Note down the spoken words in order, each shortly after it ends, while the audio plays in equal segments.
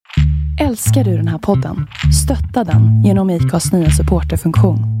Älskar du den här podden? Stötta den genom IKAs nya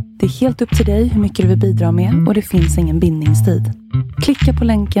supporterfunktion. Det är helt upp till dig hur mycket du vill bidra med och det finns ingen bindningstid. Klicka på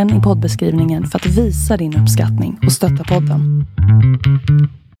länken i poddbeskrivningen för att visa din uppskattning och stötta podden.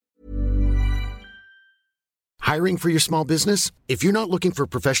 Hiring for your small business? If you're not looking for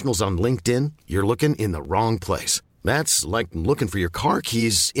professionals on LinkedIn, you're looking in the wrong place. That's like looking for your car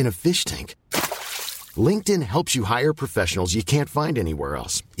keys in a fish tank. LinkedIn helps you hire professionals you can't find anywhere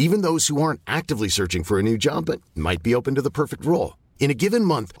else, even those who aren't actively searching for a new job but might be open to the perfect role. In a given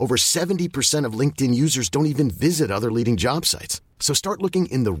month, over 70% of LinkedIn users don't even visit other leading job sites. So start looking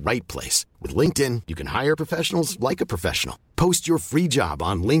in the right place. With LinkedIn, you can hire professionals like a professional. Post your free job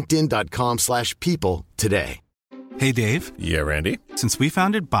on linkedin.com/people today. Hey, Dave. Yeah, Randy. Since we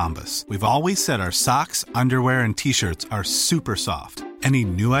founded Bombas, we've always said our socks, underwear, and T-shirts are super soft. Any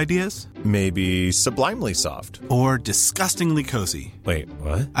new ideas? Maybe sublimely soft. Or disgustingly cozy. Wait,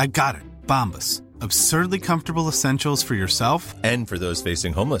 what? I got it. Bombas. Absurdly comfortable essentials for yourself And for those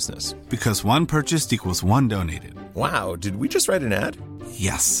facing homelessness. Because one purchased equals one donated. Wow, did we just write an ad?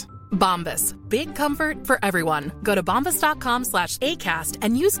 Yes. Bombas. Big comfort for everyone. Go to bombas.com/ACAST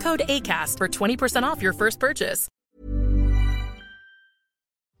and use code ACAST for 20% off your first purchase.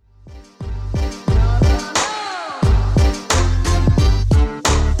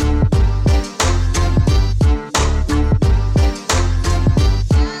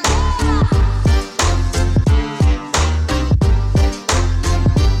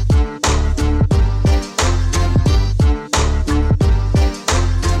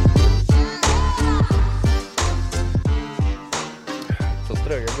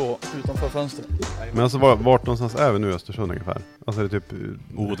 Utanför fönstret. Men alltså vart någonstans är vi nu i Östersund ungefär? Alltså det är typ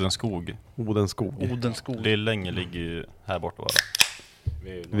Odenskog. Odenskog. Lillänge ligger ju här borta bara.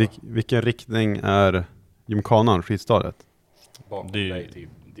 Vilken riktning är Gymkanan, skidstadiet? Bakom dig typ,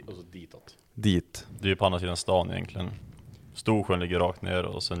 och så ditåt. Dit. Det är ju på andra sidan stan egentligen. Storsjön ligger rakt ner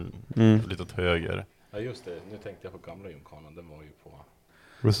och sen lite åt höger. Ja just det, nu tänkte jag på gamla Gymkanan, den var ju på...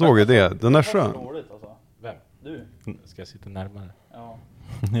 Du såg ju det, den där sjön. Alltså. Vem? Du. Ska jag sitta närmare? Ja.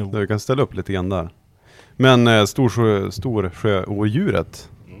 Du kan ställa upp lite grann där. Men Storsjöodjuret,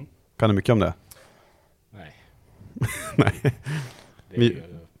 kan du mycket om det? Nej. Nej.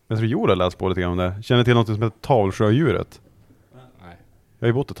 Jag tror Joel läst på lite grann om det. Känner till något som heter Talsjöodjuret? Nej. Jag har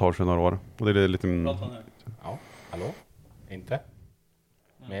ju bott i Talsjö några år. Och det är lite... Ja, hallå? Inte?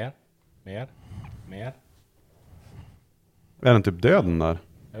 Mer? Är den typ döden där?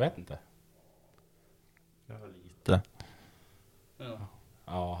 Jag vet inte. Jag hör lite.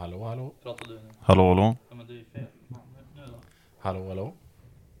 Ja, hallå? Pratar du nu? Hallå? Ja, men du är fel. Nu då? Hallå?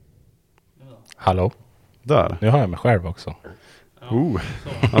 Nu då? Hallå? Där. Nu har jag mig själv också. Ja,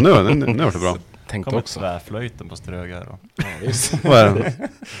 nu var det bra. Tänkte kommer också. Tvärflöjten på Ströga här då. Ja, visst. Vad är det?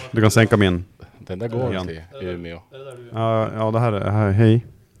 Du kan sänka min. Den där går till Umeå. Ja, det här är hej.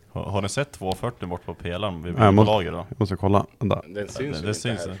 Har ni sett 240 bort på pelaren vid Jag bolaget då? måste kolla. Där. Den syns det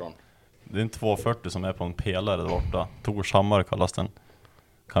syns härifrån. Det är en 240 som är på en pelare där borta. Torshammar kallas den.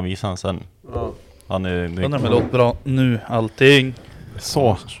 Kan visa den sen. Ja. Han är... Undrar om det låter bra nu, allting.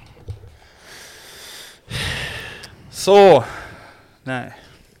 Så. Nej.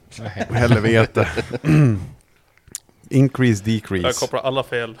 Helvete. Increase, decrease. Jag kopplar alla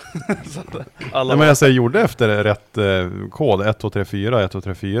fel. Nej, men jag gjorde efter rätt kod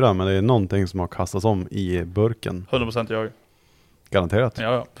 1234, men det är någonting som har kastats om i burken. 100% jag. Garanterat.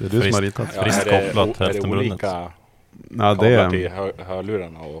 Ja. Det är du som har ritat. Friskt kopplat, är hälften det brunnet. olika Ja, det kablar till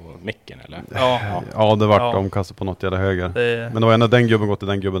hörlurarna och micken eller? Ja, det vart omkastat på något jävla höger. Men det var ändå den gubben gått till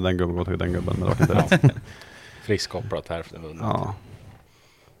den gubben, den gubben gått till den gubben. Men det var inte rätt. Friskt kopplat hälften brunnet. Ja.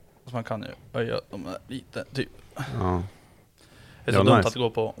 Så man kan ju höja de här lite typ. Ja. Det är så dumt att gå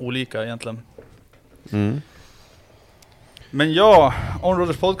på olika egentligen. Men ja,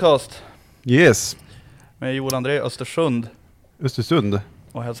 Onroaders podcast. Yes. Med Joel André Östersund.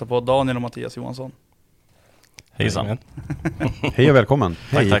 Och hälsa på Daniel och Mattias Johansson. Hejsan. Hej och välkommen.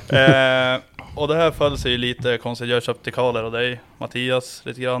 Tack. Och det här föll sig lite konstigt. Jag köpte dekaler av dig, Mattias,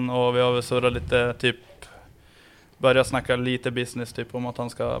 lite grann. Och vi har väl surrat lite, typ börja snacka lite business typ om att han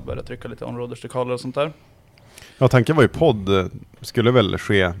ska börja trycka lite Onroaders dekaler och sånt där. Ja, tanken var ju podd skulle väl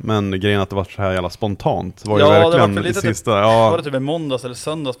ske, men grejen att det var så här jävla spontant var ju det verkligen var lite sista. typ, ja. Var det typ i måndags eller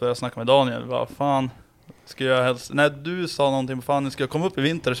söndags började jag snacka med Daniel. Vad fan ska jag helst? Nej, du sa någonting på fan, ska jag komma upp i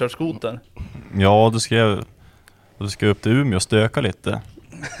vinter och köra skoter? Ja, du ska upp till Umeå och stöka lite.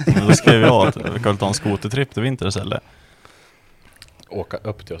 Då skrev jag att vi kan ta en skotertripp till vinter istället. Åka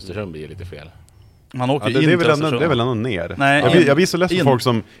upp till Östersund blir lite fel. Man åker det är väl ändå ner. Nej, jag blir så ledsen för folk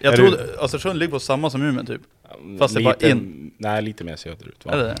som... Jag tror Östersund ligger på samma som Umeå typ. Fast det bara in. Nej, lite mer söderut.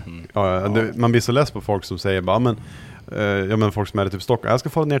 Va? Är det? Ja, man blir så less på folk som säger bara, men folk som är typ Stockholm, jag ska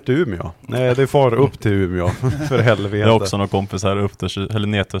fara ner till Umeå. Nej, det är far upp till Umeå, för helvete. Jag har också någon kompis här upp till, eller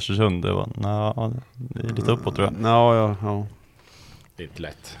ner till Östersund. Det är lite uppåt tror jag. Ja. Det är inte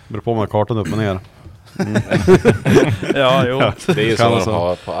lätt. Beror på med kartan upp och ner. Ja, jo. Det är ju som de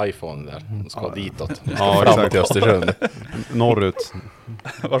har på iPhone där. De ska ditåt. Ja, fram till Östersund. Norrut.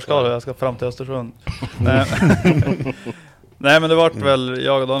 Var ska du? Jag ska fram till Östersund. Nej, men det vart väl,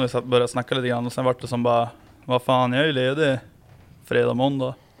 jag och Daniel började snacka lite grann. Och sen vart det som bara, vad fan, jag är ju ledig fredag,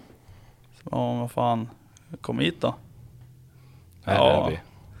 måndag. Så, vad fan, kom hit då. Ja.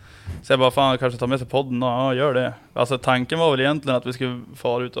 Så jag bara, fan, kanske ta med sig podden. Ja, gör det. Alltså tanken var väl egentligen att vi skulle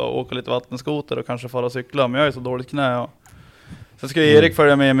fara ut och åka lite vattenskoter och kanske fara och cykla. Men jag är så dåligt knä. Och sen skulle Erik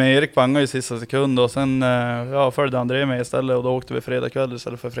följa med mig. Erik bangade i sista sekund. Och sen följde André med istället. Och då åkte vi fredag kväll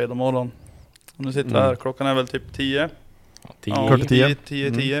istället för fredag morgon. Och nu sitter vi här. Klockan är väl typ 10. Ja,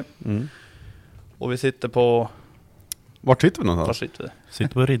 10. Och vi sitter på... Vart sitter vi någonstans? Var sitter vi?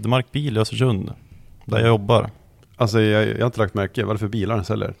 Sitter på Riddermark bil i Östersund. Där jag jobbar. Alltså jag har inte lagt märke. Vad är det för bilar den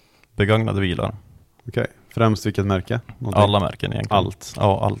säljer? Begagnade bilar. Okej. Främst vilket märke? Någonting? Alla märken egentligen. Allt?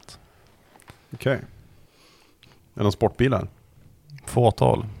 Ja, allt. Okej. Är de sportbilar?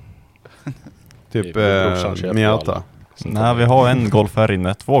 Fåtal. Typ Miata? Nej, vi har en Golf här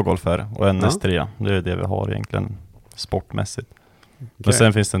inne. 2 Golf här och en S3. Det är det vi har egentligen sportmässigt. Men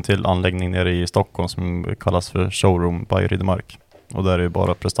sen finns det en till anläggning nere i Stockholm som kallas för Showroom by Riddermark. Och där är det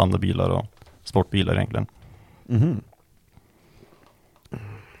bara prestandabilar och sportbilar egentligen. Mhm.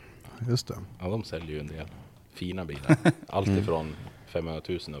 Just det. Ja, de säljer ju en del fina bilar. Allt ifrån 500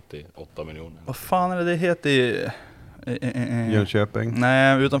 000 upp till 8 miljoner. Vad fan är det heter i... Jönköping?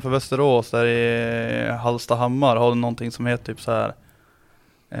 Nej, utanför Västerås, där i Hallstahammar har de någonting som heter typ så här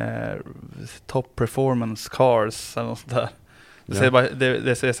Top Performance Cars eller något sånt där.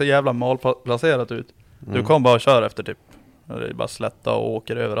 Det ser så jävla malplacerat ut. Du kommer bara köra efter typ. Det är bara slätta och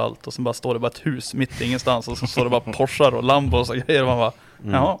åker överallt. Och sen bara står det bara ett hus mitt ingenstans. Och så står det bara Porschar och Lambos och grejer. Man bara,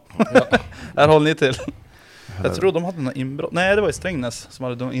 jaha. Här håller ni till. Jag tror de hade någon inbrott. Nej, det var i Strängnäs som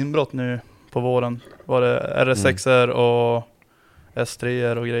hade de inbrott nu på våren. Var det RS6er och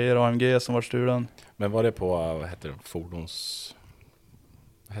S3er och grejer. AMG som var stulen. Men var det på, vad heter det,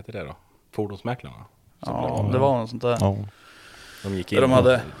 vad heter det då? Fordonsmäklarna? Ja, det var något sånt där. Ja. De gick in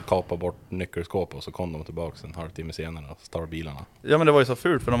och kapade bort nyckelskåp och så kom de tillbaka en halvtimme senare och startade bilarna. Ja, men det var ju så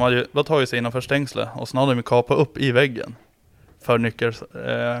fult för de hade ju tagit sig innanför stängslet och sen hade de kapat upp i väggen för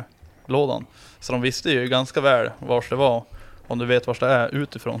nyckellådan. Så de visste ju ganska väl vars det var, om du vet vars det är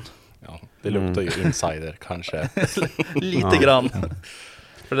utifrån. Ja, det luktar ju insider kanske. Lite grann.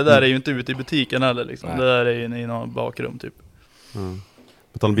 För det där är ju inte ute i butiken heller liksom. Det där är ju i någon bakrum typ.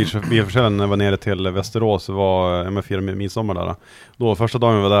 Bilförsäljaren när jag var nere till Västerås var med firma midsommar där. Då första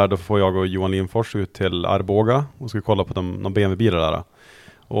dagen vi var där, då får jag och Johan Lindfors ut till Arboga och ska kolla på någon BMW-bilar där.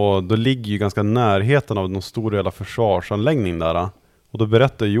 Och då ligger ju ganska närheten av någon stor jävla försvarsanläggning där. Och då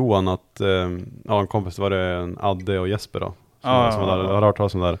berättade Johan att en kompis var det Adde och Jesper då. Som var där, jag har hört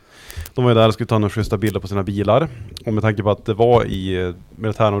talas om där. De var ju där och skulle ta några schyssta bilder på sina bilar. Och med tanke på att det var i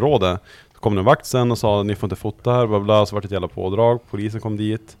militärområde så kom en vakt sen och sa ni får inte fota här, bla bla. Så var det ett jävla pådrag, polisen kom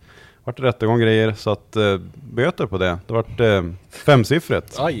dit. Vart det rättegång grejer, så att böter på det. Det vart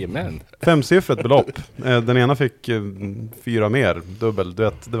 5-siffrigt. Jajamän. 5-siffrigt belopp. Den ena fick 4 mer, dubbel.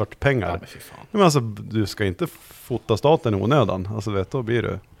 Det vart pengar. Men alltså, du ska inte fota staten i onödan. Alltså vet, då blir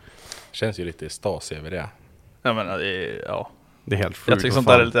det. Känns ju lite stas över det. Jag menar, det är helt sjukt. Jag tycker sånt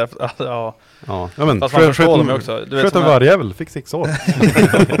där är lite efter, ja men fast man förstår dem också. Du vet, sköt en varjävel, fick 6 år.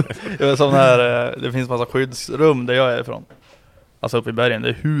 Jag vet som här, det finns massa skyddsrum där jag är ifrån. Alltså uppe i bergen, det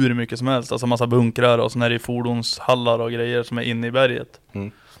är hur mycket som helst. Alltså massa bunkrar och sån här i fordonshallar och grejer som är inne i berget.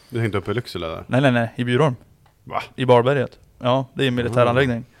 Du hängde uppe i Lycksele där? Nej, i Bjurholm. Va? I Barberget. Ja, det är en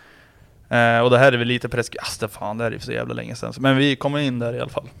militäranläggning. Och det här är väl lite det här är för så jävla länge sedan. Men vi kommer in där i alla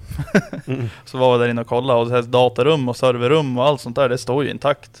fall. Så var vi där inne och kollade. Och det här datarum och serverrum och allt sånt där, det står ju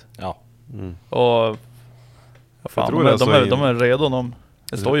intakt. Ja. Och fan, de är redo.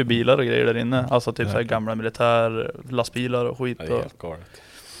 Det står ju bilar och grejer där inne. Alltså typ så här gamla militär lastbilar och skit. Det är helt galet.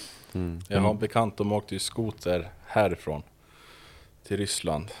 Jag har en bekant, de åkte ju skoter härifrån till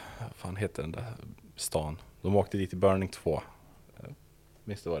Ryssland. Vad fan heter den där stan? De åkte dit i Burning 2.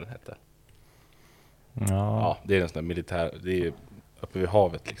 Minns du vad den hette? Ja, det är en sån där militär, det är uppe vid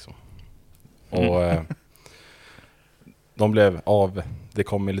havet liksom. Och de blev det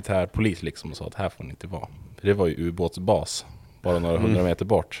kom militärpolis liksom och sa att här får ni inte vara. För det var ju ubåtsbas bara några 100 meter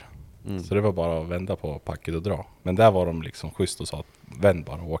bort. Så det var bara att vända på packet och dra. Men där var de liksom schysst och sa att vänd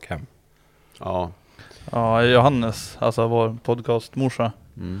bara och åk hem. Ja. Ja, Johannes, alltså vår podcastmorsa.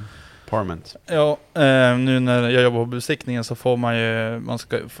 Parment. Ja, nu när jag jobbar på besiktningen så får man ju,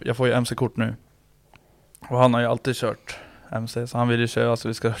 jag får ju MC-kort nu. Och han har ju alltid kört MC, så han vill ju köra, alltså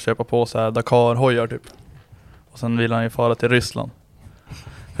vi ska köpa på så här Dakar-hojar typ. Och sen vill han ju fara till Ryssland.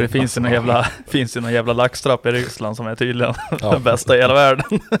 För det finns ju någon jävla laxtrapp i Ryssland som är tydligen den bästa i hela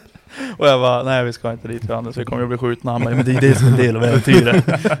världen. Och jag bara, nej vi ska inte dit Johannes, vi kommer ju bli skjutna. Han bara, men det är det som är en del av äventyret.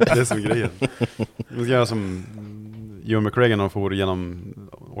 Det är som grejen. Vi ska göra som Ewan McGregor när de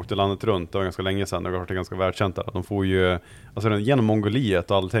åkte landet runt, det var ganska länge sedan, det har varit ganska världskänt där. De får ju alltså, genom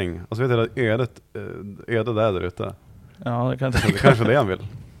Mongoliet och allting. Alltså vet du, ödet där ute. Ja, det kan jag tänka. Det kanske det han vill.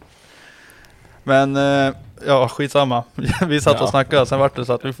 Men ja, skitsamma. Vi satt och snackade, sen vart det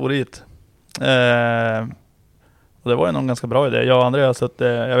så att vi får hit. Och det var ju någon ganska bra idé. Jag och Andreas så att,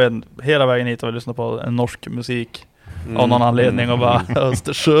 jag vet, hela vägen hit har vi lyssnat på en norsk musik. Av någon anledning och bara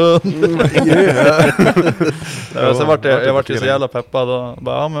Östersjön. Sen jag vart ju så jävla peppad och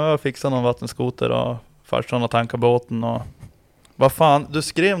bara, ja men jag fixar någon vattenskoter och farsan och tankar båten och vad fan, du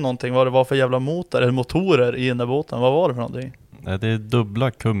skrev någonting vad det var för jävla motorer i den där båten. Vad var det för någonting? Det är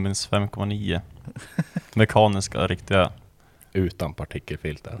dubbla Cummins 5,9. Mekaniska, riktiga. Utan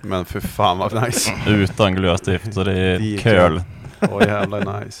partikelfilter. Men för fan vad nice. Utan glödstift, så det är curl. Åh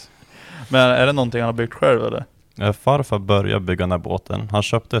jävla nice. Men är det någonting han har byggt själv eller? Farfar började bygga den här båten. Han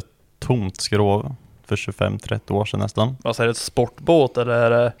köpte ett tomt skrov för 25-30 år sedan nästan. Alltså är det ett sportbåt eller är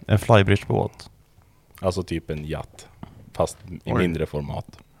det? En flybridgebåt. Alltså typ en yacht. Fast i mindre format.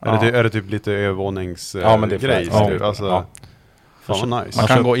 Är det typ lite övervånings ja, men det är grej? Ja. Alltså, ja. Fan vad nice. Man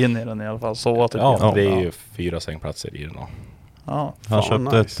kan gå in i den i alla fall. Så att ja, det är ju 4 sängplatser i den. Ja. Han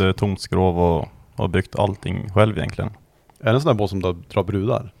köpte nice. Ett tomt skrov och har byggt allting själv egentligen. Är det en sån där båt som drar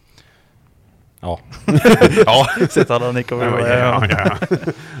brudar? Ja. Ja, sitter alla och nickar ja.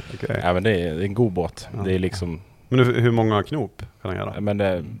 Okay. Ja, men det är en god båt. Ja. Det är liksom. Men hur många knop kan den göra? Men det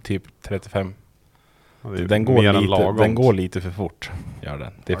är typ 35. Ja, den går lite för fort. Gör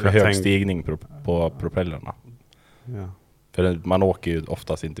den. Det är för hög stigning på propellrarna. Ja. För man åker ju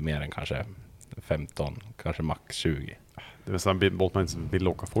oftast inte mer än kanske 15, kanske max 20. Det är så en båt man inte vill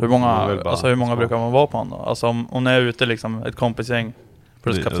åka fort. Hur många brukar man vara på den då? Alltså om ni är ute liksom ett kompisgäng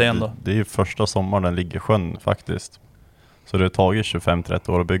plus kapten då? Det är ju första sommaren den ligger i sjön faktiskt. Så det har tagit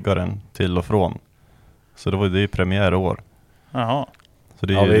 25-30 år att bygga den till och från. Så det är ju premiärår. Jaha. Så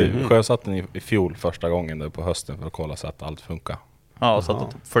det är vi sjösatte den i fjol första gången då på hösten för att kolla så att allt funkar. Ja, så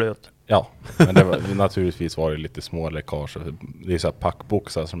att det flöt. Ja, men det var, naturligtvis var det lite små läckage. Det är så här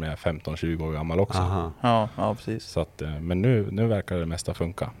packboxar som är 15-20 år gammal också. Aha. Ja, precis. Så att, men nu verkar det mesta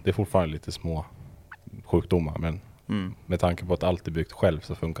funka. Det är fortfarande lite små sjukdomar, men med tanke på att allt är byggt själv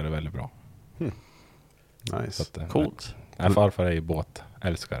så funkar det väldigt bra. Nice. Så att, coolt. Farfar är ju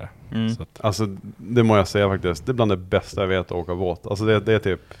båtälskare. Så att, alltså det må jag säga faktiskt. Det är bland det bästa jag vet att åka båt. Alltså det är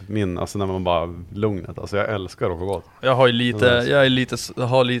typ alltså när man bara lugnet. Alltså jag älskar att åka båt. Jag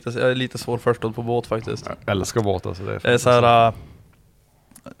är lite svårförstådd på båt faktiskt. Jag älskar båt alltså. Det är så här,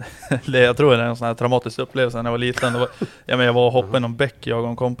 jag tror det är en sån här traumatisk upplevelse när jag var liten. Jag var och hoppade i någon bäck, jag och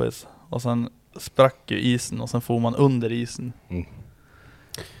en kompis. Och sen sprack ju isen och sen får man under isen.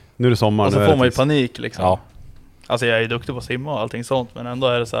 Nu är det sommar. Och så får man ju panik liksom. Ja. Alltså jag är duktig på att simma och allting sånt, men ändå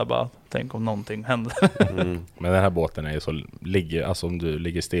är det så här bara, tänk om någonting händer. Men den här båten är ju så, alltså om du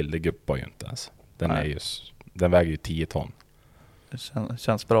ligger still, det guppar ju inte ens. Den väger ju 10 ton. Det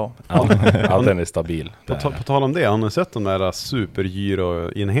känns bra. Ja, den är stabil. På tal om det, har ni sett de där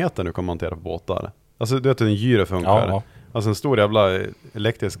supergyroenheter du kan montera på båtar? Alltså du vet hur en gyro funkar. Ja. Alltså en stor jävla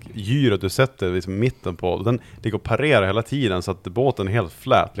elektrisk gyro du sätter liksom mitten på. Den ligger och parerar hela tiden så att båten är helt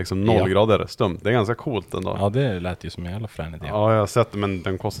flat, liksom 0 grader stum. Det är ganska coolt ändå. Ja, det lät ju som en jävla frän idé. Ja, jag har sett det, men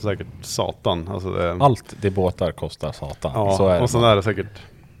den kostar säkert satan. Alltså allt det båtar kostar satan. Ja, så är det. Och sen är det säkert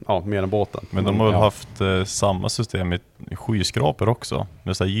mer än båten. Men de har väl haft samma system i skyskrapor också.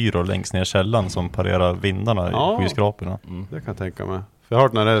 Med så här gyro längst ner källan som parerar vindarna i skyskraporna. Det kan jag tänka mig. Jag har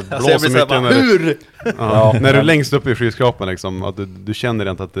hört när det blåser så mycket när du är längst upp i skyskrapan liksom, att du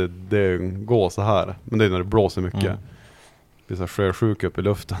känner inte att det går så här. Men det är när det blåser mycket. Det är så sjösjuk upp i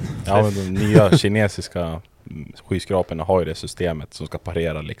luften. Ja, men de nya kinesiska skyskraporna har ju det systemet som ska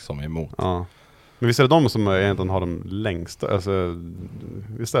parera liksom emot. Ja. Men visst är det de som egentligen har de längsta, alltså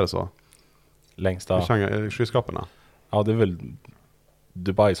visst är det så? Längsta skyskraporna? Ja, det är väl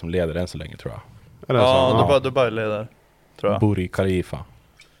Dubai som leder än så länge tror jag. Är det så? Dubai leder. Burj Khalifa.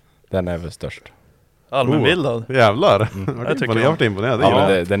 Den är väl störst. Allmänbildad. Jävlar. Jag har varit imponerad. Ja,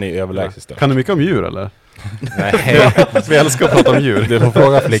 men den är överlägset störst. Kan du mycket om djur eller? Nej. Vi älskar att prata om djur. Du får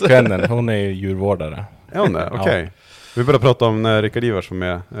fråga flickvännen. Hon är ju djurvårdare. Är hon det? Okej. Vi började prata om när Rickard Ivars var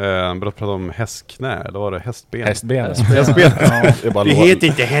med. Han började prata om hästknä. Eller var det hästben? Hästben. Ja. Det heter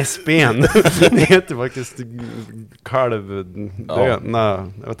inte hästben. Det heter faktiskt kalv. Ja. Nej,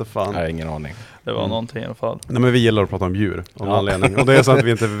 jag vet inte fan. Jag har ingen aning. Det var någonting i alla fall. Nej, men vi gillar att prata om djur. Om anledning. Och det är så att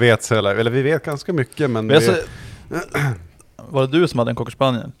vi inte vet så eller vi vet ganska mycket. Men var det du som hade en cocker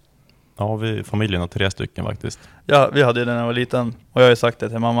spaniel? Ja, familjen har 3 stycken faktiskt. Ja, vi hade den när jag var liten. Och jag har ju sagt det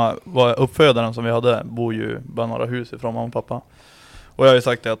till mamma. Uppfödaren som vi hade bor ju bara några hus ifrån mamma och pappa. Och jag har ju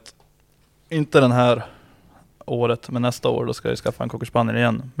sagt det att inte den här året, men nästa år då ska jag skaffa en cocker spaniel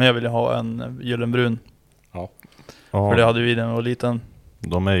igen. Men jag vill ju ha en gyllenbrun. Ja. För det hade vi när jag var liten.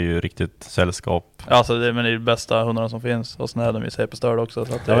 De är ju riktigt sällskap. Alltså det är de bästa hundarna som finns. Och sen är de ju CP-störda också.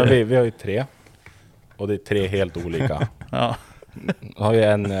 Så att Ja, men vi har ju 3. Och det är 3 helt olika. Ja. Jag har ju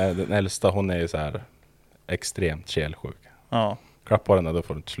den äldsta, hon är ju så här extremt kälsjuk. Ja. Klapp på den där, då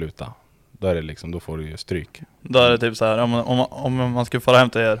får du inte sluta. Då är det liksom, då får du ju stryk. Då är det typ så här, om man skulle fara hem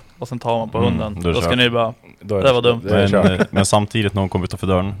till er och sen tar man på hunden, då ska ni bara, det var dumt. Men samtidigt när hon kommer utanför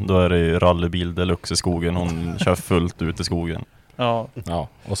dörren, då är det ju rallybil deluxe i skogen. Hon kör fullt ut i skogen. Ja. Ja,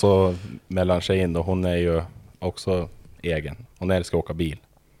 och så mellan tjejen då, hon är ju också egen. Hon älskar att åka bil.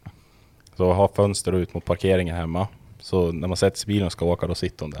 Så har fönster ut mot parkeringen hemma. Så när man sätter sig i bilen och ska åka, då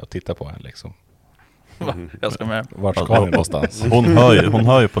sitter hon där och tittar på henne liksom. Jag ska med. Vart ska ni någonstans? Hon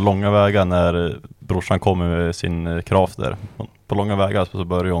hör ju på långa vägar när brorsan kommer med sin kraft där. På långa vägar så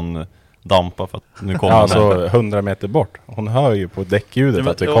börjar hon dampa för att nu kommer alltså 100 meter bort. Hon hör ju på däckljudet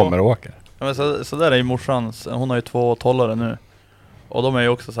att vi kommer och åker. Ja, men så där är ju morsans. Hon har ju 2 tollare nu. Och de är ju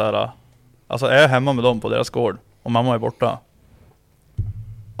också så här. Alltså är jag hemma med dem på deras gård och mamma är borta.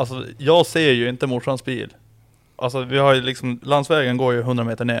 Alltså jag ser ju inte morsans bil. Alltså vi har ju liksom, landsvägen går ju 100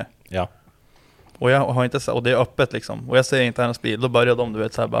 meter ner. Ja. Och jag har inte, och det är öppet liksom. Och jag ser inte hennes bil. Då börjar de, du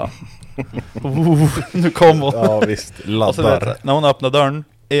vet, så här bara nu kom hon. Ja visst, laddar. Och så vet jag, när hon öppnar dörren,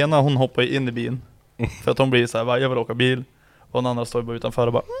 hon hoppar in i bilen. För att hon blir så här, jag vill åka bil. Och den andra står bara utanför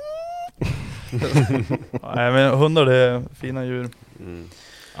och bara nej, men hundar, det är fina djur.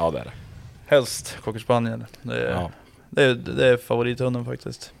 Ja, det är det. Helst cocker spaniel. Det är favorithunden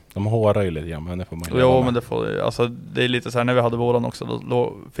faktiskt. De hårar ju lite grann, men det får man ju. Jo, men det är lite så här, när vi hade våran också,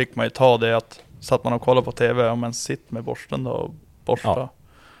 då fick man ju ta det att satt man och kollade på tv, men sitt med borsten då och borsta. Ja.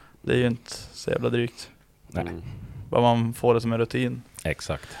 Det är ju inte så jävla drygt. Nej. Bara man får det som en rutin.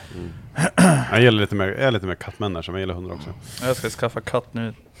 Exakt. Jag är lite mer kattmänniska, som jag gillar hundar också. Jag ska skaffa katt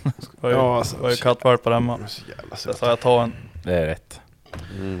nu. Jag har ju kattvalpar hemma. Så jag tar en. Det är rätt.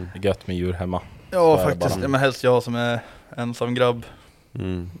 Det är gött med djur hemma. Ja, faktiskt. Men helst jag som är ensam grabb.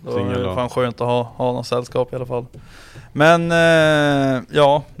 Då är det fan skönt att ha någon sällskap i alla fall. Men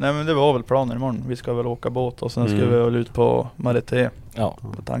men det var väl planen imorgon. Vi ska väl åka båt och sen ska vi väl ut på Marité. Ja,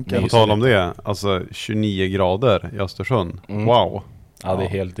 på tanken. På tal om det, alltså 29 grader i Östersund. Wow. Ja, det är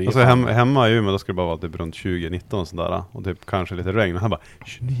helt alltså hemma i Umeå, då ska det bara vara typ runt 20-19 sådär. Och typ kanske lite regn. Och här bara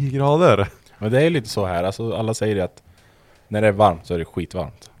 29 grader. Men det är lite så här, alltså alla säger det att när det är varmt så är det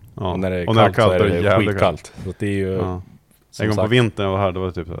skitvarmt. Ja. Och när det är kallt så är det skitkallt. Så det är ju en gång på vintern jag var här, då var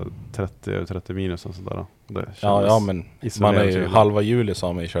det typ 30 minus och sådär. Ja, men man är ju halva juli så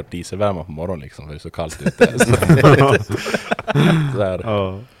har man ju kört dieselvärme på morgonen liksom, för det är så kallt ute.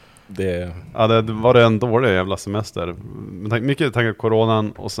 Det var det en dålig jävla semester. Mycket tack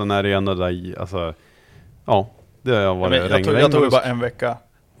coronan, och sen är det ändå där, alltså, det har varit jag tog bara en vecka.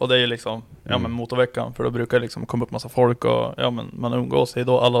 Och det är ju liksom, men motorveckan, för då brukar det liksom komma upp massa folk och men man umgås i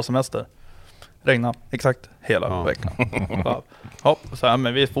då alla semester. Regna exakt hela veckan. Så här,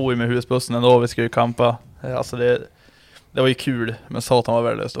 men vi får ju med husbussen ändå, vi ska ju campa. Alltså det var ju kul, men satan var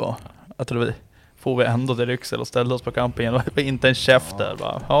värdelöst då. Jag tror vi får vi ändå till Ryxel och ställa oss på campingen. Det var inte en käft där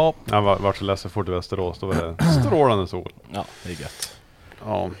bara. Jag var så ledsen fort i Västerås, då var det strålande sol. Ja, det är gött.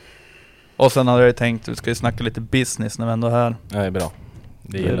 Ja. Och sen hade jag ju tänkt, vi ska ju snacka lite business när vi ändå är här. Ja, det är bra.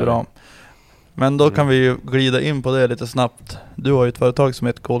 Det är bra. Men då kan vi ju glida in på det lite snabbt. Du har ju ett företag som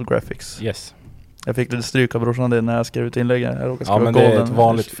heter Gold Graphics. Yes. Jag fick lite stryk av brorsan det när jag skrev ut inlägget. Men det är ett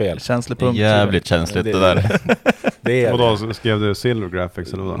vanligt fel. Känslig punkt. Jävligt känsligt det där. Det är och då skrev du Silver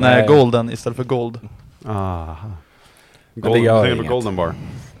Graphics eller vad? Nej, Golden istället för Gold. Det gör inget. Golden Bar.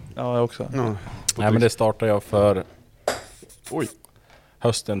 Ja, jag också. Nej, men det startade jag för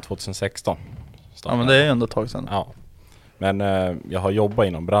hösten 2016. Ja, men det är ju ändå ett tag sedan. Ja. Men jag har jobbat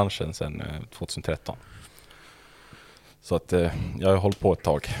inom branschen sedan 2013. Så att jag har hållit på ett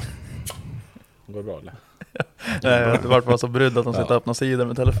tag. Går det bra eller? Nej, det var bara så brydd att de sitter och öppnar sidor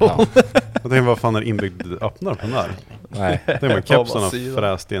med telefon. Ja. Jag tänkte, vad fan är inbyggd öppnar på den där? Nej. Det är med kepsarna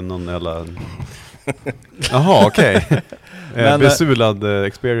fräst in någon jävla... Jaha, okej.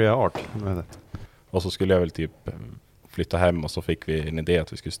 Besulad Xperia Art. Och så skulle jag väl typ flyttade hem och så fick vi en idé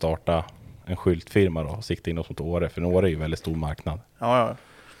att vi skulle starta en skyltfirma då och sikta in oss mot Åre. För Åre är ju en väldigt stor marknad. Ja.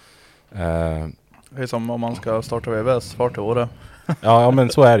 Det är som om man ska starta VVS, far till Åre. Ja, men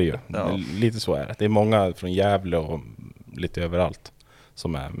så är det ju. Ja. Lite så är det. Det är många från Gävle och lite överallt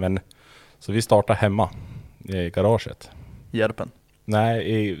som är. Men så vi startar hemma i garaget. Järpen?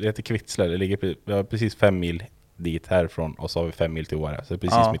 Nej, det heter Kvitsle. Det ligger precis 5 mil dit härifrån och så har vi 5 mil till Åre. Så det är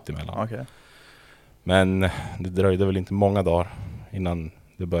precis mitt emellan. Okay. Men det dröjde väl inte många dagar innan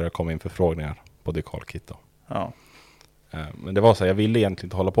det började komma in förfrågningar på dekalkit då. Ja. Men det var så, jag ville egentligen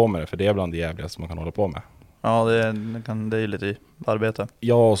inte hålla på med det, för det är bland det jävligaste man kan hålla på med. Ja, det är lite arbete.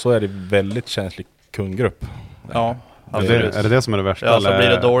 Ja, och så är det väldigt känslig kundgrupp. Ja, är det som är det värsta? Ja, så blir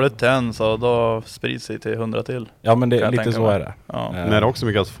det dåligt till en så då sprids det till 100 till. Ja, men det är lite så är det. Ja. Men är det också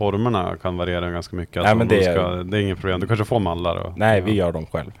mycket att formerna kan variera ganska mycket? Nej, men det är ingen problem. Du kanske får mallar då? Nej, vi gör dem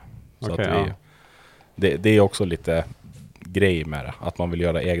själv. Så okay, att det är också lite grej med det. Att man vill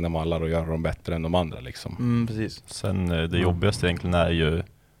göra egna mallar och göra dem bättre än de andra liksom. Precis. Sen det jobbigaste egentligen är ju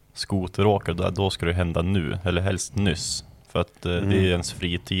skoteråkare. Då ska det hända nu, eller helst nyss. För att det är ens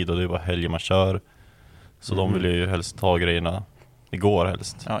fritid och det är bara helger man kör. Så de vill ju helst ta grejerna igår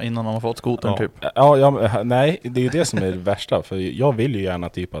helst. Ja, innan de har fått skotern typ. Nej, det är ju det som är det värsta. För jag vill ju gärna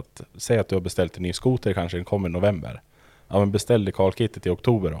typ att, säg att du har beställt en ny skoter, kanske den kommer i november. Ja, men beställ dekalkittet i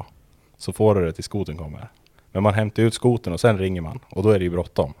oktober då. Så får du det till skotern kommer. Men man hämtar ut skotern och sen ringer man. Och då är det ju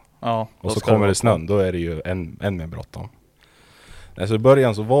bråttom. Ja, och så kommer det snön, då är det ju än mer bråttom. Så i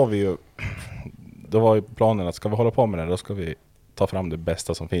början så var vi ju, då var ju planen att ska vi hålla på med det, då ska vi ta fram det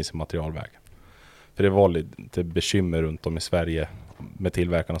bästa som finns i materialväg. För det var lite bekymmer runt om i Sverige med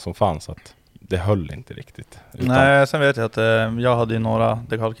tillverkarna som fanns, att det höll inte riktigt. Nej, sen vet jag att jag hade ju några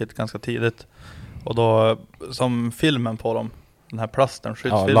dekalkit ganska tidigt. Och då, som filmen på dem, den här plasten,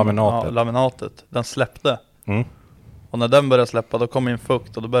 skyddsfilmen, laminatet, den släppte. Och när den började släppa, då kom in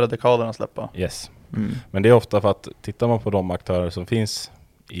fukt och då började dekalerna släppa. Yes. Men det är ofta för att tittar man på de aktörer som finns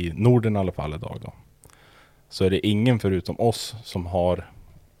i Norden i alla fall idag då, så är det ingen förutom oss som har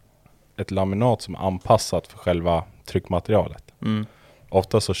ett laminat som är anpassat för själva tryckmaterialet.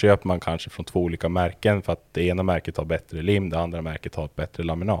 Ofta så köper man kanske från 2 olika märken för att det ena märket har bättre lim, det andra märket har ett bättre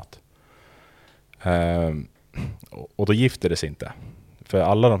laminat. Och då gifter det sig inte. För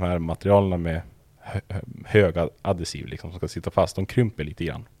alla de här materialerna med höga adhesiv liksom, som ska sitta fast, de krymper lite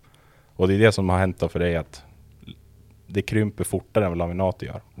grann. Och det är det som har hänt för dig, att det krymper fortare än vad laminatet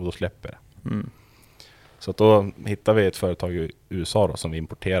gör och då släpper det. Så att då hittar vi ett företag i USA då, som vi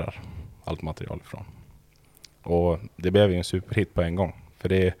importerar allt material ifrån. Och det blev ju en superhit på en gång. För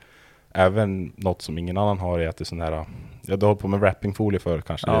det är även något som ingen annan har, är att det är sån här, jag har hållit på med wrappingfolie för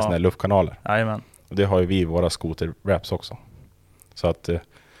kanske, det är såna här luftkanaler. Jajamän. Och det har ju vi i våra skoter-wraps också. Så att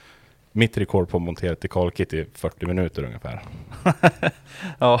mitt rekord på att montera ett dekalkit är 40 minuter ungefär.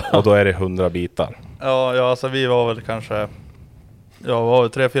 Och då är det 100 bitar. Ja, alltså vi var väl kanske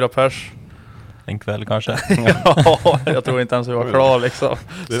 3-4 pers. En kväll kanske. Ja, jag tror inte ens vi var klar liksom.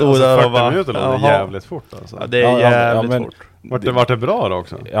 Stod där och 40 minuter låter jävligt fort alltså. Ja, det är jävligt fort. Vart det bra då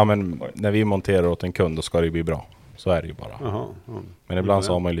också? Ja, men när vi monterar åt en kund, då ska det bli bra. Så är det ju bara. Men ibland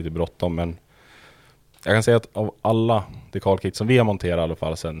så har man ju lite bråttom. Men jag kan säga att av alla dekalkit som vi har monterat i alla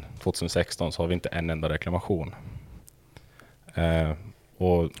fall sedan 2016, så har vi inte en enda reklamation.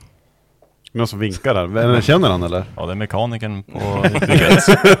 Och någon som vinkar där. Känner han eller? Ja, det är mekanikern på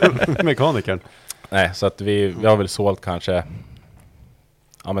mekanikern. Nej, så att vi har väl sålt kanske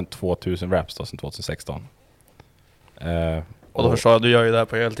 2000 wraps då sedan 2016. Och då förstår jag, du gör ju det här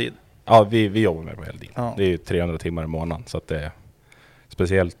på heltid. Ja, vi jobbar med det på heltid. Ja. Det är ju 300 timmar i månaden, så att det är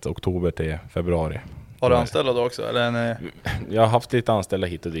speciellt oktober till februari. Har du anställda då också? Eller jag har haft lite anställda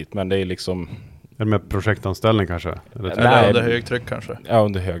hit och dit, men det är liksom... Är det med projektanställning kanske? Eller under högtryck kanske? Ja,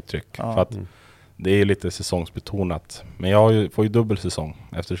 under högtryck. Ja. För att det är lite säsongsbetonat. Men jag får ju dubbel säsong,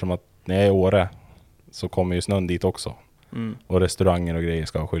 eftersom att när jag är i Åre så kommer ju snön dit också. Och restauranger och grejer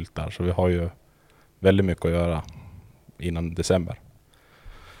ska ha skyltar. Så vi har ju väldigt mycket att göra innan december.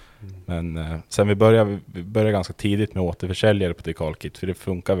 Men sen vi börjar ganska tidigt med återförsäljare på dekalkit, för det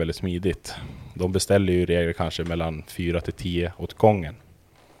funkar väldigt smidigt. De beställer ju regler kanske mellan 4 till 10 åt gången.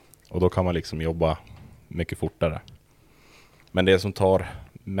 Och då kan man liksom jobba mycket fortare. Men det som tar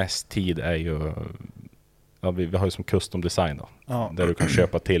mest tid är ju... Ja, vi har ju som custom design då. Ja. Där du kan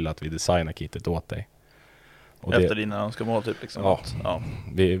köpa till att vi designar kittet åt dig. Och efter dina önskemål typ liksom. Ja.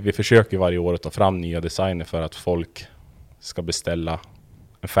 Vi försöker varje år att ta fram nya designer för att folk ska beställa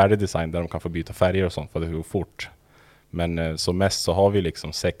en färdig design där de kan få byta färger och sånt, för det går fort. Men som mest så har vi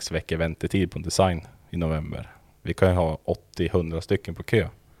liksom 6 veckor väntetid på en design i november. Vi kan ju ha 80-100 stycken på kö.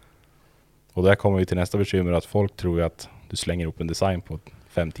 Och där kommer vi till nästa bekymmer, att folk tror ju att du slänger upp en design på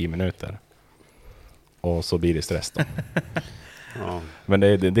 5-10 minuter. Och så blir det stress då. Ja. Men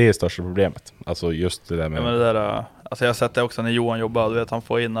det är största problemet. Alltså just det där med... Ja, men det där, alltså jag har sett det också när Johan jobbar. Du vet, han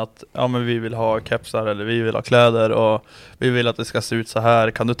får in att men vi vill ha kepsar eller vi vill ha kläder och vi vill att det ska se ut så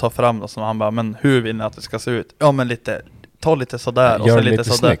här. Kan du ta fram det? Så han bara, men hur vill ni att det ska se ut? Ja, men ta lite sådär och sen lite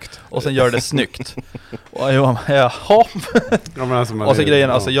sådär. Snyggt. Och sen gör det snyggt. Och Johan bara, jaha. Och så grejen,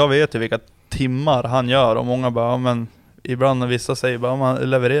 alltså jag vet ju vilka timmar han gör och många bara, men ibland när vissa säger bara, man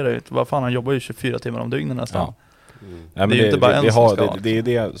levererar ju inte. Vad fan, han jobbar ju 24 timmar om dygnet nästan. Ja. Ja, men det är ju inte bara en som ska. Det är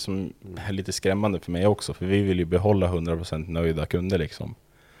det som är lite skrämmande för mig också. För vi vill ju behålla 100% nöjda kunder liksom.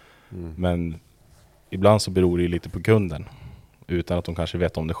 Men ibland så beror det ju lite på kunden. Utan att de kanske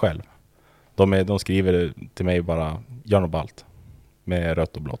vet om det själv. De skriver till mig bara, gör något ballt. Med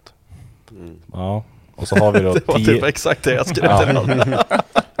rött och blått. Ja. Och så har vi då det var typ exakt det jag skrev till någon.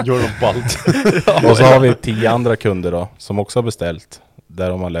 Gör något ballt. Och så har vi 10 andra kunder då. Som också har beställt. Där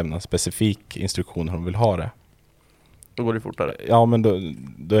de har lämnat specifik instruktion hur de vill ha det. Då går det fortare. Ja, men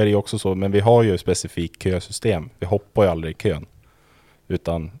då är det ju också så. Men vi har ju ett specifikt kösystem. Vi hoppar ju aldrig i kön.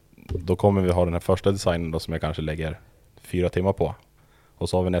 Utan då kommer vi ha den här första designen då, som jag kanske lägger 4 timmar på. Och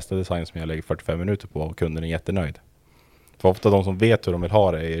så har vi nästa design som jag lägger 45 minuter på och kunden är jättenöjd. För ofta de som vet hur de vill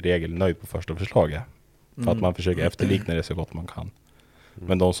ha det är i regel nöjd på första förslaget. För att man försöker efterlikna det så gott man kan.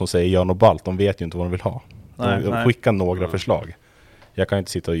 Men de som säger gör något ballt, de vet ju inte vad de vill ha. De skickar några förslag. Jag kan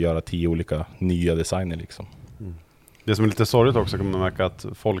inte sitta och göra 10 olika nya designer liksom. Det som är lite sorgligt också kan man märka att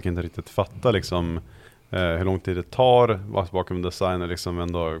folk inte riktigt fattar liksom hur lång tid det tar, vad bakom designen liksom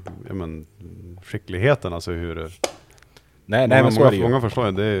ändå, skickligheten, alltså hur men så är det ju. Många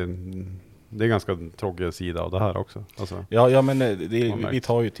förstår det är ganska tråkig sida av det här också. Alltså. Ja, men vi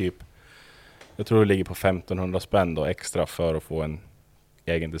tar ju typ, jag tror det ligger på 1500 spänn då extra för att få en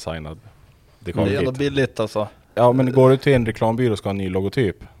egen designad dekalkit. Det är ändå billigt alltså. Ja, men går du till en reklambyrå och ska ha en ny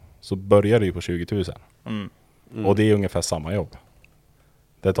logotyp så börjar det ju på 20 000. Och det är ungefär samma jobb.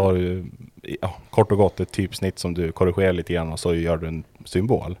 Det tar ju kort och gott ett typsnitt som du korrigerar lite grann och så gör du en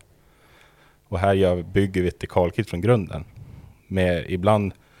symbol. Och här bygger vi ett dekalkit från grunden. Med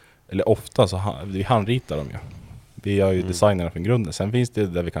ibland, eller ofta så vi handritar dem ju. Vi gör ju designerna från grunden. Sen finns det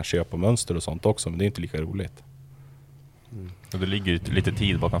där vi kan köpa mönster och sånt också, men det är inte lika roligt. Och det ligger lite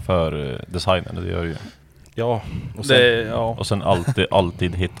tid bakom för designen, det gör ju. Ja, och sen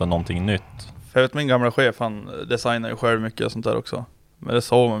alltid hitta någonting nytt. För jag vet, min gamla chef, han designar ju själv mycket och sånt där också. Men det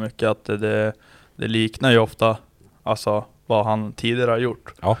såg man mycket att det liknar ju ofta alltså vad han tidigare har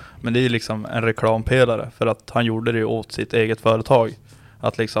gjort. Ja. Men det är ju liksom en reklampelare för att han gjorde det ju åt sitt eget företag.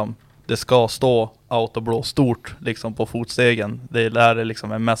 Att liksom det ska stå autoblå stort liksom på fotstegen. Det är där det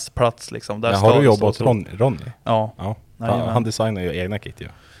liksom är mest plats liksom. Där har du jobbat åt Ronny? Ja. Han designar ju egna kit ju.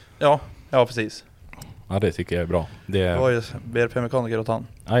 Ja, precis. Ja, det tycker jag är bra. Det var ju BRP-mekaniker åt han.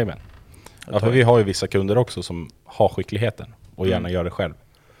 Jajamän. Ja, för vi har ju vissa kunder också som har skickligheten och gärna gör det själv.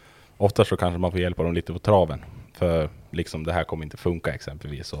 Ofta så kanske man får hjälpa dem lite på traven. För liksom det här kommer inte funka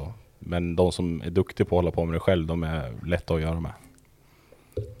exempelvis. Men de som är duktiga på att hålla på med det själv, de är lätta att göra med.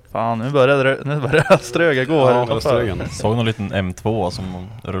 Fan, nu börjar Ströga gå här. Såg någon liten M2 som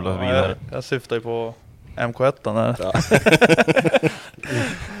rullar vidare. Jag syftar ju på MK1 där. Ja.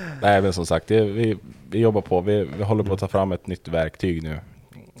 Nej, men som sagt, vi jobbar på. Vi håller på att ta fram ett nytt verktyg nu.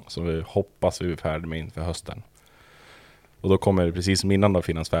 Som vi hoppas vi är färdiga med inför hösten. Och då kommer det precis som innan då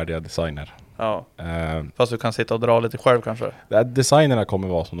finnas färdiga designer. Ja. Fast du kan sitta och dra lite själv kanske. Designerna kommer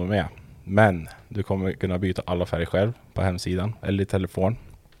vara som de är. Men du kommer kunna byta alla färger själv på hemsidan eller i telefon.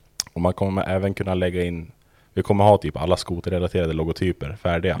 Och man kommer även kunna lägga in, vi kommer ha typ alla skoterrelaterade logotyper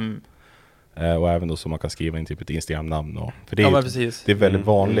färdiga. Och även då så man kan skriva in typ ett Instagram-namn. För det är väldigt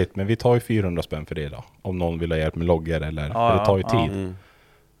vanligt, men vi tar ju 400 spänn för det då. Om någon vill ha hjälp med loggar eller, för det tar ju tid.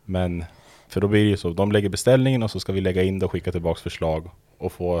 Men för då blir det ju så, de lägger beställningen och så ska vi lägga in det och skicka tillbaka förslag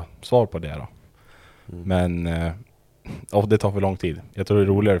och få svar på det då. Men det tar för lång tid. Jag tror det är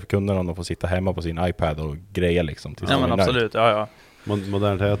roligare för kunderna om de får sitta hemma på sin iPad och greja liksom. Ja, men absolut, ja.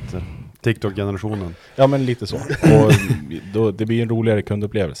 Modernitet, TikTok-generationen. Ja, men lite så. Och då, det blir en roligare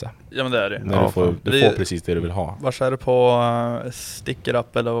kundupplevelse. Ja, men det är det. När du får precis det du vill ha. Vars är det på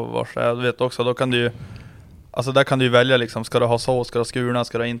sticker-up eller vars är det? Du vet också, då kan du ju, alltså där kan du ju välja liksom, ska du ha så, ska du ha skurna,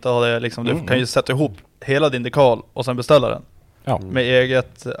 ska du inte ha det liksom. Du kan ju sätta ihop hela din dekal och sen beställa den. Ja. Med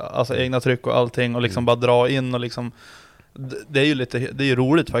egna tryck och allting och liksom bara dra in och liksom, det är ju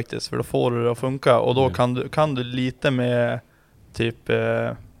roligt faktiskt, för då får du det att funka och då kan du lite med typ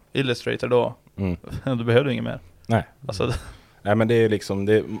Illustrator då. Du behöver inget mer. Nej. Alltså, nej, men det är liksom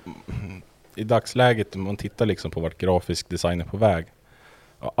i dagsläget om man tittar liksom på vart grafisk design är på väg,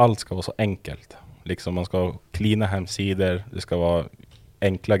 allt ska vara så enkelt. Liksom man ska cleana hemsidor, det ska vara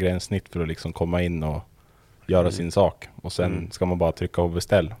enkla gränssnitt för att liksom komma in och göra sin sak. Och sen ska man bara trycka på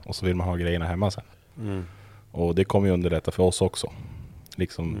beställ och så vill man ha grejerna hemma sen. Och det kommer ju underlätta för oss också.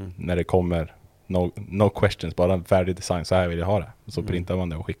 Liksom när det kommer no questions, bara en färdig design, så här vill jag ha det. Så printar man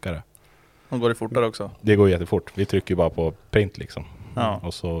det och skickar det. Och går det fortare också? Det går jättefort. Vi trycker ju bara på print liksom.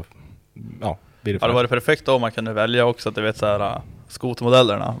 Och så blir det det var det perfekt om man kunde välja också att du vet så här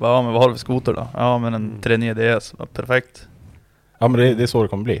skotermodellerna. Men vad har du för skoter då? Ja, men en 39 DS. Perfekt. Ja, men det är så det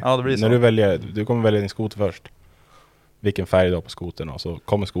kommer bli. Ja, det blir så. När du kommer välja din skoter först. Vilken färg du har på skotern, och så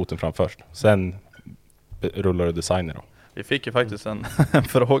kommer skotern fram först. Sen rullar du designer då. Vi fick ju faktiskt en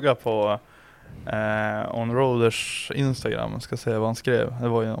fråga på Onroaders Instagram. Jag ska se vad han skrev. Det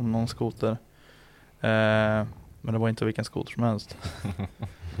var ju om någon skoter. Men det var inte vilken skoter som helst.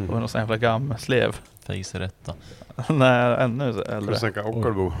 Det var någon sån jävla gammal slev. Fejserätta. Nej, ännu äldre.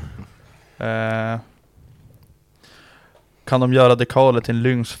 Kan de göra dekaler till en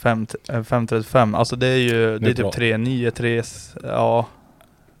Lynx 535? Alltså det är ju det är typ 3.9, 3, ja,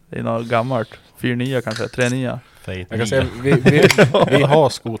 det är något gammalt. 4.9 kanske, 3.9. Jag kan säga, vi har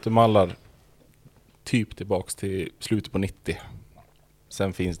skotermallar typ tillbaks till slutet på 90.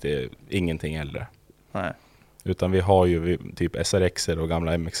 Sen finns det ingenting äldre. Nej. Utan vi har ju typ SRXer och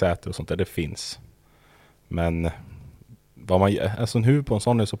gamla MXZ och sånt där, det finns. Men alltså en huvud på en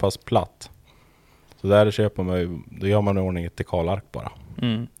sån är så pass platt. Så där köper man, då gör man i ordning ett dekalark bara.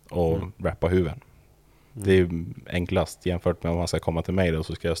 Och wrappa huven. Det är ju enklast jämfört med om man ska komma till mig då,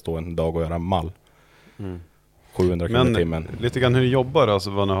 så ska jag stå en dag och göra mall. 700 kronor timmen. Lite grann hur ni jobbar, alltså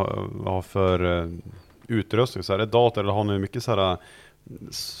vad ni har för utrustning. Så är det dator eller har ni mycket så här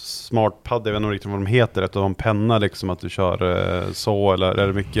smart pad, jag vet inte riktigt vad de heter, att du har en penna liksom, att du kör så, eller är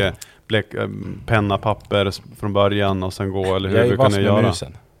det mycket penna, papper från början och sen gå, eller hur du kan göra?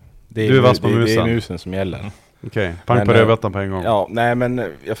 Musen. Du är vass på musen? Det är musen som gäller. Okej, pang på rödbetan på en gång. Ja, nej,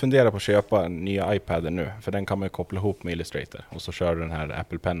 men jag funderar på att köpa en nya iPad nu, för den kan man ju koppla ihop med Illustrator och så kör den här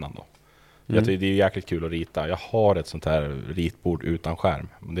Apple-pennan då. Jag tycker det är jäkligt kul att rita. Jag har ett sånt här ritbord utan skärm,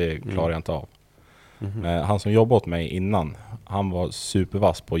 men det klarar jag inte av. Han som jobbade åt mig innan, han var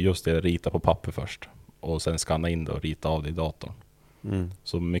supervass på just det, rita på papper först och sen skanna in det och rita av det i datorn.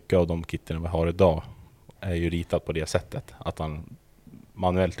 Så mycket av de kitterna vi har idag är ju ritat på det sättet, att han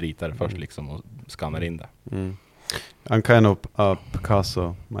manuellt ritar det först liksom och skannar in det. I'm kind of a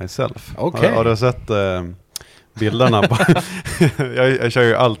Picasso myself. Okay. Har du sett bilderna? jag kör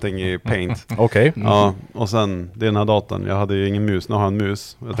ju allting i Paint. Okej. Ja, och sen det är den här datorn. Jag hade ju ingen mus, nu har jag en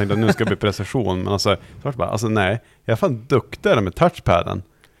mus. Jag tänkte att nu ska det bli precision, men alltså nej, jag är fan duktigare med touchpaden.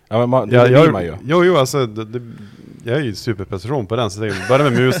 Ja, men det blir man ju. Jo, alltså jag är ju superprecision på den, så jag börjar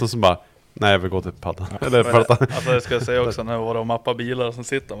med mus och så bara nej, jag vill gå till paddan. Alltså jag ska säga också, när jag var och mappar bilar som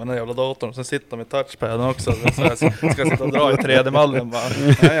sitter med den jävla datorn och sen sitter med touchpaden också. Så jag ska sitta och dra i 3D-mallen bara.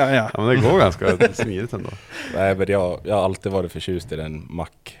 Ja, men det går ganska smidigt ändå. Nej, men jag har alltid varit förtjust i den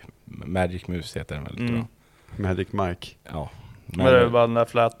Magic Mus heter den väldigt bra. Magic Mike. Ja. Men det är bara den där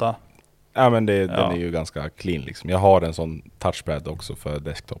fläta. Ja, men den är ju ganska clean liksom. Jag har en sån touchpad också för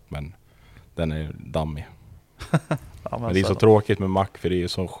desktop, men den är dammig. Men det är så tråkigt med Mac, för det är ju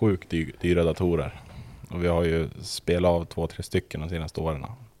så sjukt dyra datorer. Och vi har ju spelat av 2-3 stycken de senaste åren.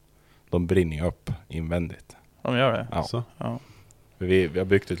 De brinner ju upp invändigt. De gör det? Ja. Så. Ja. Vi har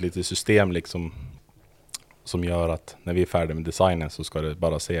byggt ett litet system liksom, som gör att när vi är färdiga med designen så ska det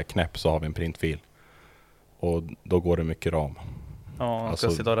bara säga knäpp, så har vi en printfil. Och då går det mycket ram. Ja, man ska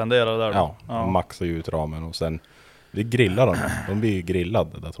sitta och rendera där. Ja, maxar ju ut ramen och sen vi grillar dem. De blir ju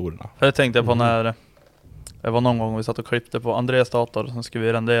grillade, datorerna. Jag tänkte på när det var någon gång vi satt och klippte på Andreas dator, sen skulle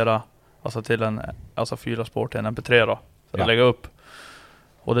vi rendera alltså till en 4-spår till en MP3 då, för att lägga upp.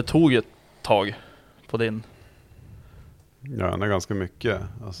 Och det tog ett tag på din. Ja, det är ganska mycket.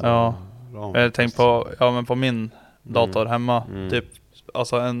 Alltså, ja. Jag tänkte på min dator hemma, typ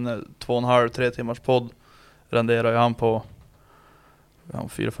alltså en 2,5-3 timmars podd renderar jag han på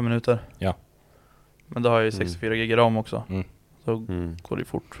 4-5 minuter. Ja. Men då har jag ju 64 gig ram också. Så går det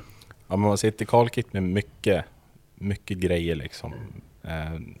fort. Ja, men man sitter i Calkit med mycket grejer liksom.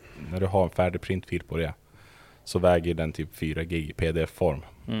 När du har en färdig printfil på det, så väger den typ 4 gig i pdf-form.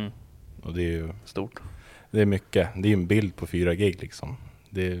 Och det är ju stort. Det är mycket. Det är ju en bild på 4 gig liksom.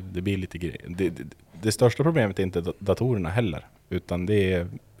 Det blir lite grejer. Det största problemet är inte datorerna heller, utan det är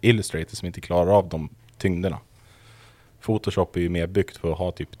Illustrator som inte klarar av de tyngderna. Photoshop är ju mer byggt för att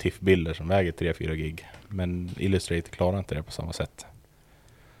ha typ TIFF-bilder som väger 3-4 gig. Men Illustrator klarar inte det på samma sätt.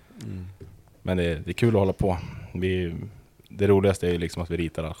 Men det är kul att hålla på. Det roligaste är ju liksom att vi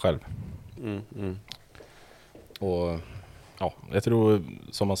ritar allt själv. Och Ja, jag tror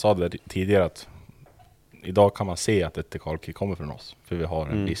som man sa där tidigare att idag kan man se att ett dekalkit kommer från oss. För vi har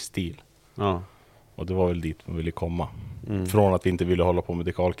en viss stil. Ja. Och det var väl dit man ville komma. Från att vi inte ville hålla på med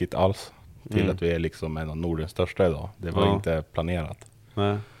dekalkit alls till att vi är liksom en av Nordens största idag. Det var inte planerat.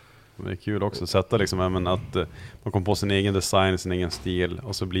 Nej. Det är kul också att sätta liksom, att man kom på sin egen design, sin egen stil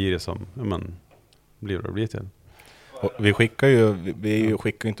och så blir det som, blir det blir till. Och vi skickar ju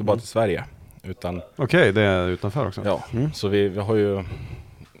inte bara till Sverige utan Okej, det är utanför också. Ja, så vi har ju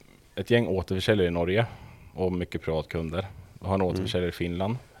ett gäng återförsäljare i Norge och mycket privatkunder. Vi har en återförsäljare i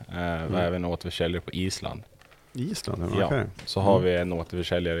Finland, vi har även en återförsäljare på Island. Island, ja. Okay. Så har vi en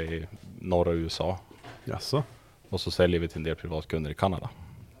återförsäljare i norra USA. Jaså? Och så säljer vi till en del privatkunder i Kanada.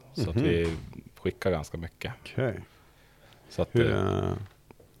 Så att vi skickar ganska mycket. Okej. Så att det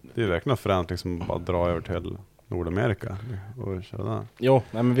är verkligen fränt liksom bara dra över till Nordamerika och köra där. Jo,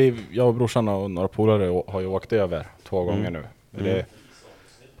 nej men jag och brorsan och några polare har ju åkt över 2 gånger nu.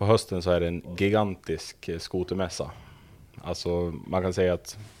 På hösten så är det en gigantisk skotermässa. Alltså man kan säga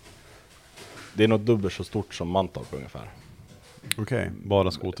att det är nog dubbelt så stort som Mantorp ungefär. Okej,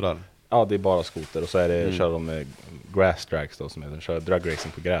 bara skotrar? Ja, det är bara skoter och så är det, kör de med grass drags då, som heter, kör drag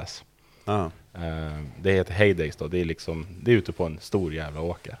racing på gräs. Det heter Heydays då, det är ute på en stor jävla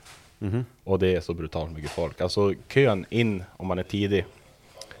åker. Och det är så brutalt mycket folk. Alltså kön in om man är tidig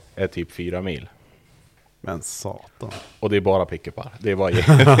är typ 4 mil. Men satan. Och det är bara pickupar. Det är bara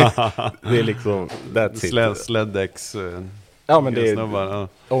det är liksom Sleddex. Ja, men det är snubbar,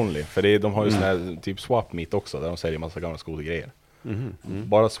 only. För de har ju sån här typ swap meet också där de säljer massa gamla skotergrejer.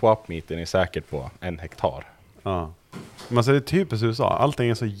 Bara swap meeten är säkert på 1 hektar. Ja. Men så är det typiskt USA. Allting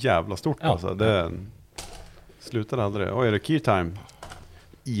är så jävla stort. Ja. Alltså. Det slutar aldrig. Oj, är det key time?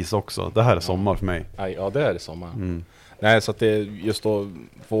 Is också. Det här är sommar för mig. Ja, det är sommar. Nej, så att det är just då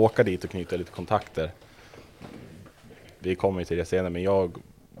få åka dit och knyta lite kontakter. Vi kommer ju till det senare, men jag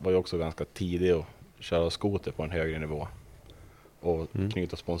var ju också ganska tidig att köra skoter på en högre nivå. Och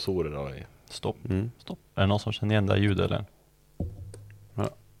knyta sponsorer då. Stopp. Är det någon som känner igen det här ljudet eller? Ja.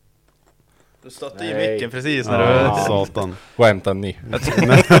 Du stötte i micken precis när du... Satan. Skämtar ni? Jag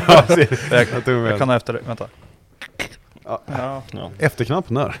kan ha efter det, vänta. Ja.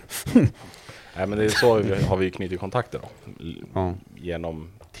 Efterknappen där. Nej, men det är så har vi knutit kontakter då. Genom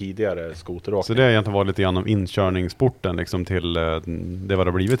tidigare skoteråkning. Så det har egentligen varit lite grann om inkörningsporten liksom till det vad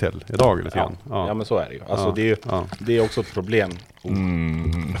det har blivit till idag lite grann. Ja, men så är det ju. Alltså det är också ett problem. Jag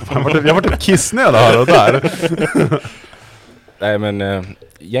har varit kissnödig här och där. Nej, men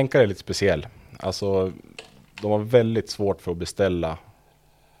jänkare är lite speciell. Alltså de har väldigt svårt för att beställa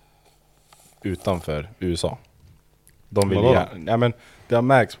utanför USA. De vill men det har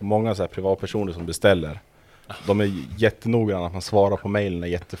märkts på många så här privatpersoner som beställer. De är jättenoggranna att man svarar på mejlen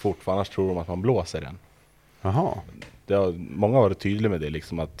jättefort, för annars tror de att man blåser den. Jaha. Många har varit tydliga med det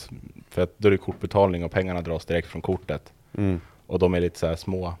liksom, att för att då är det kortbetalning och pengarna dras direkt från kortet. Och de är lite så här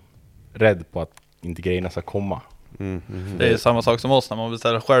små rädd på att inte grejerna ska komma. Det är samma sak som oss när man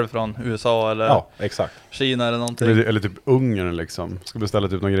beställer själv från USA eller exakt. Kina eller någonting. Eller typ Ungern liksom. Ska beställa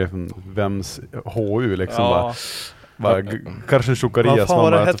typ någon grej från vems HU liksom. Bara kanske en chokaria. Vad fan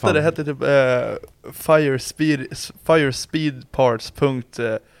var det hette? Det hette typ firespeed.po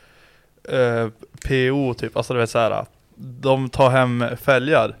typ. Alltså det vill säga, de tar hem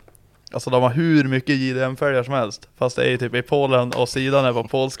fälgar. Alltså de har hur mycket JDM-fälgar som helst. Fast det är typ i Polen och sidan är på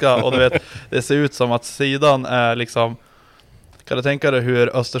polska. Och du vet, det ser ut som att sidan är liksom... Kan du tänka dig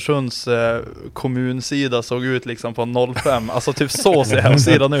hur Östersunds kommunsida såg ut liksom på 05? Alltså typ så ser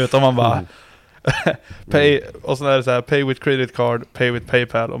hemsidan ut. Och man bara... pay, och så är det så här, pay with credit card, pay with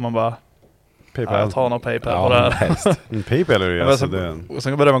PayPal. Och man bara... PayPal. Jag tar nog PayPal på det här. PayPal är det ju. Alltså och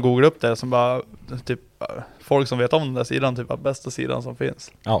sen börjar man googla upp det. Som bara... Typ, folk som vet om den där sidan. Typ bästa sidan som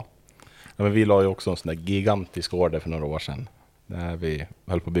finns. Ja, men vi la ju också en sån där gigantisk order för några år sedan när vi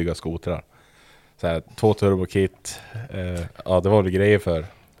höll på att bygga skotrar. Så här, 2 turbokit, det var väl grejer för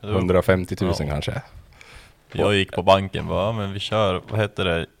 150 000 kanske. Jag gick på banken men vi kör, vad heter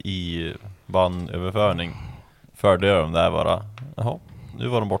det, i bandöverföring. Förde de där bara, jaha, nu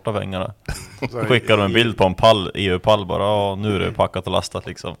var de borta pengarna. Skickade de en bild på en pall, EU-pall bara, nu är det packat och lastat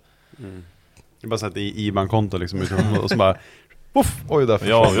liksom. Det är bara så att i IBAN-konto liksom, och så bara oj, därför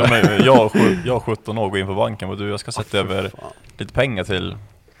jag 17 år går in på banken och jag ska sätta över lite pengar till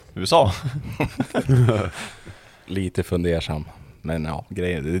USA. Lite fundersam. Men ja,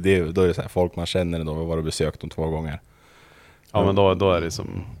 grejer, då är det så här, folk man känner då, vi var och besökt dem 2 gånger. Ja, men då är det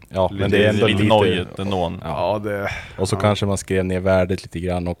som... Ja, men det är ändå lite nojigt ändå. Ja, det... Och så kanske man skrev ner värdet lite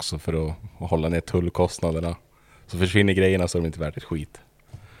grann också för att hålla ner tullkostnaderna. Så försvinner grejerna så är de inte värt ett skit.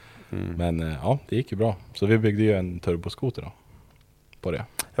 Men ja, det gick ju bra. Så vi byggde ju en turboskoter då. På det.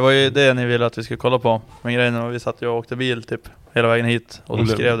 Det var ju det ni ville att vi skulle kolla på. Men grejen var vi satt ju och åkte bil typ hela vägen hit. Och du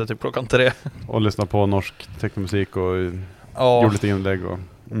skrev det typ 3:00. Och lyssnade på norsk teknomusik och gjorde lite inlägg. Och,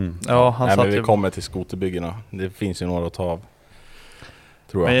 Ja, han Nej, satt men vi ju... kommer till skoterbyggena. Det finns ju några att ta av.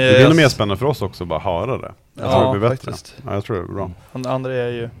 Tror jag. Men, det blir nog mer spännande för oss också att bara höra det. Jag tror det blir bättre. Faktiskt. Ja, jag tror det är bra. Andra är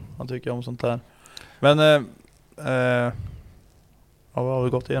ju, han tycker om sånt där. Men vad har vi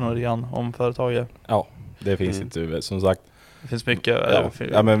gått igenom igen om företaget? Ja, det finns inte, som sagt. Det finns mycket.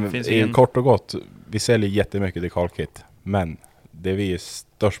 Men finns kort och gott, vi säljer jättemycket dekalkit. Men det vi är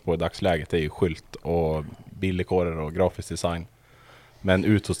störst på i dagsläget är ju skylt och bilddekorer och grafisk design. Men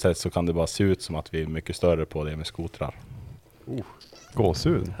utåt sett så kan det bara se ut som att vi är mycket större på det med skotrar.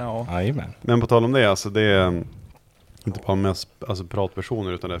 Gåshud. Ja. Jajamän. Men på tal om det, alltså det är inte bara mest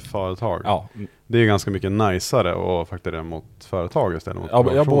privatpersoner utan det är företag. Ja. Det är ganska mycket najsare och fakturera mot företag istället mot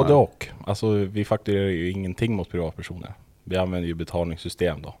Ja, både och. Alltså vi fakturerar ju ingenting mot privatpersoner. Vi använder ju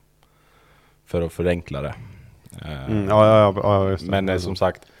betalningssystem då. För att förenkla det. Ja, just det. Men som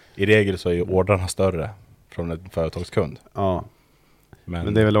sagt, i regel så är ju ordrarna större från en företagskund. Ja.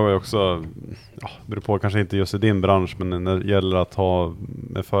 Men det är väl också, beror på kanske inte just i din bransch, men när det gäller att ha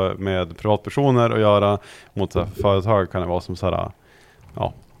med privatpersoner att göra mot företag kan det vara som så här,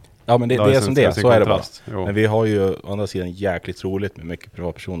 ja, men det är som det, så är det bara. Jo. Men vi har ju å andra sidan jäkligt roligt med mycket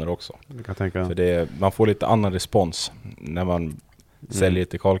privatpersoner också. Jag kan tänka. För man får lite annan respons när man säljer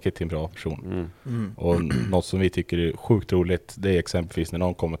ett dekalkit till en privatperson. Och något som vi tycker är sjukt roligt, det är exempelvis när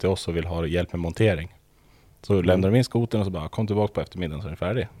någon kommer till oss och vill ha hjälp med montering. Så lämnar de in skotern och så bara, kom tillbaka på eftermiddagen så är det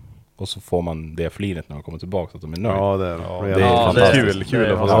färdig. Och så får man det flinet när de kommer tillbaka så att de är nöjda. Ja, det är fantastiskt.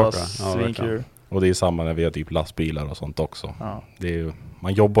 Kul att få saker. Svinkul. Och det är samma när vi har typ lastbilar och sånt också. Ja. Det är ju,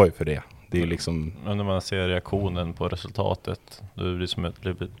 man jobbar ju för det. Det är liksom... Men när man ser reaktionen på resultatet, då blir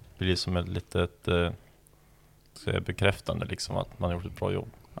det som ett litet bekräftande liksom att man har gjort ett bra jobb.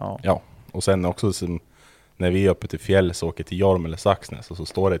 Ja. Och sen också som, när vi är uppe till fjäll så åker till Jorm eller Saxnäs och så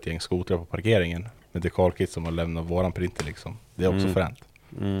står det ett gäng skotrar på parkeringen med dekalkit som har lämnat våran printer liksom. Det är också fränt.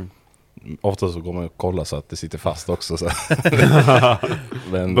 Ofta så går man och kollar så att det sitter fast också. Så.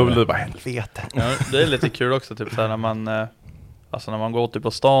 Men bubblar bara helvete. Ja, det är lite kul också typ så här, när man går typ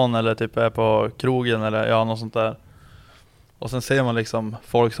på stan eller typ är på krogen eller något sånt där. Och sen ser man liksom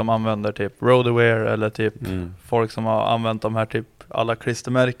folk som använder typ Roadwear eller typ folk som har använt de här typ alla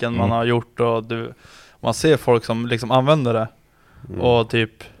klistermärken man har gjort och man ser folk som liksom använder det och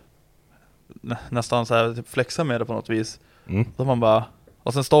typ nästan så här typ flexar med det på något vis. Då man bara,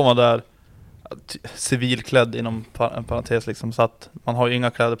 och sen står man där civilklädd inom en parentes liksom, så att man har ju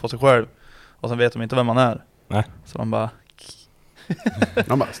inga kläder på sig själv och sen vet de inte vem man är. Nej. Så man bara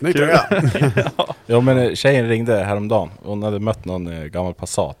snyggt. Ja, men tjejen ringde häromdagen. Hon hade mött någon gammal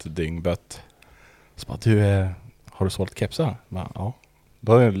Passat dyngbött. Så bara, har du sålt kepsar? Ja.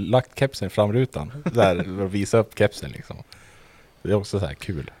 Då har jag lagt kepsen i framrutan där och visat upp kepsen liksom. Det är också så här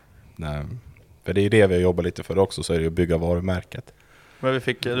kul. Nej. För det är det vi har jobbat lite för också, så är det att bygga varumärket. Men vi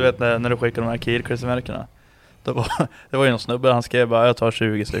fick, du vet när du skickade de här Kier-klistermärkena, det var ju någon snubbe, han skrev bara, jag tar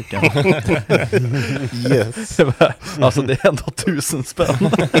 20 stycken. Yes. Alltså det är ändå 1000 spänn.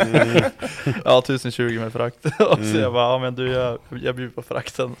 Ja, 1020 med frakt. Och så jag bara, men du, jag bjuder på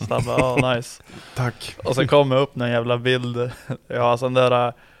frakten. Så han bara, nice. Tack. Och sen kom jag upp någon jävla bild. Ja, alltså den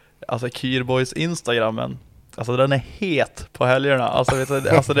där, alltså Kierboys Instagrammen. Alltså den är het på helgerna. Alltså, vet du,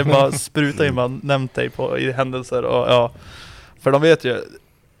 alltså det bara sprutar in, bara nämnt dig i händelser. Och, för de vet ju,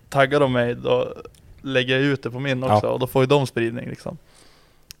 taggar de mig, då lägger jag ut det på min också. Och då får ju de spridning liksom.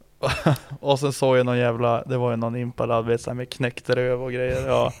 Och sen såg jag någon jävla, det var ju någon impalad, vet så här, med knäckt röv och grejer.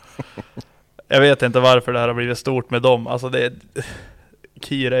 Ja. Jag vet inte varför det här har blivit stort med dem. Alltså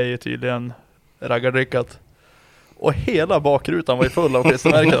Kier är ju tydligen raggardrickat. Och hela bakrutan var ju full av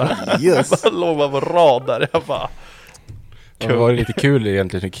klistermärkena. Yes. Jag låg bara på rad där. Jag bara... Det var lite kul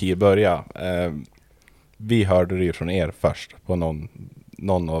egentligen när Kier började. Vi hörde det ju från er först på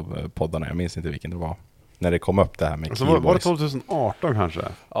någon av poddarna. Jag minns inte vilken det var. När det kom upp det här med alltså, Kier var det 2018 kanske?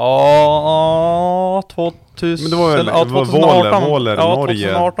 Ja, 2000. Men det var väl 2018, Våler, Norge.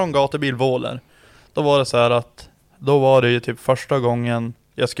 2018 gatubil Våler. Då var det så här att då var det ju typ första gången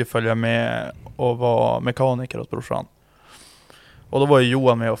jag skulle följa med och vara mekaniker hos brorsan. Och då var ju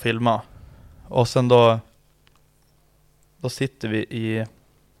Johan med och filma. Och sen då sitter vi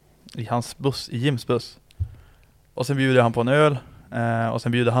i hans buss, i Jims buss. Och sen bjuder han på en öl. Och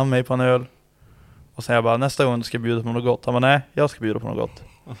sen bjuder han mig på en öl. Och sen jag bara, nästa gång ska jag bjuda på något gott. Han bara, nej, jag ska bjuda på något gott.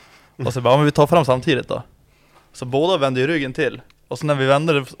 Och så bara, men vi tar fram samtidigt då. Så båda vände ju ryggen till. Och så när vi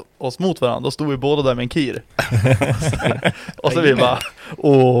vände oss mot varandra, då stod vi båda där med en kir. Och så vi bara,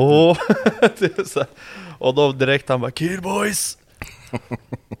 åh. Och då direkt han bara, Kir boys.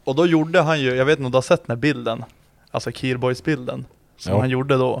 Och då gjorde han ju, jag vet inte om du har sett den här bilden. Alltså Kir boys bilden. Som han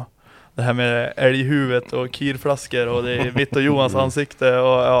gjorde då. Det här med älghuvudet och kirflaskor och det är mitt och Johans ansikte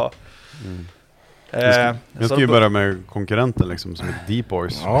och ja. Jag ska ju börja med konkurrenten liksom, som heter Deep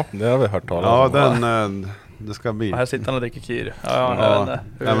Boys. Ja, det har vi hört talas om. Det ska bli. Här sitter han och dricker kir.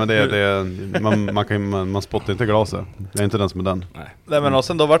 Man spottar inte glaset. Det är inte den som är den. Nej, men och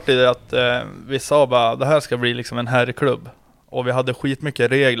sen då var det att vi sa bara, det här ska bli liksom en herrklubb. Och vi hade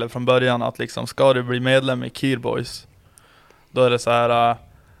skitmycket regler från början att liksom, ska du bli medlem i Kir Boys, då är det så här,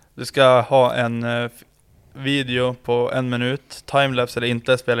 du ska ha en video på 1 minut, timelapse eller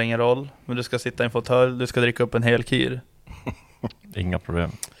inte spelar ingen roll, men du ska sitta i en fåtölj, du ska dricka upp en hel kir. Inga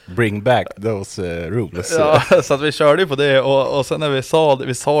problem. Bring back those rules. Ja, så att vi körde ju på det och sen när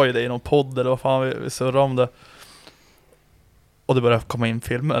vi sa ju det i någon podd eller vad fan vi surrade om det. Och det började komma in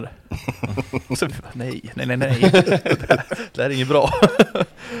filmer. Och så vi bara, nej. Det här är inget bra.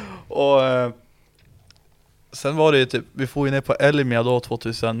 Och sen var det ju typ, vi får ju ner på Elmia då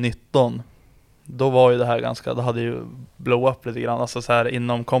 2019. Då var ju det här ganska, det hade ju blow up lite grann, alltså så här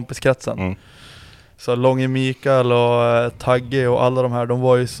inom kompiskretsen. Så Långe Mikael och Tagge och alla de här, de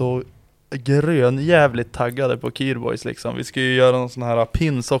var ju så jävligt taggade på Kir Boys liksom. Vi skulle ju göra någon sån här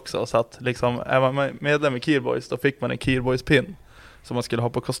pins också, så att liksom, är man medlem i Kir Boys, då fick man en Kir Boys pin som man skulle ha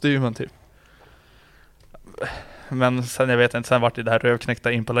på kostymen typ. Men sen, jag vet inte, sen vart det här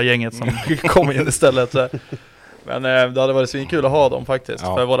rövknäckta Impala-gänget som kom in istället. Så. Men det hade varit svinkul att ha dem faktiskt.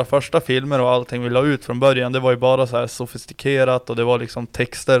 Ja. För våra första filmer och allting vi la ut från början, det var ju bara så här sofistikerat och det var liksom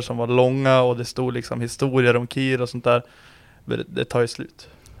texter som var långa och det stod liksom historier om Kir och sånt där. Det tar ju slut.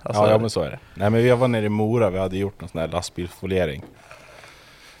 Alltså, ja, men så är det. Nej, men vi var nere i Mora, vi hade gjort någon sån här lastbilsfoliering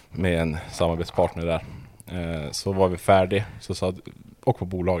med en samarbetspartner där. Så var vi färdig, så sa åk på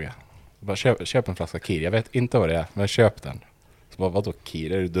bolaget. Bara, köp en flaska Kir, jag vet inte vad det är, men köp den. Så bara, vadå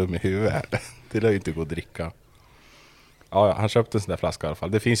Kir, är du dum i huvudet? Det lär ju inte gå att dricka. Ja, han köpte en sån där flaska i alla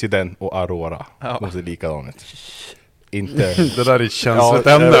fall. Det finns ju den och Aurora. Ja. De ser likadant ut. Inte... Det där är känsligt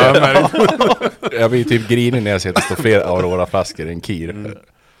ämne. Jag blir typ grinig när jag ser att det står fler Aurora-flaskor än Kir.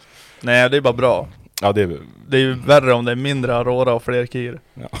 Nej, det är bara bra. Ja, det är ju värre om det är mindre Aurora och fler Kir.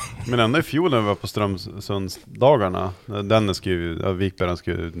 Ja. Men ändå i fjol när vi var på Strömsundsdagarna, Vikbergen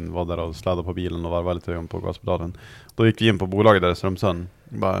skulle vara där och sladda på bilen och varva lite på gaspedalen. Då gick vi in på bolaget där i Strömsund.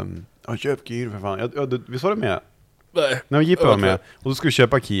 Bara, köp Kir för fan. Vi sa det med. Nej, Jippe var med. Och då skulle vi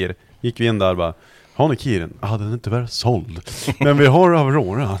köpa Kir. Gick vi in där och bara, har ni Kiren? Den är inte väl såld. Men vi har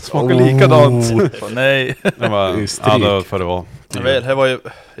Aurora. Smakar likadant. Nej. Det var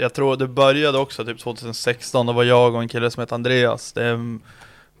jag tror det började också typ 2016. Då var jag och en kille som heter Andreas. Det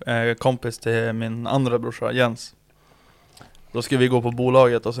är kompis till min andra brorsa Jens. Då skulle vi gå på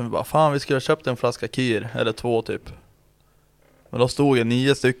bolaget och så vi bara, fan vi skulle ha köpt en flaska Kir. Eller 2 typ. Men då stod det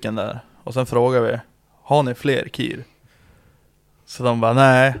 9 stycken där. Och sen frågade vi, har ni fler Kir? Så de bara,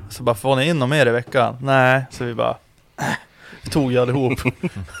 nej. Så bara, får ni in mer i veckan? Nej. Så vi bara, tog allihop.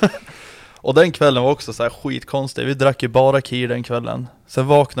 Och den kvällen var också så här skitkonstig. Vi drack ju bara Kir den kvällen. Sen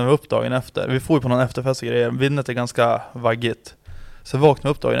vaknade vi upp dagen efter. Vi får ju på någon efterfest och grejer. Vinnet är ganska vaggigt. Sen vaknade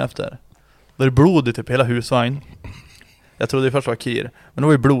vi upp dagen efter. Då är det blod i typ hela husvagn. Jag trodde det först var Kir. Men det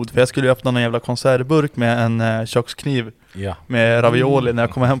var ju blod, för jag skulle ju öppna någon jävla konservburk med en kökskniv. Ja. Med ravioli när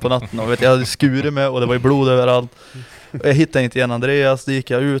jag kom hem på natten. Och jag hade skurit med och det var ju blod överallt. Och jag hittade inte igen Andreas. Då gick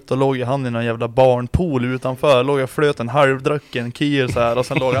jag ut och låg han i någon jävla barnpool utanför. Låg jag flöt en halvdrucken Kir så här. Och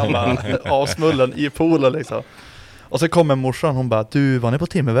sen låg han bara avsmullen i poolen liksom. Och så kom en morsan, hon bara, du var ni på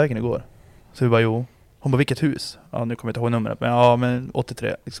Timmervägen igår? Så vi bara, jo. Hon bara, vilket hus? Ja, nu kommer jag inte ihåg numret. Men men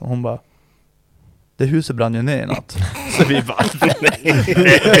 83 liksom. Hon bara, det huset brann ju ner i natt. Så vi bara,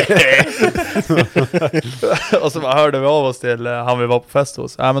 och så bara hörde vi av oss till han vi var på fest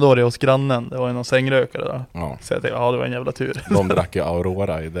hos. Men då var det hos grannen. Det var ju någon sängrökare där. Ja. Så jag tänkte, det var en jävla tur. De drack ju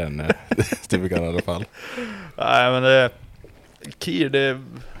Aurora i den stugan i alla fall. Nej, men Kir,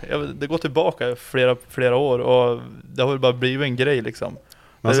 det går tillbaka flera år. Och det har väl bara blivit en grej liksom.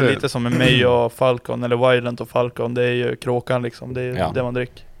 Det är lite som med mig och Falcon. Eller Wildland och Falcon. Det är ju kråkan liksom. Det är det man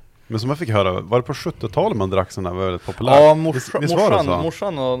dricker. Men som jag fick höra, var det på 70-talet man drack sådana var väldigt populärt? Ja,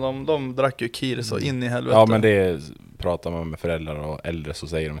 morsan och de drack ju Kir så in i helvete. Ja, men det pratar man med föräldrar och äldre så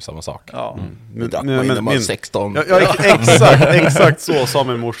säger de samma sak. Ja. Men drack man innan man 16. Ja, exakt så sa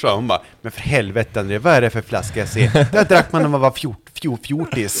min morsa. Hon bara, men för helvete André, vad är det för flaska jag ser? Där drack man när man var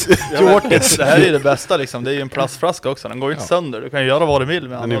fjortis. Det här är det bästa liksom, det är ju en plastflaska också. Den går ju inte sönder, du kan ju göra vad du vill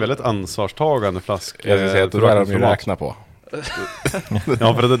med den. Den är väldigt ansvarstagande flaska. Jag ska säga att du har de räkna på.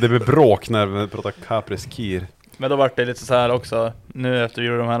 Ja, för det blir bråk när vi pratar Capris Kir. Men då var det lite så här också, nu efter vi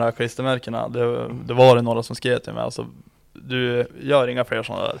gjorde de här klistermärkena, det var det några som skrev till mig, alltså du gör inga fler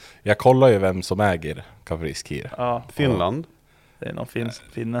sådana där. Jag kollar ju vem som äger Capris Kir. Ja. Finland. Det är någon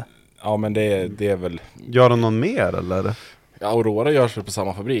finne. Ja, men det är väl... Gör de någon mer eller? Ja, Aurora görs på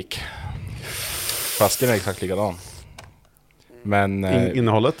samma fabrik. Flaskan är exakt likadan. Men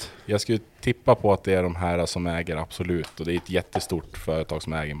Innehållet? jag skulle tippa på att det är de här som äger Absolut. Och det är ett jättestort företag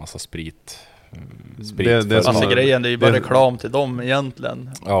som äger en massa sprit. Alltså grejen, det är ju bara reklam till dem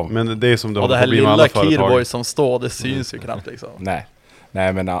egentligen. Ja. Men det är som det och det här lilla Kirboy som står, det syns ju knappt liksom. Nej,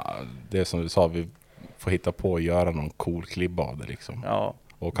 men det är som du sa, vi får hitta på att göra någon cool klibb av det liksom. Ja.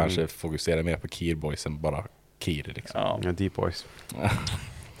 Och kanske fokusera mer på Kirboys än bara Kir liksom. Ja, Deep Boys.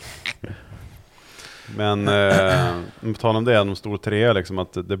 Men på tal om det, de stora tre liksom,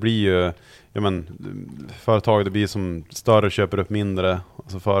 att det blir ju, ja men, företag, det blir som större köper upp mindre.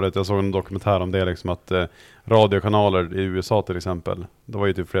 Alltså förut, jag såg en dokumentär om det liksom, att radiokanaler i USA till exempel, det var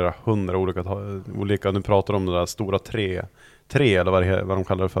ju typ flera 100 olika, nu pratar de om det där stora tre eller vad de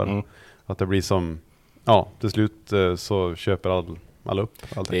kallar det för. Att det blir som, ja, till slut så köper alla upp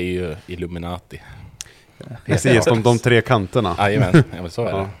allting. Det är ju Illuminati. Precis, de tre kanterna. Jajamän, ja, så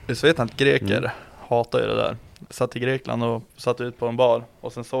är det. Visst vet han att greker hatar ju det där. Satt i Grekland och satt ut på en bar.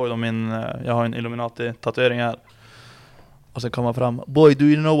 Och sen såg de jag har en Illuminati-tatuering här. Och sen kom han fram, boy, do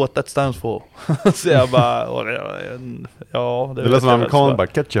you know what that stands for? Så jag bara, ja. Det låter som amerikan, bara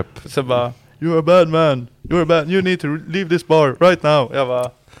ketchup. Så bara, you're a bad man. You're a bad, you need to leave this bar right now. Jag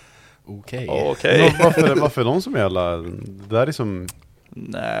bara, okej. Varför är de som jävla, det där är som...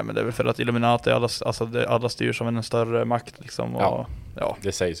 Nej, men det är väl för att Illuminati, alla styr som en större makt liksom. Och, ja.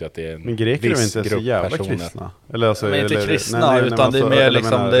 Det sägs ju att det är en men greker är inte så jävla personer. kristna. Eller alltså, men inte kristna, utan det är mer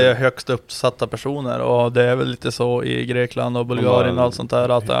liksom, det är högst uppsatta personer. Och det är väl lite så i Grekland och Bulgarien och allt sånt där,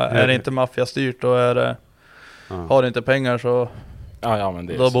 att är det inte maffiastyrt, då är det, har du inte pengar så men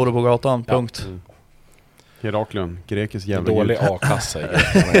det är då så. bor du på gatan, punkt. Heraklion, grekisk jävla dålig A-kassa i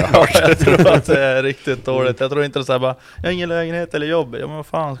jag tror att det är riktigt dåligt. Jag tror inte det är så här bara, jag har ingen lägenhet eller jobb. Ja men vad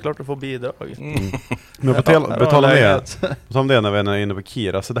fan, klart du får bidrag. Men betala som det när vi är inne på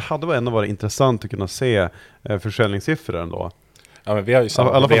Kira, så det hade ändå varit intressant att kunna se försäljningssiffror ändå. Ja, men vi har ju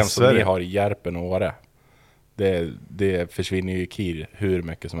samma problem som ni har i Järpen och Åre. Det försvinner ju i Kir hur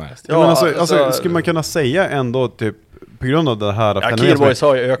mycket som helst. Ja, men alltså skulle man kunna säga ändå typ på grund av det här... Ja, Kirboys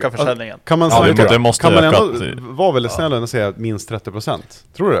har ju ökat försäljningen. Kan man ändå vara väldigt snäll och säga minst 30%?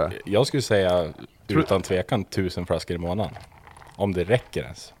 Tror du det? Jag skulle säga utan tvekan 1000 flaskor i månaden. Om det räcker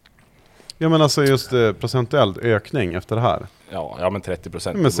ens. Ja, men alltså just procentuell ökning efter det här. Ja men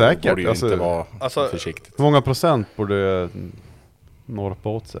 30%. Men säkert. Borde ju inte vara försiktigt. Hur många procent borde norpa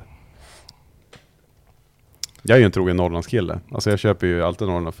åt sig? Jag är ju en trogen Norrlandskille. Alltså jag köper ju alltid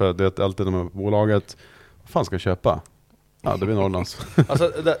Norrland, för det är alltid de här bolaget. Vad fan ska jag köpa? Ja, det blir Norrlands.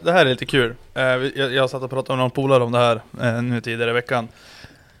 Alltså det här är lite kul. Jag satt och pratade med någon polare om det här nu tidigare i veckan.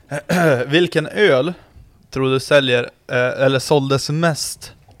 Vilken öl tror du säljer eller såldes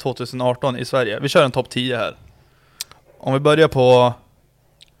mest 2018 i Sverige? Vi kör en topp 10 här. Om vi börjar på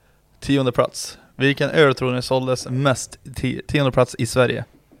 10:e plats. Vilken öl tror ni såldes mest 10:e plats i Sverige?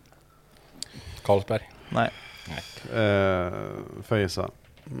 Carlsberg. Nej. Får jag gissa.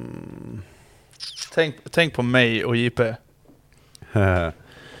 Tänk på mig och JP.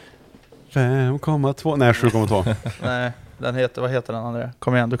 5,2. Nej, 7,2. Nej, vad heter den andra?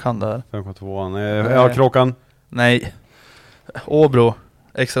 Kom igen, du kan det här. 5,2. Ja, Kråkan. Nej. Åbro.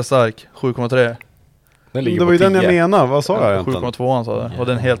 Extra stark. 7,3. Det var ju den jag menade. Vad sa jag egentligen? 7,2 sa det. Och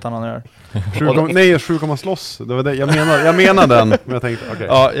det är en helt annan öl. Nej, 7, slåss. Det var det. Jag menar den. Men jag tänkte, okej.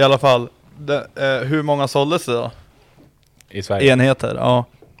 Ja, i alla fall. Hur många såldes det då? I Sverige? Enheter, ja.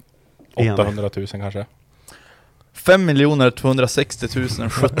 800 000 kanske. 5 260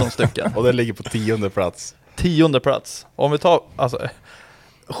 017 stycken. Och den ligger på 10:e plats. 10:e plats. Om vi tar, alltså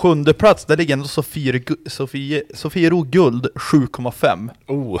 7:e plats, där ligger ändå Sofiero Guld 7,5.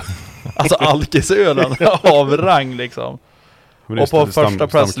 Alltså alkisölen av rang liksom. Och på första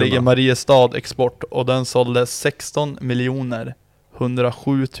plats ligger Mariestad Export, och den sålde 16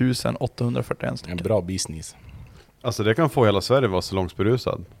 107 841 stycken. En bra business. Alltså det kan få hela Sverige vara så långt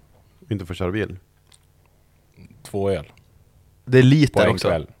berusad. Inte få köra bil. 2 öl. Det är liter också.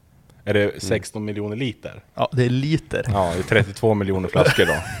 Kväll. Är det 16 miljoner liter? Ja, det är liter. Ja, det är 32 miljoner flaskor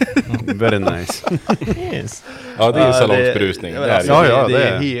då. Very nice. Yes. Ja, det är ju salongsberusning. Det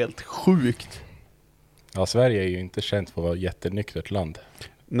är helt sjukt. Ja, Sverige är ju inte känt för att vara jättenyktert land.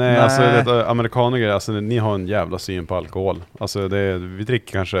 Nej, alltså amerikaner, alltså ni har en jävla syn på alkohol. Alltså vi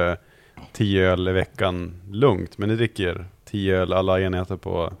dricker kanske 10 öl i veckan lugnt, men ni dricker 10 eller alla enheter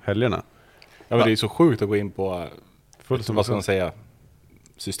på helgerna. Ja, men det är ju så sjukt att gå in på Fullt som vad ska man säga,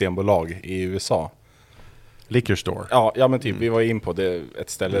 systembolag i USA. Liquor store. Ja men typ vi var in på ett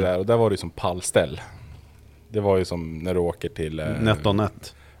ställe där och där var det som pallställ. Det var ju som när du åker till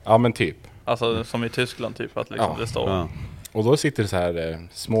NetOnNet. Ja men typ. Alltså som i Tyskland typ, att liksom det står. Ja. Och då sitter det så här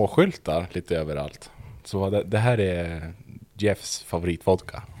små skyltar lite överallt. Så det här är Jeffs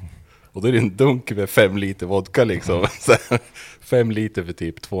favoritvodka. Och då är det en dunk med 5 liter vodka liksom. 5 liter för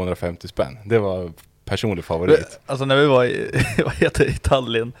typ 250 spänn. Det var personlig favorit. Alltså när vi var i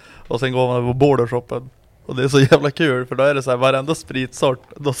Tallinn och sen går man på bordershoppen. Och det är så jävla kul, för då är det så här, varenda spritsort,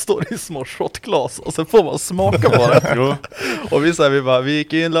 då står det i små shotglas och sen får man smaka på det. Och vi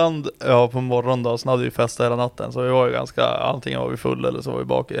gick in land på morgonen då, och sen hade vi fest hela natten, så vi var ju ganska, antingen var vi full eller så var vi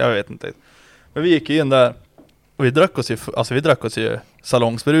bak, jag vet inte. Men vi gick in där och vi drack oss ju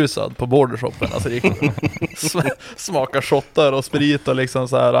salongsberusad på bordershoppen, alltså det gick smaka shottar och sprit och liksom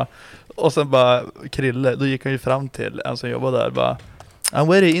så här. Och sen bara Krille, då gick han ju fram till en som jobbade där, bara I'm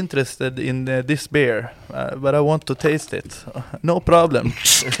very interested in this beer, but I want to taste it. No problem.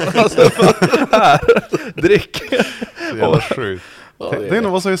 Drick. Så jävla sjukt. Det är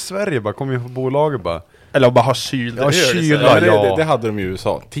nog vad så i Sverige, bara kommer ju på bolaget bara. Eller bara ha kyl. Ja, kyla, det hade de i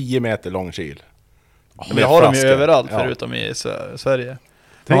USA. 10 meter lång kyl. Men det har de ju överallt förutom i Sverige.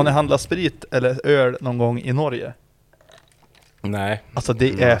 Har ni handlat sprit eller öl någon gång i Norge? Nej. Alltså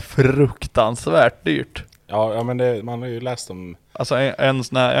det är fruktansvärt dyrt. Ja men man har ju läst om... Alltså en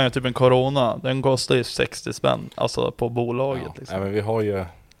sån här, typ en Corona, den kostar ju 60 spänn. Alltså på bolaget liksom. Ja men vi har ju...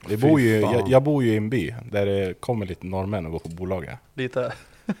 Jag bor ju i en by där det kommer lite norrmän och går på bolaget. Lite.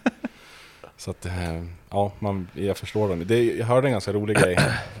 Så att, ja, jag förstår dem. Jag hörde en ganska rolig grej.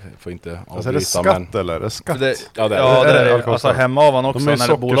 Får inte avbryta, alltså är det skatt eller? Är det skatt? Det är alltså hemavan också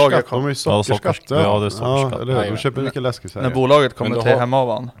när bolaget kommer. De är ju sockerskatt. Ja, det är sockerskatt. De köper mycket läsk i Sverige. När bolaget kommer till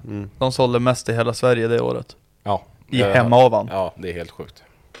hemavan, de sålde mest i hela Sverige det året. Ja. I hemavan. Ja, det är helt sjukt.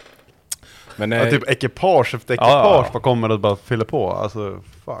 Men typ ekipage efter ekipage bara kommer och bara fyller på. Alltså,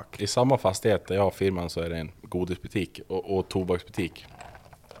 fuck. I samma fastighet där jag har firman så är det en godisbutik och tobaksbutik.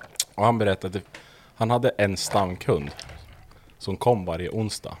 Och han berättade att han hade en stamkund som kom varje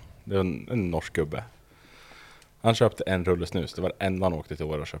onsdag. Det var en norsk gubbe. Han köpte en rulle snus. Det var det enda han åkte till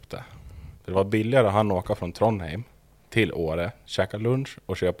Åre och köpte. Det var billigare att han åka från Trondheim till Åre, käka lunch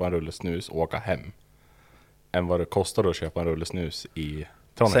och köpa en rulle snus och åka hem. Än vad det kostade att köpa en rulle snus i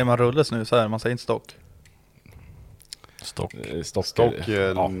Trondheim. Säger man rulle snus här? Man säger inte stock. Stock.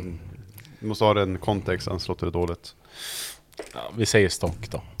 Ja. Måste ha en kontext, annars låter det dåligt. Ja, vi säger stock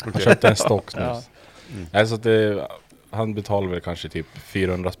då. Han köpte en stocksnus. Alltså han betalade väl kanske typ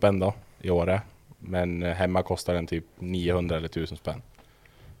 400 spänn då i Åre. Men hemma kostar den typ 900 eller 1000 spänn.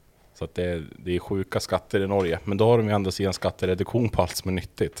 Så att det är sjuka skatter i Norge. Men då har de ju ändå sidan skattereduktion på allt som är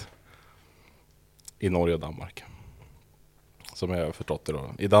nyttigt. I Norge och Danmark. Som jag har förstått det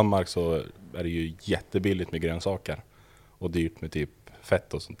då. I Danmark så är det ju jättebilligt med grönsaker. Och dyrt med typ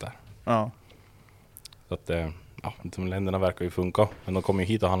fett och sånt där. Ja. Så att de länderna verkar ju funka. Men de kommer ju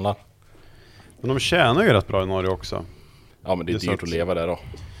hit och handlar. Men de tjänar ju rätt bra i Norge också. Ja, men det är dyrt att leva där då.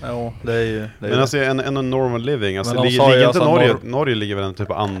 Ja, det är ju... Men alltså en normal living. Alltså, Norge ligger väl en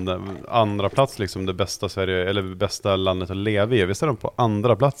typ andra plats liksom, det bästa Sverige, eller bästa landet att leva i. Visst är de på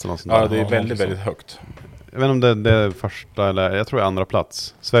andra plats eller något sånt? Ja, det är väldigt, väldigt högt. Jag vet inte om det är första eller jag tror det är andra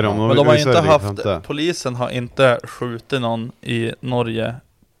plats. Sverige, ja, men de har inte haft, polisen har inte skjutit någon i Norge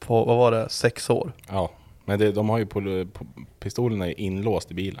på, vad var det, 6 år. Ja, men de har ju pistolerna är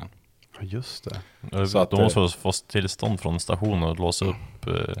inlåst i bilen. Just det. Så att de måste få tillstånd från stationen och låsa upp.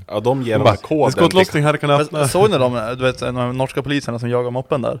 Ja, de ger dem koden. Skottlossning här kan öppna. Såg ni de norska poliserna som jagar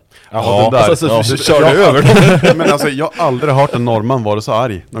moppen där? Ja, den där. Alltså, så kör du över dem. Men alltså, jag har aldrig hört en norrman vara så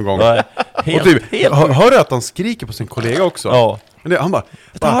arg någon gång. Nej, och typ, hör du att han skriker på sin kollega också? Ja. Men han bara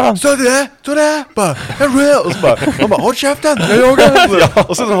så det, bara, och så bara, han bara, håll käften, jag jagar.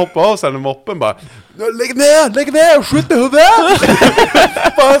 Och sen hoppar av sen med moppen bara, lägg ner, skjut med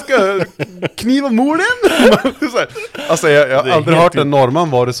huvudet. Bara ska kniva morden. Alltså jag har aldrig hört en norrman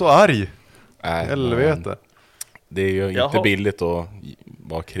vara så arg. Nej, helvete. Det är ju inte billigt att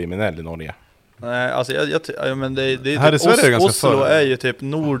vara kriminell i Norge. Nej, alltså men det här i Sverige är ganska Oslo är ju typ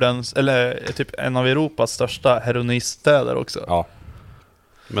Nordens, eller typ en av Europas största heroiniststäder också. Ja.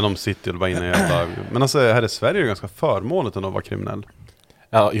 Men de sitter ju bara inne i alla... Men alltså här i Sverige är det ganska förmånligt att vara kriminell.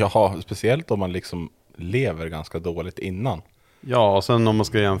 Ja, speciellt om man liksom lever ganska dåligt innan. Ja, och sen om man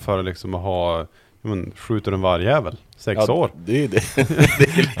ska jämföra liksom att ha... skjuter en vargjävel 6 år. Det är det. Det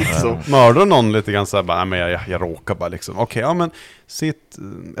är liksom... Mördar någon lite grann så här, bara, men jag råkar bara liksom. Okej, ja men sitt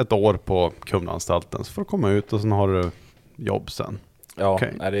 1 år på Kumlaanstalten så får du komma ut och sen har du jobb sen. Ja,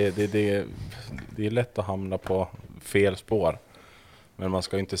 Okej. nej, det är lätt att hamna på fel spår. Men man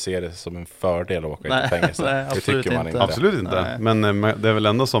ska inte se det som en fördel att åka in i fängelse. Nej, det tycker man inte. Absolut inte. Nej. Men det är väl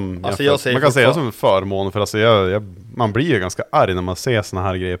ändå som... Alltså, man kan säga det som en förmån. För alltså man blir ju ganska arg när man ser såna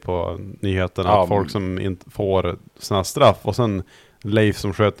här grejer på nyheterna. Ja, att folk som inte får såna straff. Och sen Leif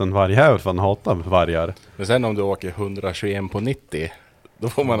som sköt en vargjävel för han hatar vargar. Men sen om du åker 121 på 90, då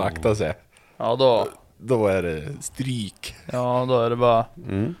får man akta sig. Ja, Då är det stryk. Ja, då är det bara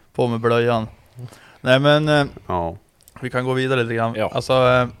på med blöjan. Nej, men Ja. vi kan gå vidare lite grann. Ja. Alltså,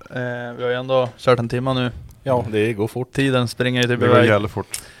 vi har ju ändå kört en timme nu. Ja, det går fort. Tiden springer ju typ Det går iväg. jävligt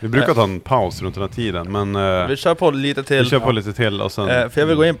fort. Vi brukar ta en paus runt den här tiden. Men Vi kör på lite till. vi kör på lite till och sen... För jag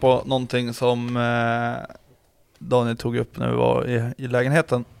vill gå in på någonting som Daniel tog upp när vi var i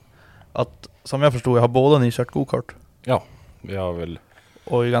lägenheten. Att, som jag förstod, har båda ni kört go-kart. Ja, vi har väl...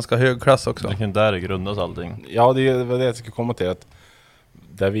 Och i ganska hög klass också. Det kan där grundas allting. Ja, det var det jag skulle komma till. Att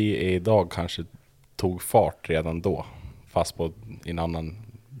där vi är idag kanske tog fart redan då. Fast på en annan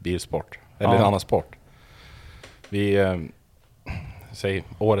bilsport. Eller en annan sport. Vi... säg,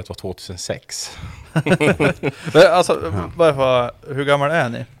 året var 2006. Alltså, varför, hur gammal är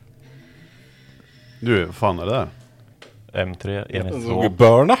ni? Du, vad fan är det där? M3, Såg N2.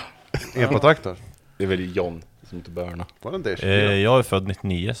 Börna? Epatraktor? Det är väl John som inte Börna. Var det en Dash? Jag är född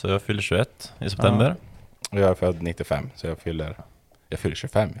 99 så jag fyller 21 i september. Och jag är född 95 så jag fyller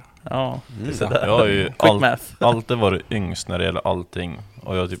 25. Ja. Ja, Jag har ju quick math. alltid varit yngst när det gäller allting.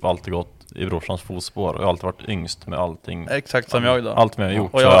 Och jag har typ alltid gått i brorsans fotspår. Och jag har alltid varit yngst med allting. Exakt som jag då. Allt jag har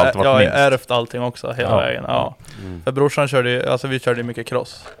gjort Och så har jag alltid jag har varit minst. ärvt allting också hela vägen. Ja. För brorsan körde ju, alltså vi körde ju mycket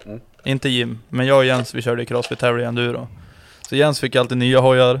cross. Inte Jim, men jag och Jens, vi körde cross, vi tävlade i enduro. Så Jens fick alltid nya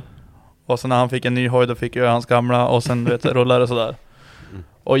hojar. Och sen när han fick en ny hoj, då fick jag hans gamla. Och sen rullade sådär.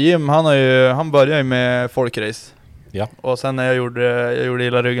 Och Jim, han började ju med folkrace. Ja. Och sen när jag gjorde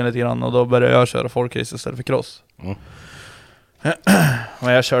illa ryggen lite grann, och då började jag köra folkrace istället för cross.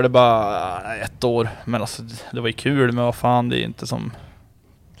 Men jag körde bara 1 år. Men alltså, det var ju kul, men vad fan, det är inte som...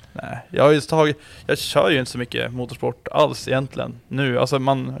 Nej, jag kör ju inte så mycket motorsport alls egentligen nu. Alltså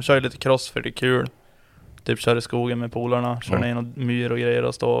man kör ju lite cross för det är kul. Typ kör i skogen med polarna, kör ner någon myr och grejer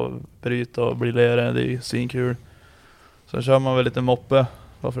och stå och bryta och bli lere, det är ju svinkul. Så kör man väl lite moppe,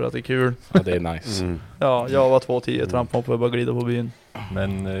 varför att det är kul. Ja, det är nice. Ja, jag var 2.10 trampmoppe och bara glida på byn.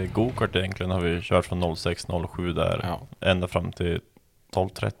 Men go-kart egentligen har vi kört från 06-07 där. Ja. Ända fram till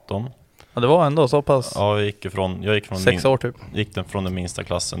 12-13. Ja, det var ändå så pass. Ja, jag gick från 6 år typ. gick den från den minsta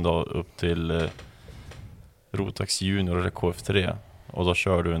klassen då upp till Rotax Junior eller KF3. Och då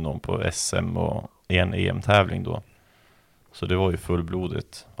körde vi någon på SM och en EM-tävling då. Så det var ju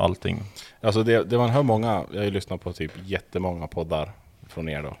fullblodigt, allting. Alltså det man hör många, jag har ju lyssnat på typ jättemånga poddar från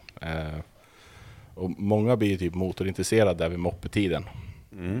er då. Och många blir ju typ motorintresserade där vid moppetiden.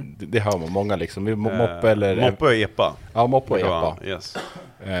 Det hör man många liksom. Moppe eller... Moppe och epa. Ja, moppe och epa. Yes.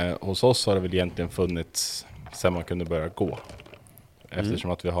 Hos oss har det väl egentligen funnits sen man kunde börja gå.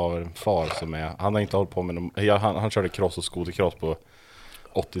 Eftersom att vi har en far som är... Han har inte hållit på med... Han körde cross och skotercross på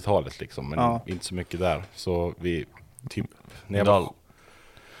 80-talet liksom. Men inte så mycket där. Så vi typ... Det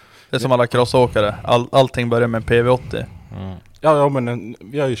är som alla crossåkare. Allting börjar med PV80. Ja, men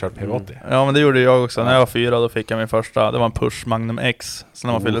vi har ju kört PV80. Ja, men det gjorde jag också. När jag var 4 då fick jag min första. Det var en Push Magnum X. Sen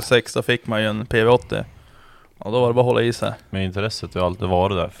när man fyllde 6 då fick man ju en PV80. Och då var det bara att hålla i sig. Men intresset har alltid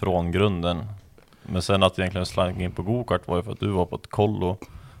varit där från grunden. Men sen att egentligen slank in på go-kart var ju för att du var på ett kollo.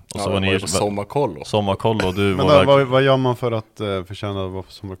 Och så var ni på sommarkollo. Sommarkollo. Du Men var vad gör man för att förtjäna att vara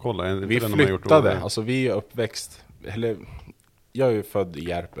på sommarkolla? Vi flyttade, alltså vi är uppväxt, eller jag är ju född i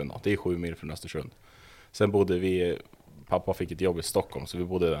Järpen då, det är 7 mil från Östersund. Sen bodde vi, pappa fick ett jobb i Stockholm så vi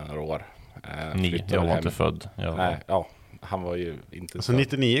bodde där några år. Jag var inte född. Nej, han var ju inte så.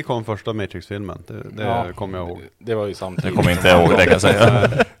 99 kom första Matrix-filmen, det kommer jag ihåg. Det var ju samtidigt. Det kommer inte ihåg, det kan jag säga.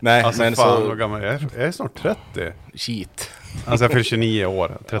 Nej, alltså men fan, så... vad gammal jag är snart 30. Shit. Alltså jag fyller 29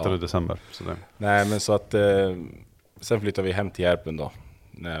 år, 13 december. Så det. Nej, men så att sen flyttade vi hem till Järpen då,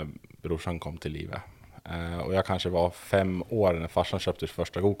 när brorsan kom till livet. Och jag kanske var 5 år när farsan köpte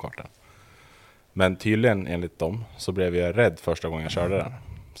första go-karten. Men tydligen enligt dem så blev jag rädd första gången jag körde den.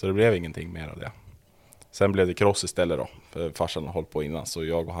 Så det blev ingenting mer av det. Sen blev det cross istället då. För farsan har hållit på innan. Så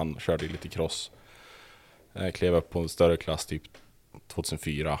jag och han körde lite cross. Jag klev upp på en större klass typ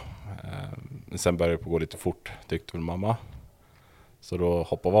 2004. Sen började det gå lite fort, tyckte väl mamma. Så då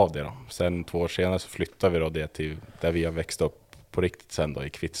hoppade vi av det då. Sen 2 år senare så flyttade vi då det till där vi har växt upp på riktigt sen då i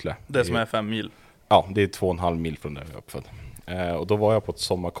Kvitsle. Det som är 5 mil. Ja, det är 2,5 mil från där vi är uppfödd. Och då var jag på ett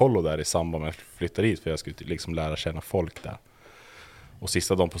sommarkollo där i samband med att jag flyttade hit. För jag skulle liksom lära känna folk där. Och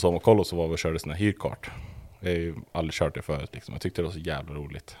sista dagen på sommarkollo så var vi och körde såna hyrkart. Jag har ju aldrig kört det förut liksom. Jag tyckte det var så jävla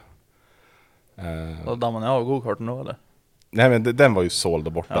roligt. Och dammar ni av go-karten då eller? Nej men den var ju såld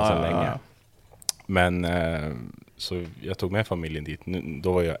och borta sedan länge. Ja. Men så jag tog med familjen dit.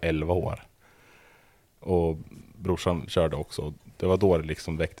 Då var jag 11 år. Och brorsan körde också. Det var då det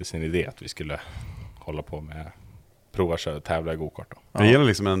liksom väckte sin idé att vi skulle hålla på med prova köra, tävla i go-kart då. Jag gillar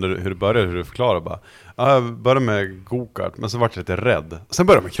liksom ändå hur du börjar, hur du förklarar bara. Jag började med go-kart, men så vart jag lite rädd. Sen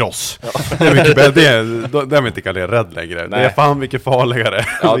började jag med cross. Det är mycket bättre. Det är inte kallar jag rädd längre. Nej. Det är fan mycket farligare.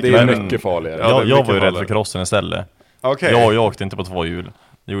 Ja, det är mycket farligare. Ja, jag var ju rädd för crossen istället. Okay. Jag åkte inte på 2 hjul.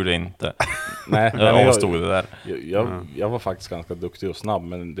 Det gjorde jag inte. Nej, jag avstod det där. Jag var faktiskt ganska duktig och snabb,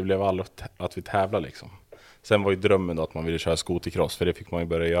 men det blev aldrig att vi tävlade liksom. Sen var ju drömmen då att man ville köra skotercross, för det fick man ju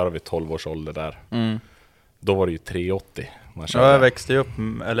börja göra vid 12 års ålder där. Då var det ju 380 man körde. Ja, jag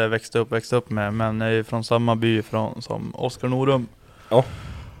växte upp med, men jag är från samma by som Oskar Norum. Ja.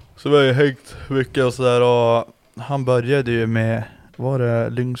 Så vi har ju hängt mycket och sådär, och han började ju med, var det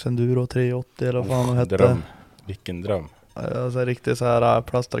Lynx Enduro 380 eller vad fan de hette? Dröm. Vilken dröm. Alltså riktigt så här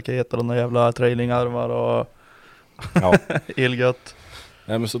plastraketer och några jävla trailingarmar och ja. Elgött.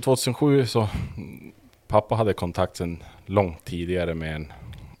 Nej, men så 2007 så pappa hade kontakt sedan långt tidigare med en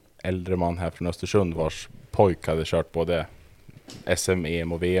äldre man här från Östersund vars pojk hade kört både SM,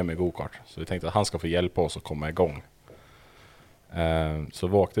 EM och VM i go-kart. Så vi tänkte att han ska få hjälpa oss att komma igång. Så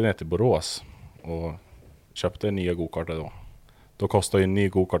vi åkte ner till Borås och köpte en nya go-karta då. Då kostar ju en ny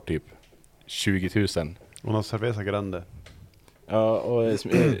go-kart typ 20 000. Och någon cerveza grande. Ja, och vad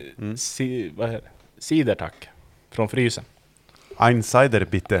är det? Cider tack. Från frysen. Einsider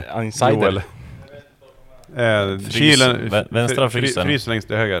bitte. Einsider. Kylen, vänstra frysen. Frys längst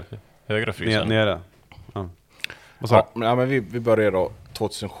till höger. Högra frysen. Nere. Ja. Men vi började då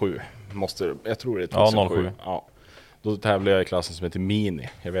 2007. Jag tror det är 2007. 07. Ja. Då tävlade jag i klassen som heter Mini.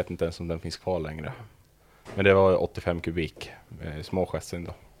 Jag vet inte ens om den finns kvar längre. Men det var 85 kubik. Små chassin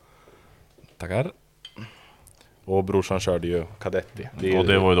då. Tackar. Och brorsan körde ju Kadetti. Och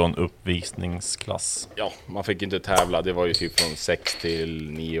det var ju då en uppvisningsklass. Ja, man fick inte tävla. Det var ju typ från 6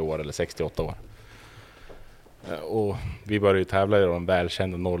 till 9 år eller 6 till 8 år. Och vi började ju tävla i den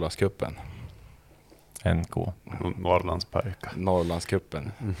välkända Norrlandscupen. NK.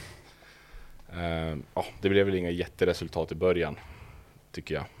 Norrlandscupen. Det blev väl inga jätteresultat i början,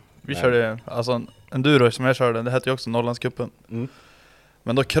 tycker jag. Vi körde, alltså enduro som jag körde, det hette ju också Norrlandscupen.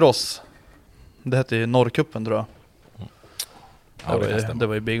 Men då cross, det hette ju Norrcupen tror jag. Det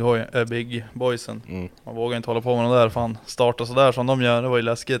var ju Big Boysen. Man vågar inte hålla på med det där, fan starta så där som de gör, det var ju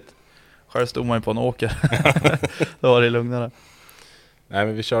läskigt. Själv stod man ju på en åker. Då var det lugnare. Nej,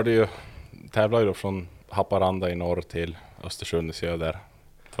 men vi tävlade ju då från Haparanda i norr till Östersund i söder.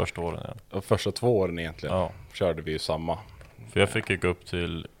 Första åren, ja. Och första 2 åren egentligen körde vi ju samma. För jag fick ju gå upp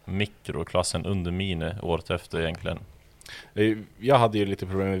till mikroklassen under mini året efter egentligen. Jag hade ju lite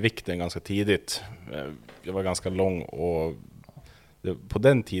problem med vikten ganska tidigt. Jag var ganska lång och på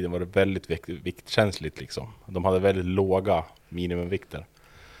den tiden var det väldigt viktkänsligt liksom. De hade väldigt låga minimumvikter.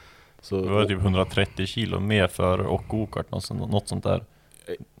 Så, det var typ 130 kilo mer för och go-kart, något sånt där.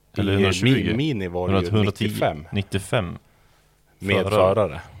 Eller 120. Mini var det ju 95 med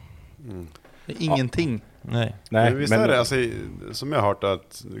förare. Ingenting. Nej. Men visst är det, alltså, som jag har hört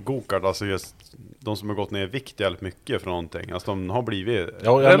att go-kart, alltså just de som har gått ner i vikt jävligt mycket från någonting, alltså de har blivit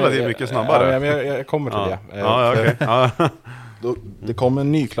relativt mycket snabbare. Jag kommer till det. Okay. Det kom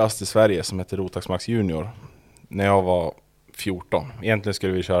en ny klass till Sverige som heter Rotax Max Junior när jag var 14. Egentligen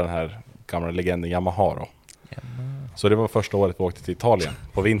skulle vi köra den här gamla legenden Yamaha då. Så det var första året vi åkte till Italien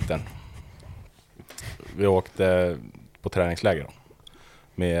på vintern. Vi åkte på träningsläger då,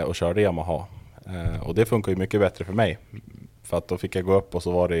 med och körde Yamaha. Och det funkar ju mycket bättre för mig. För att då fick jag gå upp och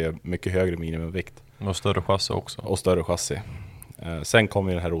så var det mycket högre minimumvikt. Och större chassi också. Och större chassi. Sen kom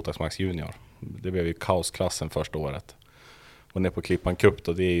ju den här Rotax Max Junior. Det blev ju kaosklassen första året. Och ner på Klippan Cup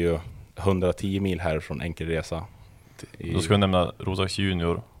då, det är ju 110 mil härifrån enkel resa. Då ska vi nämna Rotax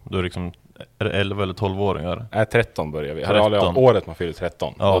Junior. Då är det liksom, är det 11 eller 12-åringar? Nej, 13 börjar vi. 13. Året man fyller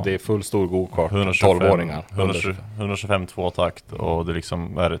 13. Ja. Och det är full stor go-kart. 12-åringar. 125 tvåtakt och det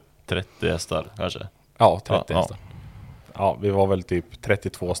liksom är 30 hästar kanske. Ja, 30 hästar. Ja, vi var väl typ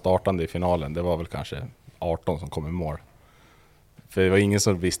 32 startande i finalen. Det var väl kanske 18 som kom i mål. För det var ingen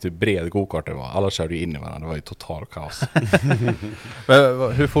som visste hur bred go-kart det var. Alla körde ju in i varandra. Det var ju total kaos.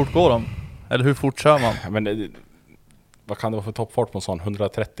 Hur fort går de? Eller hur fort kör man? Men vad kan det vara för toppfart på en sån?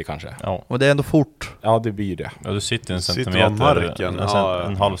 130 kanske? Ja. Och det är ändå fort. Ja, det blir det. Ja, du sitter en centimeter. Marken.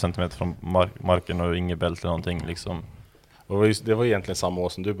 En halv centimeter från marken och inget bälte eller någonting liksom. Och det var egentligen samma år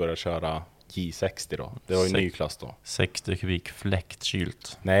som du började köra J60 då. Det var ju ny klass då. 60 kubik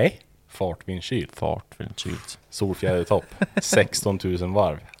fläktkylt. Nej, fartvindkylt. Solfjädertopp. 16 000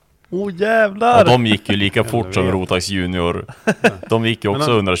 varv. Jävlar! Och de gick ju lika fort som Rotax Junior. De gick ju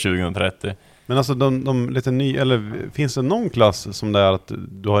också 120-130. Men alltså de lite eller finns det någon klass som det är att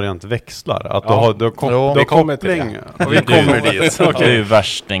du har rent växlar? Att du har koppling? Och vi kommer dit. Det är ju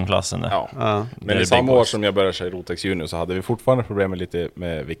värstingklassen det. Ja. Men i samma år som jag började köra Rotax Junior så hade vi fortfarande problem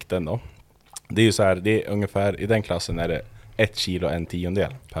med vikten då. Det är ju så här, det är ungefär, i den klassen är det 1 kilo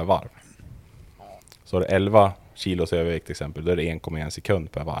 1/10 per varv. Så är det 11 kilos övervikt till exempel, då är det 1,1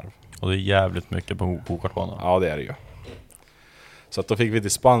 sekund per varv. Och det är jävligt mycket på gokartbanan. Ja, det är det ju. Så att då fick vi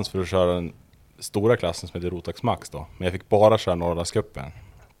dispens för att köra den stora klassen som heter Rotax Max då. Men jag fick bara köra Norrlandscupen.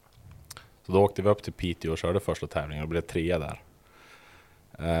 Så då åkte vi upp till Piteå och körde första tävlingen och blev 3 där.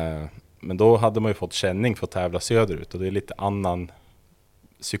 Men då hade man ju fått känning för att tävla söderut. Och det är lite annan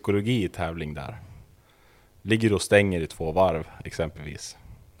psykologi i tävling där. Ligger du och stänger i 2 varv exempelvis.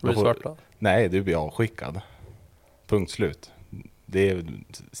 Blir svart då? Nej, du blir avskickad. Punkt slut.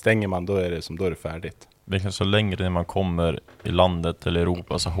 Stänger man, då är det färdigt. Det är kanske så längre när man kommer i landet eller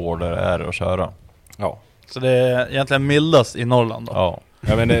Europa så hårdare är det att köra. Ja. Så det är egentligen mildast i Norrland då? Ja.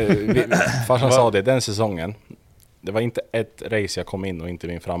 Ja, men farsan sa det, den säsongen. Det var inte ett race jag kom in och inte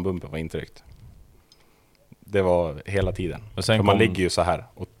min frambumper var intryckt. Det var hela tiden. För man ligger ju så här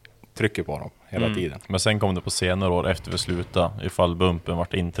och trycker på dem hela tiden. Men sen kom det på senare år efter vi slutade. Ifall bumpen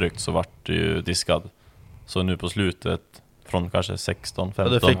vart intryckt så vart det ju diskad. Så nu på slutet från kanske 16-15.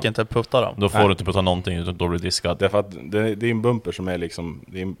 Du fick inte putta dem? Då får du inte putta någonting utan då blir du diskad. Därför att det är en bumper som är liksom,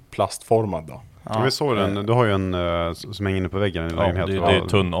 det är en plastformad då. Ja. Vi såg den, du har ju en som hänger inne på väggen i lägenheten. Det är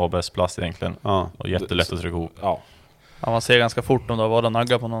tunn ABS-plast egentligen. Ja. Och jättelätt att trycka ihop. Ja. Ja, man ser ganska fort om det var en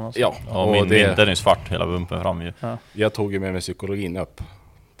nagga på någon. Alltså. Ja, och min vinter är svart hela bumpen fram ju. Ja. Jag tog ju med mig psykologin upp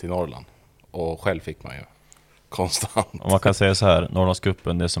till Norrland. Och själv fick man ju konstant. Och man kan säga så här,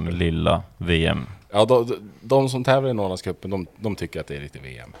 Norrlandscupen det är som en lilla VM. Ja, de som tävlar i Norrlandscupen, de tycker att det är lite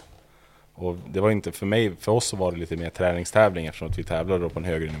VM. Och det var inte för mig, för oss så var det lite mer träningstävling eftersom att vi tävlade då på en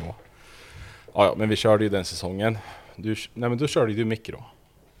högre nivå. Ja, men vi körde ju den säsongen. Men då körde du mikro.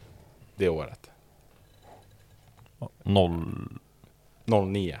 Det året.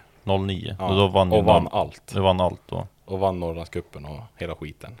 09. Ja, då vann och vann allt. Det vann allt då. Och vann Norrlandscupen och hela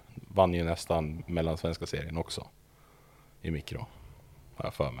skiten. Vann ju nästan mellan svenska serien också. I mikro. Har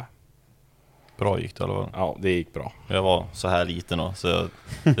jag för mig. Bra gick det i alla fall. Ja, det gick bra. Jag var så här liten då, så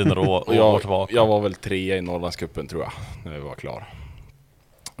det är några år tillbaka. Jag var väl 3 i Norrlandscupen tror jag, när vi var klar.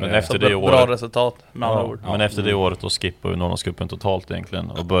 Men efter det året, bra resultat med andra ord. Men efter det året då skippade vi Norrlandscupen totalt egentligen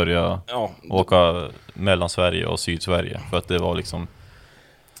och började åka mellan Sverige och Sydsverige. För att det var liksom...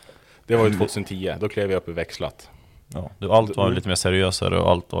 Det var ju 2010, då klev jag upp i växlat. Ja, allt var lite mer seriösare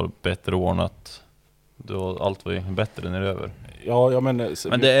och allt var bättre ordnat. Allt var ju bättre när det är över. Ja, men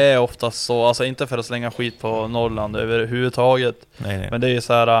det är oftast så, alltså inte för att slänga skit på Norrland överhuvudtaget. Nej. Men det är ju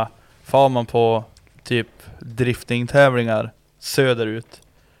så här, far man på typ driftingtävlingar söderut,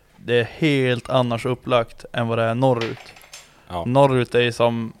 det är helt annars upplagt än vad det är norrut. Ja. Norrut är ju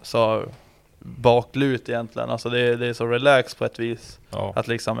som så baklut egentligen, alltså det är så relax på ett vis. Ja. Att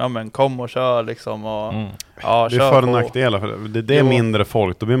liksom, ja men kom och kör liksom och ja, det är för nackdelar för det är mindre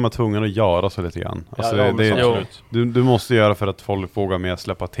folk, då blir man tvungen att göra så lite grann. Alltså du måste göra för att folk vågar mer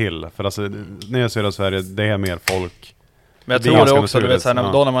släppa till. För alltså när jag söder Sverige, det är mer folk. Men jag tror det också, du vet,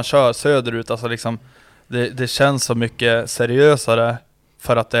 när man kör söderut, alltså liksom det känns så mycket seriösare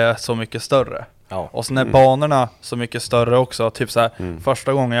för att det är så mycket större. Ja. Och sen är banorna så mycket större också. Typ så här,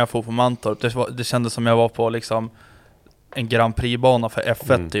 första gången jag får på Mantorp, det kändes som jag var på liksom en Grand Prix-bana för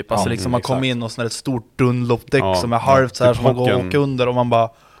F1 typ. Alltså liksom man kom in och sån ett stort Dunlop-däck som är halvt så här som man går och åker under och man bara...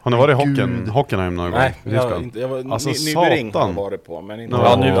 Har ni varit i Hockenheim någon gång? Nej, jag var alltså Nybering har varit på, men inte...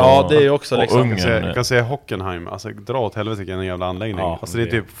 Ja, det är också liksom... Jag kan säga Hockenheim, alltså dra åt helvete vilken jävla anläggning. Ja, alltså det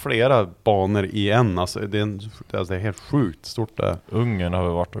är typ flera banor i en, alltså det är helt sjukt stort där. Ungern har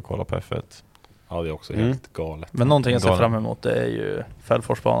vi varit och kollat på F1. Ja, det är också helt galet. Men någonting jag ser fram emot, det är ju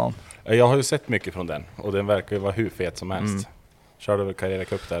Fällforsbanan. Jag har ju sett mycket från den, och den verkar ju vara hur fet som helst. Körde väl Carrera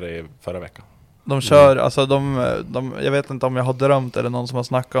Cup där i förra veckan. De kör, alltså jag vet inte om jag har drömt eller någon som har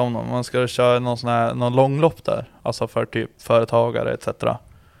snackat om dem. Man ska köra någon långlopp där. Alltså för typ företagare etc.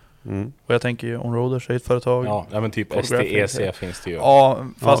 Och jag tänker ju Onroaders är ett företag. Ja men typ STEC finns det ju. Ja,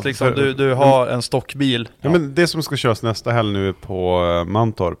 fast liksom du har en stockbil. Ja, men det som ska köras nästa helg nu på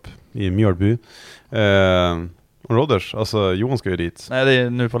Mantorp i Mjölby. Onroaders, alltså Johan ska ju dit. Nej, det är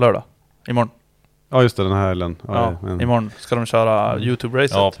nu på lördag. Imorgon. Ja just det, den här helgen. Imorgon ska de köra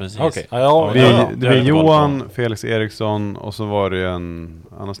YouTube-racet. Ja, precis. Okay. Det var Johan, Felix Eriksson och så var det en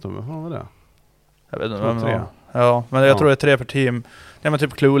annan snubbe. Vad var det? Jag vet inte vem det var. Ja, men jag tror det är 3 per team. Ja, men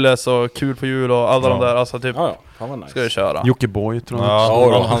typ Clueless och Kul på jul och alla de där. Alltså typ, fan vad nice. Ska vi köra. Jockiboi tror jag.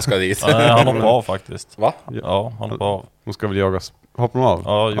 Ja, han ska dit. Han hoppar av faktiskt. Va? Ja, han hoppar av. De ska väl jagas. Hoppar de av?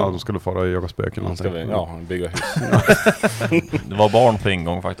 Ja, de skulle fara och jaga spöken. Han ska bygga hus. Det var barn på en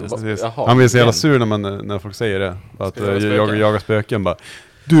gång faktiskt. Han blir så jävla sur när folk säger det. Att jaga spöken bara.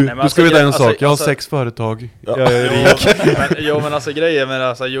 Du ska veta en sak. Jag har 6 företag. Jag är rik. Men alltså grejen med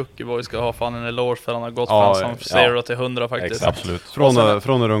alltså, Jockiboi ska ha fan en eloge för han har gått från 0 till 100 faktiskt. Exakt. Absolut. Från att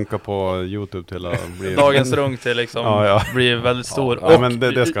runka på YouTube till att bli... Dagens runk till liksom blir väldigt stor. Ja, men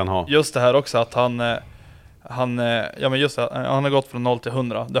det ska han ha. Just det här också att han har gått från 0 till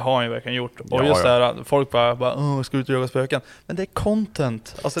 100. Det har han ju verkligen gjort. Och just det här, folk bara ska ut och jaga spöken. Men det är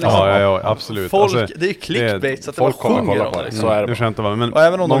content. Alltså liksom, ja, absolut. Folk, alltså, det är clickbait så att folk kommer kolla på det. Så är det. Men och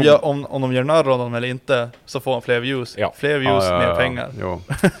även om de gör narr av dem eller inte, så får han fler views. Fler views, mer pengar.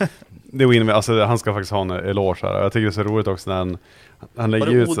 Det är alltså, han ska faktiskt ha en eloge här. Jag tycker det är så roligt också när han lägger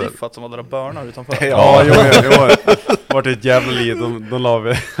ut så. Var det odiffat som var där börnar utanför? Ja, det var ett jävla liv. De la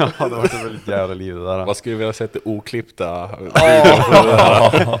vi. Ja, det var ett väldigt jävla liv det där. Vad skulle vi vilja sett det oklippta?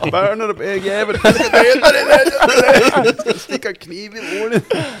 Börnar upp jävel. Sticka kniv i målen.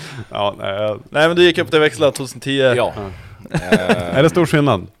 Nej, men du gick upp till växlar 2010. Ja. Är det stor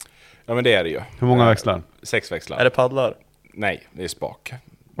skillnad? Ja, men det är det ju. Hur många växlar? 6 växlar. Är det paddlar? Nej, det är spak.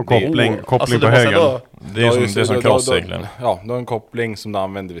 Och koppling alltså, på högen. Det är som cross egentligen. Ja, du har en koppling som du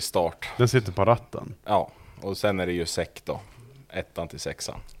använder vid start. Den sitter på ratten. Ja, och sen är det ju säck då. 1:an till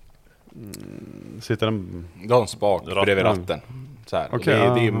 6:an. Sitter den... Du har en spak bredvid ratten. Så här.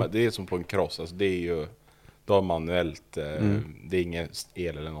 Okay, det är som på en cross. Alltså det är ju... Du har manuellt... Det är ingen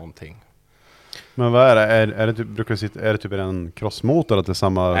el eller någonting. Men vad är det? Är det typ, är det typ en crossmotor att det är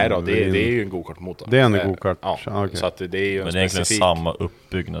samma... Nej då, det är ju en go-kart-motor. Det är en go-kart? Ja, okay. Så att det är ju men det är egentligen samma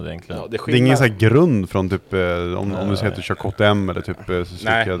uppbyggnad egentligen. Ja, det är ingen så här grund från typ, om du säger att du kör KTM eller typ...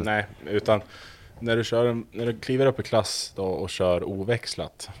 Nej, utan när du kliver upp i klass då och kör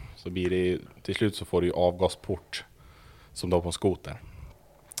oväxlat så blir det till slut så får du ju avgasport som då på en skoter.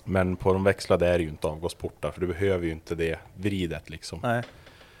 Men på de växlade är det ju inte avgasportar för du behöver ju inte det vridet liksom. Nej.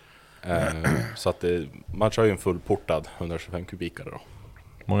 Så att man kör ju en fullportad 125 kubikare då.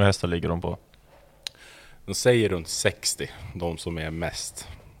 Många hästar ligger de på? De säger runt 60, de som är mest.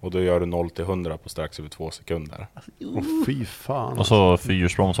 Och då gör du 0 till 100 på strax över 2 sekunder. Fy fan. Och så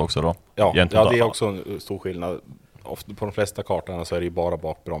fyrhjulsbroms också då? Ja, det är också en stor skillnad. Ofta på de flesta kartorna så är det ju bara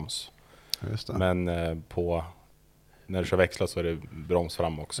bakbroms. Just det. Men när du kör växla så är det broms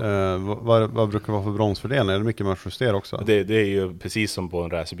fram också. Vad brukar det vara för bromsfördelning? Är det mycket man justerar också? Det är ju precis som på en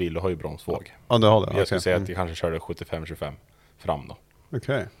racerbil, du har ju bromsvåg. Ja, det har det. Jag skulle säga att jag kanske körde 75-25 fram då.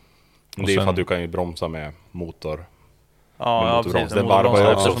 Okej. Men det är ju för att du kan ju bromsa med motor. Ja, med precis. Den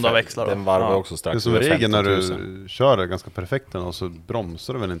varvar också strax. Det är som regel när du kör det ganska perfekt och så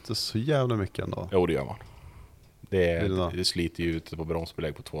bromsar du väl inte så jävla mycket ändå? Jo, det gör man. Det sliter ju ut på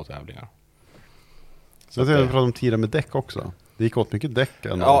bromsbelägg på 2 tävlingar. Så jag tänkte prata om tider med däck också. Det gick åt mycket däck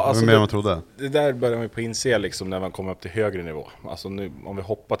ändå. Ja, alltså mer än man trodde. Det där börjar man ju på inse liksom när man kommer upp till högre nivå. Alltså nu, om vi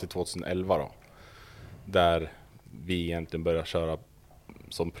hoppar till 2011 då. Där vi egentligen börjar köra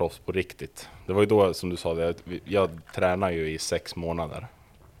som proffs på riktigt. Det var ju då som du sa, jag tränar ju i 6 månader.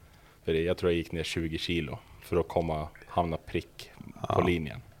 För jag tror jag gick ner 20 kilo för att hamna prick på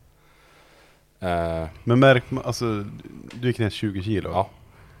linjen. Men alltså, du gick ner 20 kilo? Ja.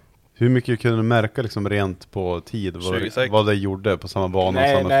 Hur mycket kunde du märka liksom rent på tid vad det gjorde på samma bana och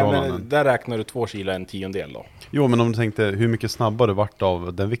samma förhållanden? Men där räknar du 2 kilo en tiondel då. Jo, men om du tänkte hur mycket snabbare vart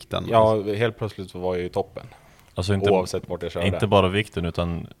av den vikten? Ja, helt plötsligt så var jag i toppen. Alltså oavsett vart jag körde. Inte bara vikten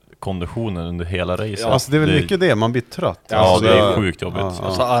utan konditionen under hela racet. Ja, alltså det är väl mycket det, man blir trött. Ja, alltså, det är sjukt jobbigt.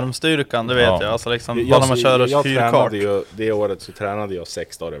 Alltså armstyrkan, det vet jag. Alltså liksom, bara när man kör fyrkart. Det året så tränade jag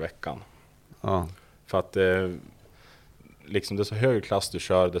 6 dagar i veckan. Ja. För att liksom desto högre klass du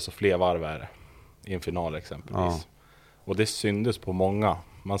kör, desto fler varv är det i en final exempelvis. Ja. Och det syndes på många.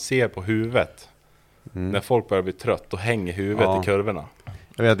 Man ser på huvudet. När folk börjar bli trött, då hänger huvudet i kurvorna.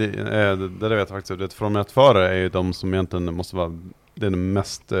 Jag vet, det vet jag faktiskt. Formel 1-förare är ju de som egentligen måste vara den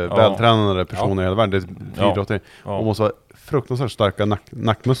mest vältränade personen i hela världen. Det är friidrottare. Och måste vara fruktansvärt starka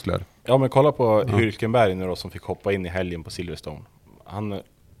nackmuskler. Ja, men kolla på Hylkenberg nu då, som fick hoppa in i helgen på Silverstone. Han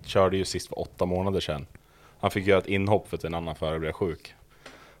körde ju sist för 8 månader sedan. Han fick göra ett inhopp för att en annan förare blev sjuk.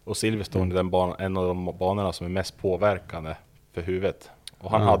 Och Silverstone är en av de banorna som är mest påverkande för huvudet.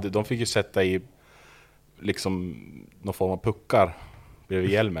 Och de fick ju sätta i liksom någon form av puckar bredvid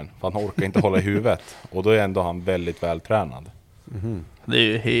hjälmen. För han orkar inte hålla i huvudet. Och då är ändå han väldigt vältränad. Det är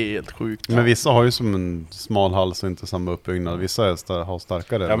ju helt sjukt. Men vissa har ju som en smal hals och inte samma uppbyggnad. Vissa har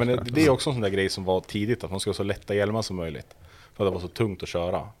starkare. Ja, men det är också en sån där grej som var tidigt, att man ska ha så lätta hjälmar som möjligt. För att det var så tungt att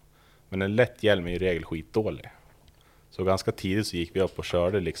köra. Men en lätt hjälm är i regel skitdålig. Så ganska tidigt så gick vi upp och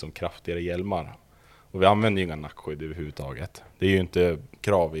körde liksom kraftigare hjälmar. Och vi använde ju inga nackskydd överhuvudtaget. Det är ju inte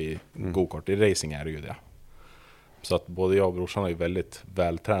krav i go-kart. I racing är det ju det. Så att både jag och brorsan har ju väldigt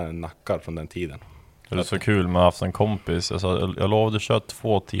vältränade nackar från den tiden. Det är så kul med att ha haft en kompis. Jag lovade att köra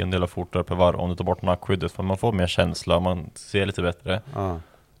 2/10 fortare per varv om du tar bort nackskyddet. För man får mer känsla, man ser lite bättre.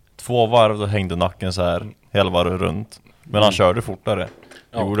 2 varv, då hängde nacken så här hela varv runt. Men han körde fortare,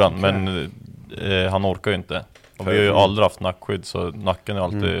 gjorde han. Men han orkar ju inte. Och vi har ju aldrig haft nackskydd, så nacken har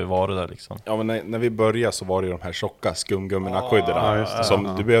alltid varit där liksom. Ja, men när vi började så var det ju de här tjocka skumgummi-nackskydden.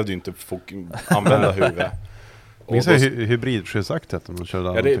 Som du behövde ju inte använda huvudet. Minns jag hybridskyddsaktet man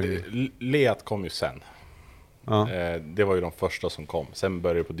körde? Leat kom ju sen. Det var ju de första som kom. Sen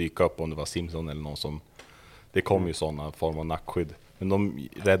började det på dyka upp om det var Simpson eller någon som... Det kom ju sådana form av nackskydd. Men de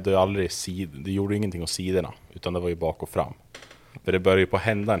räddade ju aldrig sidor. Det gjorde ingenting åt sidorna, utan det var ju bak och fram. För det började ju på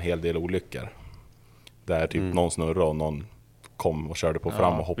hända en hel del olyckor. Där typ någon snurrade och någon kom och körde på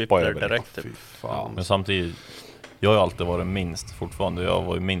fram och hoppade över direkt, typ. Men samtidigt, jag har ju alltid varit minst fortfarande. Jag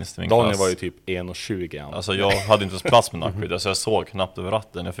var ju minst i min Daniel klass. var ju typ 1,20. Alltså jag hade inte ens plats med nackskydd. Alltså jag såg knappt över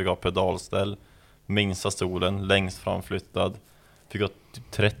ratten. Jag fick ha pedalställ, minsta stolen, längst framflyttad. Fick ha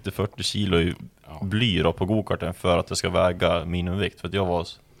typ 30-40 kilo i bly på go-karten för att det ska väga minimumvikt. För att jag var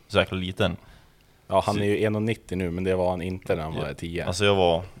så jäkla liten. Ja, han är ju 1,90 nu, men det var han inte när han var 10. Alltså jag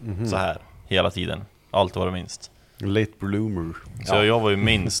var så här hela tiden. Allt var det minst. Late bloomer. Så jag var ju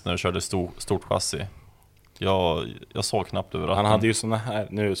minst när jag körde stort chassi. Jag såg knappt över ratten. Han hade ju såna här,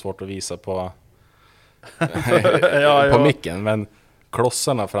 nu är det svårt att visa på på micken, men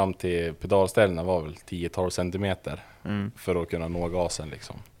klossarna fram till pedalställena var väl 10-12 centimeter för att kunna nå gasen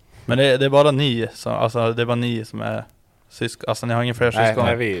liksom. Men det är bara ni som, alltså det är bara ni som är syskon, alltså ni har ingen fler syskon?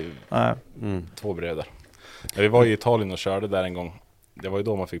 Nej, vi är 2 bröder. Vi var i Italien och körde där en gång. Det var ju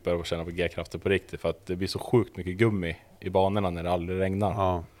då man fick börja känna på G-krafter på riktigt, för att det blir så sjukt mycket gummi i banorna när det aldrig regnar.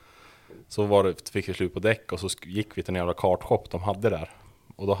 Ja. Så var det, fick vi slut på däck och så gick vi till en jävla kartshop de hade där.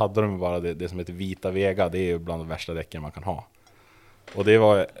 Och då hade de bara det som heter Vita Vega, det är ju bland de värsta däcken man kan ha. Och det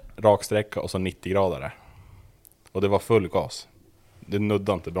var raksträcka och så 90-gradare. Och det var full gas. Det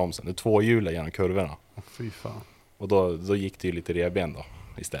nuddade inte bromsen. Det är 2 hjul genom kurvorna. Fy fan. Och då gick det ju lite revben då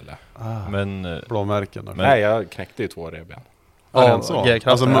istället. Men blåmärken. Nej, jag knäckte ju 2 revben.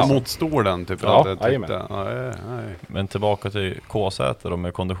 Alltså mot stolen typ. Men tillbaka till K-säte och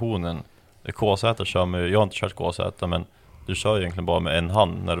med konditionen. K-säte kör med, jag har inte kört K-säte, men du kör egentligen bara med en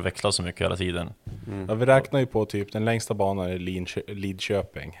hand när du växlar så mycket hela tiden. Ja, vi räknar ju på typ den längsta banan i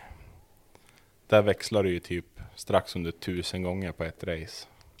Lidköping. Där växlar du ju typ strax under 1000 gånger på ett race.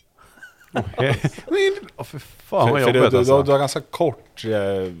 För fan vad för jobbigt alltså. Du har ganska kort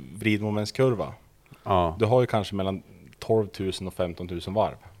vridmomentskurva. Du har ju kanske mellan 12 000 och 15 000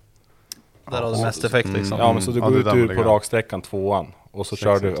 varv. Där har du mest effekt liksom. Ja, men så du går ut ur på raksträckan 2an och så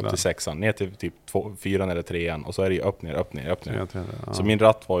kör du upp till 6an, ner till typ 4 eller 3an och så är det ju upp ner. Så min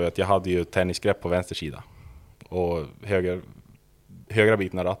ratt var ju att jag hade ju tennisgrepp på vänster sida. Och högra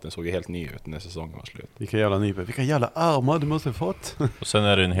biten av ratten såg ju helt ny ut när säsongen var slut. Vilka jävla armar du måste ha fått. Och sen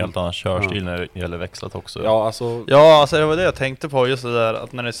är det en helt annan körstil när det gäller växlat också. Ja, alltså det var det jag tänkte på, just det där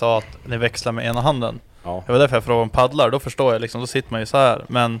att när ni sa att ni växlar med ena handen. Ja. Det var därför jag frågade om paddlar, då förstår jag liksom, då sitter man ju så här.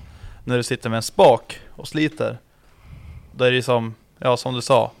 Men när du sitter med en spak och sliter, då är det som, som du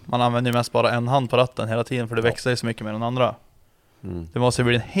sa, man använder ju mest bara en hand på ratten hela tiden, för det växlar ju så mycket med den andra. Det måste ju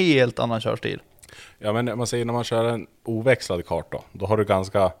bli en helt annan körstil. Ja, men man säger när man kör en oväxlad kart då har du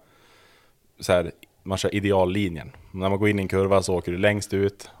ganska så här, man kör ideallinjen. När man går in i en kurva så åker du längst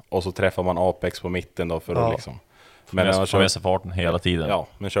ut och så träffar man apex på mitten då för att liksom. Men när man kör med sig farten hela tiden. Ja,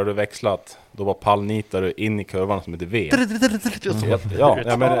 men kör du växlat då bara pallnitar du in i kurvan som ett V.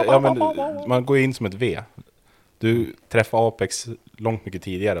 Men man går in som ett V. Du träffar apex långt mycket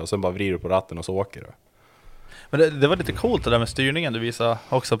tidigare och sen bara vrider du på ratten och så åker du. Men det var lite coolt det där med styrningen du visade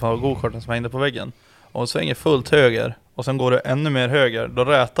också på go-karten som hängde på väggen. Om du svänger fullt höger och sen går du ännu mer höger, då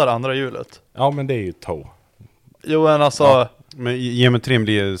rätar andra hjulet. Ja, men det är ju toe. Jo, men alltså... Men geometrin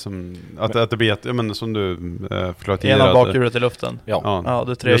blir som att det blir som du förklarade tidigare. Ena bakhjulet i luften. Ja,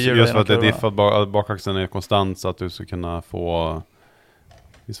 det är 3 hjul. Just för att det är diffat, bakaxeln är konstant så att du ska kunna få...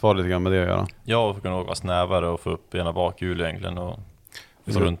 Visst var det lite grann med det att göra? Ja, för att kunna åka snävare och få upp ena bakhjul egentligen och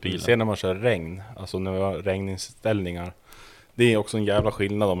få runt bilen. Sen när man kör regn, alltså när vi har regninställningar, det är också en jävla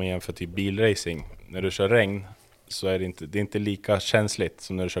skillnad om man jämför till bilracing. När du kör regn så är det inte lika känsligt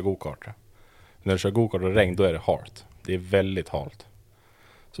som när du kör go-kart. När du kör go-kart och regn, då är det halt. Det är väldigt halt.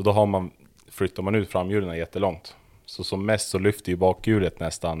 Så då flyttar man ut framhjulen jättelångt. Så som mest så lyfter ju bakhjulet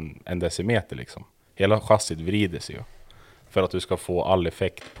nästan 1 decimeter liksom. Hela chassit vrider sig ju. För att du ska få all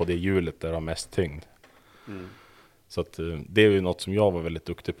effekt på det hjulet där du har mest tyngd. Så att det är ju något som jag var väldigt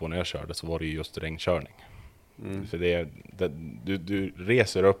duktig på när jag körde, så var det ju just regnkörning. För du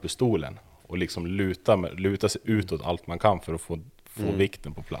reser upp i stolen och liksom luta sig utåt allt man kan för att få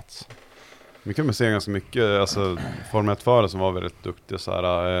vikten på plats. Vi kan se ganska mycket, alltså Formel 1-förare som var väldigt duktiga så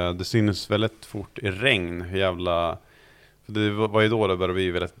här, det syns väldigt fort i regn hur jävla, för det var ju då det började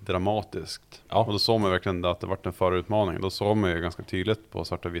bli väldigt dramatiskt. Ja. Och då såg man verkligen att det var en förutmaning. Då såg man ju ganska tydligt på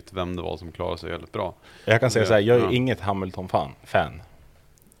svart och vitt vem det var som klarade sig väldigt bra. Jag kan säga så här, jag är inget Hamilton-fan.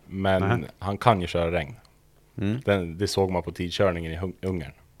 Men han kan ju köra regn. Det såg man på tidkörningen i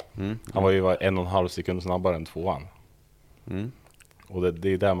Ungern. Han var ju 1,5 sekund snabbare än 2:an. Och det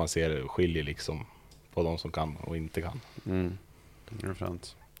är där man ser skiljer liksom på de som kan och inte kan. Det är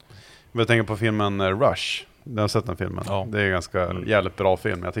fränt. Jag tänker på filmen Rush. Jag har sett den filmen. Ja. Det är ganska jävligt bra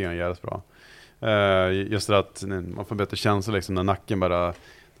film. Jag tycker den är jävligt bra. Just det att man får bättre känsla liksom när nacken bara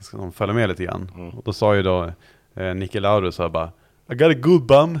ska följa med lite grann. Och då sa ju då Niki Lauda så här bara I got a good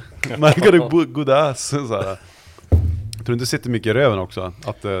bum. I got a good ass. Så här. Jag tror inte det sitter mycket i röven också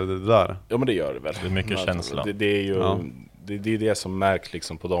att det där. Ja, men det gör det väl. Det är mycket känsla. Det är ju det är det som märks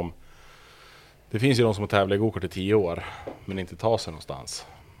liksom på dem. Det finns ju de som har tävlat i gokart i 10 år men inte tar sig någonstans.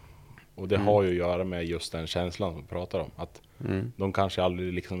 Och det har ju att göra med just den känslan som vi pratar om. Att de kanske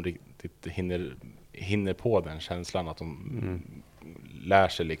aldrig liksom riktigt hinner på den känslan. Att de lär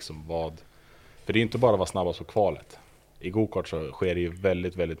sig liksom vad. För det är ju inte bara att vara snabbast på kvalet. I gokart så sker det ju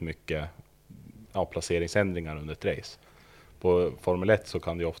väldigt, väldigt mycket placeringsändringar under ett race. På Formel 1 så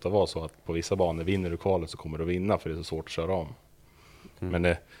kan det ju ofta vara så att på vissa banor vinner du kvalet så kommer du att vinna för det är så svårt att köra om. Men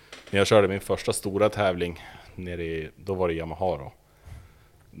när jag körde min första stora tävling då var det Yamaha då.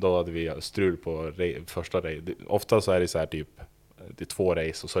 Då hade vi strul på första race. Ofta så är det så här typ det är 2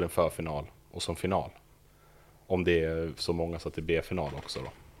 race och så är det en förfinal och som final. Om det är så många så att det blir final också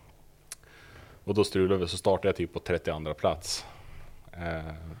då. Och då strulade vi, så startade jag typ på 32:a plats.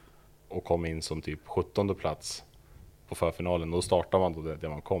 Och kom in som typ 17:e plats på förfinalen. Då startade man då där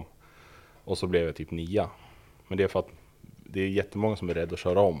man kom. Och så blev jag typ 9. Men det är för att det är jättemånga som är rädda att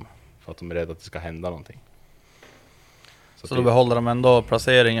köra om. För att de är rädda att det ska hända någonting. Så då behåller de ändå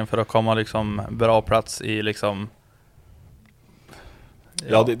placeringen för att komma liksom bra plats i liksom...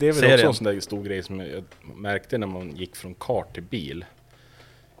 Ja, det är väl serien. Också en sån där stor grej som jag märkte när man gick från kart till bil.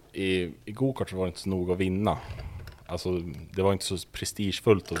 I gokart så var det inte så nog att vinna. Alltså det var inte så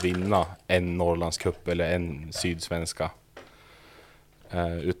prestigefullt att vinna en Norrlandscup eller en sydsvenska.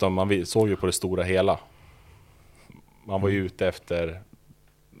 Utan man såg ju på det stora hela. Man var ju ute efter,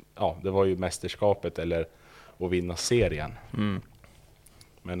 det var ju mästerskapet eller att vinna serien.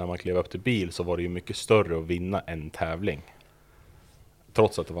 Men när man klev upp till bil så var det ju mycket större att vinna en tävling.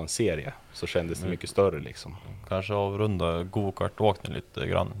 Trots att det var en serie så kändes det mycket större liksom. Kanske avrunda go-kart-åkningen lite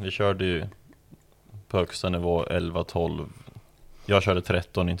grann. Vi körde ju på högsta nivå 11-12. Jag körde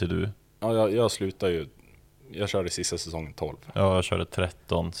 13, inte du. Ja, jag slutade ju. Jag körde sista säsongen 12. Ja, jag körde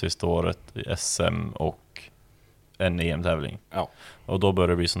 13 sista året i SM och en EM-tävling. Ja. Och då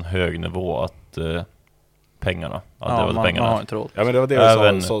började det bli sån hög nivå att pengarna. Ja, det var pengarna. Man har inte råd. Ja, men det var det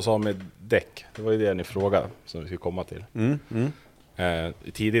jag sa med däck. Det var ju det ni frågade som vi skulle komma till.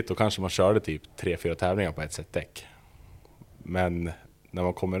 Tidigt då kanske man körde typ 3-4 tävlingar på ett sätt däck. Men när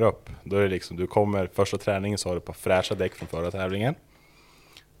man kommer upp, då är det liksom, första träningen så har du på fräscha däck från förra tävlingen.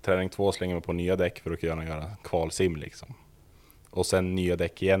 Träning 2 slänger man på nya däck för att kunna göra kvalsim liksom. Och sen nya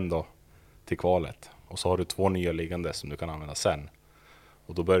däck igen då till kvalet. Och så har du 2 nya liggande som du kan använda sen.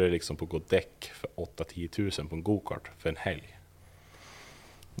 Och då börjar det liksom på att gå däck för 8-10 tusen på en go-kart för en helg.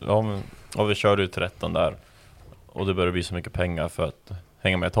 Ja, men vi körde ju 13 där. Och det började bli så mycket pengar för att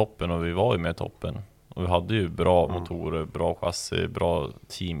hänga med i toppen. Och vi var ju med i toppen. Och vi hade ju bra motorer, bra chassi, bra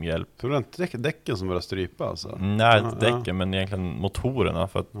teamhjälp. Tror du inte däcken som började strypa alltså? Nej, inte däcken, men egentligen motorerna.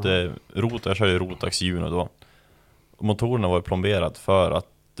 För att jag körde Rotax Juno då. Och motorerna var ju plomberat för att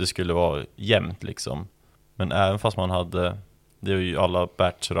det skulle vara jämnt liksom. Men även fast man hade, det är ju alla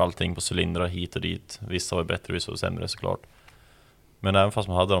batcher och allting på cylindrar hit och dit. Vissa var bättre, vissa var sämre såklart. Men även fast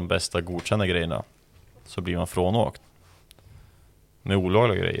man hade de bästa godkända grejerna så blir man frånåkt. Med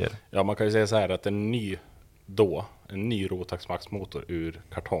olagliga grejer. Ja, man kan ju säga så här att en ny Rotax Max-motor ur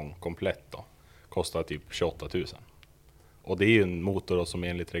kartong komplett då kostar typ 28 000. Och det är ju en motor då som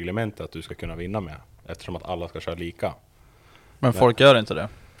enligt reglementet att du ska kunna vinna med. Eftersom att alla ska köra lika. Men folk gör inte det.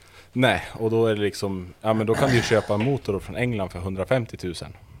 Nej, och då är det liksom, men då kan du ju köpa en motor från England för 150 000.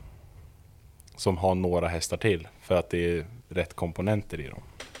 Som har några hästar till för att det är rätt komponenter i dem.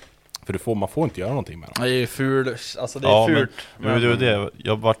 För man får inte göra någonting med dem. Det är ju fult. Alltså det är fult. Men det,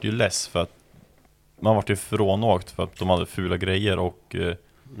 jag vart ju less för att man vart ju frånåkt för att de hade fula grejer och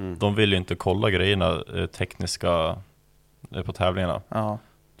de ville ju inte kolla grejerna tekniska på tävlingarna. Ja.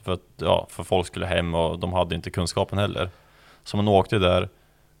 För folk skulle hem och de hade inte kunskapen heller. Så man åkte där,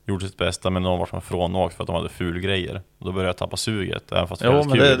 gjorde sitt bästa, men någon var som frånåkt för att de hade ful grejer. Och då började jag tappa suget. Även fast men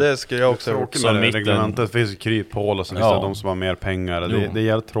det skulle jag också tråkigt med det reglementet. Det finns kryphål och så finns det de som har mer pengar. Det är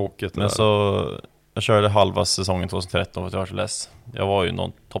jävligt tråkigt. Men så jag körde halva säsongen 2013 för att jag var så less. Jag var ju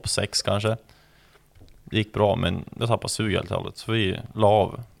någon topp 6 kanske. Det gick bra, men jag tappade sug helt och hållet. Så vi la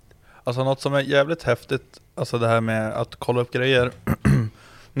av. Alltså något som är jävligt häftigt, alltså det här med att kolla upp grejer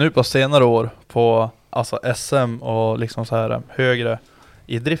nu på senare år på alltså SM och liksom så här högre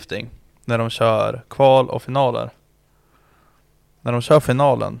i drifting, när de kör kval och finaler. När de kör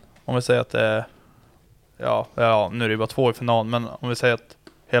finalen, om vi säger att det är ja nu är det bara 2 i final, men om vi säger att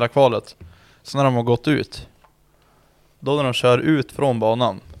hela kvalet, så när de har gått ut, då när de kör ut från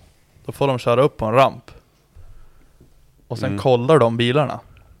banan, då får de köra upp på en ramp och sen kollar de bilarna.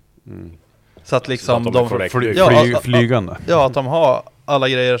 Så att liksom så att de flygande. Ja, att de har alla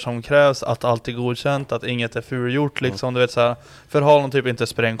grejer som krävs, att allt är godkänt, att inget är fulgjort liksom, du vet så här. För har de typ inte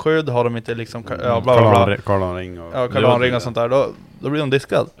sprängskydd, har de inte liksom kardanring och sånt där, då blir de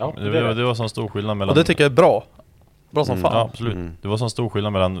diskad. Ja, det var sån stor skillnad mellan. Och det tycker jag är bra. Bra som fan. Ja, absolut. Det var sån stor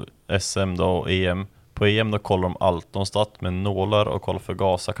skillnad mellan SM då och EM. På EM då kollar de allt. De satt med nålar och kollade för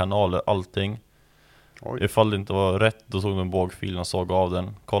gaskanaler, allting. Oj. Ifall det inte var rätt, då tog de bågfilen och såg av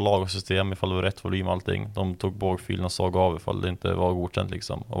den. Kolla avgassystem ifall det var rätt volym, allting. De tog bågfilen och såg av ifall det inte var godkänt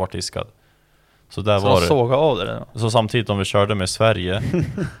liksom, och vart diskad. Så där var det. Såg av det. Så samtidigt om vi körde med Sverige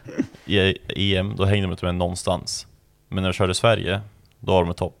i EM, då hängde de inte med någonstans. Men när vi körde Sverige, då var de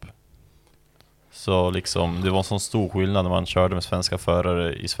med topp. Så liksom, det var en sån stor skillnad när man körde med svenska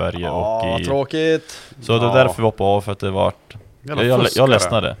förare i Sverige och i... tråkigt. Så det är därför vi hoppade av, för att det vart... Jag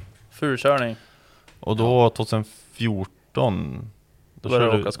ledsnade. Fulkörning. Och då 2014 då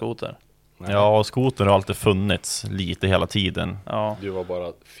började du åka skoter. Ja, skoter har alltid funnits lite hela tiden. Ja. Du var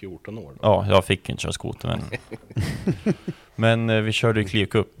bara 14 år då. Ja, jag fick inte köra skoter men vi körde ju Clio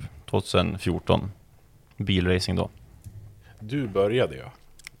Cup 2014. Bilracing då. Du började ju.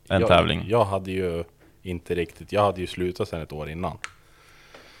 En tävling. Jag hade ju inte riktigt. Jag hade ju slutat sedan ett år innan.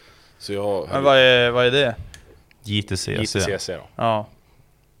 Så jag... Men vad är det? JTCC då. Ja.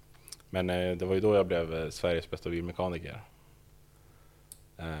 Men det var ju då jag blev Sveriges bästa bilmekaniker.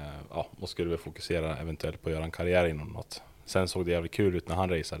 Och skulle väl fokusera eventuellt på att göra en karriär inom något. Sen såg det jävligt kul ut när han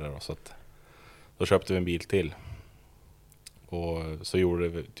raceade då, så att då köpte vi en bil till. Och så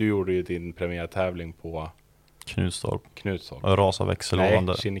du gjorde ju din premiärtävling på Knutstorp. Och rasa växellådan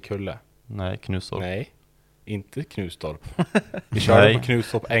där. Nej, Kinnekulle. Nej, Knutstorp. Nej, inte Knutstorp. Vi körde på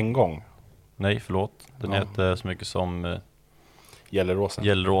Knutstorp en gång. Nej, förlåt. Den heter så mycket som...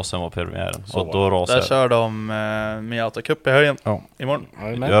 Gällråsen var premiären. Så och då rasade där kör de Miata Cup i helgen. Imorgon.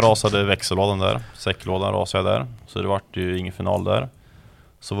 Jag rasade växellådan där. Säcklådan rasade jag där. Så det var ju ingen final där.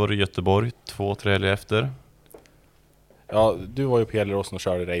 Så var det Göteborg 2-3 helger efter. Ja, du var ju på Gällråsen och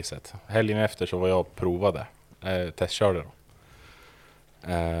körde racet. Helgen efter så var jag och provade. Testkörde då.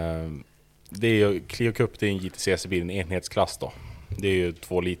 Det är ju Clio Cup, det är en JTCC-bil, en enhetsklass då. Det är ju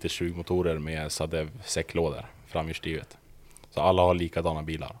 2 liter 20 motorer med Sadev säcklådor framhjulsdrivet. Så alla har likadana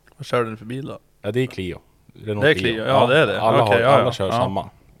bilar. Vad kör du för bil då? Ja, det är Clio. Renault det är Clio, ja det är det. Alla kör samma.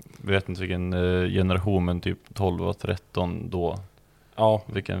 Vet inte vilken generation, men typ 12 och 13 då. Ja.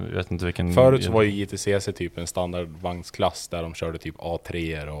 Vet inte vilken. Förut så var ju JTCC typ en standardvagnsklass där de körde typ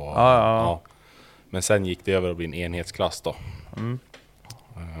A3 och ja. Men sen gick det över att bli en enhetsklass då.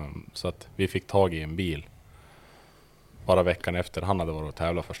 Så att vi fick tag i en bil bara veckan efter han hade varit och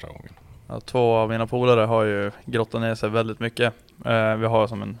tävla första gången. Ja, 2 av mina polare har ju grottat ner sig väldigt mycket. Vi har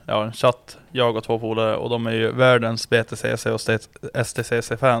som en chatt, jag och 2 polare, och de är ju världens BTCC och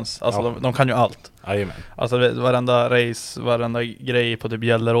STCC-fans. Alltså de kan ju allt. Jajamän. Alltså varenda race, varenda grej på typ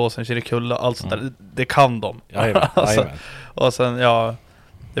Gälleråsen, Kinnekulle, allt sånt där, det kan de. Jajamän. Alltså, och sen,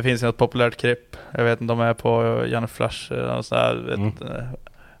 det finns ju ett populärt klipp. Jag vet inte om de är på Janne Flash och så här,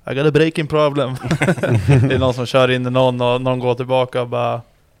 I got a braking problem. Det är någon som kör in i någon och någon går tillbaka och bara...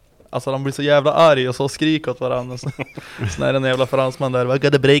 Alltså de blir så jävla arg och så skriker åt varandra. Så är det en jävla fransman där, I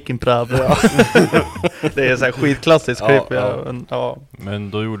got a braking problem. Det är så här skitklassiskt klipp. Ja.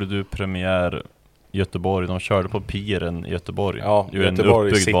 Men då gjorde du premiär Göteborg. De körde på piren i Göteborg. Ja,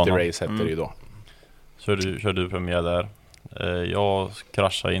 Göteborg City bana. Race hette det ju då. Körde du premiär där. Jag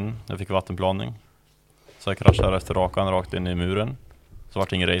kraschade in. Jag fick vattenplaning. Så jag kraschade efter rakan rakt in i muren. Så var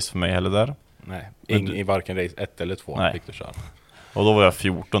det ingen race för mig heller där. Nej, i varken race 1 eller 2 fick du köra. Och då var jag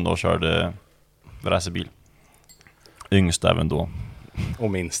 14 då och körde racerbil. Yngst även då.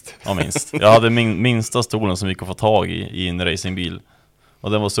 Och minst. Ja, minst. Jag hade minsta stolen som vi kunde få tag i en racingbil.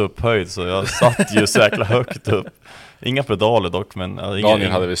 Och den var så upphöjd så jag satt ju så jäkla högt upp. Inga pedaler dock, men...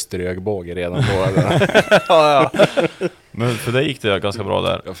 Daniel hade väl strögbåge redan då. Ja. Men för det gick det ganska bra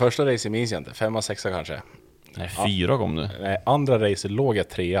där. Första race minns jag inte, 5-6 kanske. Nej, 4 kom du. Nej, andra race låg jag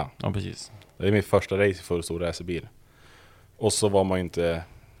 3. Ja, precis. Det är min första race i full stor racerbil. Och så var man ju inte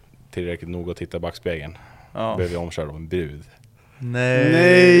tillräckligt noga att titta i backspegeln. Ja. Blev jag omkörd av en brud.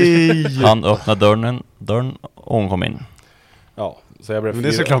 Nej! Han öppnade dörren och hon kom in. Ja, så jag blev Men det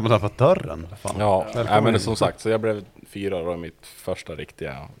är 4. såklart man har fått dörren. Fan. Ja, Välkommen men in. som sagt, så jag blev 4 då i mitt första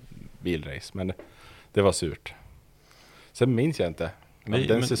riktiga bilrace. Men det var surt. Sen minns jag inte. Men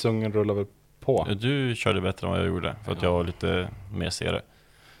den säsongen rullade väl på. Du körde bättre än vad jag gjorde, för att jag var lite mesigare.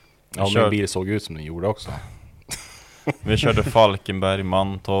 Ja, min bil såg ut som den gjorde också. Vi körde Falkenberg,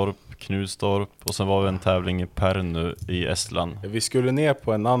 Mantorp, Knudstorp och sen var vi en tävling i Pärnu i Estland. Vi skulle ner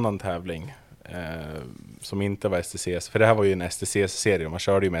på en annan tävling som inte var STCC. För det här var ju en STCC-serie. Man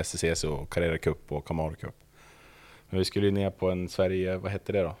körde ju med STCC och Carrera Cup och Camaro Cup. Men vi skulle ner på en Sverige... Vad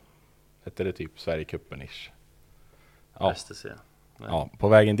hette det då? Hette det typ Sverigecupen-ish? Ja. STC. Ja, på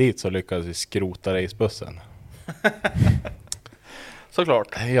vägen dit så lyckades vi skrota racebussen. Såklart.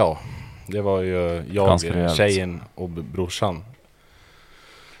 Ja, det var ju jag, tjejen och brorsan.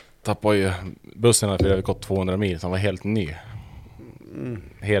 Tappade ju bussen när vi hade gått 200 mil, som var helt ny.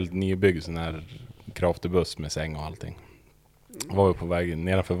 Helt nybyggd sån här kraftebuss med säng och allting. Var vi på väg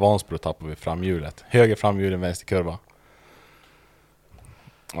nedanför Vansbro och tappade vi framhjulet. Höger framhjulen, vänster kurva.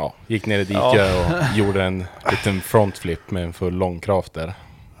 Ja, gick ner i diket och gjorde en liten frontflip med en full långkraft där.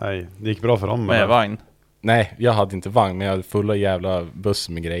 Nej, det gick bra för dem. Med vagn. Nej, jag hade inte vagn, men jag hade fulla jävla buss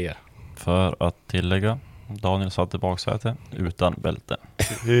med grejer. För att tillägga, Daniel satt i baksäte utan bälte.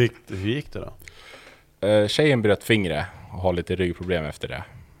 Hur gick det då? Tjejen bröt fingret och har lite ryggproblem efter det.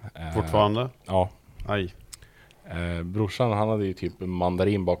 Fortfarande? Ja. Aj. Brorsan, han hade ju typ en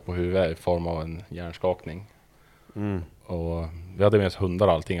mandarin bak på huvudet i form av en hjärnskakning. Och vi hade med oss hundar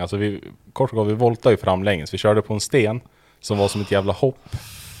och allting. Alltså kort och gott, vi voltade ju framlänges. Vi körde på en sten som var som ett jävla hopp.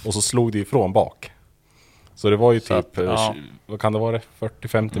 Och så slog det ifrån bak. Så det var ju typ, vad kan det vara,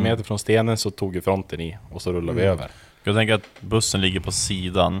 40-50 meter från stenen, så tog ju fronten i och så rullade vi över. Jag tänker att bussen ligger på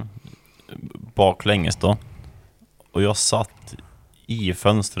sidan baklänges då. Och jag satt i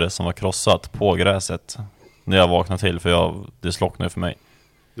fönstret som var krossat på gräset när jag vaknade till, för det slocknade för mig.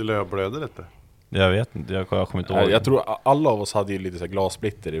 Du blödde lite? Jag vet inte, jag kommer inte ihåg. Jag tror alla av oss hade ju lite så här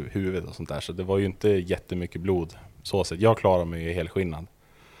glassplitter i huvudet och sånt där, så det var ju inte jättemycket blod så sett. Jag klarade mig ju helskinnad.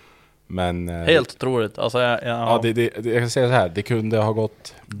 Men helt otroligt. Alltså, jag kan säga så här, det kunde ha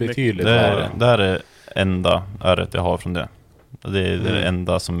gått betydligt värre. Det här är enda ärret jag har från det. Det är det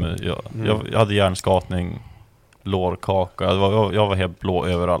enda som jag hade hjärnskakning, lårkaka. Jag var helt blå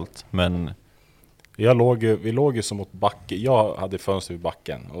överallt, men vi låg ju som mot backen. Jag hade fönster vid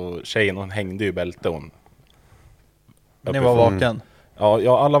backen och tjejen, hon hängde ju bälte. Ni var vaken?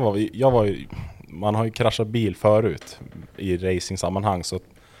 Ja, alla var. Man har ju kraschat bil förut i racing-sammanhang, så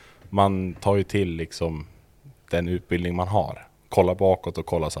man tar ju till liksom den utbildning man har. Kolla bakåt och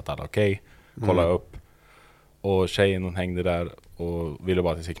kolla så att alla är okej. Kolla upp. Och tjejen, hon hängde där och ville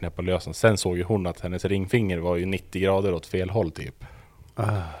bara att jag skulle knäppa lösen. Sen såg ju hon att hennes ringfinger var ju 90 grader åt fel håll typ.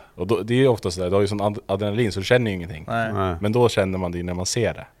 Och då, det är ju ofta sådär, du har ju sån adrenalin så du känner ju ingenting. Nej. Men då känner man det när man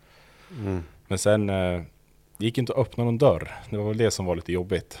ser det. Men sen det gick inte att öppna någon dörr. Det var väl det som var lite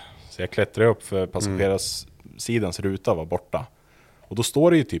jobbigt. Så jag klättrade upp för passagerarsidans ruta var borta. Och då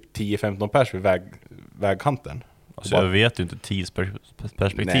står det ju typ 10-15 pers vid vägkanten. alltså jag vet ju inte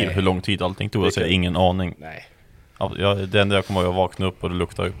tidsperspektiv hur lång tid allting tog. Alltså jag har ingen aning. Nej. Det enda jag kommer ihåg, jag vaknade upp och det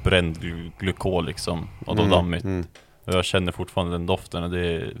luktade bränd glykol liksom. Och då dammigt. Och jag känner fortfarande den doften och det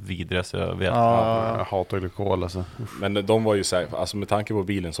är vidrigt, så jag vet. Jag hatar glykol alltså. Men de var ju så här, alltså med tanke på hur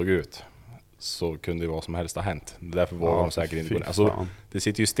bilen såg ut, så kunde ju vad som helst ha hänt. Därför var de säkert inte på det. Alltså, det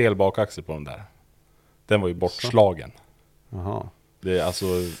sitter ju stel bakaxel på den där. Den var ju bortslagen. Jaha. Det är alltså,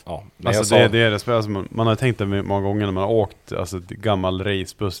 ja. Alltså det är det, alltså man har tänkt det många gånger när man har åkt alltså ett gammal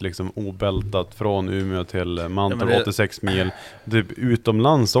racebuss liksom obältat från Umeå till Mantorp, 86 mil. Typ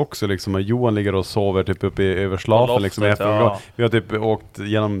utomlands också liksom. Johan ligger och sover typ uppe över Slafen liksom. Vi har typ åkt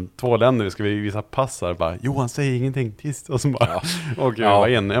genom 2 länder, vi ska visa passar bara, Johan säger ingenting, tyst. Och så bara,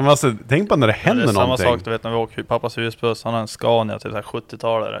 alltså, tänk på när det händer någonting. Det är samma sak, du vet, när vi åker pappas husbuss, han har en Scania till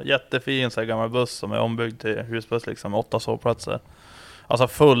 70-talare. Jättefin så här gammal buss som är ombyggd till husbuss liksom, 8 sovplatser. Alltså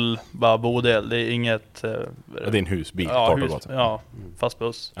full bara bodel, det är inget... det är en husbil, fast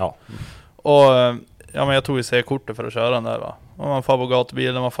buss. Ja. Och men jag tog ju C-kortet för att köra den där va. Och man får på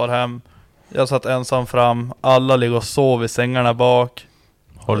gatubilen, man får hem. Jag satt ensam fram. Alla ligger och sov i sängarna bak.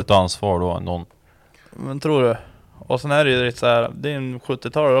 Har lite ansvar då någon. Men tror du? Och sen är det ju lite så här, det är en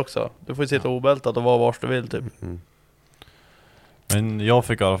 70-talare också. Du får ju sitta obältat och vara vars du vill typ. Men jag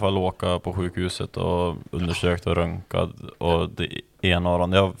fick i alla fall åka på sjukhuset och undersökt och röntgad. Och det ena av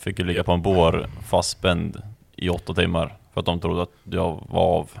dem, jag fick ju ligga på en bår fastspänd i 8 timmar. För att de trodde att jag var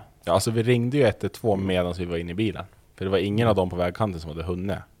av. Ja, alltså vi ringde ju 112 medan vi var inne i bilen. För det var ingen av dem på vägkanten som hade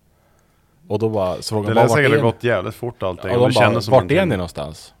hunnit. Och då bara så frågade det lär säkert ha gått jävligt fort allting. Ja, de bara, som vart är ni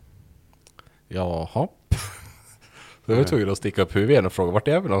någonstans? Jaha. Så jag var tvungen att sticka upp huvudet och fråga, vart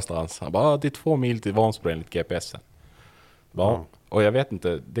är vi någonstans? Han bara, det är 2 mil till Vansbro enligt GPSen. Ja. Och jag vet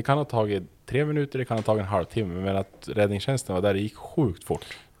inte, det kan ha tagit 3 minuter, det kan ha tagit en halvtimme. Men att räddningstjänsten var där, det gick sjukt fort.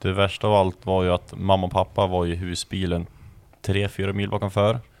 Det värsta av allt var ju att mamma och pappa var i husbilen 3-4 mil bakom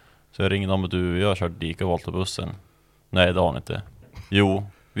för. Så jag ringde dem och jag har kört dik och valt på bussen. Nej, det har ni inte. Jo,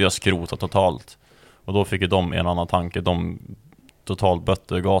 vi har skrotat totalt. Och då fick ju de en annan tanke. De totalt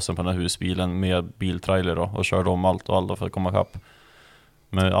bötte gasen på den här husbilen med biltrailer då, och körde om allt och alla för att komma ikapp.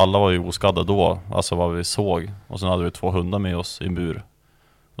 Men alla var ju oskadda då, alltså vad vi såg. Och sen hade vi 2 hundar med oss i en bur.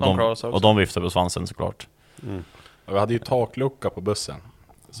 Och de viftade på svansen såklart. Och vi hade ju taklucka på bussen.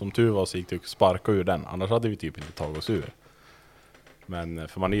 Som tur var så gick det att sparka ur den. Annars hade vi typ inte tagit oss ur. Men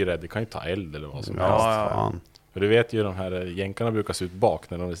för man är ju rädd, det kan ju ta eld eller vad som helst. Ja. För du vet ju, de här jänkarna brukar se ut bak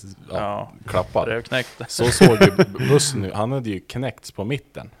när de är klappar. Det är knäckt. Så såg ju bussen nu, han hade ju knäckts på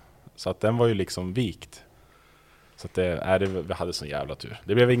mitten. Så att den var ju liksom vikt. Så att vi hade sån jävla tur.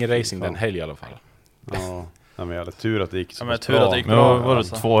 Det blev ingen racing den helg i alla fall. Ja, men jag hade tur att det gick så bra. Men var det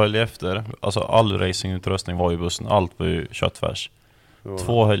 2 helger efter? Alltså all racingutrustning var i bussen. Allt var ju köttfärs.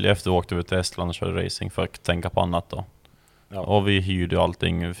 2 helger efter åkte vi till Estland och körde racing för att tänka på annat då. Ja. Och vi hyrde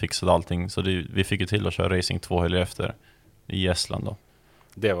allting, vi fixade allting. Så vi fick ju till att köra racing 2 helger efter i Estland då.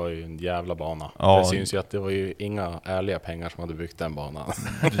 Det var ju en jävla bana. Ja. Det syns ju att det var ju inga ärliga pengar som hade byggt den banan.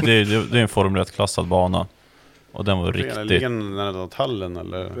 det är en Formel 1-klassad bana. Och den var riktigt... Ligger nära tallen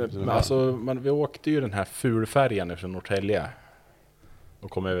eller? Men alltså, vi åkte ju den här fulfärjan från Norrtälje.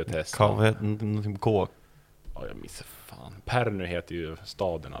 Och kom över till Estland. Vad heter någonting på K? Ja, jag missar fan. Pärnu heter ju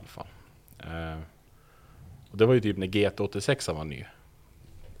staden i alla fall. Och det var ju typ när GT86 var ny.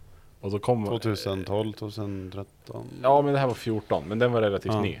 Och då kom 2012, 2013. Ja, men det här var 14, men den var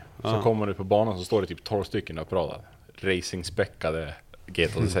relativt ny. Så kommer du på banan så står det typ 12 stycken uppradade. Racing-späckade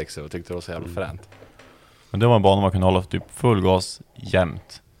GT86 och tyckte det var så jävla fränt. Men det var en bana man kunde hålla typ full gas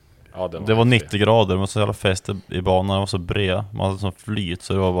jämt. Ja, det var 90 grader, man så jävla fäste i banan, den var så bred. Man hade sån flyt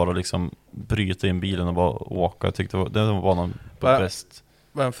så det var bara liksom bryta in bilen och bara åka. Jag tyckte det var banan på bäst.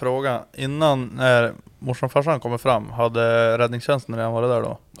 En fråga, innan när morsan och farsan kommer fram, hade räddningstjänsten redan varit där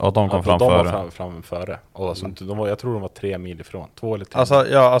då? Ja, de kom fram de före. var fram före. Och alltså, jag tror de var 3 mil ifrån. 2 eller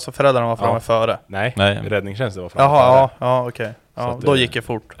 3 alltså föräldrarna var framme före? Nej, räddningstjänsten var framme före. Jaha, okej. Ja, då gick det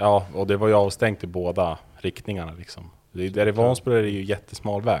fort. Ja, och det var ju avstängt i båda riktningarna liksom. Där i Vansbro är det ju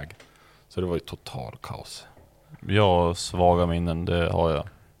jättesmal väg. Så det var ju total kaos. Jag svaga minnen, det har jag.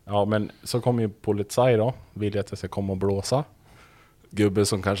 Ja, men så kom ju polizei då. Vill att jag ska komma och blåsa. Gubben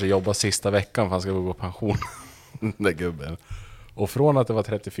som kanske jobbar sista veckan för han ska gå på pension. Den gubben. Och från att det var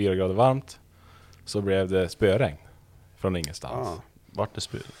 34 grader varmt så blev det spöregn från ingenstans. Vart det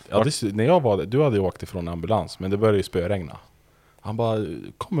spö? Ja, när jag var där, du hade ju åkt ifrån ambulans, men det började ju spöregna. Han bara,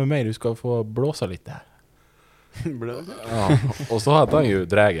 kom med mig, du ska få blåsa lite här. Ja, och så hade han ju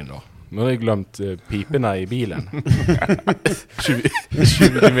drägen då. Men han hade ju glömt piperna i bilen.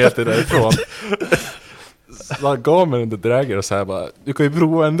 20 meter därifrån. Så han gav mig den där drägen och så här bara, du kan ju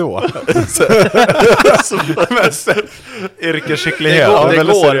prova ändå. Yrkesskicklighet. Det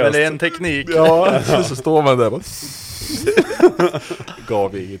går, men det är en teknik. Ja, så står man där bara.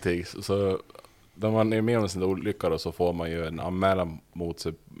 Gav ingenting. Så när man är med om en sån där olycka då, så får man ju en anmälan mot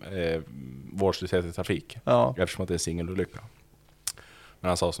sig, vårdslöshet i trafik. Ja. Eftersom att det är singelolycka. Men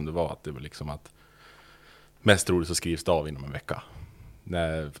han sa som det var, att det var liksom att mest troligt så skrivs det av inom en vecka.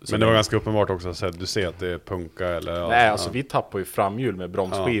 Men det var ganska uppenbart också, så att du ser att det är punka eller... Nej, alltså vi tappar ju framhjul med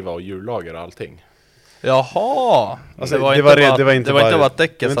bromsskiva och hjullager och allting. Jaha! Alltså, det var inte bara att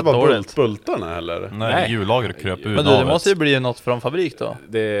däcket satt dåligt. Bultarna eller? Nej, hjullager kröp ur. Men det måste ju bli något från fabrik då.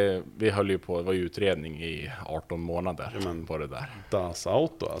 Vi höll ju på, det var ju utredning i 18 månader på det där. Das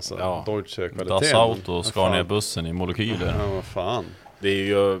Auto alltså, ja. Deutsche kvalitet. Das Auto skar ner bussen i molekyler. Ja, vad fan. Det är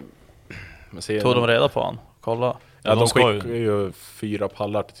ju... Tog de reda på han? Kolla. Ja, de skickar ju 4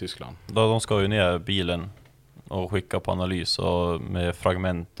 pallar till Tyskland. De ska ju ner bilen och skicka på analys och med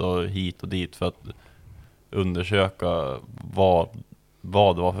fragment och hit och dit för att undersöka vad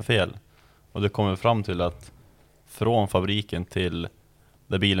det var för fel. Och det kommer fram till att från fabriken till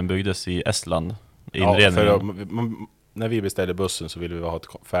där bilen byggdes i Estland. När vi beställde bussen så ville vi ha ett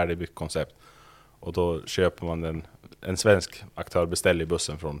färdigbyggt koncept. Och då köper man en svensk aktör beställer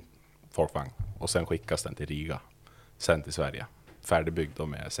bussen från Folkvagn. Och sen skickas den till Riga. Sen till Sverige. Färdigbyggd och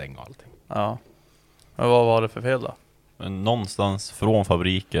med säng och allting. Ja. Men vad var det för fel då? Men någonstans från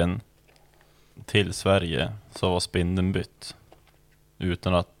fabriken till Sverige så var spindeln bytt.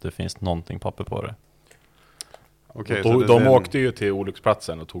 Utan att det finns någonting papper på det. Okej, så de åkte ju till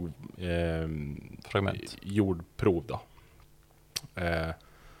olycksplatsen och tog fragment. Jordprov då.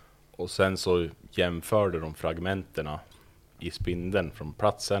 Och sen så jämförde de fragmenterna i spindeln från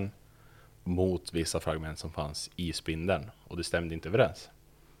platsen mot vissa fragment som fanns i spindeln. Och det stämde inte överens.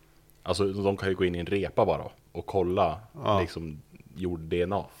 Alltså de kan ju gå in i en repa bara och kolla liksom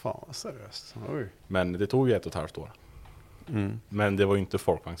jord-DNA. Fan vad seriöst. Oj. Men det tog ju 1,5 år. Men det var ju inte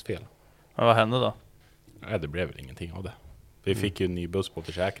Folkvagnsfel. Men vad hände då? Nej, det blev väl ingenting av det. Vi fick ju en ny buss på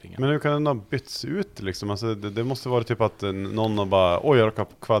försäkringen. Men hur kan den ha bytts ut liksom? Alltså, det måste vara typ att någon har bara jag råkar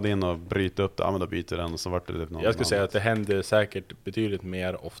kvad in och bryta upp det. Men då byter den och så vart det typ någon. Jag skulle säga att det händer säkert betydligt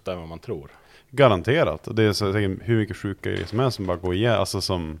mer ofta än vad man tror. Garanterat. Och det är så hur mycket sjuka grejer som helst som bara går igen.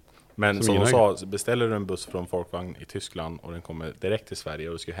 Alltså men som de sa, beställer du en buss från Folkvagn i Tyskland och den kommer direkt till Sverige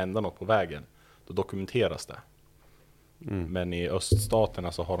och det ska hända något på vägen, då dokumenteras det. Men i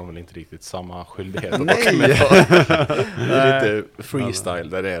öststaterna så har de väl inte riktigt samma skyldighet att dokumentera. Det är lite freestyle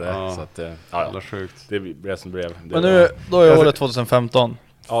där det är det. Ja. Så att, det är sjukt. Det blev som brev. Men nu, då är året 2015.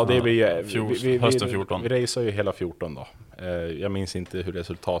 Ja, det blir hösten 14. Vi raceade ju hela 14 då. Jag minns inte hur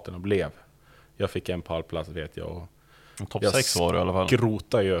resultaten blev. Jag fick en pallplats vet jag. Och topp 6 var det i alla fall.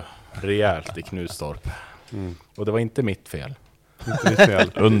 Grotade ju rejält i Knutstorp. Och det var inte mitt fel.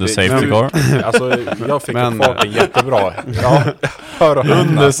 Under safety car. Alltså jag fick upp farten jättebra. Ja,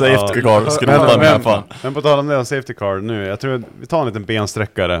 under safety car skulle man med fan. Men på tal om det om safety car nu, jag tror vi tar en liten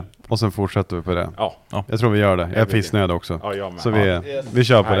bensträckare och sen fortsätter vi på det. Ja. Jag tror vi gör det. Jag är pissnöd också. Ja, jag med. Så vi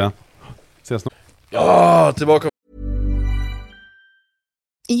kör på det. Ses snart. Ja, tillbaka.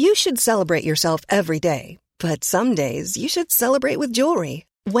 You should celebrate yourself every day, but some days you should celebrate with jewelry.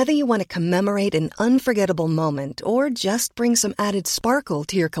 Whether you want to commemorate an unforgettable moment or just bring some added sparkle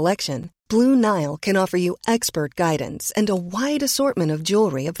to your collection, Blue Nile can offer you expert guidance and a wide assortment of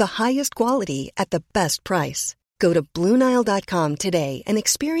jewelry of the highest quality at the best price. Go to BlueNile.com today and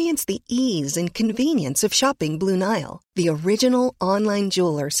experience the ease and convenience of shopping Blue Nile, the original online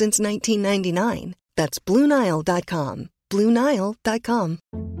jeweler since 1999. That's BlueNile.com. BlueNile.com.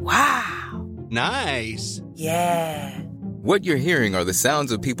 Wow. Nice. Yeah. What you're hearing are the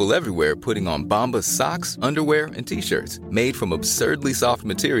sounds of people everywhere putting on Bombas socks, underwear, and T-shirts made from absurdly soft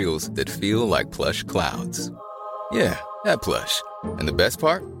materials that feel like plush clouds. Yeah, that plush. And the best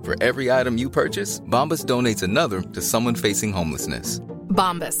part? For every item you purchase, Bombas donates another to someone facing homelessness.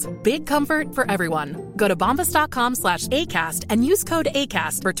 Bombas. Big comfort for everyone. Go to bombas.com/ACAST and use code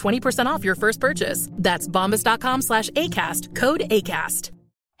ACAST for 20% off your first purchase. That's bombas.com/ACAST. Code ACAST.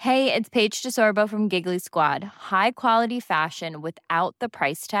 Hey, it's Paige DeSorbo from Giggly Squad. High quality fashion without the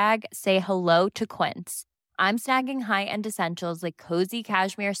price tag. Say hello to Quince. I'm snagging high-end essentials like cozy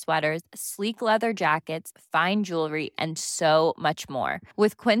cashmere sweaters, sleek leather jackets, fine jewelry, and so much more.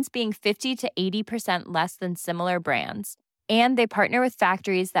 With Quince being 50 to 80% less than similar brands. And they partner with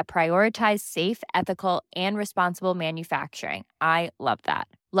factories that prioritize safe, ethical, and responsible manufacturing. I love that.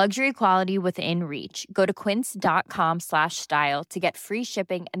 Luxury quality within reach. Go to quince.com/style to get free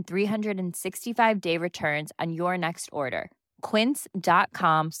shipping and 365-day returns on your next order.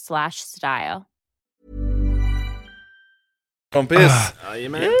 Quince.com/style. Piss.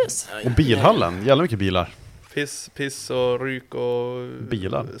 Yes. Och bilhallen, jävla mycket bilar. Piss och ryk och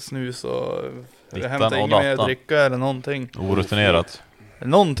bilar. Snus och jag 19 hämtar och inget mer data. dricka eller någonting. Orutinerat.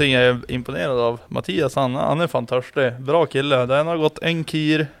 Någonting är jag imponerad av. Mattias, han är fan törstig. Bra kille. Den har gått en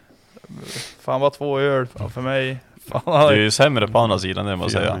kir. Fan, var 2 öl för mig. Fan, Det är ju sämre på andra sidan, det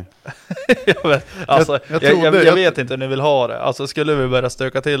måste jag säga. jag vet inte hur ni vill ha det. Alltså skulle vi börja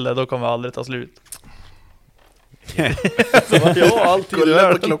stöka till det, då kommer vi aldrig ta slut. Ja, alltid.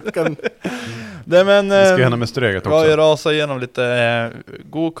 Kolla på klockan. Nej, men Det ska hända med ströget vi har ju också. rasat igenom lite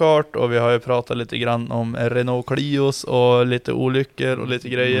go-kart och vi har ju pratat lite grann om Renault Clios och lite olyckor och lite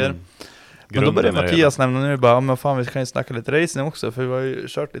grejer. Men då börjar Mattias nämna nu bara, men fan vi kan ju snacka lite racing också, för vi har ju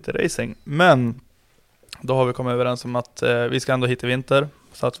kört lite racing. Men då har vi kommit överens om att vi ska ändå hit i vinter,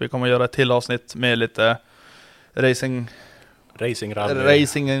 så att vi kommer göra ett till avsnitt med lite racing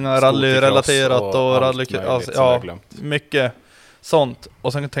rally relaterat och rally, alltså, ja, mycket sånt.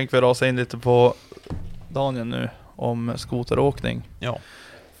 Och sen tänker vi rasa in lite på Daniel nu om skoteråkning. Ja.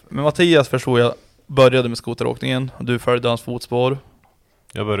 Men Mattias förstod jag började med skoteråkningen och du följde hans fotspår.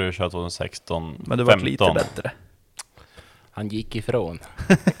 Jag började köra 2016. Men du var lite bättre. Han gick ifrån.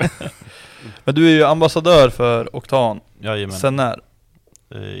 Men du är ju ambassadör för Octan. Jajamän. Sen när?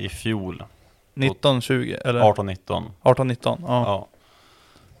 I fjol. 1920 eller? 18-19. 18-19, ja.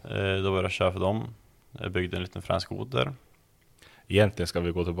 Då började jag köra för dem. Jag byggde en liten frän skoter. Egentligen ska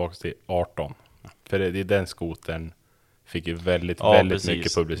vi gå tillbaka till 18. För det är den skotern fick ju väldigt precis,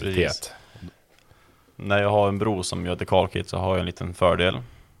 mycket publicitet. Precis. När jag har en bro som gör dekalkit så har jag en liten fördel.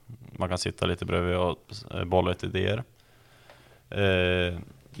 Man kan sitta lite bredvid och bolla lite idéer.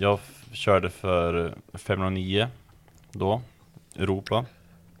 Jag körde för 509 då, Europa.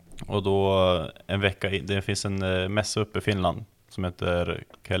 Och då en vecka, det finns en mässa uppe i Finland som heter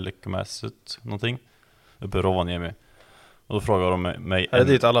Kellikmässut någonting, uppe i Rovaniemi. Och då frågar de mig... Är det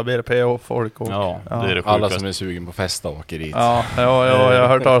dit alla BRP-folk åker? Ja, det är det alla som är sugen på festa åker dit. Ja, jag har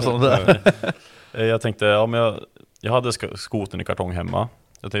hört talas om det. Jag tänkte, jag hade skoten i kartong hemma.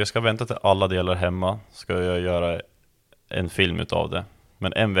 Jag tänkte, jag ska vänta till alla delar hemma. Ska jag göra en film utav det.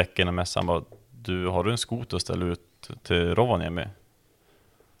 Men en vecka innan mässan bara, har du en skoter att ställa ut till Rovaniemi?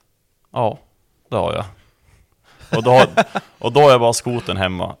 Ja, det har jag. Och då har jag bara skoten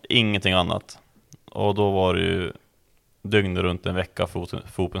hemma, ingenting annat. Och då var det ju dygnet runt en vecka för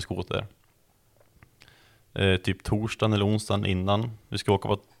upp en skoter. Typ torsdagen eller onsdagen innan. Vi ska åka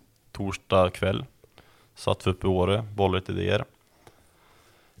på torsdag kväll. Satt vi upp i Åre, bollade lite idéer.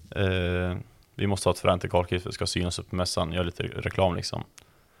 Vi måste ha ett fränt dekalkit för att det ska synas upp på mässan. Gör lite reklam liksom.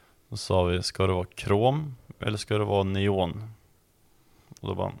 Då sa vi, ska det vara krom eller ska det vara neon? Och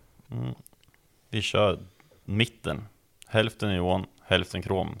då bara, vi kör mitten. Hälften neon, hälften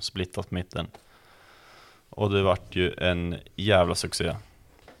krom, splittat på mitten. Och det vart ju en jävla succé.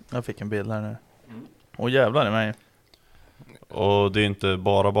 Jag fick en bild här nu. Och jävlar i mig. Och det är inte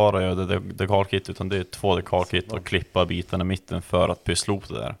bara göra det dekalkit, utan det är 2 dekalkit och klippa bitarna i mitten för att pyssla ihop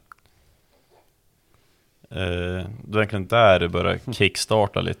det där. Det är egentligen där det börjar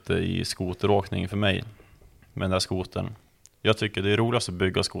kickstarta lite i skoteråkning för mig. Med den där skotern. Jag tycker det är roligast att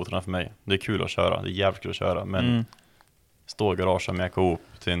bygga skoterna för mig. Det är kul att köra, det är jävligt kul att köra. Men stå i garaget och mäka ihop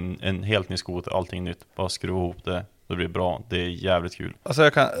till en helt ny skoter, allting nytt. Bara skruva ihop det, det blir bra. Det är jävligt kul. Alltså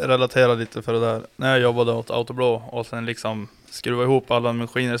jag kan relatera lite för det där. När jag jobbade åt Autoblå och sen liksom skruva ihop alla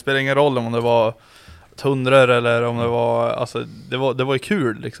maskiner. Det spelar ingen roll om det var 100 eller om det var, alltså det var ju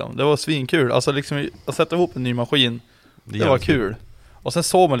kul liksom. Det var svinkul. Alltså liksom att sätta ihop en ny maskin, det var kul. Och sen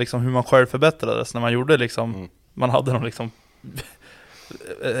såg man liksom hur man själv förbättrades när man gjorde liksom, man hade någon liksom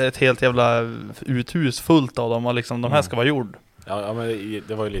ett helt jävla uthus fullt av dem och liksom de här ska vara gjord. Ja, men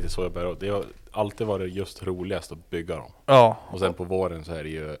det var ju lite så jag började. Det har alltid varit just roligast att bygga dem. Ja. Och sen på våren så är det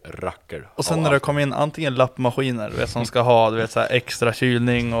ju racker. Och sen när det kom in antingen lappmaskiner, du vet, som ska ha, du vet, så här extra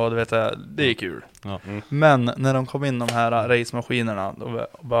kylning och du vet, det är kul. Ja. Men när de kom in de här racemaskinerna, då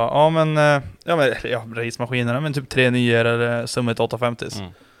bara, racemaskinerna, men typ 3 nyare eller Summit 850.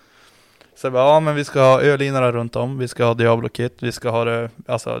 Så jag bara, men vi ska ha ölinare runt om, vi ska ha Diablo-kit, vi ska ha det,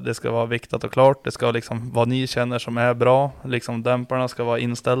 alltså det ska vara viktat och klart, det ska liksom vad ni känner som är bra, liksom dämparna ska vara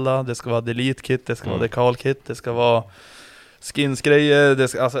inställda, det ska vara delete-kit, det ska vara decal-kit, det ska vara skins-grejer, det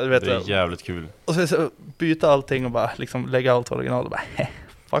ska, alltså, vet det är jävligt kul. Och så byta allting och bara liksom lägga allt original och bara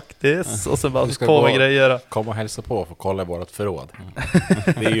fuck this, och så bara ska på med grejer. Kom och hälsa på för att kolla vårt förråd.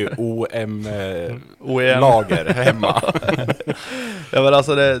 Det är ju OM-lager hemma. Ja, men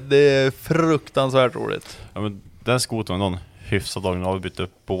alltså det är fruktansvärt roligt. Ja, men den skoten var någon hyfsad dag. Vi bytte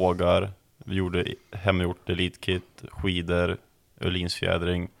upp bågar. Vi gjorde hemgjort delete-kit, skidor,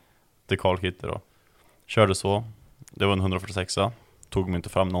 ölinsfjädring, dekalkit då. Körde så. Det var en 146a. Tog mig inte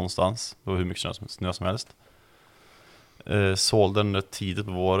fram någonstans. Det var hur mycket snö som helst. Sålde den där tidigt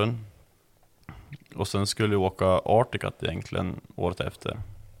på våren. Och sen skulle jag åka Articat egentligen året efter.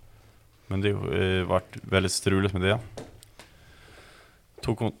 Men det vart väldigt struligt med det.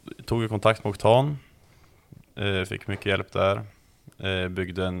 Tog kontakt med Octan. Fick mycket hjälp där.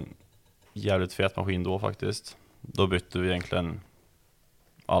 Byggde en jävligt fet maskin då faktiskt. Då bytte vi egentligen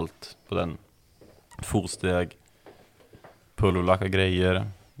allt på den. Fotsteg, pulverlacka grejer,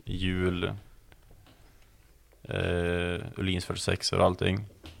 hjul, Ulins 46 och allting.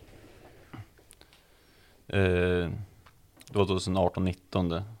 Det var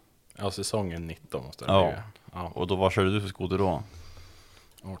 2018-19. Ja, säsongen 19 måste det ja. Och då, vad körde du för skoter då?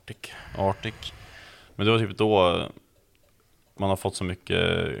 Arctic. Men det var typ då man har fått så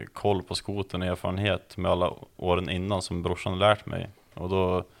mycket koll på skotern och erfarenhet med alla åren innan som brorsan lärt mig. Och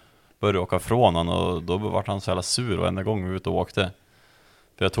då började jag åka från han och då var han så jävla sur varenda gång vi var ute och åkte.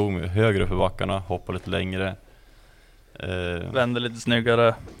 För jag tog mig högre upp i backarna, hoppade lite längre. Vänder lite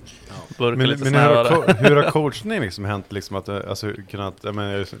snyggare. Men hur har coachning liksom hänt liksom att alltså kunnat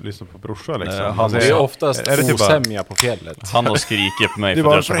jag lyssna på brorsa liksom. Han är oftast osämja på fjället. Han har skrikit på mig det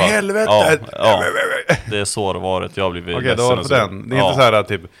var för helvete. Ja, det är så det varit. Jag har blivit okej, då var det på den. Det är inte så här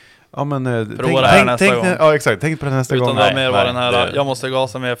typ ja men tänk ja exakt, tänk på det nästa gång. Utan det mer var den här jag måste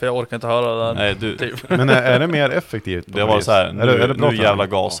gasa mer för jag orkar inte höra den. Nej, du. Typ. Men är det mer effektivt? Det var så här, nu jävla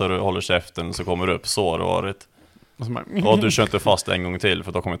gasar och håller käften så kommer du upp, så har det varit. Och du kör inte fast en gång till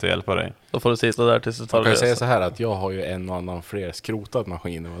för då kommer jag inte hjälpa dig. Då får du sista där tills du tar det. Jag kan säga så här att jag har ju en och annan fler skrotat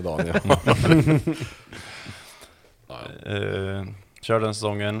maskiner med Daniel. Körde den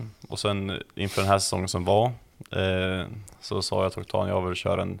säsongen och sen inför den här säsongen som var så sa jag till Octan jag vill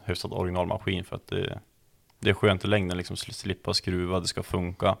köra en hyfsat originalmaskin för att det är skönt i längden liksom, slippa skruva, det ska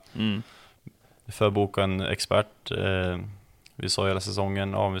funka. Förboka en expert. Vi sa hela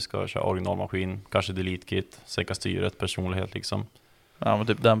säsongen om vi ska köra originalmaskin, kanske delete kit, sänka styret, personlighet liksom. Ja, men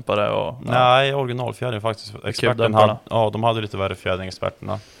typ dämpare och... Nej, originalfjädring faktiskt. Experten de hade lite värre fjädring,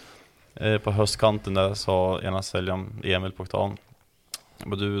 experterna. På höstkanten där sa ena säljaren Emil på Octan.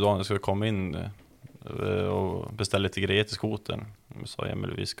 Men du Daniel, ska komma in och beställa lite grejer till skotern. Sa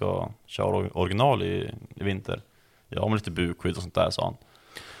Emil, vi ska köra original i vinter. Ja, med lite bukskydd och sånt där, sa han.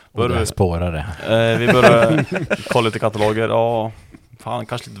 Började spåra det. Vi började kolla lite kataloger. Ja, fan,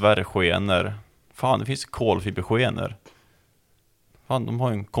 kanske lite värre skenor. Fan, det finns kolfiberskenor. Fan, de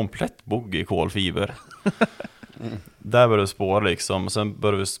har en komplett bogg i kolfiber. Där började vi spåra liksom. Sen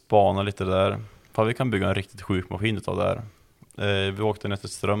började vi spana lite där. Fan, vi kan bygga en riktigt sjuk maskin utav där. Vi åkte ner till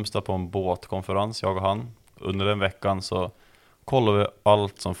Strömstad på en båtkonferens, jag och han. Under den veckan så kollade vi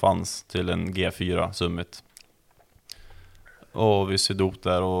allt som fanns till en G4 Summit. Och vi sydde ihop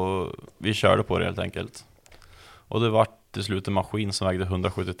där och vi körde på det helt enkelt. Och det var till slut en maskin som vägde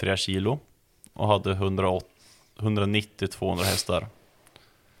 173 kilo och hade 190-200 hästar.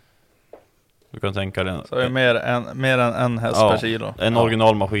 Du kan tänka dig. Så det är mer än en häst per kilo. En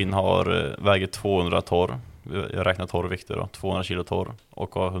originalmaskin väger 200 torr. Jag räknar torrvikter då. 200 kilo torr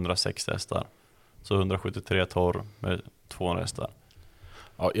och har 160 hästar. Så 173 torr med 200 hästar.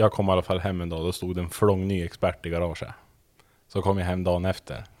 Ja, jag kom i alla fall hem en dag. Då stod en flångny expert i garaget. Så kom jag hem dagen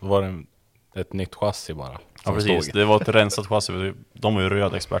efter. Då var det ett nytt chassi bara. Ja, precis. Det var ett rensat chassi. De var ju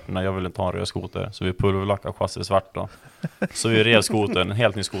röda experterna. Jag ville inte ha en röd skoter. Så vi pulverlackade chassi svart då. Så vi rev skotern, en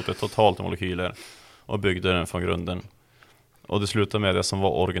helt ny skoter, totalt molekyler. Och byggde den från grunden. Och det slutade med det som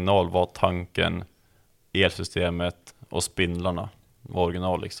var original var tanken, elsystemet och spindlarna var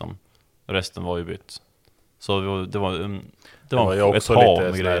original liksom. Resten var ju bytt. Så det var ju också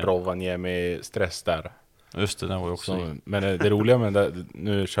lite sån här Rovaniemi-stress där. Just det, den var ju också. Så, men det roliga med det,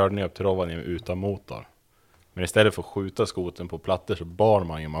 nu körde ni upp till Rovaniemi utan motor. Men istället för att skjuta skoten på plattor så bar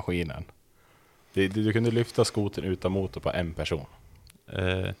man ju maskinen. Du kunde lyfta skoten utan motor på en person.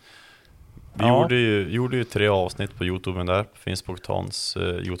 Vi gjorde ju 3 avsnitt på YouTube där. Finns på Octans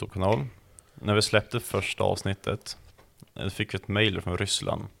YouTube-kanal. När vi släppte första avsnittet fick vi ett mejl från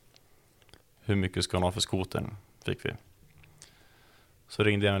Ryssland. Hur mycket ska han ha för skoten? Fick vi. Så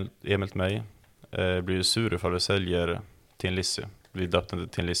ringde Emil till mig. Blir ju sur för att vi säljer Tin Lizzy. Vi döpte den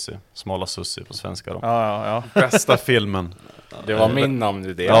till Tin Lizzy. Smala Sussi på svenska då. Ja. Bästa filmen. Det var min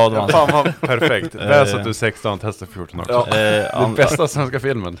namnidé. Ja, det var fan vad perfekt. Läs att du är 16 och testar 14 också. Den bästa svenska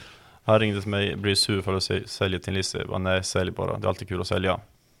filmen. Han ringde till mig, blir sur för att sälja Tin Lizzy. Nej, sälj bara. Det är alltid kul att sälja.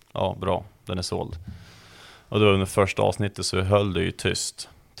 Ja, bra. Den är såld. Och då under första avsnittet så höll det ju tyst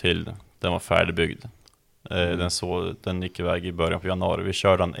till den var färdigbyggd. Den gick iväg i början på januari. Vi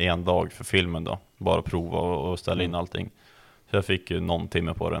körde den en dag för filmen då. Bara prova och ställa in allting. Så jag fick ju någon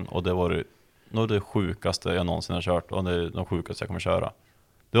timme på den. Och det var nog det sjukaste jag någonsin har kört. Och det är det sjukaste jag kommer köra.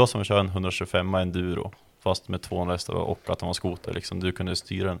 Det var som att köra en 125 enduro. Fast med 200 hästar och att den var skoter. Liksom. Du kunde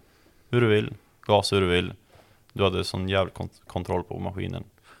styra den hur du vill. Gasa hur du vill. Du hade sån jävla kontroll på maskinen.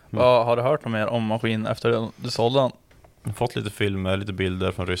 Har du hört något mer om maskin efter du sålde den? Jag har fått lite filmer, lite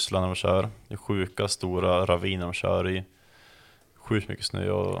bilder från Ryssland när de kör. Det är sjuka stora raviner de kör i. Sjukt mycket snö.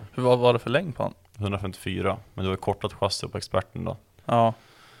 Och Vad var det för längd på den? 154, men det var kortat chassi på experten då. Ja.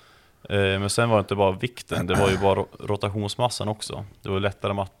 Men sen var det inte bara vikten, det var ju bara rotationsmassan också. Det var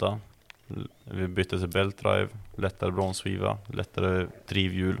lättare matta. Vi bytte till belt drive, lättare bromsskiva, lättare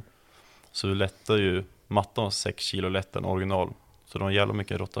drivhjul. Så vi lättade ju mattan 6 kilo lättare än original. Så det var jävla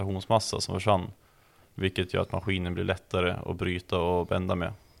mycket rotationsmassa som försvann. Vilket gör att maskinen blir lättare att bryta och bända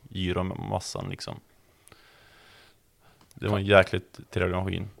med. Gyra med massan liksom. Det var en jäkligt trevlig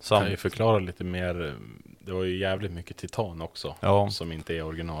maskin. Kan ju förklara lite mer. Det var ju jävligt mycket titan också. Ja. Som inte är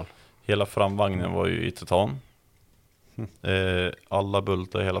original. Hela framvagnen var ju i titan. Alla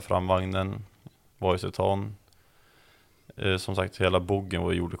bultar i hela framvagnen var i titan. Som sagt, hela boggen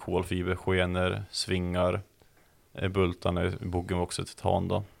var gjord i kolfiber, skenor, svingar, bultarna, boggen var också titan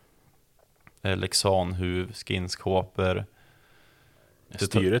då. Lexanhuv, skinskåpor.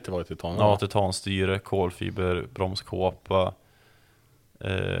 Styret var titan. Ja, titanstyre, kolfiber, bromskåpa.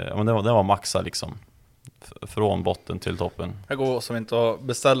 Men det var maxa liksom. Från botten till toppen. Jag går som inte att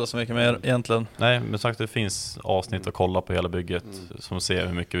beställa så mycket mer egentligen. Nej, men sagt det finns avsnitt att kolla på hela bygget som ser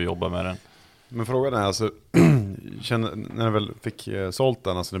hur mycket vi jobbar med den. Men frågan är alltså, när du väl fick sålt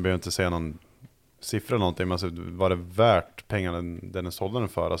den, alltså du behöver inte säga någon siffra eller någonting, men alltså, var det värt pengarna den sålde den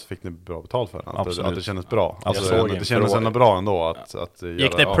för? Alltså fick ni bra betalt för den? Att det kändes bra? Alltså, det kändes ändå bra ändå att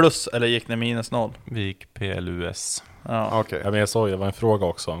gick ni plus eller gick ni minus 0? Vi gick PLUS. Ja. Okay. Ja, men jag såg, det var en fråga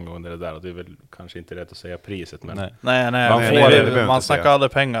också angående det där, och det är väl kanske inte rätt att säga priset, men nej, man snackar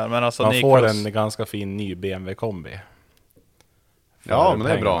aldrig pengar, men alltså man får en ganska fin ny BMW-kombi. Ja, men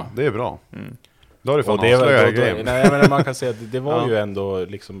det är bra. Det är bra. Då har du fan nej, men man kan säga att det var ju ändå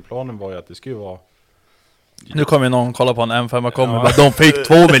liksom, planen var ju att det skulle vara. Nu kommer någon kolla på en M5 kommer, men de fick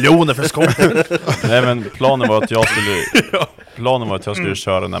 2 miljoner för skogen. Nej, men planen var att jag skulle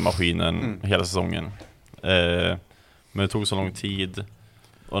köra den här maskinen hela säsongen. Men det tog så lång tid,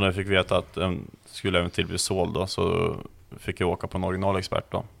 och när jag fick veta att den skulle även till bli såld då, så fick jag åka på en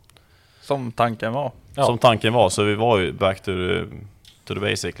originalexpert då. Som tanken var. Ja. Som tanken var, så vi var ju back to the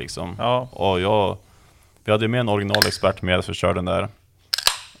basic liksom. Ja. Och vi hade med en originalexpert med för att köra den där.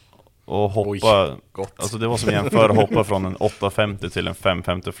 Och hoppa, alltså det var som jämför att hoppa från en 850 till en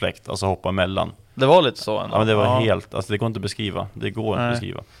 550 fläkt, alltså hoppa mellan. Det var lite så ändå. Ja, men det var helt, alltså det går inte att beskriva. Det går inte att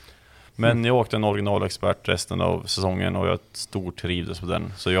beskriva. Men jag åkte en originalexpert resten av säsongen, och jag stor trivdes på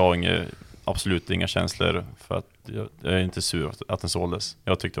den. Så jag har absolut inga känslor för att jag är inte sur att den såldes.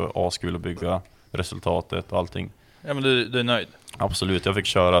 Jag tyckte det var askul att bygga, resultatet och allting. Ja, men du är nöjd? Absolut, jag fick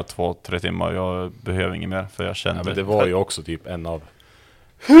köra 2-3 timmar. Jag behöver inget mer, för jag kände... Ja, men det var ju också typ en av...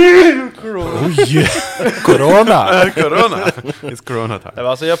 Corona! It's corona time.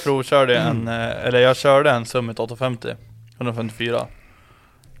 Alltså jag provkörde jag körde en Summit 850 154.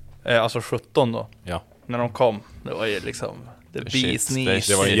 Alltså 17 då. Ja. När de kom, det var ju liksom det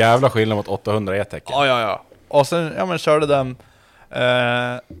var en jävla skillnad mot 800 E-tecken. Ja. Och sen körde den,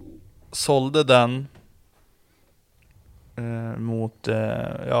 sålde den mot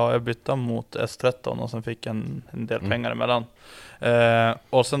jag bytte mot S13, och sen fick en del pengar emellan.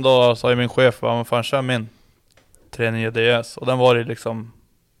 Och sen då sa ju min chef, vad fan, kör min 39 DS, och den var ju liksom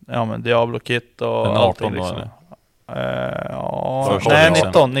Diablo kit och en allting 18 liksom. Nej,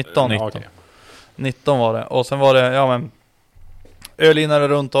 19 var det. Och sen var det öllinare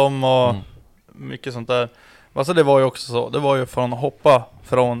runt om och mycket sånt där. Alltså det var ju också så. Det var ju från att hoppa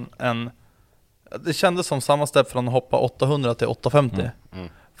från det kändes som samma steg från att hoppa 800 till 850.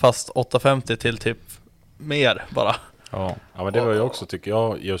 Fast 850 till typ mer bara. Ja, men det var ju också, tycker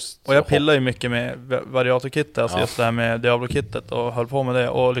jag, just... Och jag pillar ju mycket med variatorkittet, alltså just det här med Diablo-kittet, och höll på med det.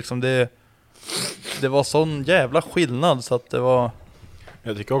 Och liksom det var sån jävla skillnad, så att det var...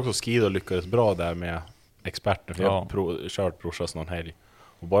 Jag tycker också Skido lyckades bra där med experten, för jag kört brorsas någon helg.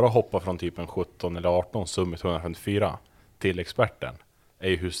 Och bara hoppa från typ en 17 eller 18 Summit 154 till experten är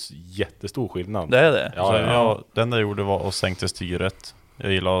ju jättestor skillnad. Det är det. Ja. Den där jag gjorde var att sänka styret.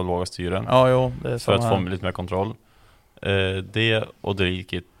 Jag gillar att låga styren. Ja, jo, det är för att få lite mer kontroll. Det och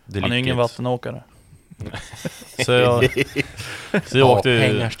delete. Han är ingen vattenåkare. Så jag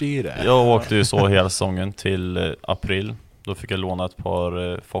åkte ju så hela säsongen till april. Då fick jag låna ett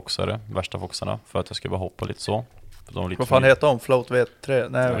par foxare, värsta foxarna, för att jag skulle bara hoppa lite så. Vad fan heter de? Float V3?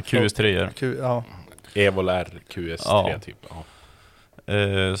 Nej, QS3. Evolar QS3 typ. Ja.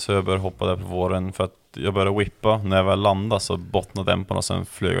 Så jag började hoppa där på våren, för att jag började whippa. När jag väl landade så bottnade dämparna, och sen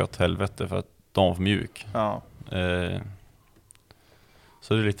flög jag åt helvete för att de var för mjuk. Ja.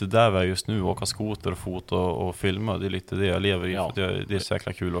 Så det är lite där vi är just nu, åka skoter och foto och filma. Det är lite det jag lever i, för att det är så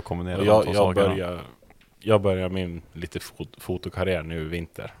jäkla kul att kombinera de två sakerna. Jag börjar min lite fotokarriär nu i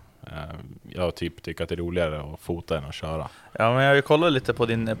vinter. Jag tycker att det är roligare att fota än att köra. Ja, men jag vill kolla lite på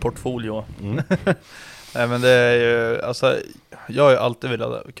din portfolio. Nej, men det är ju, alltså, jag har ju alltid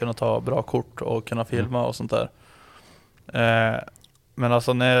velat kunna ta bra kort och kunna filma och sånt där. Men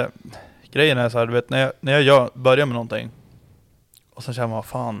alltså grejen är så här, du vet, när jag börjar med någonting och sen känner man,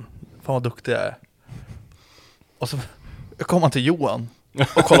 fan vad duktig jag är. Och så kommer man till Johan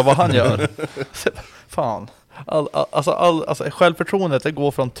och kollar vad han gör. Fan. Alltså självförtroendet, det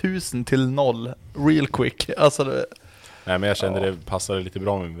går från 1000 till 0 real quick. Alltså det... Nej, men jag kände det passade lite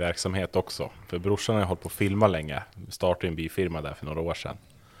bra med min verksamhet också. För brorsan har hållit på att filma länge. Startade en bifirma där för några år sedan.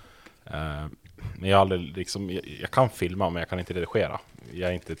 Men jag kan filma, men jag kan inte redigera. Jag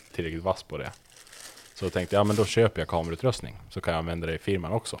är inte tillräckligt vass på det. Så jag tänkte, men då köper jag kamerautrustning. Så kan jag använda det i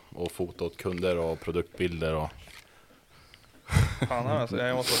firman också. Och fota åt kunder och produktbilder och... Fan, alltså,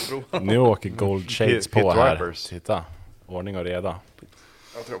 jag måste prova. Nu åker Gold Shades på här. Titta, ordning och reda.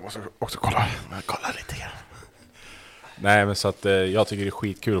 Jag tror jag måste också kolla lite grann. Nej, men så att jag tycker det är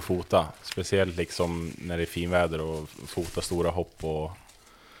skitkul att fota. Speciellt liksom när det är finväder och fota stora hopp och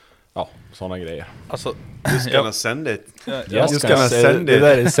sådana grejer. Alltså, just gonna send it. Just gonna send it. Det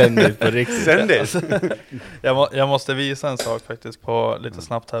där är send it på riktigt. Send it. Jag måste visa en sak faktiskt på lite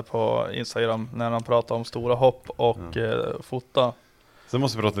snabbt här på Instagram när han pratar om stora hopp och fota. Sen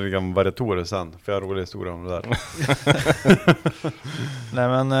måste vi prata lite om variatorer sen, för jag har roliga historier om det där. Nej,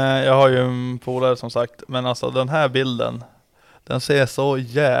 men jag har ju en polare som sagt, men alltså den här bilden, den ser så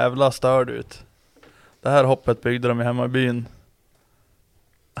jävla störd ut. Det här hoppet byggde de hemma i byn.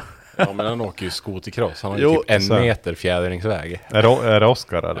 Ja, men han åker ju skotercross. Han har ju typ 1 meter fjädringsväg. Är det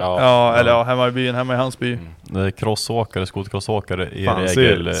Oscar eller? Ja, hemma i byn, hemma i hans by. Det är crossåkare, skotercrossåkare i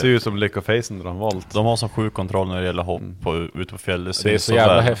regel. Ser ut som Lycka Facen när de valt. De har som 7 kontroll när det gäller hopp ute på fjället. Det är så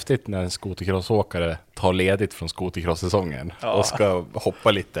jävla häftigt när en skotercrossåkare tar ledigt från skotercross-säsongen och ska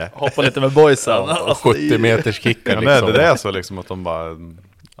hoppa lite. Hoppa lite med boysen. Och 70 meters kickar liksom. Ja, men det är så liksom att de bara...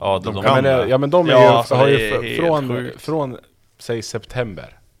 de kan det. Ja, men de har ju från säg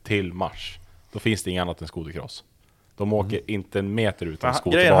september till mars, då finns det inget annat än skotercross. De åker inte en meter utan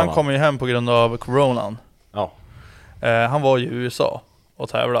skoterbanan. Han kommer ju hem på grund av coronan. Ja. Han var ju i USA och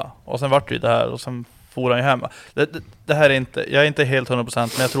tävla. Och sen vart det ju det här och sen for han ju hem. Det här är inte, jag är inte helt 100%, men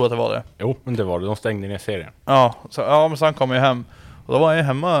jag tror att det var det. Jo, men det var det. De stängde ner serien. Men så han kom ju hem. Och då var han ju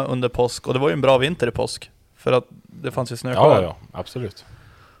hemma under påsk. Och det var ju en bra vinter i påsk. För att det fanns ju snö kvar. Ja, absolut.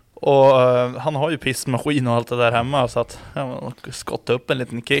 Och han har ju pissmaskin och allt det där hemma, så att skotta upp en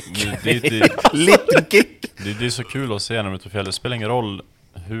liten kick. Liten kick. Det är så kul att se när de är ute på fjället. Det spelar ingen roll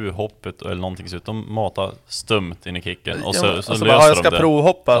hur hoppet eller någonting ser ut. De matar stumt in i kicken. Och så löser jag ska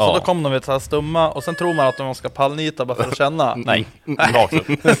provhoppa. Så då kommer de vid så här stumma. Och sen tror man att de ska pallnita bara för att känna. Nej, rakt upp.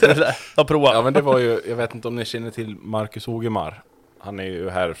 De provar. Ja, men det var ju, jag vet inte om ni känner till Marcus Ogemar. Han är ju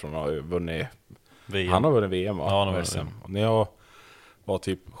härifrån och har vunnit VM. Han har vunnit VM, va? Ja, han har SM. Och när jag var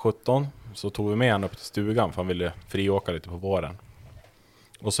typ 17 så tog vi med han upp till stugan för han ville friåka lite på våren.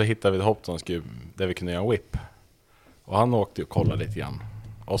 Och så hittade vi ett hopp där vi kunde göra en whip. Och han åkte och kollade lite grann.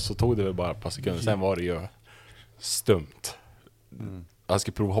 Och så tog det väl bara ett par sekunder. Sen var det ju stumt. Han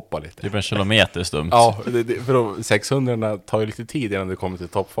skulle provhoppa lite. Typ en kilometer stumt. Ja, för 600 tar ju lite tid innan det kommer till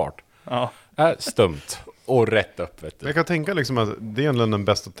toppfart. Ja. Stumt. Och rätt upp, vet du. Jag kan tänka liksom att det är egentligen den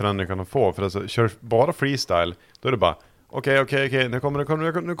bästa trenden du kan få. För alltså, kör bara freestyle, då är det bara Okej, nu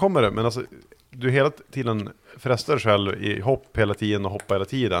kommer det. Men alltså, du hela tiden frestar själv i hopp hela tiden och hoppa hela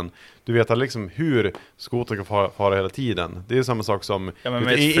tiden. Du vet liksom hur skoter kan fara hela tiden. Det är samma sak som... Ja, men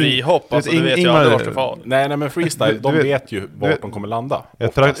med ett frihopp, alltså, du vet ju aldrig vart du far. Nej, men freestyle, de vet ju vart de kommer landa.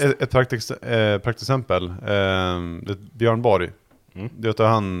 Ett praktexempel. Björn Borg. Du vet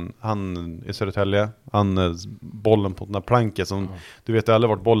han i Södertälje. Han bollen på den här planket som... Du vet aldrig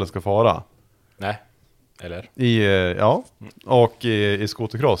vart bollen ska fara. Nej. Eller? Och i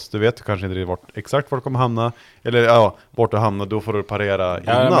skotercross, du vet kanske inte exakt var du kommer hamna. Eller vart du hamnar, då får du parera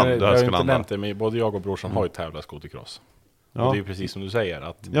innan du ska landa. Jag har inte nämnt det, men både jag och brorsan har ju tävlat skotercross. Ja. Och det är ju precis som du säger.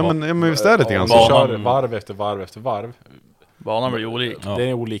 Att men visst är det lite grann så. Kör varv efter varv efter varv. Banan blir olik. Ja. Den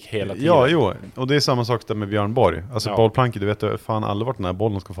är olik hela tiden. Ja, jo. Och det är samma sak där med Björn Borg. Alltså bollplanket, du vet fan aldrig vart den här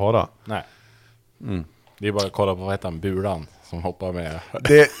bollen ska fara. Nej. Det är bara att kolla på vad heter han, Bulan som hoppar med.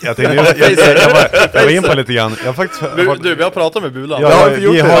 Jag var in på lite grann. Vi har pratat med Bulan. Vi har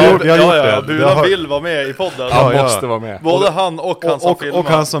gjort det. Bulan vill vara med i podden. Han måste vara med. Både han och han som filmar. Och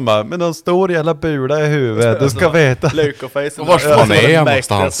han som bara, men en stor jävla bula i huvudet, du ska veta. Lök och face. Vart fan är han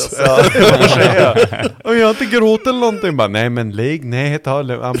någonstans? Och jag har inte gråtit eller någonting. Bara, nej men lägg ner, ta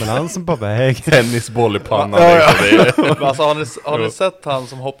ambulansen på väg. Tennisboll i pannan. Alltså, har ni sett han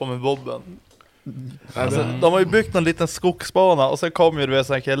som hoppar med bobben? Alltså, de har ju byggt en liten skogsbana och sen kommer ju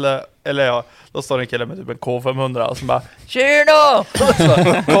en kille, då står en kille med typ en K500 och så bara tjena! Så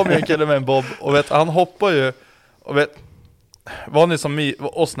kommer ju en kille med en bob och vet, han hoppar ju och vet, var ni som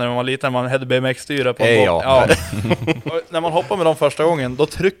oss när man var liten, man hade BMX-styre på en bob. Ja. När man hoppar med dem första gången, då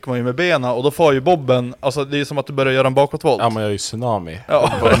trycker man ju med benen och då får ju bobben, alltså det är som att du börjar göra en bakåtvolt. Ja, man gör ju tsunami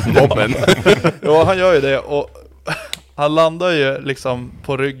på bobben. Ja, han gör ju det och han landar ju liksom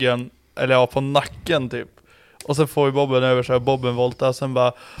på ryggen eller på nacken typ. Och sen får ju bobben över sig och bobben voltar och sen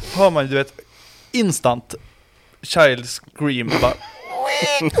bara hör man, du vet, instant child scream bara.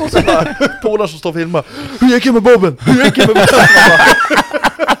 Och så bara polar som står och filmar. Hur gick det med bobben?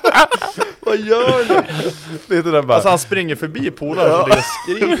 Och Vad gör du? Lite där bara. Alltså han springer förbi polaren och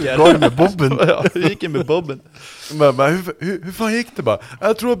skriker. Går med bobben. Ja, hur gick in med bobben? Men hur fan gick det bara?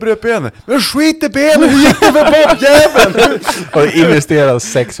 Jag tror jag bröt benet. Men skit i benet, hur gick det med bobbjäveln? Och investerade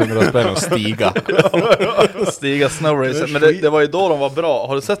 600 spänn och stiga. Stiga snowracer. Men det var ju då de var bra.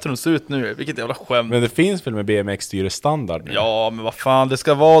 Har du sett hur de ser ut nu? Vilket jävla skämt. Men det finns väl med BMX-styre standard nu? Ja, men vad fan, det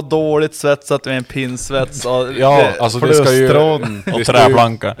ska vara dåligt svetsat med en pinsvets. Alltså det ska ju... Och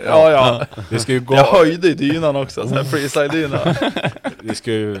träplanka. Ja. Det ska ju gå... Jag höjde i dynan också, så här freestyle-dyna. Det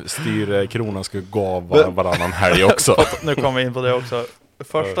ska ju styra, kronan ska gå av varannan helg också. Nu kommer vi in på det också.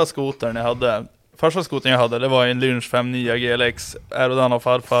 Första skotern jag hade, det var en Lynch 59 GLX. Ärvde av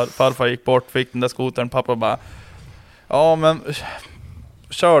farfar. Farfar gick bort, fick den där skotern. Pappa bara, ja men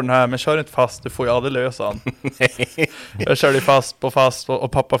kör den här, men kör inte fast, du får ju aldrig lösa den. Jag körde fast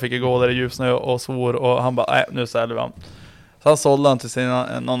och pappa fick gå där i djupsnö och svor. Och han bara, nej, nu säljer vi han. Så han sålde han till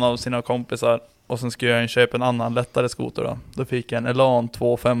någon av sina kompisar. Och sen skulle jag köpa en annan lättare skoter då. Då fick jag en Elan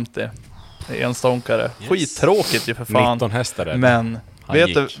 250. En stånkare. Yes. Skittråkigt ju för fan. 19 hästar är det. Men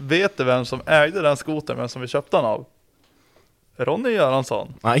vet du vem som ägde den skotern, men som vi köpte den av? Ronny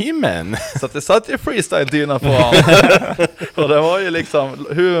Göransson. Jajamän. Så att det satt ju freestyle-dyna på han. Och det var ju liksom,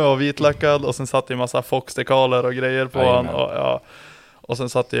 huven var vitlackad och sen satt ju en massa Fox-dekaler och grejer på han. Och sen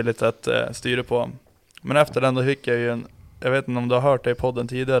satt ju lite ett styre på han. Men efter den då fick jag ju jag vet inte om du har hört det i podden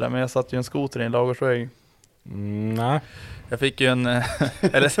tidigare, men jag satt ju en skoter i en ladugårdsvägg. Nej. Jag fick ju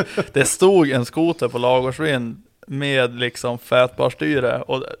eller det stod en skoter på ladugårdsväggen med liksom fätbarstyre,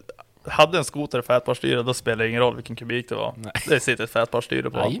 och hade en skoter fätbarstyre, då spelar det ingen roll vilken kubik det var. Nej. Det sitter ett fätbarstyre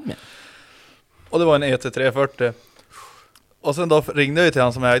på. Amen. Och det var en ET340. Och sen då ringde jag till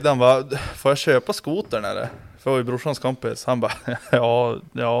han som ägde den, bara, får jag köpa skotern eller? För jag var ju brorsans kompis. Han bara,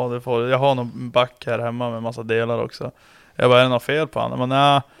 ja det får. Jag har någon back här hemma med massa delar också. Jag bara, är det något fel på han? Men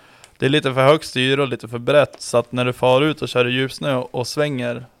nej, det är lite för högt styre och lite för brett, så att när du far ut och kör i djupsnö och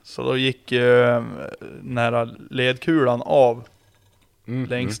svänger, så då gick nära ledkulan av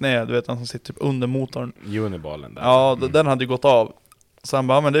längst ner. Du vet, den som sitter typ under motorn. Unibalen där. Ja, den hade ju gått av. Så han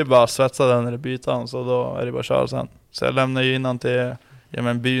bara, men det är bara att svetsa den eller byta den, så då är det bara att köra sen. Så jag lämnade ju innan till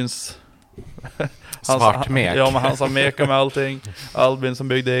byns svartmek. Ja, men han som mekar med allting. Albin som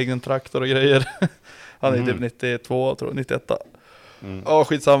byggde egen traktor och grejer. Han är typ 92, tror jag, 91. Ja,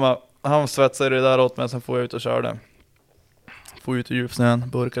 skitsamma. Han svetsade det där åt mig, sen får jag ut och körde. Får ut i djupsnön,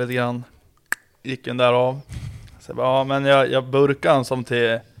 burkade lite grann. Gick den där av. Så jag bara, ja, men jag burkade han som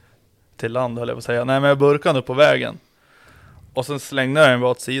till land, höll jag på att säga. Nej, men jag burkade han upp på vägen. Och sen slängde jag den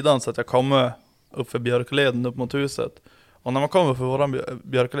bara åt sidan så att jag kom upp för björkleden upp mot huset. Och när man kommer för våran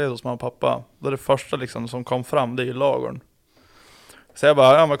björkled hos mamma och pappa, då är det första liksom som kom fram, det är ju lagorn. Så jag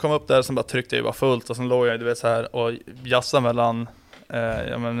bara, man kom upp där, sen bara tryckte jag bara fullt, och sen låg jag, du vet, så här och jassade mellan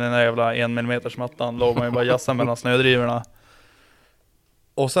den där jävla 1 mm mattan, låg man ju bara jassade mellan snödrivorna.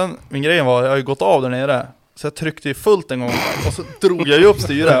 Och sen, min grej var, jag har ju gått av där nere, så jag tryckte ju fullt en gång, och så drog jag ju upp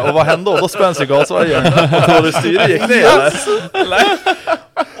styret, och vad hände då? Då spänns ju gasvargen, och då styret gick ner.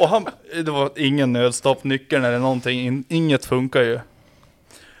 Och det var ingen nödstopp, nyckeln eller någonting, inget funkar ju.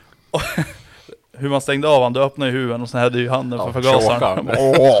 Och hur man stängde av han, då öppnade ju huven och sen hade ju handen för förgasaren.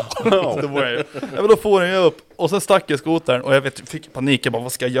 Då får den ju upp, och sen stack jag skotern, och jag fick panik, jag bara,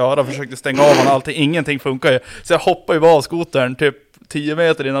 vad ska jag göra? Försökte stänga av han, allting, ingenting funkar ju. Så jag hoppade ju bara av skotern typ 10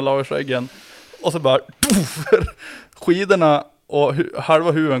 meter innan lagersväggen, och så bara skidorna och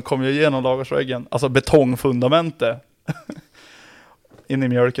halva huven kom ju igenom lagersväggen, alltså betongfundamentet. In i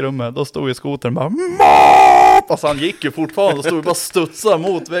mjölkrummet, då stod ju skotern bara MAP! Alltså han gick ju fortfarande, då stod ju bara studsa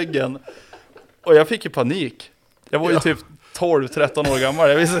mot väggen. Och jag fick ju panik. Jag var ju typ 12-13 år gammal,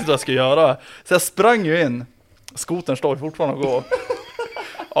 jag visste inte vad jag skulle göra. Så jag sprang ju in. Skotern står ju fortfarande och går.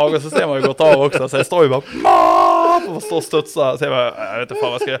 Avgassystemet har ju gått av också, så jag står ju bara MAP! Och står och studsa. Så jag bara, jag vet inte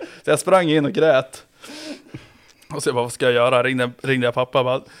fan vad ska jag. Så jag sprang in och grät. Och så jag bara, vad ska jag göra? Ringde jag pappa,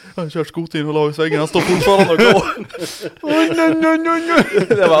 bara, han kör skot in och la i svängen, han står fortfarande och går.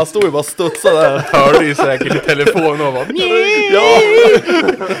 Han stod ju bara studsade där. Hörde ju säkert i telefon och bara,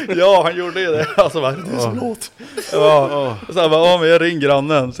 ja, han gjorde ju det. Alltså bara, det är så låt. Så jag bara, men jag ringer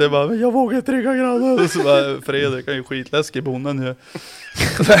grannen. Så jag bara, men jag vågar inte ringa grannen. Så bara, Fredrik, han är ju skitläskig, bonden ju.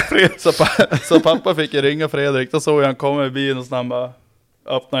 Så pappa fick ju ringa Fredrik. Då såg jag han komma i bilen och snabbt bara,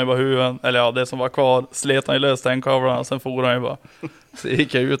 öppnade ju bara huven, eller ja, det som var kvar, slet han ju löst tändkablarna, sen for han ju bara. Så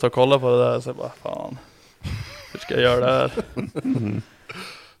gick jag ut och kollade på det där, så jag bara, fan, hur ska jag göra det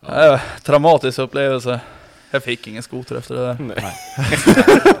här? Traumatisk upplevelse. Jag fick ingen skoter efter det där.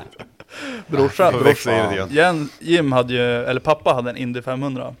 Brorsan, Jim hade ju, eller pappa hade en Indy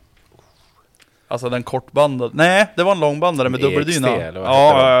 500. Alltså den kortbandade. Nej, det var en långbandare med dubbeldyna.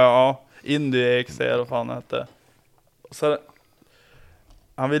 Ja. Indy XC eller vad fan det hette. Så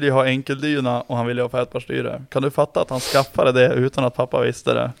han ville ju ha enkeldyna och han ville ha fätbarstyre. Kan du fatta att han skaffade det utan att pappa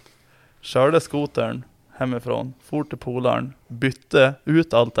visste det? Körde skotern hemifrån, for till polaren, bytte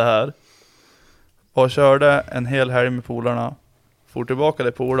ut allt det här och körde en hel helg med polarna. For tillbaka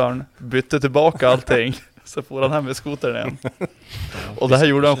till polaren, bytte tillbaka allting. Så får han hem med skotern igen. Och det här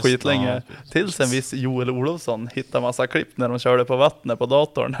gjorde han skitlänge. Tills en viss Joel Olofsson hittade massa klipp när de körde på vattnet på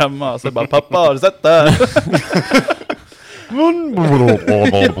datorn hemma. Så bara, pappa, har du sett det här?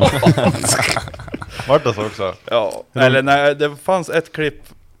 Vart det så också? Ja, eller nej, det fanns ett klipp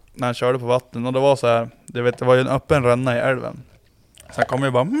när han körde på vatten. Och det var så här, det var ju en öppen ränna i älven. Sen kom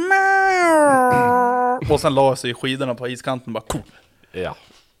ju bara och sen la sig skidorna på iskanten bara cool. Ja.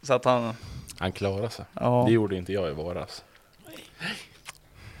 Så att han klarade sig. Ja. Det gjorde inte jag i våras.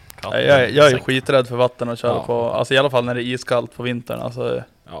 Jag är skiträdd för vatten och köra på. Alltså i alla fall när det är iskallt på vintern. Alltså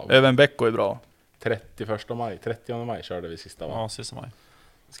över en bäcko är bra. 30 maj körde vi sista va? Ja, sista maj.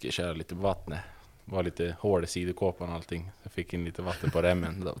 Ska jag köra lite på vattnet. Var lite hård i sidokåpan och allting. Jag fick in lite vatten på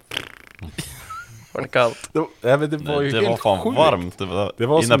remmen. Var det kallt? Det var ju det var fan sjukt. Varmt. Det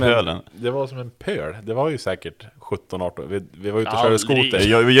var som pölen. Det var som en pöl. Det var ju säkert 17-18. Vi var ute och körde skoter.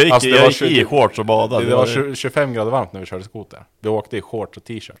 Jag gick i shorts och badade. Det var 25 grader varmt när vi körde skoter. Vi åkte i shorts och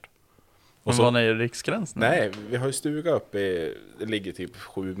t-shirt. Och så var ni i Riksgränsen? Nej, vi har ju stuga uppe det ligger typ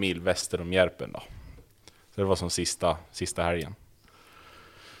 7 mil väster om Järpen då. Så det var som sista helgen.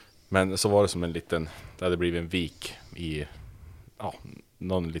 Men så var det som en liten, det hade blivit en vik i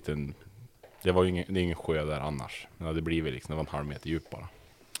någon liten, det är ingen sjö där annars. Det hade blivit liksom, det var en halv meter djup bara.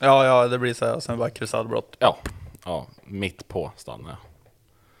 Ja, det blir så här, och sen var kristallbrott. Ja, mitt på stannade jag.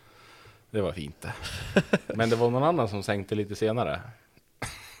 Det var fint det. Men det var någon annan som sänkte lite senare.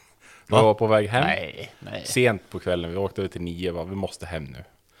 Vi var på väg hem. Nej. Sent på kvällen, vi åkte över till 9, vi måste hem nu.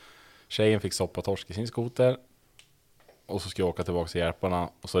 Tjejen fick soppatorsk i sin skoter. Och så ska jag åka tillbaka till Järparna.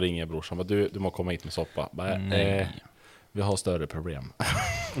 Och så ringer brorsan. Du må komma hit med soppa. Vi har större problem.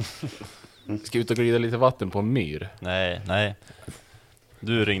 Ska ut och glida lite vatten på en myr? Nej.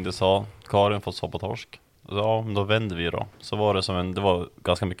 Du ringde och sa Karin fått soppatorsk. Ja, då vände vi då. Så var det det var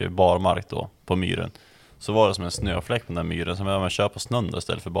ganska mycket barmark då på myren. Så var det som en snöfläck på den där myren. Som jag kör på snön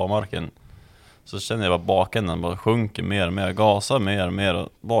istället för barmarken. Så känner jag bara bakänden bara sjunker mer och mer. Gasar mer och mer. Och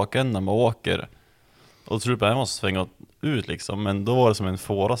bakänden bara åker. Och då tror jag måste svänga ut liksom. Men då var det som en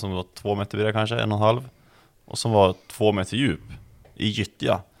fåra som var 2 meter bred kanske, 1,5. Och som var 2 meter djup i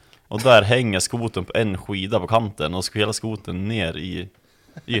gyttja. Och där hänger skoten på en skida på kanten. Och hela skoten ner i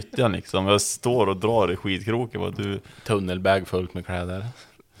gyttjan liksom. Jag står och drar i skidkroken. Och du... Tunnelbag fullt med kläder.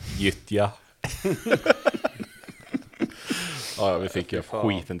 Gyttja. Ja, vi fick ju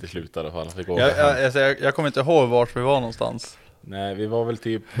skiten till slut i alla fall. Jag kommer inte ihåg vart vi var någonstans. Nej, vi var väl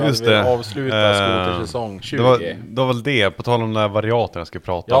typ just det. Avsluta skotersäsong 20. Det var väl det, på tal om den där variatorn jag ska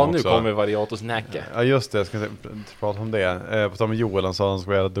prata om också. Ja, nu kommer variatorsnäcke. Ja, just det, jag ska prata om det. På tal om Joel, han sa att han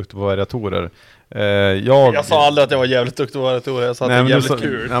skulle vara duktig på variatorer. Jag sa aldrig att jag var jävligt duktig på variatorer, jag sa att det var jävligt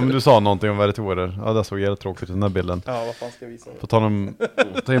kul. Nej, men du sa någonting om variatorer. Ja, det såg jävligt tråkigt i den här bilden. Ja, vad fan ska jag visa? På tal om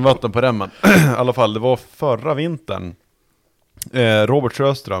ta in vatten på remmen. I alla fall, det var förra vintern. Robert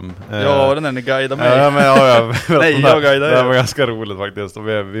Sjöström. Ja, den är ni guidade mig. Nej, jag guidade. Det var ganska roligt faktiskt. Och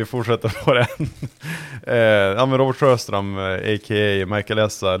vi fortsätter på den. Men Robert Sjöström, a.k.a. Michael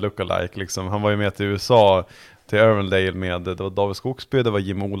Essa, lookalike liksom. Han var ju med till USA, till Irvindale med, det var David Skogsby, det var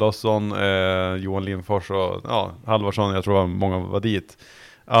Jim Olofsson, Johan Lindfors och Halvarsson, jag tror många var dit.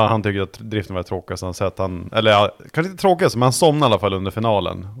 Ja, han tyckte att driften var tråkig, så han sa att kanske inte tråkig, men han somnade i alla fall under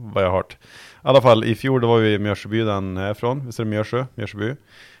finalen, vad jag har hört. I alla fall, i fjol då var vi i Mjörsjöby, den härifrån, visst är det Mjörsjöby.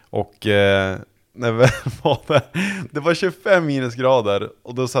 Och det var 25 minusgrader.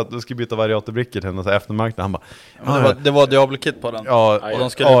 Och då sa att du skulle byta variatorbrickor till en eftermarknad. Han bara, det var Diablo-kit på den. Ja, och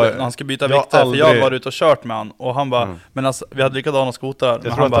han skulle byta vikter. För jag var ute och kört med han. Och han bara, men alltså, vi hade likadana skotrar.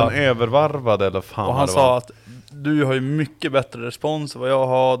 Jag tror att han övervarvade eller fan. Och han sa att du har ju mycket bättre respons än vad jag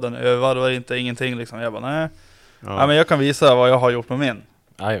har. Den övervarvar inte ingenting liksom. Jag bara, nej. Ja, men jag kan visa vad jag har gjort med min.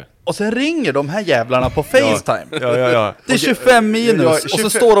 Aj. Och sen ringer de här jävlarna på FaceTime. Ja. Det är 25 minus och så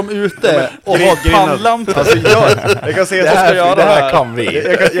står de ute och har pannlampor. Alltså jag kan säga att det här kan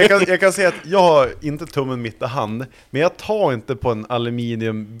vi. Jag kan säga att jag har inte tummen mitt i hand, men jag tar inte på en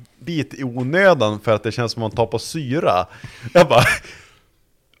aluminiumbit i onödan för att det känns som att man tar på syra. Jag bara,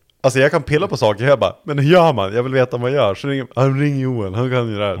 alltså jag kan pilla på saker. Jag bara, men hur gör man? Jag vill veta vad man gör. Så ringer Johan, han kan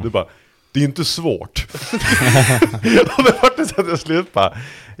ju det här. Du bara, det är inte svårt. Och det var det så att jag slut bara,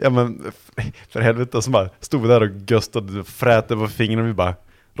 ja men för helvete, som bara stod där och göstade och frätade på fingrarna. Vi bara,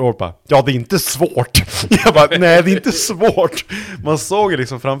 Robert bara, ja det är inte svårt. Jag bara, nej det är inte svårt. Man såg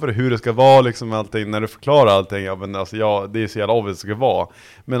liksom framför hur det ska vara liksom allting, när du förklarar allting. Ja men alltså, ja det är så jävla obvious det ska vara.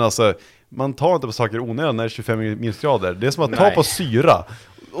 Men alltså, man tar inte på saker onödigt när det är 25 minusgrader. Det är som att ta på syra.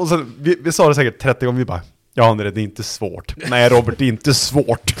 Och så, vi sa det säkert 30 gånger, vi bara, ja det är inte svårt. Nej Robert, det är inte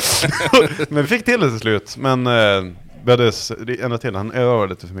svårt. Men vi fick till det till slut. Men vi hade ända till, han övade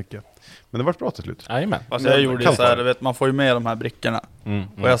lite för mycket. Men det var bra till slut. Jajamän. Alltså jag gjorde ju så här, du vet, man får ju med de här brickorna.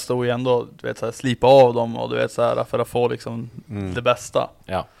 Och jag stod ju ändå, du vet, så här, slipa av dem och du vet så här, för att få liksom det bästa.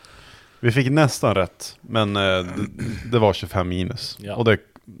 Ja. Vi fick nästan rätt, men det var 25 minus. Ja. Och det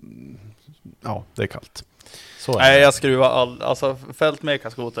är kallt. Så är det. Nej, jag skruvar alltså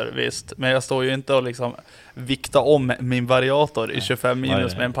fältmekarskoter, visst. Men jag står ju inte och liksom vikta om min variator i 25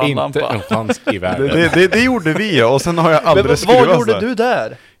 minus med en pannlampa. Inte en chans i världen. Det gjorde vi, och sen har jag aldrig skruvat. Vad gjorde du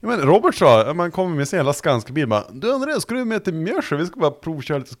där? Ja, men Robert sa, man kommer med sin jävla skanska bil, bara, du Andreas, ska du med till Mjörsjö? Vi ska bara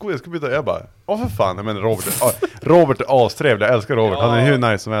provköra lite skor, jag ska byta. Jag bara, för fan, men Robert är astrevlig, jag älskar Robert, han är hur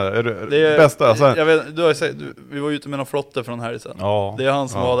nice som är det bästa. Alltså. Jag vet, du har ju sagt, vi var ute med någon flotte från här sen. Ja. Det är han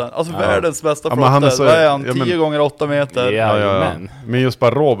som var den. Alltså världens bästa flotte, han är så, vad är han? 10 gånger 8 meter. Ja. Men just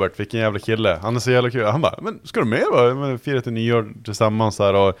bara Robert, vilken jävla kille. Han är så jävla kul. Han bara, men ska du med då? Fira till nyår tillsammans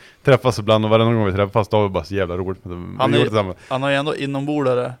här och träffas ibland. Och varje gång vi träffas då var det bara så jävla roligt. Han har ju ändå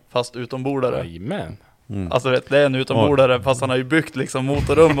inombordare fast utombordare. Jajamän. Alltså vet, det är en utombordare fast han har ju byggt liksom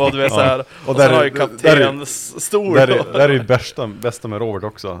motorrum och du vet så här. Och sen har ju kapten stor. Det är ju bästa med Robert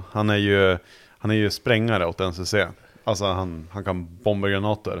också. Han är ju sprängare åt NCC. Alltså han kan bomba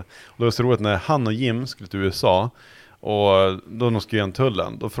granater. Och det var så roligt när han och Jim skulle till USA. Och då de skulle igen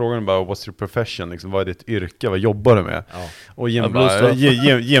tullen, då frågade de bara, what's your profession, liksom, vad är ditt yrke, vad jobbar du med? Och Jim bara,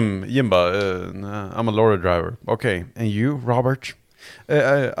 I'm a lorry driver. Okay, and you, Robert?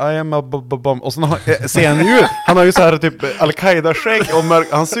 I am a och sen ser han ju, han har ju så här typ Al-Qaida-skägg och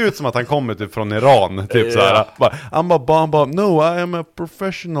han ser ut som att han kommer typ från Iran, typ så här. I'm a bomb. No, I am a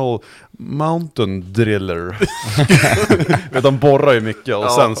professional mountain driller. De borrar ju mycket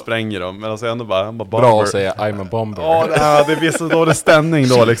och sen spränger de, men alltså ändå bara, I'm a bomber. Bra att säga I'm a bomber. Ja, det blir så dålig stämning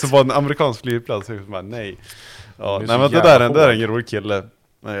då liksom på en amerikansk flygplats. Bara, nej. Ja, nej, men det där är en rolig kille.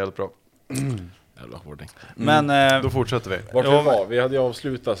 Det är helt bra. Men då fortsätter vi. Vart vi var? Vi hade ju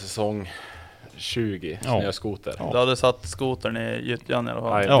avslutat säsong 20 snöa skoter. Du hade satt skotern i gyttjan i alla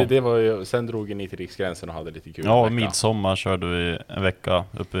fall. Nej, det var ju, sen drog ni till Riksgränsen och hade lite kul. Ja, midsommar körde vi en vecka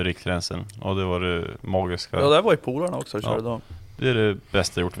uppe i Riksgränsen. Och det var det magiska. Ja, det var ju polarna också och körde då. Det är det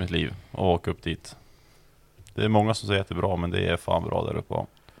bästa jag gjort i mitt liv, att åka upp dit. Det är många som säger att det är bra, men det är fan bra där uppe.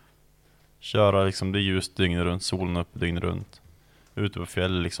 Köra liksom, det är ljust dygnet runt, solen upp dygnet runt. Ute på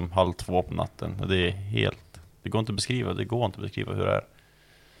fjället liksom 1:30 på natten. Det är helt, det går inte att beskriva hur det är.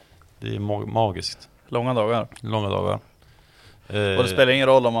 Det är magiskt. Långa dagar. Och det spelar ingen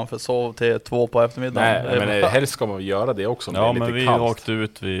roll om man får sova till 2 på eftermiddagen. Nej, men helst ska man göra det också. Ja, men vi åkte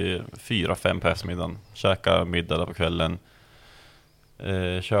ut vid 4-5 på eftermiddagen. Käkade middag där på kvällen.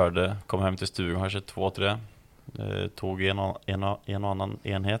 Körde, kom hem till stugan kanske 2-3. Tog en och annan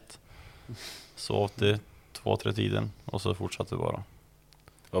enhet. Sov till 2-3 tiden och så fortsatte vi bara.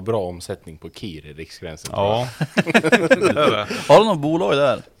 Det var bra omsättning på KIR i Riksgränsen. Ja. Har du någon bolag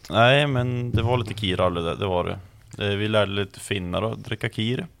där? Nej, men det var lite KIR där, det var det. Vi lärde lite finnar att dricka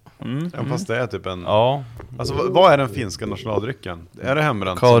KIR. Ja, fast det är typ en... Ja. Alltså, vad är den finska nationaldrycken? Är det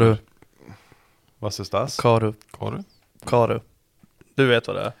hembränt? Karu. Vad är stas? Karu. Du vet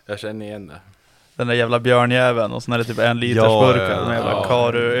vad det är. Jag känner igen det. Den där jävla björnjäveln och sen är det typ 1 liters burkar. Den jävla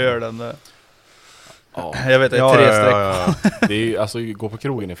Karu-ölen där. Ja. Jag vet, det är 3 streck. Det är ju, alltså gå på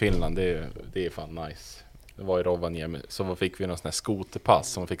krogen i Finland, det är fan nice. Det var i Rovaniemi, så fick vi någon sån här skoterpass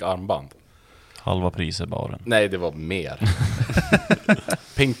som fick armband. Halva priset bara. Nej, det var mer.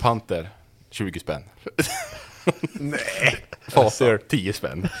 Pink Panther 20 spänn. Nej. Faser 10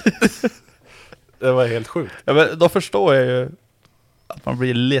 spänn. Det var helt sjukt. Ja, men då förstår jag ju att man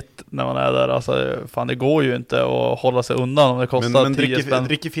blir lit när man är där. Alltså, fan, det går ju inte att hålla sig undan om det kostar 10 spänn. Men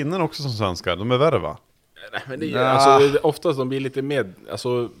dricker finnen också som svenskar? De är värre, va? Nej, men det är, alltså, oftast de blir lite med...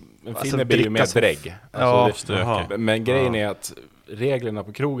 Alltså, en finne blir ju mer drägg. Alltså, men grejen är att reglerna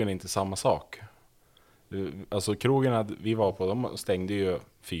på krogen är inte samma sak. Alltså krogarna vi var på, de stängde ju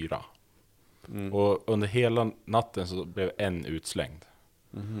 4. Och under hela natten så blev en utslängd.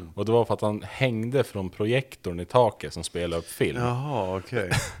 Och det var för att han hängde från projektorn i taket som spelade upp film. Jaha,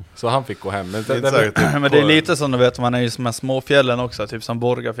 okej. Så han fick gå hem. Men det är lite som du vet, man är ju som småfjällen också, typ som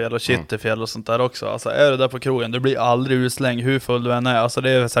Borgafjäll och Kittelfjäll och sånt där också. Alltså är du där på krogen, du blir aldrig utslängd hur full du än är. Alltså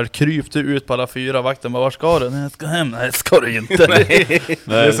det är så här, kryp du ut på alla 4 vakten, bara, var ska du? Nej, jag ska hem. Nej, ska du inte.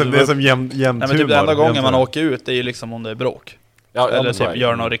 Det är som jämnt men typ den enda gången man åker ut, det är ju liksom om det är bråk. eller typ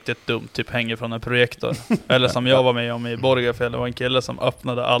gör något riktigt dumt, typ hänger från en projektor. Eller som jag var med om i Borgafjäll, det var en kille som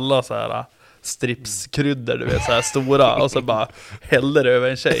öppnade alla så här stripskryddor, du vet, så här stora, och så bara hällde det över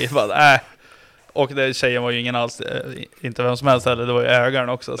en tjej. Bara, Och den tjejen var ju ingen alls, inte vem som helst heller, det var ju ägaren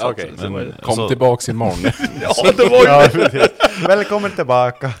också. Så Okej, men kom tillbaks imorgon. Ja, det var ju Välkommen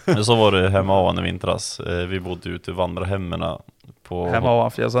tillbaka. Men så var det hemma av en vintras. Vi bodde ute i vandrarhemmena på... Hemma av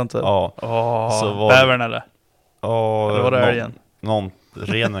en fjällcenter. Ja. Så var bävern eller? Ja, eller var det älgen? Någon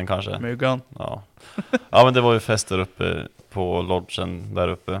renen kanske. Myggan. Ja. Ja, men det var ju fest där uppe på lodgen där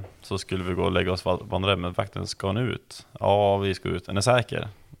uppe. Så skulle vi gå och lägga oss vandra, men vakten ska nu ut. Ja, vi ska ut. Är ni säker?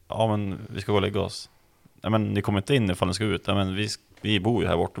 Ja, men vi ska gå och lägga oss. Ja, men ni kommer inte in ifall ni ska ut. Ja, men vi bor ju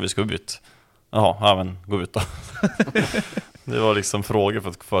här borta och vi ska ut. Jaha, ja men gå ut då. Det var liksom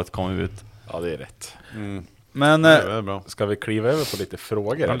frågor för att komma ut. Ja, det är rätt. Men Det är bra. Ska vi kliva över på lite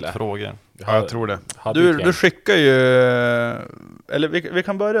frågor eller? Frågor. Ja, jag tror det. Du skickar ju, eller vi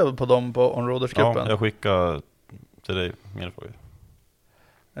kan börja på dem på Onroaders-gruppen. Ja, jag skickar till dig mer frågor.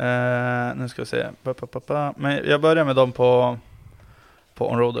 Nu ska vi se. Men jag börjar med dem på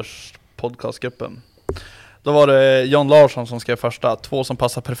Onroaders podcastgruppen. Då var det John Larsson som skrev första. 2 som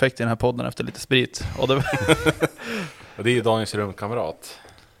passar perfekt i den här podden efter lite sprit. Och det och det är ju Daniels rumkamrat.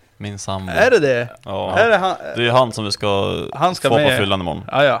 Min sambo. Är det det? Ja. Är det han? Det är han som vi ska få på fyllan imorgon.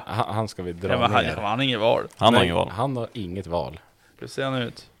 Ja. Han ska vi dra ner. Han har inget val. Han har inget val. Han har inget val. Hur ser han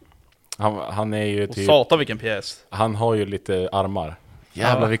ut? Han är ju typ... Satan vilken pjäs. Han har ju lite armar.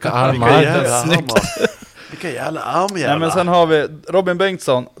 Jävlar vilka armar. Snyggt. Vilka jävla armjävlar. Nej, men sen har vi Robin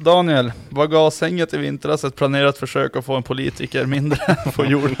Bengtsson. Daniel, var gashänget i vintras ett planerat försök att få en politiker mindre på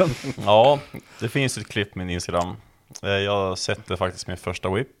jorden? Ja, det finns ett klipp med min Instagram. Jag sätter faktiskt min första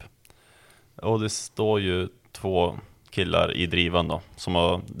whip. Och det står ju 2 killar i drivan då.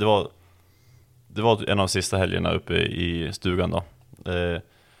 Som det var en av de sista helgerna uppe i stugan då.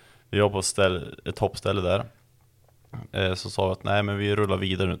 Vi var på ett hoppställe där. Så sa vi att nej, men vi rullar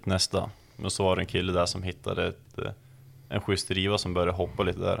vidare nu till nästa. Men så var det en kille där som hittade en schysst driva som började hoppa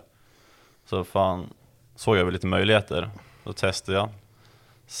lite där. Så fan, såg jag väl lite möjligheter. Då testade jag.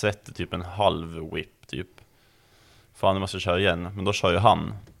 Sätter typ en halv whip typ. Fan, jag måste köra igen. Men då kör ju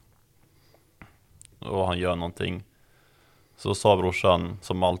han. Och han gör någonting. Så sa brorsan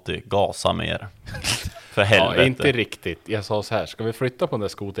som alltid, gasa mer. För helvete. Ja, inte riktigt. Jag sa så här, ska vi flytta på den där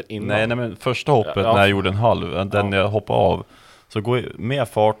skoter innan? Nej, men första hoppet när jag gjorde en halv, den jag hoppade av, så går jag med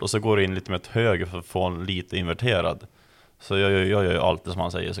fart och så går det in lite med ett höger för att få en lite inverterad. Så jag gör ju alltid som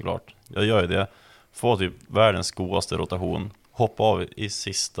han säger såklart. Jag gör ju det. Får typ världens godaste rotation. Hoppa av i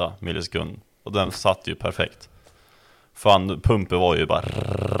sista millisekund. Och den satt ju perfekt. Fan, pumpen var ju bara...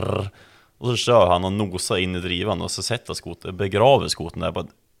 Och så kör han och nosar in i drivan och så sätter skoten, begraver skoten där. Bara,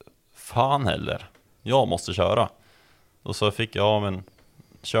 fan heller. Jag måste köra. Och så fick jag, men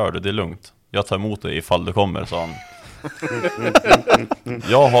kör du, det är lugnt. Jag tar emot det ifall det kommer, sa han.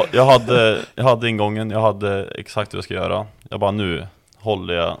 jag hade ingången, jag hade exakt vad jag ska göra. Jag bara, nu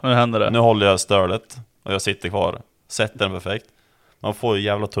håller jag stölet och jag sitter kvar. Sätter den perfekt. Man får ju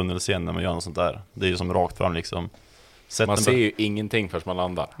jävla tunnelseende när man gör något sånt där. Det är ju som rakt fram liksom. Man ser ju ingenting först man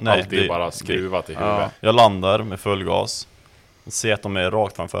landar. Nej, allt är ju bara skruvat i huvudet. Ja. Jag landar med full gas. Ser att de är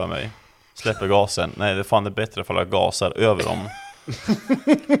rakt framför mig. Släpper gasen. Nej, det är fan det bättre för att jag gasar över dem.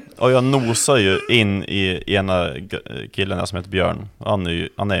 Och jag nosar ju in i ena killen som heter Björn. Han är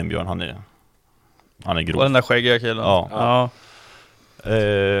en björn, han är grov. Och den där skäggiga killen. Ja.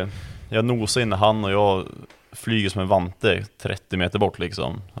 Jag nosar in i han och jag flyger som en vante 30 meter bort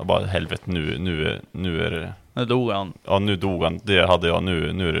liksom. Jag bara, helvete, nu är det... Nu dog han. Ja, nu dog han. Det hade jag.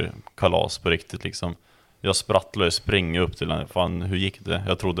 Nu är det kalas på riktigt liksom. Jag sprattlade och springde upp till honom. Fan, hur gick det?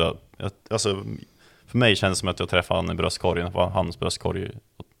 Jag trodde... Alltså, för mig känns det som att jag träffade han i bröstkorgen. För hans bröstkorg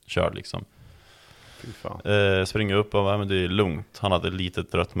körd liksom. Springer upp och men det är lugnt. Han hade ett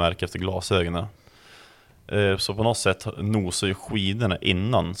litet rött märke efter glasögonen. Så på något sätt nosar ju skidorna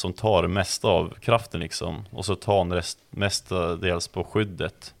innan som tar mest av kraften liksom. Och så tar han mestadels på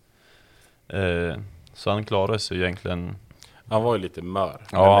skyddet. Så han klarade sig egentligen. Han var ju lite mör.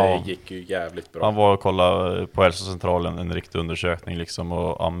 Ja, men det gick ju jävligt bra. Han var och kollade på hälsocentralen, en riktig undersökning liksom,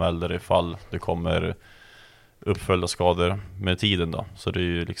 och anmälde det ifall det kommer uppföljda skador med tiden då. Så det är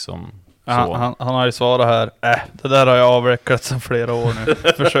ju liksom så. Han har ju svarat här. Det där har jag avvecklat sedan flera år nu.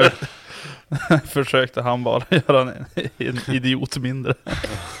 Försökte han bara göra en idiot mindre.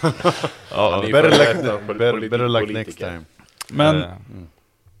 Ja, better luck next time. Men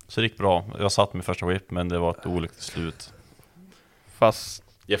så det gick bra. Jag satt med första whip, men det var ett olyckligt slut. Fast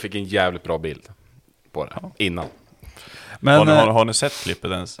jag fick en jävligt bra bild på det innan. Men har ni sett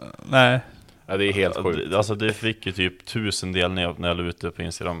klippet ens? Nej. Ja, det är helt sjukt. Alltså det fick ju typ 1000 del när jag la ut det på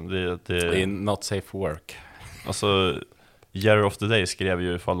Instagram. Det är not safe for work. Alltså Jerry of the Day skrev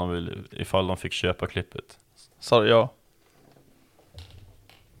ju ifall de fick köpa klippet. Sa jag.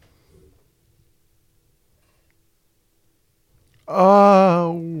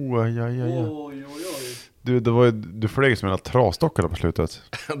 Du flög som en trasdockare på slutet.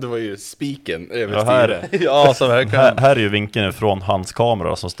 Det var ju spiken över styret. Ja, så verkligen. Här är ju vinkeln från hans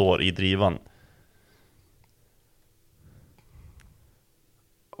kamera som står i drivan.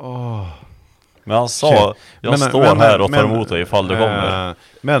 Men han sa, jag står här och tar emot dig ifall du kommer.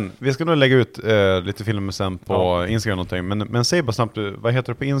 Men vi ska nog lägga ut lite filmer sen på Instagram någonting. Men säg bara snabbt, vad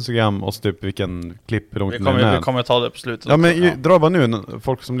heter du på Instagram och typ vilken klipp, hur långt vi kommer ta det på slutet. Ja, men dra bara nu,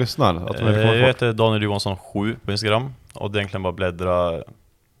 folk som lyssnar. Att jag heter Daniel Johansson 7 på Instagram. Och det är egentligen bara bläddra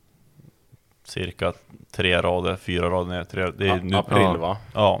cirka 4 rader ner. Det är nu, april va?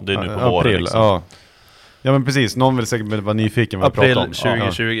 Ja, det är nu på våren liksom. Ja men precis, någon vill säkert vara nyfiken vad april pratar om.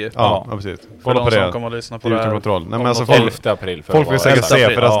 2020. Ja, precis. Kolla på det. Som kommer att lyssna på det här. Nej, men alltså 11 april. Folk vill säkert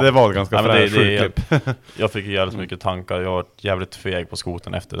se för alltså, det var ganska fräscht klipp. Jag fick jävligt mycket tankar. Jag var jävligt feg på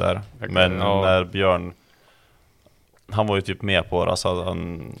skoten efter det där. Men när Björn, han var ju typ med på det, så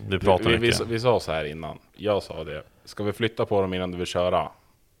vi pratade mycket. Vi sa så här innan. Jag sa det. Ska vi flytta på dem innan du vill köra?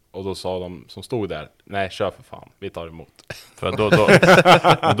 Och då sa de som stod där, nej kör för fan, vi tar emot. För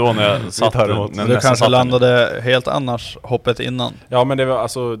då när jag satt emot, du kanske landade helt annars hoppet innan. Ja men det var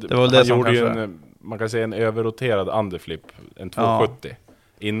alltså, det var det som gjorde kanske... ju man kan säga en överroterad underflip, en 270.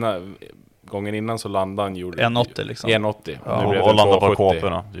 Gången innan så landade han gjorde 180 liksom. 180. Ja, och landade på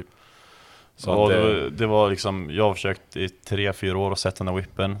kåporna typ. Så det var liksom, jag har försökt i 3-4 år att sätta den här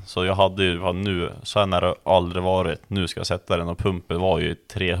whippen. Så jag hade ju nu, så här när det aldrig varit, nu ska jag sätta den, och pumpen var ju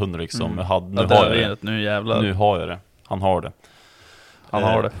 300 liksom. Nu har jag det. Nu jävlar. Nu har jag det. Han har det. Han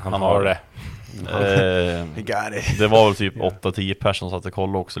har det. Det var väl typ 8-10 personer som satt och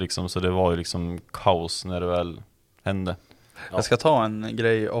kollade också liksom. Så det var ju liksom kaos när det väl hände. Jag ska ta en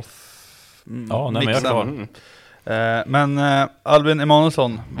grej off men jag är klar. Men Albin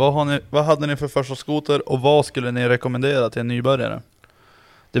Emanuelsson, vad hade ni för första skoter och vad skulle ni rekommendera till en nybörjare?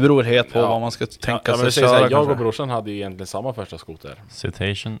 Det beror helt på vad man ska tänka sig köra. Jag och brorsan hade ju egentligen samma första skoter.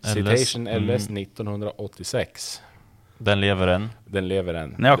 Citation LS 1986. Den lever än.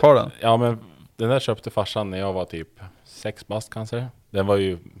 Ni har kvar den? Ja, men den där köpte farsan när jag var typ 6 bast kanske. Den var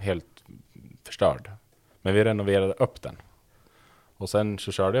ju helt förstörd. Men vi renoverade upp den. Och sen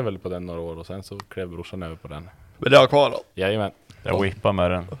så körde jag väl på den några år och sen så klev brorsan över på den. Men det har kvar då? Jajamän. Jag whippade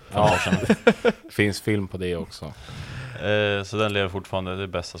med den. Ja, finns film på det också. Så den lever fortfarande, det är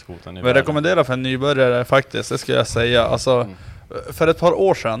bästa skoten i världen. Jag rekommenderar för en nybörjare faktiskt, det ska jag säga. Alltså, för ett par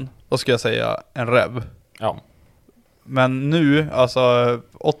år sedan, då ska jag säga en rev. Ja. Men nu, alltså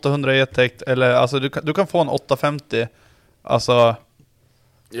 800 e-täckt, eller alltså du kan få en 850. Alltså...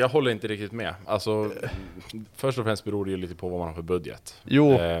 Jag håller inte riktigt med. Alltså, först och främst beror det ju lite på vad man har för budget.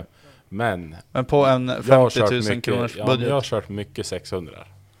 Jo. Men på en 50 000 kronors budget. Jag har kört mycket 600.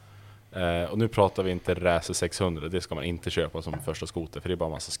 Och nu pratar vi inte Racer 600. Det ska man inte köpa som första skoter, för det är bara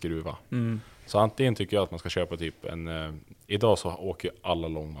massa skruva. Så antingen tycker jag att man ska köpa typ en... idag så åker ju alla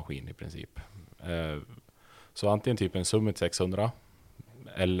långmaskin i princip. Så antingen typ en Summit 600.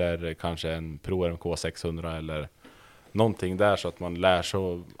 Eller kanske en Pro RMK 600 eller... någonting där så att man lär sig.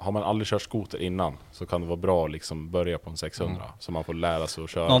 Har man aldrig kört skoter innan så kan det vara bra att liksom börja på en 600 så man får lära sig att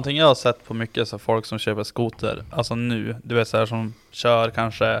köra. Någonting jag har sett på mycket så folk som köper skoter, alltså nu, du vet så här som kör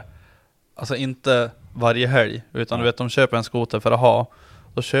kanske, alltså inte varje helg, utan du vet de köper en skoter för att ha,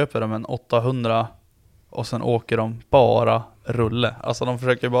 då köper de en 800 och sen åker de bara rulle. Alltså de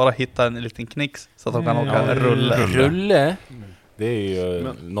försöker bara hitta en liten knix så att de kan åka en rulle. Det är ju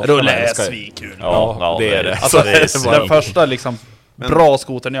rulle är svinkul. Ja, det är det. Alltså, den första liksom bra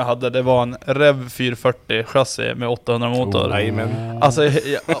skotern jag hade, det var en Rev 440 chassi med 800 motor. Alltså,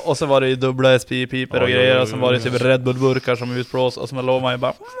 och så var det ju dubbla SPI-piper och grejer, och så var det typ Red Bull-burkar som utblås, och så låg man ju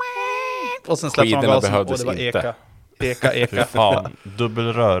bara... Och sen släppte man gasen och det var eka. Fan,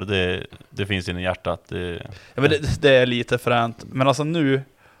 dubbelrör, det finns i hjärtat. Ja, men det är lite fränt. Men alltså nu,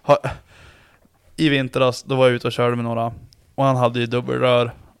 i vintras, då var jag ute och körde med några. Och han hade ju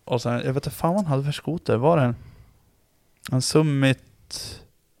dubbelrör. Och sen, jag vet inte fan vad han hade för skoter. Var det en Summit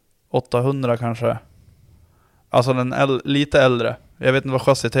 800 kanske? Alltså den lite äldre. Jag vet inte vad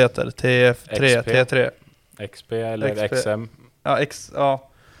chassit heter. TF3, T3. XP eller XP. XM. Ja,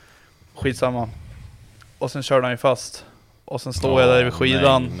 skitsamma. Och sen körde han ju fast. Och sen står jag där vid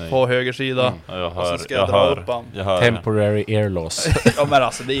skidan på höger sida. Och sen ska jag dra upp han. Temporary air loss. Ja, men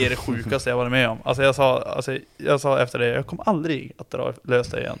alltså det är det sjukaste jag varit med om. Alltså jag sa efter det, jag kommer aldrig att dra lös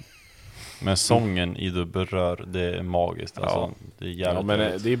det igen. Men sången i dubbelrör, det är magiskt. Alltså, det är jävligt men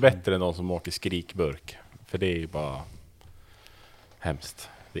roligt. det är bättre än de som åker skrikburk. För det är ju bara hemskt.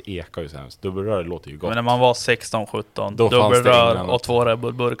 Det ekar ju så hemskt. Dubbelrör låter ju gott. Men när man var 16-17, Då dubbelrör och 2 Red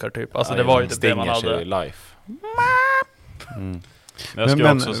Bull-burkar typ. Alltså det var ju typ det man hade. Life. Mm. Men jag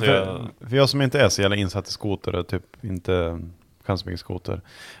skulle också säga... för jag som inte är så jävla insatt i skoter, typ inte kan så mycket skoter.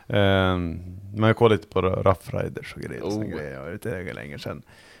 Men jag kollade lite på Rough Riders och grejer. Jag var lite länge sedan.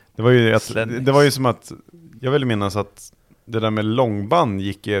 Det var ju som att jag vill minnas att det där med långband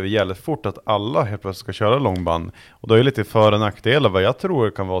gick över jävligt fort, att alla helt plötsligt ska köra långband. Och då är det lite för- och nackdelar vad jag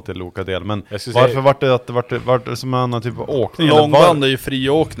tror kan vara till loka del. Men varför vart det som en typ av åkning? Långband är ju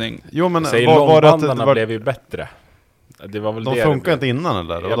friåkning. Jo, men långbandarna blev ju bättre. Det var väl de funkar inte innan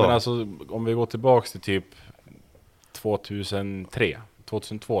eller? Ja, men alltså, om vi går tillbaks till typ 2002,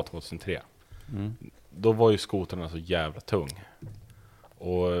 2003. Då var ju skotrarna så jävla tung.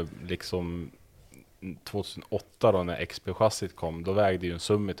 Och liksom 2008 då när XP-chassit kom, då vägde ju en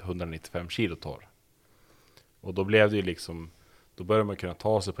Summit 195 kilo torr. Och då blev det ju liksom, då började man kunna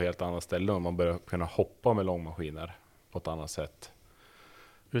ta sig på helt andra ställen och man började kunna hoppa med långmaskiner på ett annat sätt.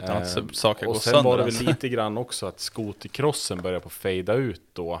 Utan att saker går och sen sönder. var det väl lite grann också att skotercrossen började på fejda ut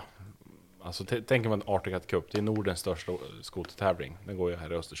då. Alltså tänker man Arctic Cat Cup, det är Nordens största skotertävling. Den går ju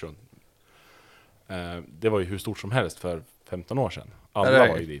här i Östersund. Det var ju hur stort som helst för 15 år sedan. Alla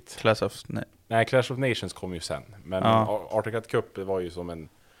var ju dit. Clash of Nations kom ju sen. Men Arctic Cat Cup var ju som en...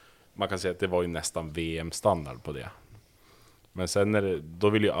 Man kan säga att det var ju nästan VM-standard på det. Men sen då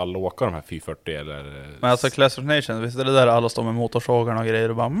vill ju alla åka de här 440 eller... Men alltså Clash of Nations, visst är det där alla står med motorsågarna och grejer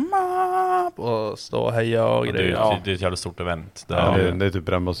och bara och stå och heja och grejer. Det är ett jävligt stort event. Det är typ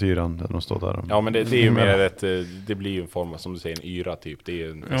brännbollsyran där de står där. Ja, men det är ju mer det blir ju en form av, som du säger, en yra typ. Det är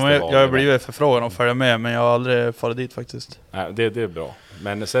ju en jag har blivit förfrågan att följa med, men jag har aldrig farit dit faktiskt. Nej, det är bra.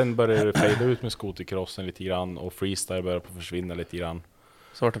 Men sen börjar det fejda ut med skotercrossen lite grann och freestyle börjar på försvinna lite grann.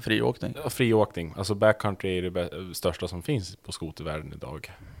 Så vart det friåkning? Ja, friåkning. Alltså backcountry är det största som finns på skotervärlden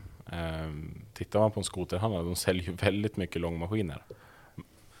idag. Tittar man på en skoterhandel, de säljer ju väldigt mycket långmaskiner.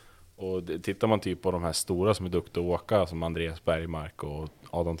 Och tittar man typ på de här stora som är duktiga att åka, som Andreas Bergmark och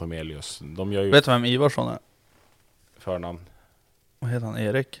Adam Tomelius, de gör ju... Vet du vem Ivarsson är? Förnamn. Vad heter han?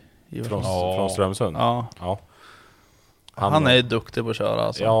 Erik? Från Strömsund? Ja. Han är duktig på att köra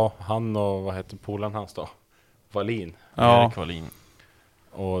alltså. Ja, han och vad heter polaren hans då? Wallin. Ja. Erik Wallin.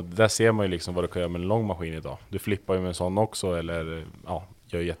 Och där ser man ju liksom vad du kan göra med en lång maskin idag. Du flippar ju med en sån också, eller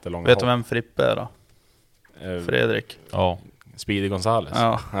gör jättelånga Vet du vem Frippe är då? Fredrik. Ja. Speedy Gonzales.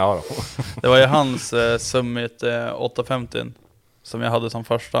 Ja då. Det var ju hans Summit 850 som jag hade som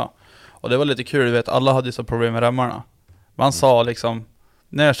första. Och det var lite kul, du vet, alla hade ju så problem med remmarna. Man sa liksom,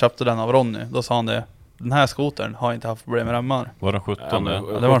 när jag köpte den av Ronny, då sa han det: den här skotern har inte haft problem med remmar. Var den 17?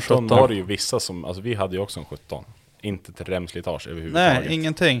 Ja, det var 17. Var det ju vissa som, alltså vi hade ju också en 17. Inte till remslitage överhuvudtaget. Nej,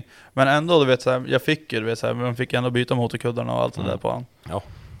 ingenting. Men ändå, du vet, så här, jag fick ju, du vet, så här, man fick ändå byta motorkuddarna och allt det där på han. Ja.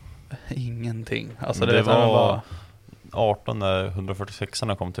 Ingenting. Alltså det var 18 när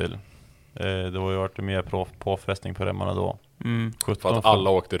 146arna kom till. Det var ju varit mer påfrestning på remmarna då. 17 för att alla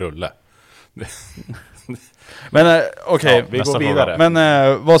åkte rulle. Men okej, vi går vidare.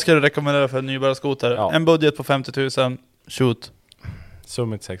 Men vad ska du rekommendera för en nybörjarskoter? Ja. En budget på 50 000, shoot.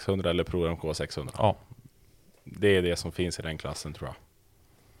 Summit 600 eller Pro MK 600. Ja. Det är det som finns i den klassen, tror jag.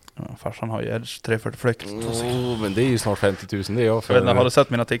 Ja, farsan har ju Edge 340 Flex. Men det är ju snart 50 000, det är jag. För... Har du sett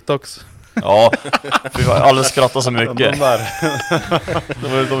mina TikToks? Ja, vi har aldrig skrattat så mycket. De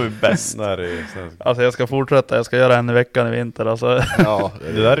är bäst. Alltså jag ska fortsätta, jag ska göra en i veckan i vinter alltså. Ja,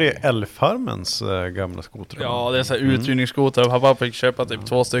 det där är Elfarmens gamla skoter. Ja, det är så här uthyrningsskoter. Pappa fick köpa typ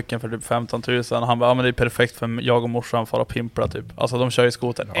 2 stycken för typ 15 000. Han bara, men det är perfekt för jag och morsan för att pimpla typ. Alltså de kör ju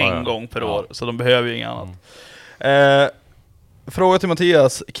skoter en gång per år, så de behöver ju inget annat. Fråga till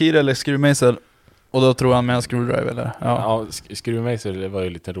Mattias, Kir eller skruvmejsel? Och då tror han med en screwdriver eller? Ja, skruvmejsel, det var ju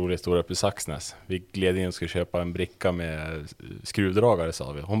lite rolig historia uppe i Saxnäs. Vi gled in och skulle köpa en bricka med skruvdragare,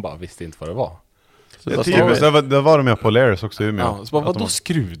 sa vi. Hon bara visste inte vad det var. Det var de med på Polaris också i Umeå. Ja, så bara, vadå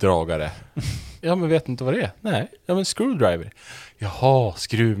skruvdragare? Ja, men vet inte vad det är. Nej, ja men screwdriver. Jaha,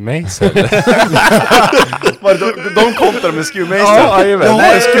 skruvmejsel. De kom där med skruvmejsel.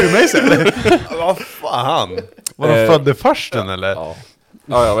 Ja, skruvmejsel. Vad fan? Var de födde farsten eller?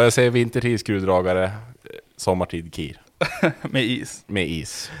 Ja, vad jag säger, vintertid skruvdragare, sommartid Kir. Med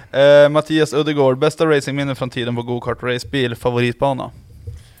is. Mattias Uddegård, bästa racingminne från tiden på go-kart racebil, favoritbana?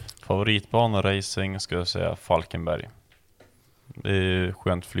 Favoritbana racing ska jag säga Falkenberg. Det är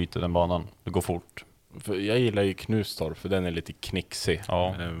skönt flyt i den banan. Det går fort. För jag gillar ju Knutstorp för den är lite knixig.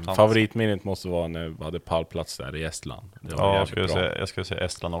 Ja, favoritminnet måste vara när vi hade pallplats där i Estland. Det var jag skulle säga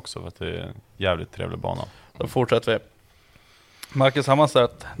Estland också för att det är en jävligt trevlig bana. Då fortsätter vi. Marcus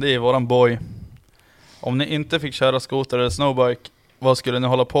Hammarstedt, det är våran boy. Om ni inte fick köra skoter eller snowbike, vad skulle ni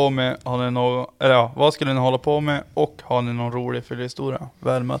hålla på med? Vad skulle ni hålla på med och har ni någon rolig fyllehistoria?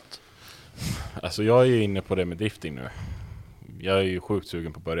 Väl mött. Alltså jag är ju inne på det med drifting nu. Jag är ju sjukt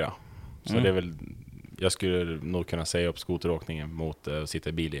sugen på att börja. Så det är väl, jag skulle nog kunna säga upp skoteråkningen mot att sitta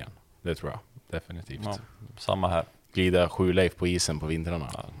i bil igen. Det tror jag, definitivt. Ja, samma här. Glida 7 leif på isen på vintrarna.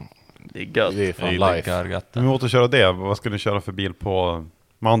 Det är gött. Det är fan life. Men åter köra det, vad skulle ni köra för bil på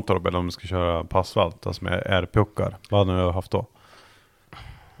Mantorp eller om du ska köra på asfalt, alltså med R-puckar? Vad hade ni haft då?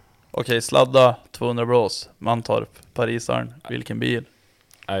 Okej, sladda 200 brås, Mantorp, Parisarn, vilken bil?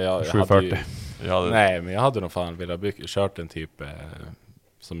 Jag 740. Nej, men jag hade nog fan velat kört en typ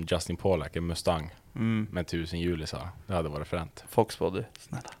som Justin Pollack, en Mustang med 1000 hjulisar. Det hade varit fränt. Foxbody,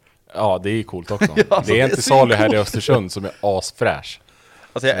 snälla. Ja, det är coolt också. Alltså, det är inte salu här i Östersund som är asfräsch.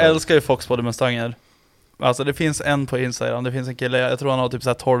 Alltså jag älskar ju Foxbody Mustanger. Alltså det finns en på Instagram, det finns en kille, jag tror han har typ så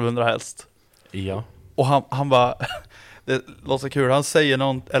här 1200 häst. Ja. Och han bara, det låter så kul, han säger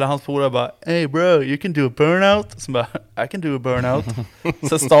någon, eller hans polare bara, hey bro, you can do a burnout. Så bara, I can do a burnout.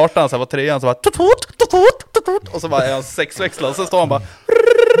 Sen startar han så här på trean, så bara, och så bara är han sexväxlad, så står han bara,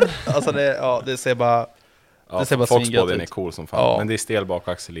 alltså det ser bara, det ser bara Foxbodyn är cool som fan, men det är stel bak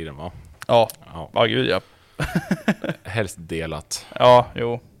axel i den, va? Ja, gud ja. Helst delat. Ja,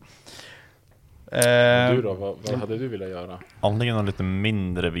 jo. Du då, vad hade du velat göra? Antingen en lite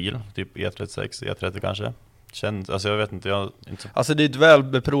mindre bil, typ E36, E30 kanske. Alltså jag vet inte, Alltså det är ett väl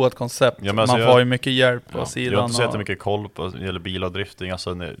beprovat koncept. Ja, alltså man får ju mycket hjälp på sidan. Jag har inte så jättemycket koll på gäller bil och drifting,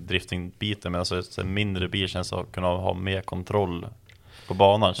 alltså driftingbiten, men alltså en mindre bil känns att kunna ha mer kontroll på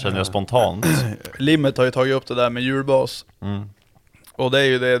banan, känner jag spontant. Limit har ju tagit upp det där med hjulbas. Och det är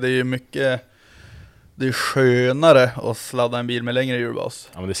ju det är ju mycket, det är skönare att sladda en bil med längre hjulbas.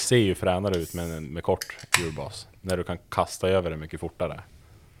 Ja, men det ser ju fränare ut med kort hjulbas, när du kan kasta över det mycket fortare.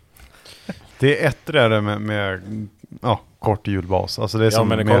 Det är ettrare med kort hjulbas. Alltså det är som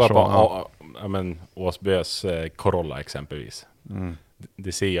men kolla på Åsbös Corolla exempelvis.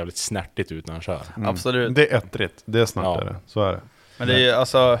 Det ser jävligt snärtigt ut när han kör. Absolut. Det är ettrigt, det är snärtare. Så är det. Men det är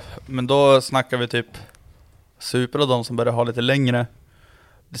alltså, men då snackar vi typ Super och de som börjar ha lite längre.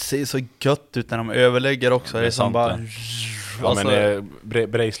 Det ser så gött ut när de överlägger också. Det är som bara...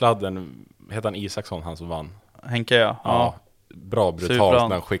 Brejsladden, heter han Isaksson, han som vann? Henke, ja. Bra brutalt när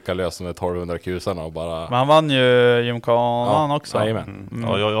han skickar lös de 1200 kusarna och bara... Men han vann ju Gymkanan också.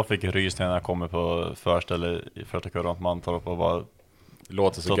 Ja, jag fick rysning när jag kommer på förställe i första kurvan på Mantorp och bara...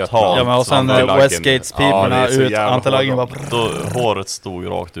 Låter så gött. Ja, men och sen Westgates-piporna ut, antilaggen bara... Då håret stod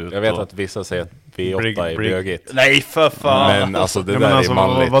rakt ut. Jag vet att vissa säger att V8 är bögigt. Nej, för fan! Men alltså det där är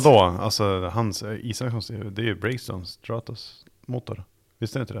manligt. Vadå? Alltså hans Isaksson, det är ju Bridgestone Stratos motor.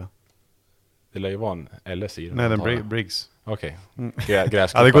 Visste ni inte det? Det lär ju vara en LS i den. Nej, den Briggs. Okej. Ja,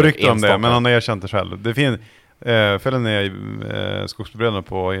 det går rykte om det, men han har erkänt det själv. Det finns följer ni skogsbröderna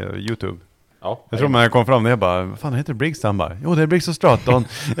på YouTube. Ja, jag tror man kom fram och jag bara, vad fan heter det Briggs? Han bara, jo det är Briggs och Straton.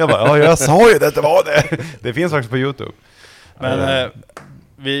 Jag bara, ja jag sa ju det var det. Det finns faktiskt på YouTube. Men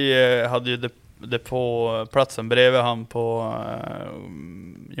vi hade ju det på platsen bredvid han på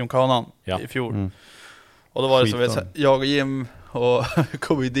Gymkanan i fjol. Och då var det så vet, jag och Jim och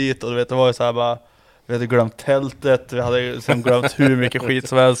kom ju dit och du vet, det var ju så här bara, vi hade glömt tältet, vi hade sen glömt hur mycket skit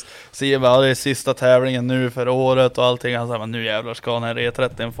som helst. Så Jim bara, det är sista tävlingen nu för året och allting. Han sa, nu jävlar ska den här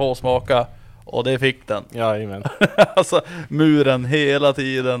E30 få smaka. Och det fick den. Jajamän. Alltså muren hela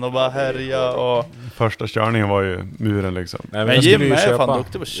tiden och bara härja och... Första körningen var ju muren liksom. Nej, men Jim är fan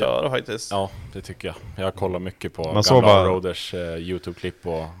duktig på att köra faktiskt. Ja, det tycker jag. Jag kollar mycket på gamla Roaders YouTube-klipp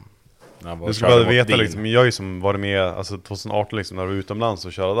och... Du ska bara veta liksom, jag har ju som varit med alltså 2018 liksom, när du var utomlands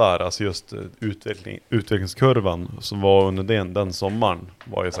och körde där, alltså just utvecklingskurvan som var under den sommaren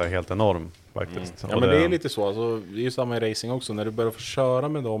var ju så här helt enorm faktiskt. Ja, men det är lite så, alltså, det är ju samma i racing också, när du börjar få köra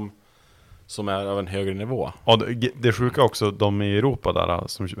med dem som är av en högre nivå. Ja, det sjuka också, de i Europa där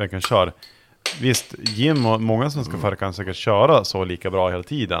som verkligen kör. Visst, Jim och många svenska förare kan säkert köra så lika bra hela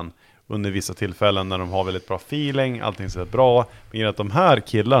tiden. Under vissa tillfällen när de har väldigt bra feeling, allting ser bra. Men att de här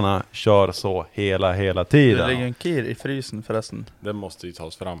killarna kör så hela tiden. Det ligger en kir i frysen förresten. Den måste ju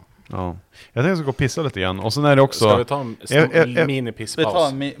tas fram. Ja. Jag tänkte jag ska gå och pissa lite igen. Och sen är det också... Ska vi ta en mini-pisspaus? Vi tar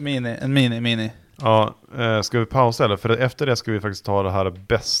en mini. Ja, ska vi pausa eller? För efter det ska vi faktiskt ta det här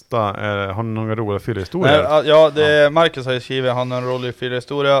bästa. Har ni några roliga fyllhistorier? Ja, Marcus har ju skrivit han en rolig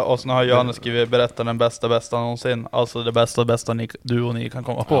fyllhistoria. Och sen har Johannes skrivit berätta den bästa någonsin. Alltså det bästa du och ni kan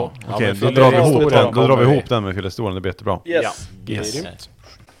komma på. Okej, då drar vi ihop den med fyllhistorien. Det blir jättebra. Yes.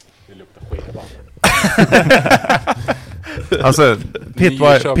 Det luktar skeva. Alltså,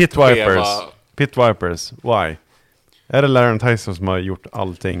 Pit Vipers, why? Är det Larry Tyson som har gjort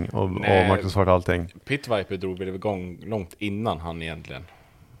allting och marknadsfört allting? Pit Viper drog väl igång långt innan han egentligen.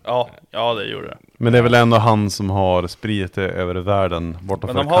 Ja, det gjorde det. Men det är väl ändå han som har spridit det över världen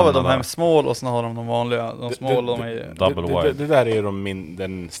bortanför Men de har väl de här small och sen har de vanliga. De small de är double wide. Det där är ju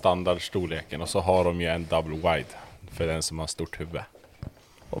den standardstorleken. Och så har de ju en double wide för den som har stort huvud.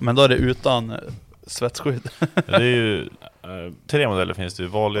 Men då är det utan svetsskydd. Det är ju 3 modeller finns det ju.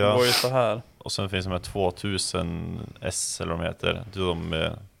 Vanliga. Det var ju så här. Och sen finns de här 2000 S eller vad de heter. De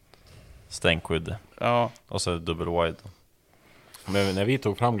med stänkskydd. Ja. Och så double wide. Men när vi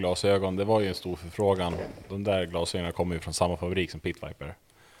tog fram glasögon, det var ju en stor förfrågan. De där glasögonen kommer ju från samma fabrik som Pit Viper.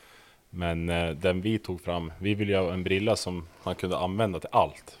 Men den vi tog fram, vi ville ju ha en brilla som man kunde använda till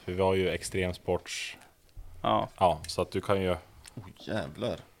allt. För vi har ju extremsports. Ja, så att du kan ju...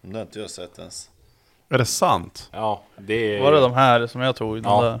 Jävlar, det har inte jag sett ens. Är det sant? Ja, det är... Var det de här som jag tog?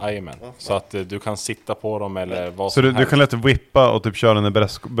 Ja, jajamän. Så att du kan sitta på dem eller vad så som du kan lätt whippa och typ köra den i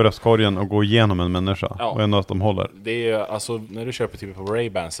bröstkorgen och gå igenom en människa. Ja. Och ändå att de håller. Det är ju, alltså när du köper typ på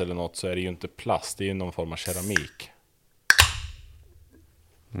Ray-Bans eller något så är det ju inte plast. Det är ju någon form av keramik.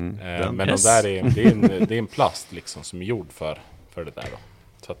 Men de där det är en plast liksom som är gjord för det där då.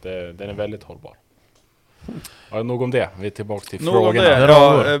 Så att den är väldigt hållbar. Ja, nog om det. Vi är tillbaka till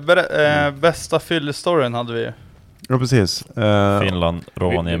frågorna. Bästa fyllestoryn hade vi. Ja, precis. Finland,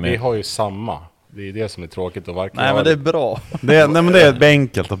 Rovaniemi. Vi har ju samma. Det är det som är tråkigt. Och varken men det är bra. Det är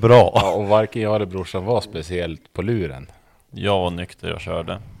enkelt och bra. Ja, och varken jag eller brorsan var speciellt på luren. Jag var nykter, jag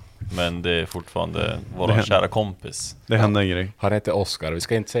körde. Men det är fortfarande vår kära kompis. Det hände en grej. Han heter Oscar. Vi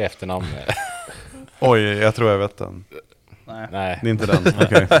ska inte säga efternamnet. Oj, jag tror jag vet den. Nej. Det är inte den.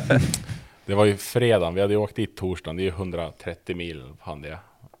 Okay. Det var ju fredagen. Vi hade åkt dit torsdagen. Det är ju 130 mil han det.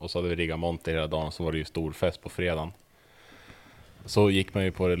 Och så hade vi riggat monter hela dagen. Så var det ju stor fest på fredagen. Så gick man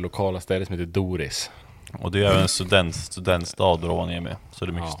ju på det lokala stället som heter Doris. Och det är en studentstad Rovaniemi. Så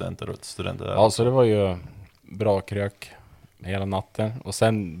det är mycket studenter där. Ja, så det var ju bra krök hela natten. Och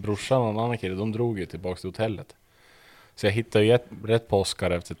sen brorsan och en annan kille, de drog ju tillbaka till hotellet. Så jag hittade ju rätt på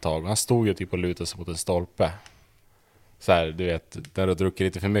Oscar efter ett tag. Han stod ju typ och lutade sig mot en stolpe. Så här, du vet, där du druckit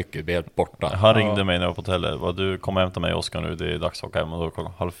lite för mycket, blir helt borta. Han ringde mig när jag var på hotellet. Du kommer hämta mig, Oskar, nu. Det är dags att åka hem. Och då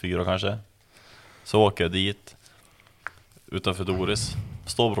 3:30 kanske. Så åker jag dit. Utanför Doris.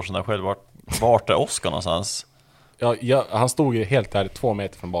 Står brorsan där själv. Vart är Oskar någonstans? Ja, han stod ju helt där 2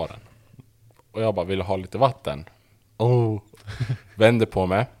 meter från baren. Och jag bara ville ha lite vatten. Vänder på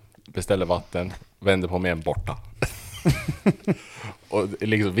mig. Beställer vatten. Vänder på mig, en borta. Och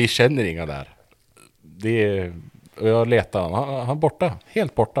liksom, vi känner inga där. Och jag letar han borta,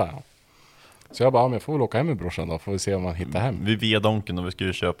 helt borta. Så jag bara, men jag får väl åka hem med brorsan då, får vi se om han hittar hem. Vi via Donken och vi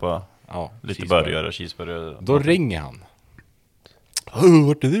skulle köpa lite cheeseburgare. Då ringer han.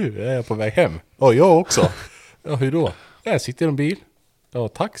 Vart är du? Är jag på väg hem? Ja, jag också. Ja, hur då? Jag sitter i en bil. Ja,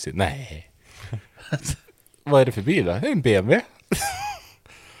 taxi? Nej. Vad är det för bil då? En BMW.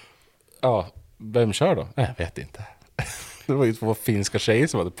 Ja, vem kör då? Jag vet inte. Det var ju 2 finska tjejer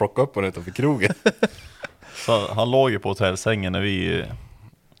som hade plockat upp honom utanför krogen. Så han låg ju på hotellsängen när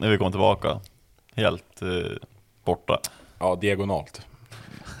vi kom tillbaka. Helt borta. Ja, diagonalt.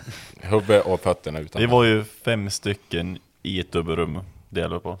 Hubbe och fötterna utan. Vi var ju 5 stycken i ett dubbelrum.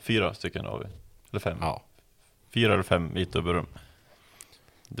 Delade på 4 stycken har vi. Eller 5. Ja. 4 eller 5 i ett dubbelrum.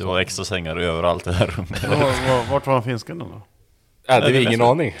 Det var extra sängar överallt i det här rummet. Vart var han finskan då? Det är ingen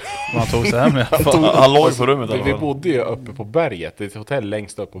aning. Man tog sig hem. Han låg på rummet. Vi bodde ju uppe på berget. Det är ett hotell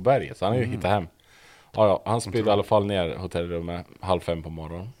längst upp på berget. Så han har ju hittat hem. Ja, han spydde i alla fall ner hotellrummet 4:30 på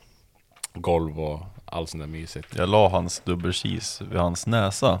morgonen. Golv och allt sånt där mysigt. Jag la hans dubbelcheese vid hans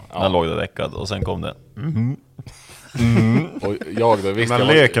näsa när han låg där däckad. Och sen kom det. Och jag då visste. Men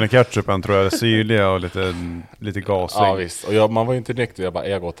leken och ketchupen tror jag är syrliga och lite gasig. Ja visst. Och man var ju inte nykter. Jag bara,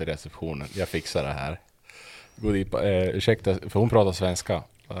 jag går till receptionen. Jag fixar det här. Gå dit, ursäkta, för hon pratar svenska.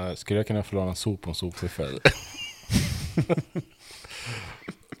 Skulle jag kunna få låna en sop och en sopskyffel?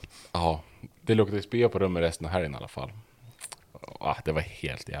 Ja. Det luktade spya på rummet resten av helgen i alla fall. Det var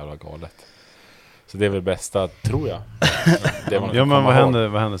helt jävla galet. Så det är väl bästa, tror jag. Ja, men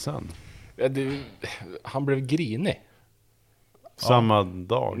vad hände sen? Han blev grinig. Samma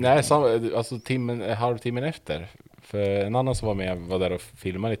dag? Nej, alltså halvtimmen efter. För en annan som var med var där och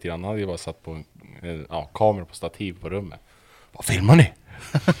filmade lite grann. Han hade ju bara satt på en kamera på stativ på rummet. Vad filmar ni?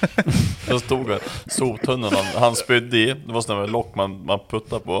 Då stod han soptunnan han spydde i. Det var sådana lock man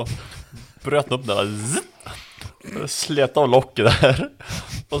puttar på. Bröt upp den där, slet av locket där.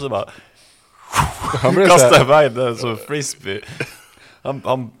 Och så bara kastade iväg den som frisbee.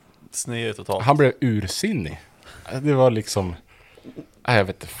 Han sned totalt. Han blev ursinnig. Det var liksom... jag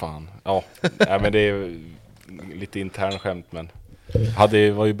vet inte fan. Ja, men det är lite intern skämt, men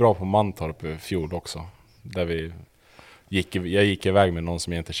var ju bra på Mantorp i fjol också. Där jag gick iväg med någon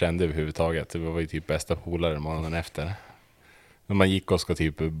som jag inte kände överhuvudtaget. Det var ju typ bästa polare morgonen efter. När man gick och ska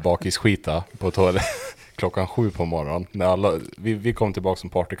typ bakisskita på toalett klockan 7 på morgonen. När vi kom tillbaka som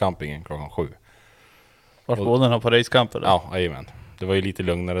partycampingen klockan 7. Vart bodde han på racecamp eller? Ja, jajamän. Det var ju lite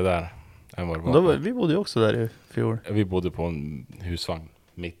lugnare där än vad det var. Vi bodde ju också där i fjol. Vi bodde på en husvagn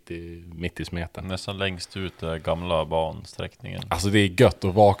mitt i smeten. Nästan längst ut där gamla bansträckningen. Alltså det är gött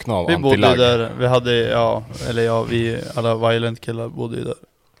att vakna av vi antilag. Bodde där, vi hade, vi alla Violent killar bodde ju där.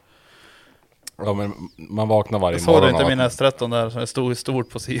 Ja, men man vaknar varje morgon. Såg du inte min S13 där som stod stort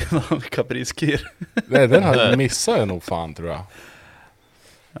på sidan av Caprice-Kir? Nej, den missade jag nog fan, tror jag.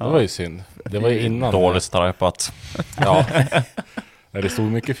 Det var ju synd. Det var ju innan. Dåligt stripat. Ja. Det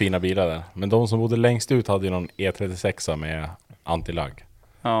stod mycket fina bilar där. Men de som bodde längst ut hade ju någon E36 med antilag.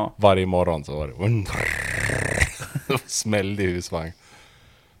 Ja. Varje morgon så var det smällde i husvagn.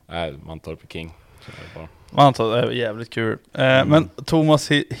 Nej, Mantorp King. Mantorp är jävligt kul. Men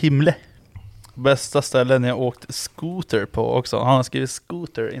Thomas Himle. Bästa ställen jag åkt scooter på också. Han har skrivit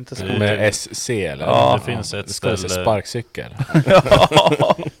scooter, inte scooter. Med SC eller? Ja, det finns ett ställe. Sparkcykel.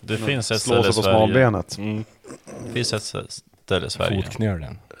 Det finns ett ställe i Sverige. Smalbenet. Det finns ett ställe i Sverige.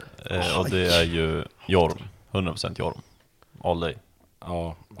 Fotknölen. Och det är ju Jorm. 100% Jorm. All day.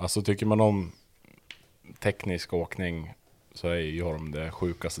 Ja, alltså tycker man om teknisk åkning så är Jorm det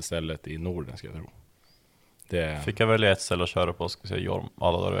sjukaste stället i Norden, ska jag tro. Fick jag välja ett ställe att köra på, ska jag säga Jorm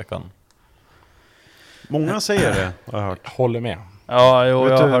alla dagar i veckan. Många säger det, har jag hört. Håller med. Ja, jo,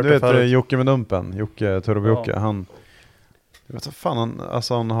 jag har hört det förut. Jocke med Dumpen, Jocke Turbo-Jocke, han... Jag vet inte fan,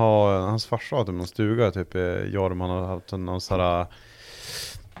 hans farsa har typ någon stuga typ i Jorm. Han har haft någon sån här...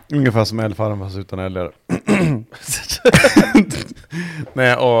 Ungefär som älgfarm fast utan älgar.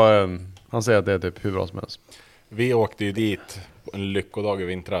 Nej, och han säger att det är typ hur bra som helst. Vi åkte ju dit en lyckodag i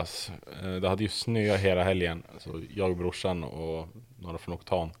vintras. Det hade ju snöat hela helgen. Så jag och brorsan och några från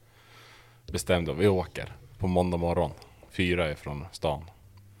Oktan bestämde att vi åker på måndag morgon. 4 ifrån stan.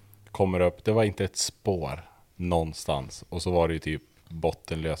 Kommer upp, det var inte ett spår någonstans. Och så var det ju typ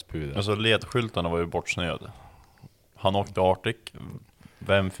bottenlös puder. Alltså ledskyltarna var ju bortsnöade. Han åkte Arctic.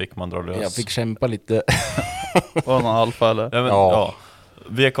 Vem fick man dra lös? Jag fick kämpa lite. Var det någon alfa eller? Ja, men, ja.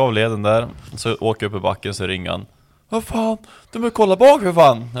 Vek av leden där. Så åker upp i backen, så ringer han. Vad fan? Du måste kolla bak för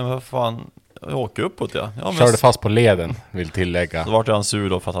fan. Nej men vad fan. Jag åker uppåt ja. Körde fast på leden, vill tillägga. Så vart han sur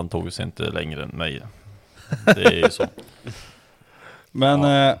då för att han tog sig inte längre än mig. Det är ju så.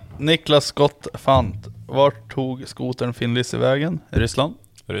 Men Niklas Scott Fant. Vart tog skotern Finlis i vägen? Ryssland?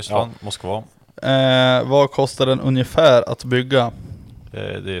 Ryssland, ja. Moskva. Vad kostar den ungefär att bygga?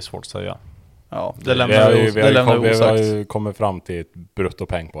 Det är svårt att säga. Ja, det lämnar vi har ju kommit fram till ett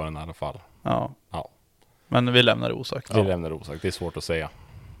bruttopeng på den i alla fall. Ja. Men vi lämnar det osagt. Vi lämnar det osagt, det är svårt att säga.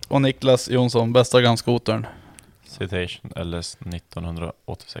 Och Niklas Jonsson, bästa gunskotern? Citation LS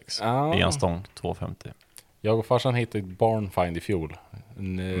 1986. Enstång 250. Jag och farsan hittade ett Barnfind i fjol.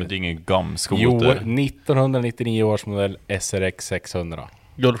 Men det är ingen gamskoter. Jo, 1999 års modell SRX 600.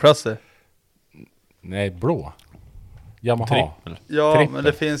 Guldchassi? Nej, blå. Yamaha. Ja, men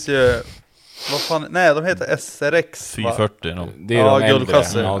det finns ju... Vad fan? Nej, de heter SRX 440 nog. Det är de äldre.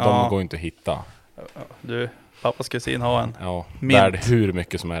 Ja, de går inte att hitta. Du, pappas kusin har en. Ja, värd hur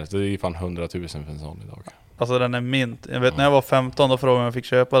mycket som helst. Det är ju fan 100 000 för en sån idag. Alltså den är mint. Jag vet när jag var 15 då frågade jag om jag fick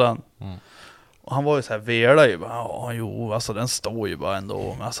köpa den. Och han var ju så här vela ju bara, ja jo, alltså den står ju bara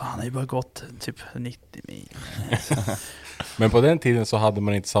ändå. Men alltså han har ju bara gått typ 90 mil. Men på den tiden så hade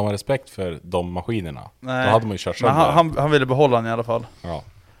man inte samma respekt för de maskinerna. Nej. Då hade man ju kört sönder. Men han ville behålla den i alla fall. Ja.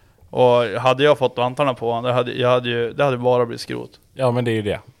 Och hade jag fått vantarna på honom, det hade bara blivit skrot. Ja, men det är ju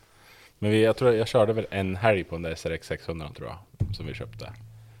det. Men jag tror jag körde väl en helg på den där SRX 600 tror jag, som vi köpte.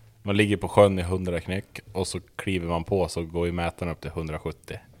 Man ligger på sjön i 100 knyck och så kliver man på så går ju mätaren upp till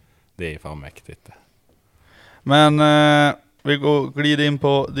 170. Det är fan mäktigt. Men vi glider in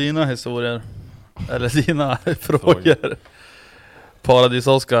på dina historier. Eller dina frågor. Paradis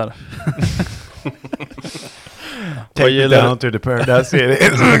Oscar. Take down to the paradise.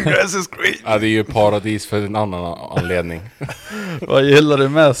 Ja, det är ju paradis för en annan anledning. Vad gillar du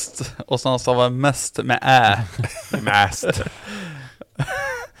mest? Och sen sa var mest med ä. Mest.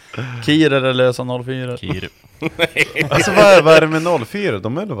 Kirer eller lösa 04? Kir. Alltså vad är det med 04?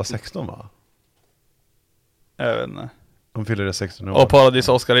 De är väl bara 16 va? Jag vet inte. De fyller det 16 år. Och Paradis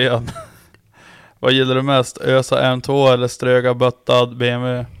Oscar igen. Vad gillar du mest? Ösa M2 eller ströga böttad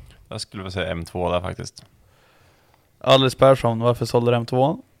BMW? Jag skulle väl säga M2 där faktiskt. Alice Persson, varför sålde du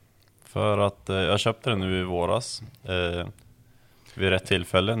M2? För att jag köpte den nu i våras. Vid rätt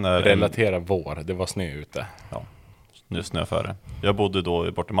tillfälle. När Relatera vår, det var snö ute. Ja, nu snö före. Jag bodde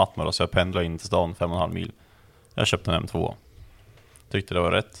då bort i Mattmara så jag pendlade in till stan 5,5 mil. Jag köpte en M2. Tyckte det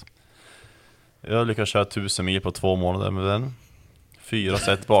var rätt. Jag lyckades köra 1000 mil på 2 månader med den. 4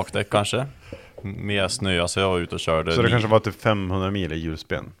 set bakdäck kanske. Med snö, alltså jag var ute och körde. Så det kanske var typ 500 mil i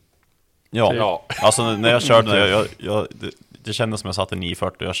hjulspen? Ja. Alltså när jag körde det kändes som jag satt i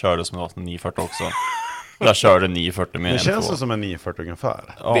 940. Jag körde som jag var 940 också. Jag körde 940 med det M2. känns som en 940 ungefär.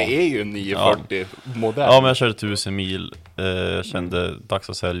 Ja. Det är ju en 940 modell. Ja, men jag körde 1000 mil. Kände dags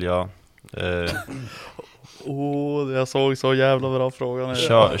att sälja. Jag såg så jävla bra frågan.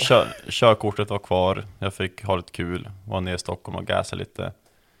 Körkortet var kvar. Jag fick ha lite kul. Var ner i Stockholm och gasa lite.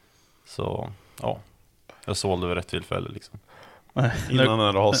 Så ja, jag sålde vid rätt tillfälle liksom. Innan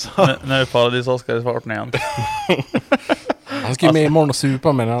den rasade. Nu är Paradis Oscar i farten igen. Han ska ju med imorgon och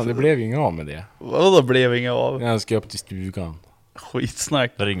supa, men det blev ju inget av med det. Vadå blev inget av? Han ska upp till stugan.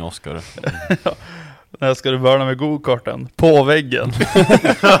 Skitsnack. Ring Oscar. Ja. När ska du börja med go-karten? På väggen.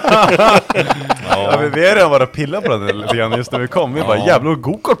 Ja, vi har redan varit och pillat på den lite grann just när vi kom. Vi bara, jävlar,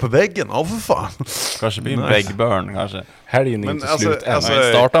 go-kart på väggen. Ja, för fan. Kanske blir en väggburn kanske. Helgen är inte slut än.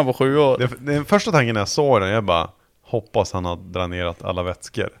 Startar på 7 år. Den första tanken när jag såg den, jag bara, hoppas han har dränerat alla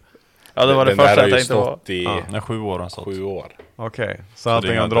vätskor. Ja, det var det första jag tänkte på. I 7 år har stått. 7 år. Okej, så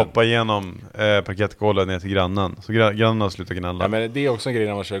allting har droppat igenom parkettgolvet ner till grannen. Så grannen har slutat gnälla. Ja, men det är också en grej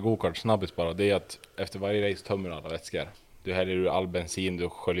när man kör go-kart snabbis bara. Det är att efter varje race tömmer alla vätskor. Du häller ur all bensin, du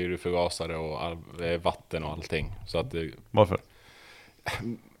sköljer ur förgasare och vatten och allting. Så att det... Varför?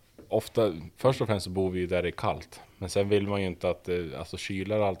 Ofta, först och främst så bor vi ju där det är kallt. Men sen vill man ju inte att alltså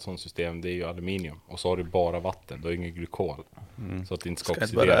kylar allt sånt system, det är ju aluminium. Och så har du bara vatten, då är ingen glykol. Så att det inte ska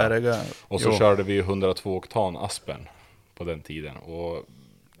oxidera. Och så körde vi ju 102 oktan aspen på den tiden. Och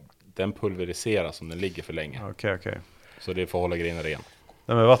den pulveriseras om den ligger för länge. Okej. Så det får hålla grejerna ren.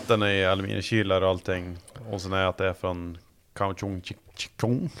 Det med vatten är aluminiumkylar och allting. Och sen är att det är från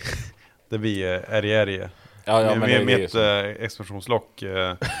kaochong. Det blir ärje. Ja, men mitt expansionslock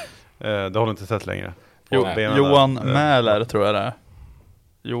det håller inte tätt längre. Johan Mäler tror jag det är.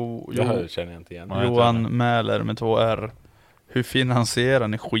 Jag känner inte igen. Johan Mäler med 2 R. Hur finansierar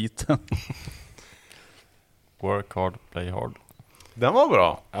ni skiten? Work hard, play hard. Den var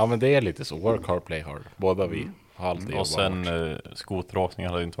bra. Ja, men det är lite så. Work hard, play hard. Båda vi har alltid. Och sen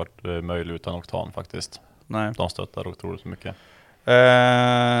skoteråkningen hade inte varit möjlig utan oktan faktiskt. Nej. De stöttar otroligt mycket.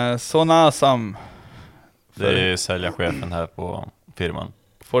 Sonasam. Det är säljarchefen här på firman.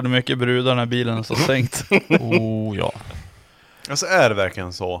 Får du mycket brudar när bilen är så sänkt? Ja. Alltså är det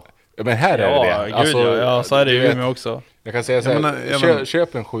verkligen så? Ja, men här är det. Gud, alltså, ja, så är det ju med också. Jag kan säga så här,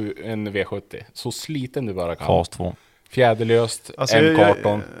 köp en V70. Så sliten du bara kan. Fas 2. Fjäderlöst, alltså,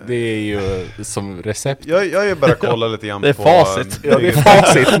 M-karton. Det är ju som recept. Jag är ju bara kolla lite grann på... Det är facit. Ja, det är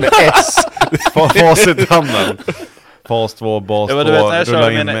facit med S. Facit handen. Fas 2, bas 2, jag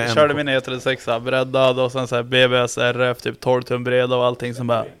körde min E36 breddad och sen så här BBS RF typ 12 tum breda och allting som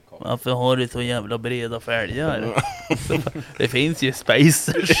bara, varför har du så jävla breda fälgar? Det finns ju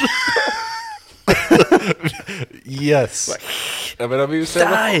spacers. Yes. Ja, men det var ju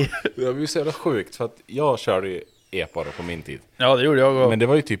så jävla sjukt för att jag körde ju epare på min tid. Ja, det gjorde jag också. Men det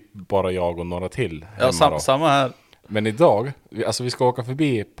var ju typ bara jag och några till. Ja, samma här. Men idag, alltså vi ska åka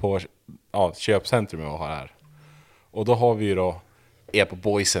förbi på köpcentrum och ha här. Och då har vi ju då på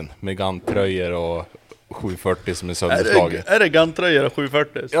boysen med gantröjor och 740 som är sönderslaget. Är det gantröjor och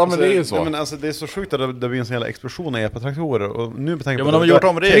 740? Ja, men det är ju så. Ja, men alltså, det är så sjukt att det blir en sån jävla explosion av EPA-traktorer. Och nu betänker men de har gjort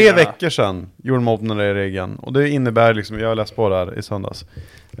om reglerna. 3 veckor sedan gjorde de om den där regeln. Och det innebär liksom, jag har läst på det här i söndags.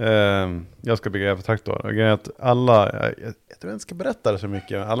 Jag ska bygga EPA-traktor. Och grejen är att alla, jag tror jag inte ska berätta det så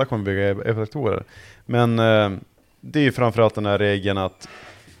mycket. Alla kommer bygga EPA-traktorer. Men det är ju framförallt den här regeln att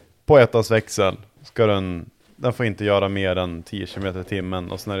på ettans växel ska den får inte göra mer än 10 km i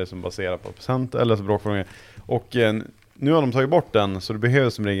timmen. Och sen är det som baserat på procent eller så bråkfrågor. Och nu har de tagit bort den, så det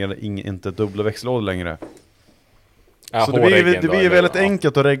behövs som regel inte dubbla växellådor längre. Ja, så det blir väldigt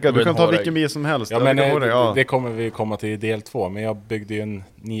enkelt att regga. Du kan ta vilken bil som helst. Ja, men det kommer vi komma till i del 2. Men jag byggde ju en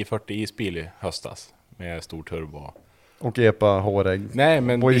 940 isbil i höstas med stor turbo. Och epa hårägg. Nej,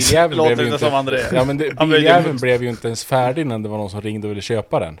 men biljäveln blev ju inte... som André. Ja, men biljäveln blev ju inte ens färdig innan det var någon som ringde och ville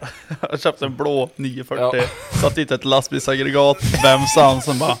köpa den. Jag köpte en blå 940. Satt dit ett lastbilsaggregat. Bämsan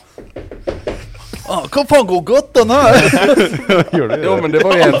som bara... kom fan, gå gott den här! Jo, men det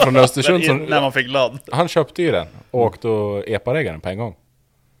var ju en från Östersund som... När man fick ladd. Han köpte ju den och åkte och epareggade på en gång.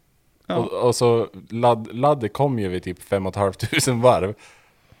 Ja. Och så laddet kom ju vid typ 5 500 varv.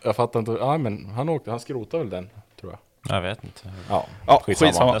 Jag fattar inte. Ja, men han skrotade väl den, tror jag. Jag vet inte. Ja,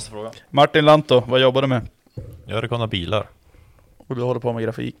 skitsamma. Nästa fråga. Martin Lanto, vad jobbar du med? Jag rekonar bilar. Och du håller på med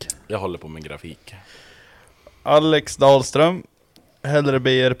grafik? Jag håller på med grafik. Alex Dahlström, hellre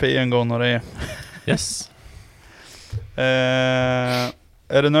BRP än gonorré. Yes.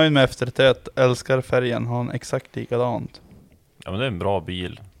 Är du nöjd med F31? Älskar färgen, har en exakt likadant. Ja, men det är en bra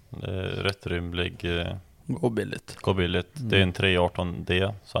bil. Det är rätt rymlig. Går billigt. Det är en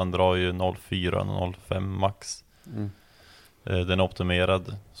 318D, så han drar ju 04-05 max. Den är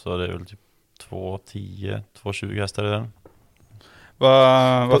optimerad, så det är väl typ 210-220 hästar i den.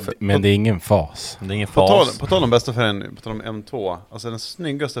 Men det är ingen fas. Det är ingen fas. På tal om bästa färgen, på tal om M2. Alltså den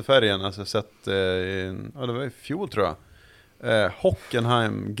snyggaste färgen alltså, jag sett det var i fjol, tror jag.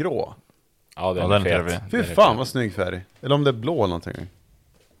 Hockenheim grå. Ja, den är fet. Fy fan vad snygg färg. Eller om det är blå eller någonting.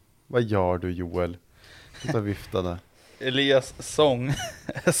 Vad gör du, Joel? Sluta vifta där. Elias Sång.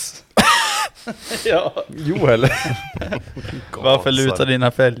 Ja. Joel. Varför lutar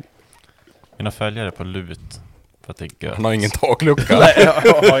dina fälg? Mina fälgar är på lut. För att det är gött. Han har ingen taklucka. Nej,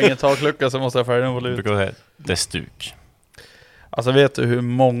 jag har ingen taklucka, så måste jag följa på lut. Det är stuk. Alltså vet du hur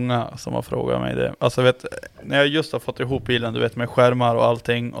många som har frågat mig det? Alltså vet, när jag just har fått ihop bilen, du vet, med skärmar och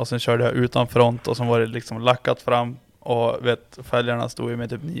allting, och sen körde jag utan front och sen var det liksom lackat fram, och vet, fälgarna stod ju med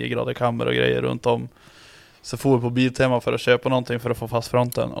typ 9 grader kamera och grejer runt om. Så får vi på Biltema för att köpa någonting för att få fast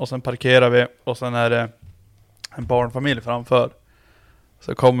fronten, och sen parkerar vi, och sen är det en barnfamilj framför.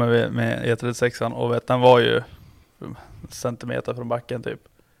 Så kommer vi med E36an, och vet, den var ju centimeter från backen typ.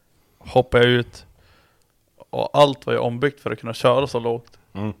 Hoppar jag ut, och allt var ju ombyggt för att kunna köra så lågt.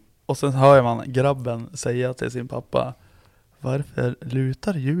 Och sen hör man grabben säga till sin pappa: varför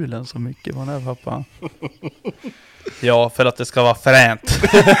lutar hjulen så mycket på den här, pappa? Ja, för att det ska vara fränt.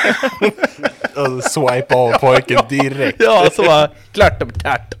 Swipe av pojken direkt. Ja, så var klart och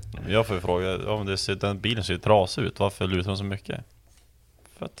klart. Jag får fråga, om den bilen ser ju trasig ut, varför lutar den så mycket?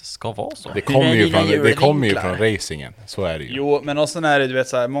 För att det ska vara så. Det kommer ju från racingen, så är det ju. Jo, men också är det, du vet,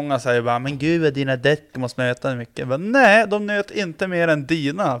 så här, många säger bara, men gud, dina däck måste nöta mycket. Men nej, de nöt inte mer än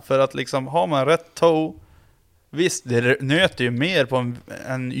dina, för att liksom, har man rätt toe, visst, det nöter ju mer på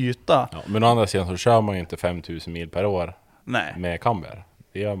en yta. Ja, men å andra sidan så kör man ju inte 5000 mil per år. Nej. Med camber.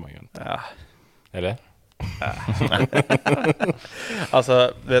 Det gör man ju inte. Ja. Eller? Ja.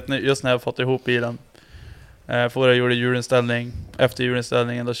 Alltså, vet ni, just när jag fått ihop bilen, för jag gjorde hjulinställning. Efter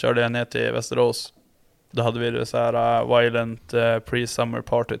hjulinställningen då körde jag ner till Västerås. Då hade vi det så här violent pre-summer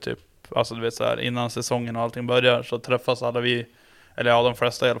party typ. Alltså du vet så här, innan säsongen och allting börjar så träffas alla vi, eller ja, de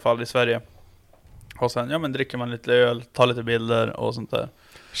flesta i alla fall i Sverige. Och sen, ja, men dricker man lite öl, tar lite bilder och sånt där.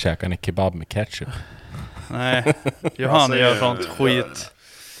 Käkar ni kebab med ketchup? Nej, Johan alltså, gör sånt skit.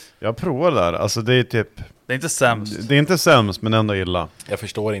 Jag provar där, alltså det är typ... Det är inte sämst. Det är inte sämst, men ändå illa. Jag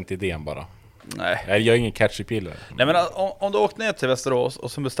förstår inte idén bara. Nej. Jag gör ingen ketchup-piller. Nej, men om du åker ner till Västerås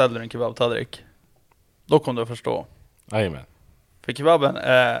och så beställer du en kebabtallrik, då kommer du att förstå. Jajamän. För kebaben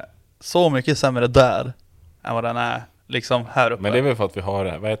är så mycket sämre där än vad den är liksom här uppe. Men det är väl för att vi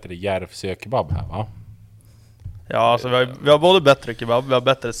har, vad heter det, Järvsö kebab här, va? Ja, alltså vi har både bättre kebab, vi har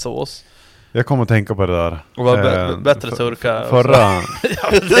bättre sås. Jag kommer att tänka på det där. Och vi har bättre turkar. Förra... Ja,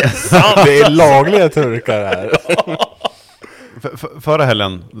 det är sant. Det är lagliga turkar här. Förra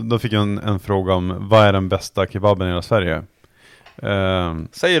helgen, då fick jag en fråga om vad är den bästa kebaben i hela Sverige?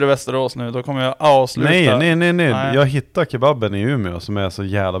 Säger du Västerås nu, då kommer jag avsluta. Nej. Jag hittar kebaben i Umeå som är så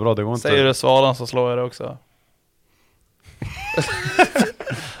jävla bra. Det går inte. Säger du Svalan så slår jag det också.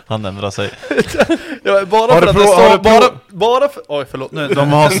 Han ändrar sig. Ja, bara för att det står bara för, oj förlåt nu.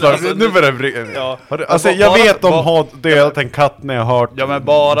 De har nu börjar det. Ja. Alltså jag vet de har dödat en katt när jag har hört. Ja, men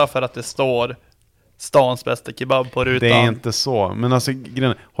bara för att det står stans bästa kebab på rutan. Det är inte så. Men alltså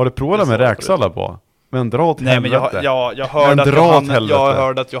grejen, har du provat med räksallad på? Men dra åt helvete. Men jag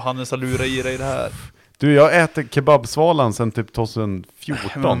hörde att Johannes har lurat i dig det här. Du, jag äter kebabsvalan sen typ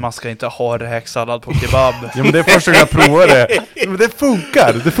 2014. Men man ska inte ha räksallad på kebab. Ja, men det är första gången jag provar det. Men det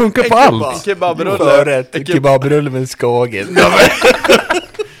funkar. Det funkar på allt. Kebabrulle. Kebabrulle med skagen.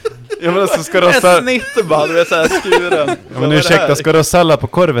 Ja, men alltså, ska du ett snitt bara, du vet såhär skuren. Ja, men ursäkta, ska du ha sallad på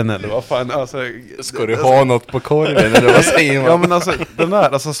korven eller vad fan? Alltså, ska du ha något på korven eller vad säger man? Ja, men alltså den där,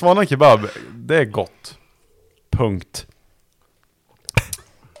 alltså Svalan kebab, det är gott. Punkt.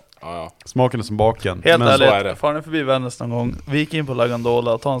 Ja. Smaken är som baken. Helt men ärligt, far ni förbi Vännäs någon gång, vi gick in på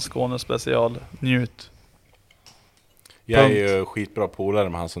Lagandola och ta en Skåne special, njut. Jag är ju skitbra polare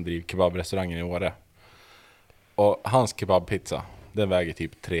med han som driver kebabrestaurangen i Åre. Och hans kebabpizza, den väger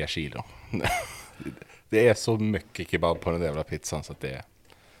typ 3 kilo. Det är så mycket kebab på den där jävla pizzan så att det är...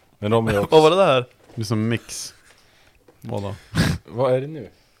 Men de är också... Vad var det där? Det är som mix. Vad då? Vad är det nu?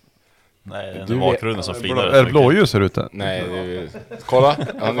 Nej, det är en bakgrunden som flinar. Är det blåljus här ute? Nej, det är... Kolla,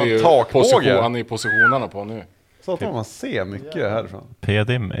 han är ju han är i positionerna på nu. Så att man ser mycket härifrån.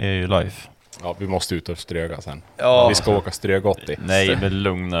 PDM är ju live. Ja, vi måste ut och ströga sen. Ja. Vi ska åka strög 80. Nej, men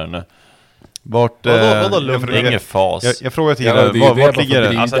lugna nu. Vart... Vadå lugn? Ingen fas. Jag frågar tidigare, vart ligger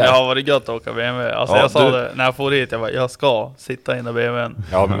det? Alltså det har varit gött att åka BMW. Alltså jag sa det när jag får hit, jag ska sitta in i BMWn.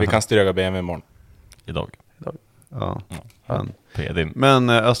 Ja, men vi kan ströga BMW imorgon. Idag. Ja. PDM. Men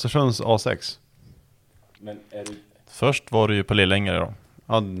Östersunds A6. Men är det... Först var det ju på Lillängre då.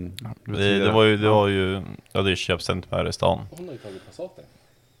 Ja, det var ju jag hade ju köpcentrum här i stan. Hon har ju tagit Passaten.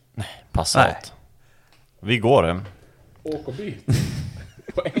 Nej, Passat. Vi går hem. Åk och byt.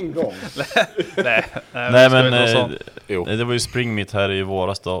 På en gång. Nej men det var ju Spring Meet här i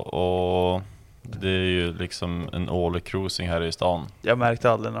våras då. Och det är ju liksom en årlig cruising här i stan. Jag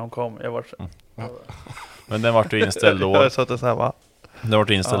märkte aldrig när de kom. Jag var Men den vart ju inställd år. Jag satt så här, va? Den vart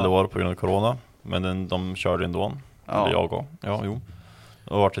inställd år på grund av corona. Men de körde ändå. Ja. Eller jag och. Ja, jo.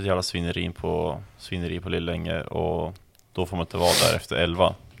 Och vart ett jävla svineri på Lillänge. Och då får man inte vara där efter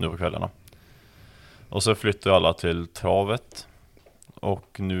 11 nu på kvällarna. Och så flyttade alla till travet.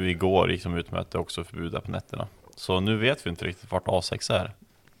 Och nu igår gick de ut med att det också är förbud där på nätterna. Så nu vet vi inte riktigt vart A6 är.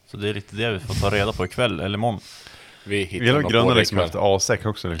 Så det är lite det vi får ta reda på ikväll eller imorgon. Vi hittar grunna liksom efter A6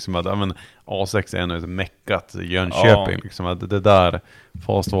 också liksom att men A6 är ändå ett meckat Jönköping liksom att det där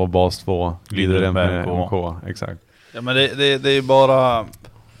fas 2, bas 2 glider med MK. Exakt. Ja men det är ju bara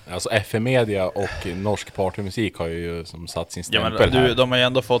alltså FM Media och Norsk Partymusik har ju som satt sin stämpel här. De har ju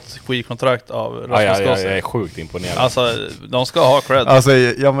ändå fått skivkontrakt av Rasmus jag är sjukt imponerad. Alltså de ska ha cred. Alltså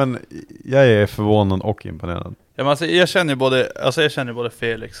ja men jag är förvånad och imponerad. Ja men alltså jag känner ju både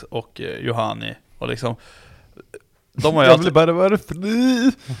Felix och Johanni och liksom de har ju alltid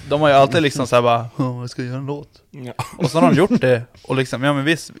de har ju alltid liksom så här bara jag ska göra en låt. Ja. Och så har de gjort det och liksom ja men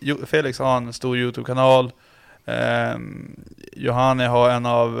visst Felix har en stor YouTube-kanal. Johanni har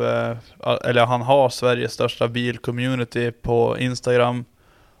han har Sveriges största bilcommunity på Instagram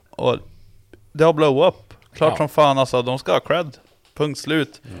och det har blow up. Klart som fan alltså, de ska ha cred. Punkt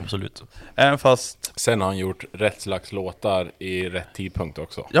slut. Absolut. Även fast sen har han gjort rätt slags låtar i rätt tidpunkt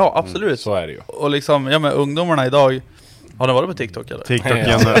också. Ja, absolut. Så är det ju. Och liksom, ja men ungdomarna idag har de varit på TikTok eller?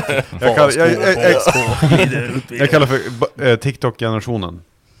 Jag kallar för TikTok-generationen.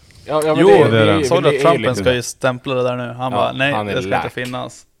 Ja, men så att Trumpen ska ju stämpla det där nu. Han bara, nej, det ska inte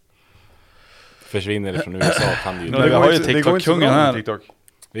finnas. Försvinner det från USA kan det ju. Vi har ju TikTok-kungen här. TikTok.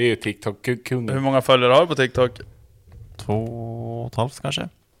 Det är ju TikTok-kungen. Hur många följare har du på TikTok? 2,5 kanske.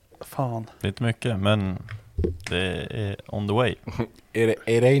 Fan. Det är inte mycket, men det är on the way. It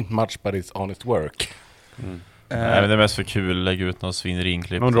ain't much but it's honest work. Nej, men det är mest för kul att lägga ut någon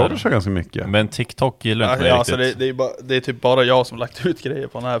svinerinklipp. Man rör sig ganska mycket. Men TikTok gillar inte alltså det är typ bara jag som lagt ut grejer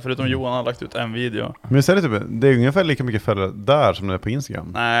på den här. Förutom Johan har lagt ut en video. Men så är det är ungefär lika mycket följare där som det är på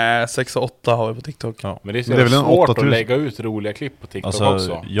Instagram. Nej, 6 och 8 har vi på TikTok. Ja. Men det är väl svårt att lägga ut roliga klipp på TikTok alltså,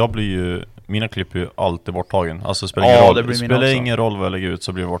 också. Jag blir ju, mina klipp är ju alltid borttagen. Alltså spelar ingen roll vad jag lägger ut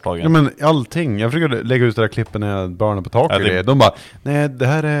så blir det borttagen. Ja men allting. Jag försöker lägga ut det där klippen när barnen på taket. De bara, nej det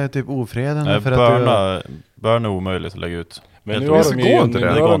här är typ ofredande. Börn är omöjligt att lägga ut. Men nu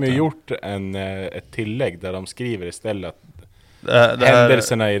har de ju gjort ett tillägg där de skriver istället att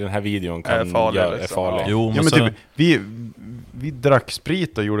händelserna i den här videon kan är farliga. Jo, men typ, vi drack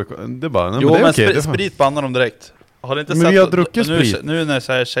sprit och gjorde det bara. Jo, men sprit bannar de direkt. Har det inte men sett vi har druckit sprit. Nu när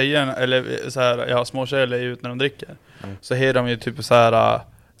så här tjejer eller så här små tjejer lägger ut när de dricker. Så har de ju typ så här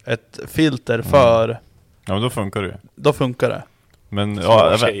ett filter för ja, men då funkar det. Då funkar det. Men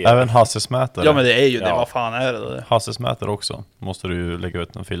ja, även hassesmätare. Ja men det är ju det, vad fan är det? Hassesmätare också. Måste du ju lägga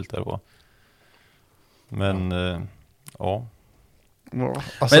ut en filter på. Men ja.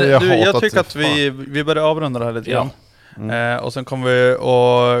 Alltså, men jag tycker att vi börjar avrunda det här lite grann. Och sen kommer vi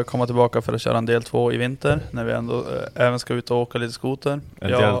att komma tillbaka för att köra en del 2 i vinter. När vi ändå även ska ut och åka lite skoter.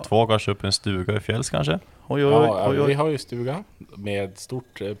 En del 2 kanske upp en stuga i fjälls kanske. Oj. Vi har ju stuga med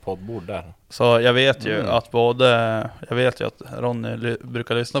stort poddbord där. Så jag vet ju att Ronny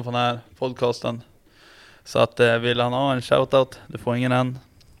brukar lyssna på den här podcasten. Så att vill han ha en shoutout, du får ingen än.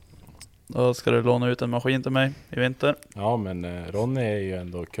 Då ska du låna ut en maskin till mig i vinter. Ja men Ronny är ju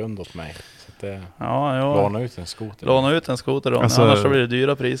ändå kund åt mig. inte ja. låna ut en skoter. Låna ut en skoter då. Alltså, annars så blir det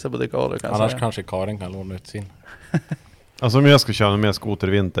dyra priser på dekaler. Annars kanske Karin kan låna ut sin. Alltså om jag ska köra med skoter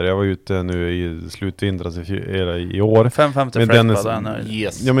i vinter, jag var ute nu i slutvintras i år. 550 med Dennis.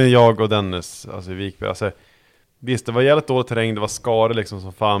 Yes. Ja, men jag och Dennis, alltså i Vikby, alltså visst, det var jävligt dålig terräng, det var skare liksom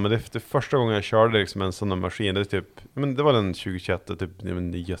som fan, men det första gången jag körde liksom en sån här maskin, det är typ, men det var den 2021, typ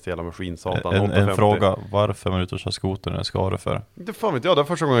den nyaste jävla maskin, satan. En fråga, varför är man ute och kör skoter när det är skare för? Det fan vet jag, det var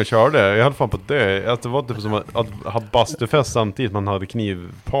första gången jag körde, jag höll fan på det, att det var typ som att ha bastufest samtidigt man hade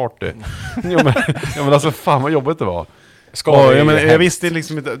knivparty. ja men alltså fan vad jobbigt det var. Jag visste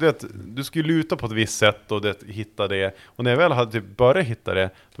liksom inte, du skulle luta på ett visst sätt och hitta det. Och när jag väl hade typ börjat hitta det,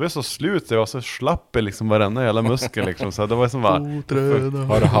 då var jag så slut, jag var så slapp liksom varenda jävla muskel liksom. Så det var som bara...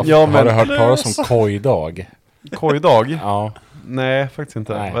 Har du hört talas om kojdag? Kojdag? Ja. Nej, faktiskt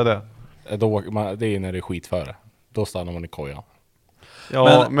inte. Nej. Vad är det? Det är när det är skitföre. Då stannar man i kojan.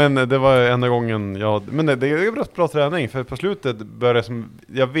 Ja, men det var enda gången men det är bra träning, för på slutet började som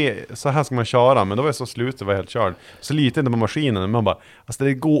jag vet, så här ska man köra, men då var jag så slut, det var helt körd. Så lite inte på maskinen, men man bara, alltså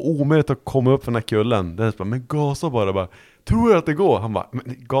det går omöjligt att komma upp för den här kullen. Det är bara, men gasa bara, tror jag att det går? Han bara,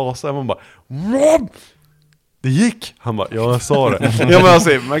 men gasa, man bara, Rob! Det gick! Han bara, ja, jag sa det. Ja, men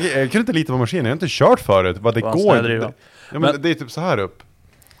alltså, jag kunde inte lita på maskinen, jag har inte kört förut, bara det går inte. Ja, men det är typ så här upp.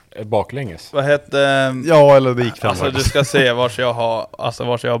 Baklänges. Vad hette... Ja, eller det gick fram. Alltså du ska se vars jag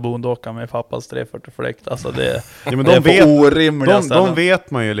har bondåka med pappas 340 fläkt. Alltså det, ja, men det är orimligt. De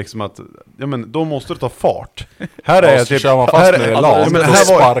vet man ju liksom att då måste du ta fart. Här är typ kör man fast med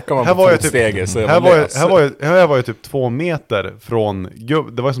här var ju typ 2 meter från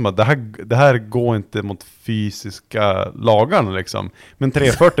det var som att det här går inte mot fysiska lagarna liksom. Men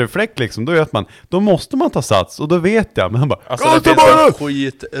 340 fläkt liksom, då vet man, då måste man ta sats, och då vet jag, men han bara, alltså det finns en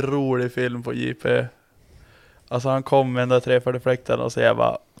skitrolig film på JP. Alltså han kom med den där 340 fläkten och så jag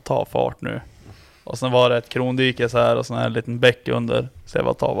bara, ta fart nu. Och sen var det ett krondyke så här och sån här liten bäck under, så jag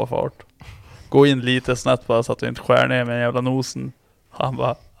bara, ta fart. Gå in lite snett bara så att du inte skär ner med en jävla nosen. Han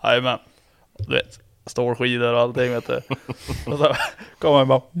bara, jajamän. Du vet, stålskidor och allting, vet du. Och så kom han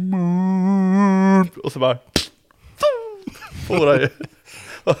bara, och så bara fora ju.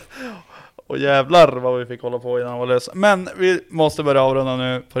 Och jävlar vad vi fick hålla på innan han var lös. Men vi måste börja avrunda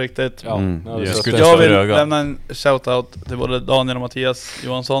nu på riktigt. Ja, jag vill lämna en shoutout till både Daniel och Mattias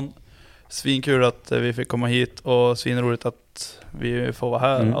Johansson. Svinkul att vi fick komma hit, och svinroligt att vi får vara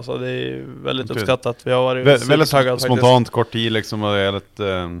här. Alltså det är väldigt uppskattat. Vi har varit väldigt spontant, kort tid liksom, och det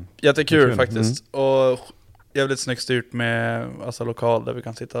är jättekul faktiskt. Och jävligt snyggt styrt med alltså lokal där vi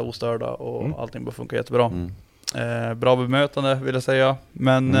kan sitta ostörda och allting bara funkar jättebra. Bra bemötande vill jag säga.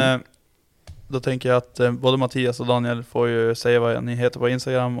 Men då tänker jag att både Mattias och Daniel får ju säga vad ni heter på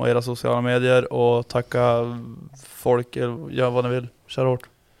Instagram och era sociala medier, och tacka folk, gör vad ni vill. Kör hårt.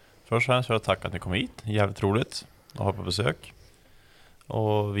 Först och främst vill jag tacka att ni kom hit. Jävligt roligt att ha på besök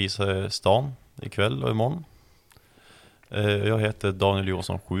och visa stan ikväll och imorgon. Jag heter Daniel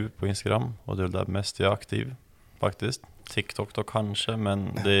Johansson 7 på Instagram, och det är där mest jag är aktiv faktiskt. TikTok då kanske, men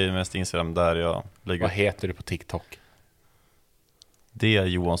det är mest Instagram där jag lägger. Vad heter du på TikTok? Det är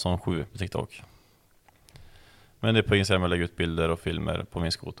Johansson 7 på TikTok. Men det är på Instagram jag lägger ut bilder och filmer på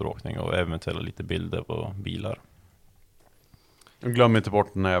min skoteråkning, och eventuellt lite bilder på bilar. Glöm inte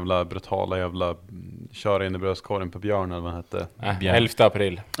bort den här jävla brutala jävla köra in i bröstkorgen på Björn, eller vad hette. 11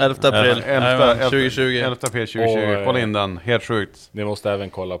 april. 11 april 2020. 11 april 2020. Kolla in den, helt sjukt. Ni måste även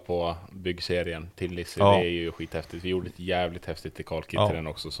kolla på byggserien till Lisse. Det är ju skithäftigt. Vi gjorde ett jävligt häftigt dekalkit till den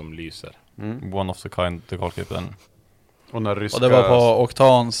också som lyser. One of the kind dekalkiten. Och det var på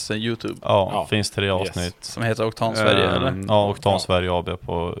Oktans YouTube. Ja, finns 3 avsnitt. Som heter Oktan Sverige, eller? Ja, Oktan Sverige AB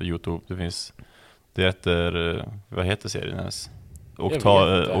på YouTube. Det heter, vad heter serien ens?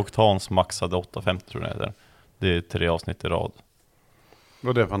 Oktans maxade 850 tror jag det är. Det är 3 avsnitt i rad.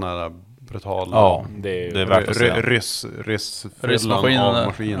 Och det är fan här brutala. Ja, det är värt att se.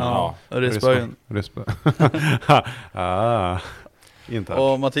 Ryssmaskinen. Ja, ryssböjen.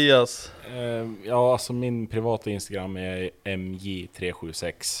 Och Mattias? Ja, alltså min privata Instagram är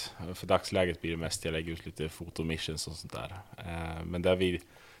mj376. För dagsläget blir det mest jag lägger ut lite fotomissions och sånt där. Men där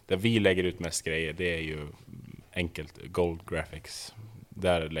vi lägger ut mest grejer, det är ju enkelt Gold Graphics.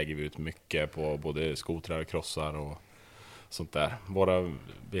 Där lägger vi ut mycket på både skotrar och krossar och sånt där.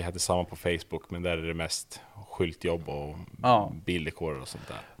 Vi hade samma på Facebook, men där är det mest skyltjobb och bilddekor och sånt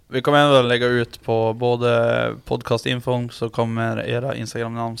där. Vi kommer ändå lägga ut på både podcastinfon, så kommer era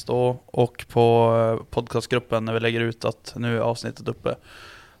Instagram-namn stå, och på podcastgruppen när vi lägger ut att nu är avsnittet uppe.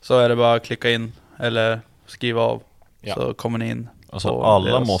 Så är det bara att klicka in eller skriva av, så kommer ni in. Alltså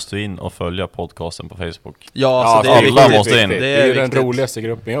alla måste in och följa podcasten på Facebook. Ja, alltså alla måste in. Det är ju den roligaste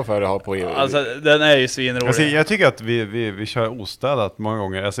gruppen jag har på EU. Alltså den är ju svinrolig. Alltså, jag tycker att vi kör ostädat många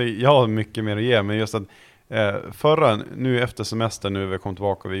gånger. Alltså, jag har mycket mer att ge, men just att nu efter semestern, nu vi kom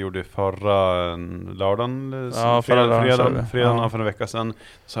tillbaka och vi gjorde förra lördagen, fredagen för en vecka sedan.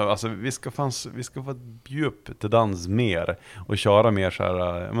 Så alltså, vi ska få bjuda upp till dans mer och köra mer så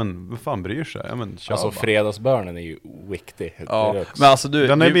här, men vad fan bryr sig? Ja, men alltså bara. Fredagsbörnen är ju viktig. Ja, men alltså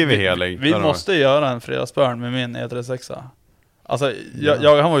den är blivit helig. Vi måste göra en fredagsbörn med min E36. Alltså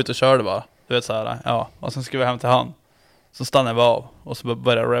han var ute och körde bara, du vet så här, ja, och sen skulle vi hem till han. Så stannade vi av och så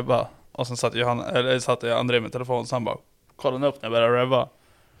började jag revva. Och sen satt jag André med telefon, så han bara kollade upp när jag började revva.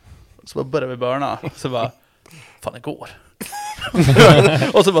 Så bara började vi börna. Så bara, fan det går.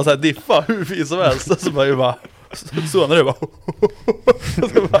 Och så bara såhär diffa hur fin som helst. Och så bara så André bara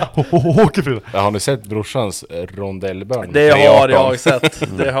har ni sett brorsans rondellbörn? Det har jag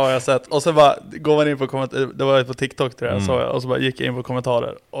sett. Det har jag sett. Och så bara går man in på kommentarer. Det var på TikTok tror jag, så jag. Och så bara gick jag in på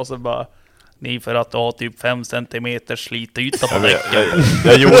kommentarer. Och så bara, ni för att ha typ 5 centimeter slityta på däcken.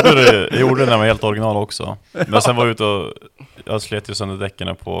 Jag gjorde det när jag var helt original också. Men sen var jag ute och jag slet ju sönder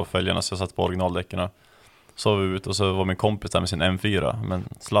däcken på fälgarna, så jag satt på originaldäcken. Så var vi ut och så var min kompis där med sin M4. Men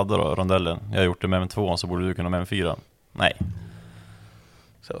sladdar och rondellen. Jag har gjort det med M2, så borde du kunna med M4. Nej.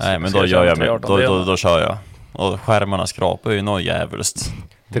 Nej, men då gör jag då kör jag. Och skärmarna skrapar ju något jävligt.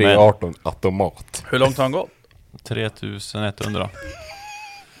 318 automat. Hur långt har han gått? 3100.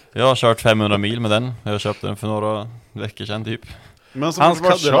 Jag har kört 500 mil med den. Jag har köpt den för några veckor sedan typ. Men så hans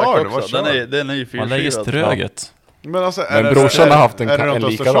Cadillac också. Den är ju 4. Man lägger ströget. Men, alltså, brorsan har haft en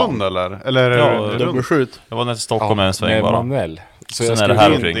likadan eller dubbelskjut. Jag var ner till Stockholm med en sväng bara. Manuell. Så jag skulle här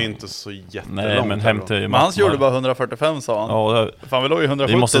det är inte så jättelångt. Nej, men hem till men hans gjorde bara 145 sa han. Ja, fan vi låg ju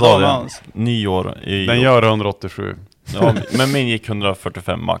 170 vi måste ta det. Nyår i den gör 187. Ja, men min gick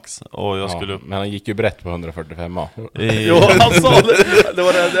 145 max och jag skulle men han gick ju brett på 145. Jo, han sa det. Det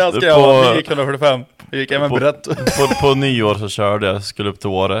var det jag skrev. Han gick 145. Det gick även brett. På nyår så körde jag, skulle upp till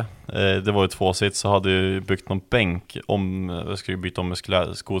Åre. Det var ju 2 sitt, så hade jag byggt någon bänk jag skulle byta om med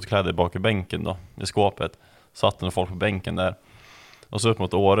skotkläder bak i bänken då, i skåpet. Satt några folk på bänken där. Och så upp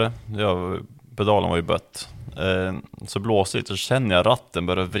mot Åre. Pedalen var ju bött. Så blåser det, så känner jag ratten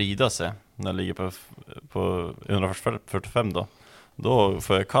börja vrida sig när jag ligger på 145 då. Då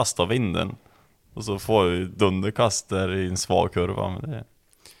får jag kasta av vinden. Och så får jag dunderkast där i en svag kurva. Men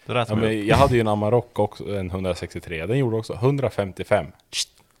det är rätt men jag hade ju en Amarok också, en 163. Den gjorde också 155.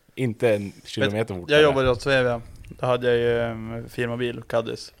 Inte en kilometer fort. Jag jobbade åt Svevia. Då hade jag ju firmabil,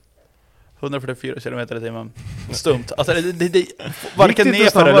 Caddis. 144 km i timmen. Stumt. Alltså det varken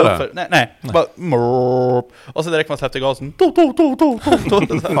nerför eller uppför. Nej. Bara, och så direkt man släppte gasen.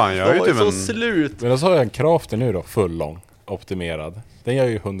 Fan, jag är ju så slut. Men då så har jag en Crafter nu då, full lång, optimerad. Den gör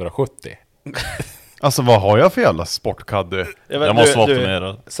ju 170. Alltså vad har jag för jävla sportkaddy? Jag måste vara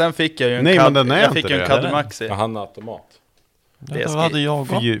optimerad. Sen fick jag ju en jag fick en Caddy Maxi. Ja, han har automat. Det hade jag.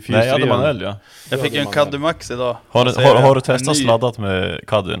 Nej, jag hade manuell, ja. Jag fick en Caddy Max idag. Har du testat sladdat med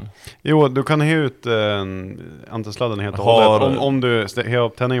Caddyn? Jo, du kan ha ut antisladden helt och hållet. Om du har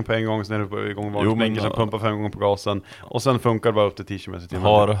upp tändningen på en gång, sen är du på igång varningsblinken, sen pumpar 5 gånger på gasen. Och sen funkar det bara upp till 10 km/h.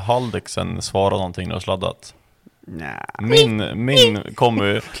 Har Haldexen svarat någonting när du sladdat? Nej. Min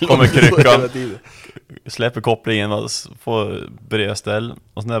kommer kryckan, släpper kopplingen, får brevställ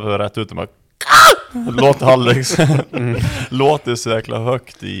och sen när vi rätt ut och bara låter Hallex låter så jäkla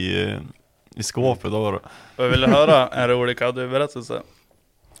högt i skåpet då. Jag ville höra en rolig Caddy-berättelse.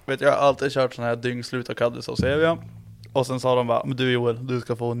 Vet jag har alltid kört sån här dyngslut av Caddy så ser vi. Och sen sa de bara, men du Joel, du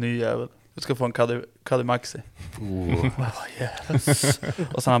ska få en ny jävel. Du ska få en Caddy Maxi. Yes.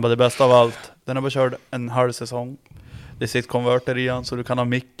 Och sen han bara, det bästa av allt, den har bara kört en halv säsong. Det sitter konverter i han så du kan ha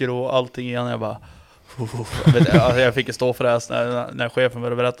mikro och allting i han. Jag bara jag fick en ståfräs när chefen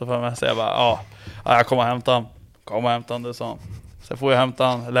började berätta för mig. Så jag bara, jag kommer hämta han, det sa han. Så får jag hämta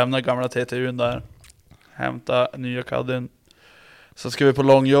han, lämna gamla TTUn där, hämta nya Caddyn. Så ska vi på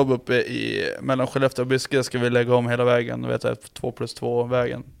långjobb uppe i mellan Skellefteå och Byske, ska vi lägga om hela vägen, vet jag, 2+2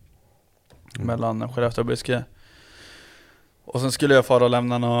 vägen mellan Skellefteå och Byske. Och sen skulle jag fara och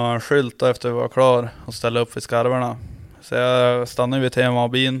lämna några skylt efter vi var klar och ställa upp vid skarvarna. Så jag stannade vid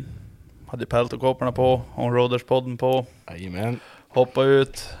TMA-bin, hade peltokåporna på, onroaders-podden på. Jajamän. Hoppa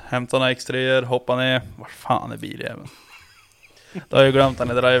ut, hämta några X3-er, hoppa ner. Var fan är biljäveln? Då har jag glömt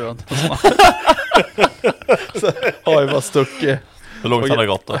den i driven. Så har jag bara stuckit. Hur långt har det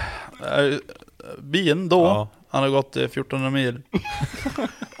gått då? Bilen då, ja. Han har gått 1400 mil.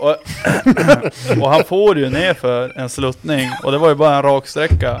 och han får ju ner för en sluttning. Och det var ju bara en rak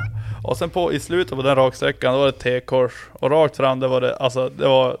sträcka. Och sen i slutet på den raksträckan, då var det T-kors. Och rakt fram, det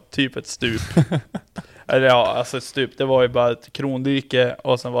var typ ett stup. Eller ja, alltså ett stup. Det var ju bara ett krondyke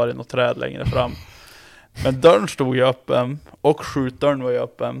och sen var det något träd längre fram. Men dörren stod ju öppen. Och skjutdörren var ju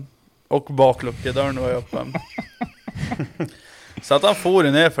öppen. Och bakluckedörren var ju öppen. Så att han får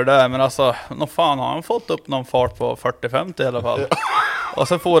ju ner för det. Men alltså, fan har han fått upp någon fart på 40-50 i alla fall. Och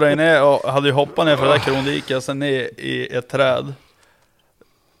sen får han ner och hade ju hoppat ner för det där krondiket och sen ner i ett träd.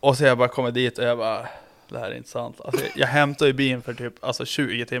 Och så jag bara kommer dit och jag bara, det här är inte sant. Alltså, jag hämtade ju bilen för typ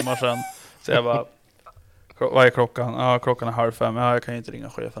 20 timmar sedan. Så jag bara, vad är klockan? Ja, klockan är 4:30. Ja, jag kan ju inte ringa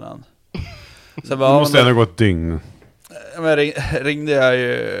chefen än. Så jag bara, måste ändå gå ett dygn. Men ringde jag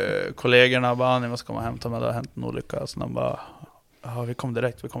ju kollegorna och bara, ni måste komma och hämta mig, det har hänt en olycka. Så de bara, ja, vi kom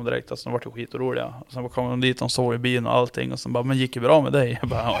direkt. Alltså de var ju skitoroliga. Och sen kom de dit, de såg i bilen och allting. Och sen bara, men gick ju bra med dig? Jag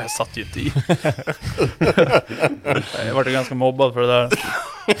bara, ja, jag satt ju inte i. Jag var ganska mobbad för det där.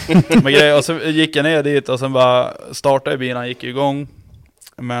 Men och så gick jag ner dit och sen bara startade bilen, gick igång.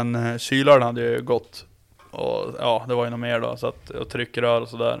 Men kylaren hade ju gått. Och ja, det var ju något mer då. Så att, och tryckrör och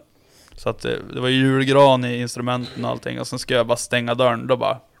sådär. Så att det var ju julgran i instrumenten och allting. Och sen ska jag bara stänga dörren. Då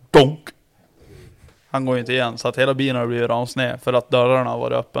bara, donk! Han går ju inte igen. Så att hela bilen har blivit ramsned. För att dörrarna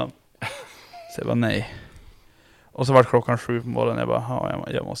var öppen. Så jag bara, nej. Och så var klockan 7 på morgonen. Jag bara, ja,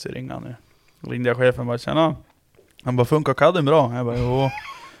 jag måste ringa nu. Ringde jag chefen och bara, tjena. Han bara, funkar kadden bra? Jag bara, jo.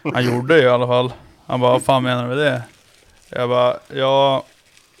 Han gjorde det i alla fall. Han bara, vad fan menar du med det? Jag bara, ja.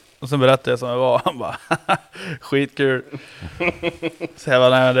 Och sen berättade jag som jag var. Han bara, skitkul. Så jag bara,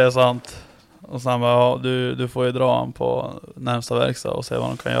 nej, det är sant. Och sen bara, ja, du får ju dra han på närmsta verkstad och se vad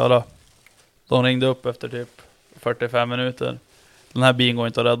de kan göra. De ringde upp efter typ 45 minuter. Den här bilen går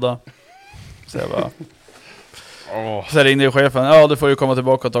inte att rädda. Så jag bara, så ringde ju chefen, ja, du får ju komma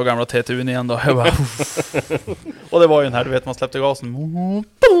tillbaka och ta gamla TTUn igen då. Jag bara, och det var ju den här, du vet, man släppte gasen.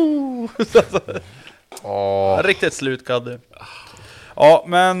 Riktigt slutkadde. Ja,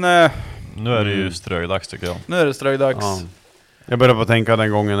 men nu är det ju ströjdags tycker jag. Nu är det ströjdags. Ja. Jag började på att tänka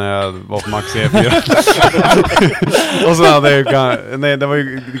den gången när jag var på Max E4. Och så hade jag nej, det var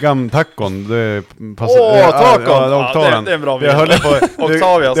ju tacon. Tacon. Det är en bra bild.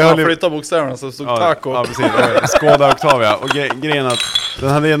 Octavia, så han flyttade bokstäverna så stod taco. Ja, precis. Skoda Octavia. Och grejen att den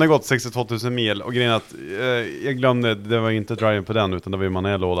hade ändå gått 62 000 mil. Och grejen att jag glömde, det var inte driven på den utan det var ju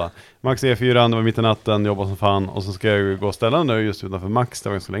manuell låda. Max E4, det var mitt i natten, jobbade som fan. Och så ska jag gå och ställa den nu just utanför Max, det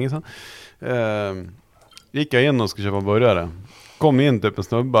var så länge sedan. Gick jag in och skulle köpa en burgare. Kom in typ en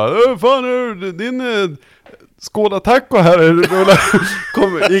snubba. Fan är din Skoda taco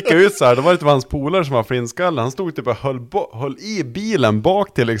här. Gick jag ut så här. Då var det typ hans polare som var flinskalle. Han stod typ och höll i bilen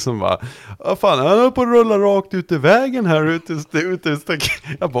bak till liksom bara. Fan, han är på att rulla rakt ut i vägen här ute.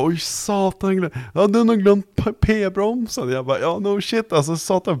 Jag bara, oj satan. Jag hade nog glömt p-bromsen. Jag bara, ja no shit. Alltså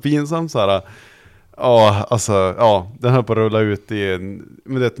satan pinsamt så här. Ja, alltså, ja, den höll på att rulla ut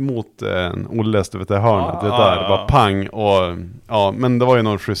mot en Olles, du vet det hörnet, det där, bara pang och ja, men det var ju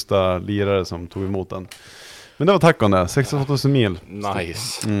någon schyssta lirare som tog emot den. Men det var tacon där, 68 000 mil.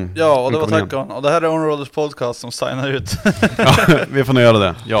 Nice. Ja, och det var tacon. Och det här är Onroaders podcast som signar ut. Ja, vi får nog göra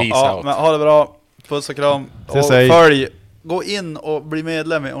det. Ja, men ha det bra. Puss och kram. Och följ. Gå in och bli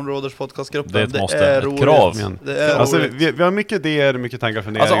medlem i Onroaders podcastgruppen. Det är ett krav. Det är alltså, vi har mycket idéer, mycket tankar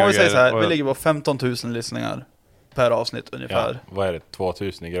för alltså om vi säger så här, vi ligger på 15 000 lyssningar per avsnitt ungefär. Ja, vad är det?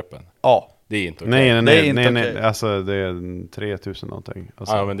 2000 i gruppen? Ja. Det är inte okej. Nej. Alltså det är 3000 någonting.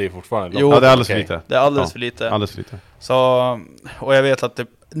 Alltså. Ja, men det är fortfarande ja, det är alldeles för lite. Det är alldeles för lite. Alldeles för lite. Så, och jag vet att typ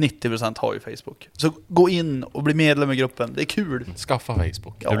 90% har ju Facebook. Så gå in och bli medlem i gruppen. Det är kul. Skaffa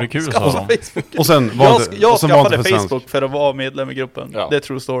Facebook. Ja, det blir kul skaffa Facebook. Och sen jag skaffade Facebook för att vara medlem i gruppen. Ja. Det är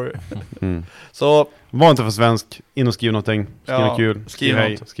true story. Så var inte för svensk. In och skriv någonting. Skriv något kul. Skriv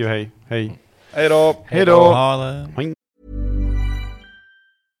hej. Skriv hej. Hej. Hej då. Hej då.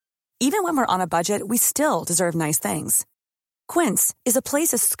 Even when we're on a budget, we still deserve nice things. Quince is a place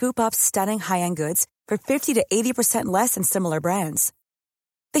to scoop up stunning high-end goods for 50 to 80% less than similar brands.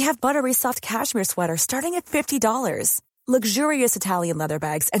 They have buttery soft cashmere sweaters starting at $50, luxurious Italian leather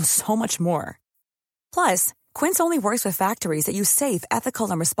bags, and so much more. Plus, Quince only works with factories that use safe, ethical,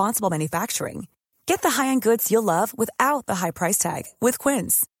 and responsible manufacturing. Get the high-end goods you'll love without the high price tag with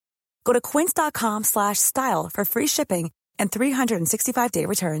Quince. Go to quince.com/style for free shipping and 365-day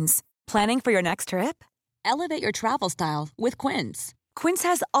returns. Planning for your next trip? Elevate your travel style with Quince. Quince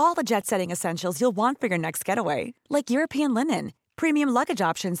has all the jet-setting essentials you'll want for your next getaway, like European linen, premium luggage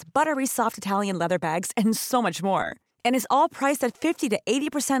options, buttery soft Italian leather bags, and so much more. And is all priced at 50 to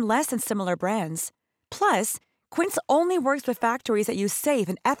 80% less than similar brands. Plus, Quince only works with factories that use safe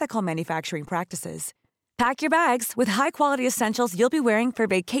and ethical manufacturing practices. Pack your bags with high-quality essentials you'll be wearing for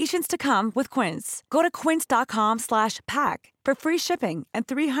vacations to come with Quince. Go to quince.com/pack for free shipping and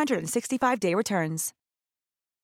 365-day returns.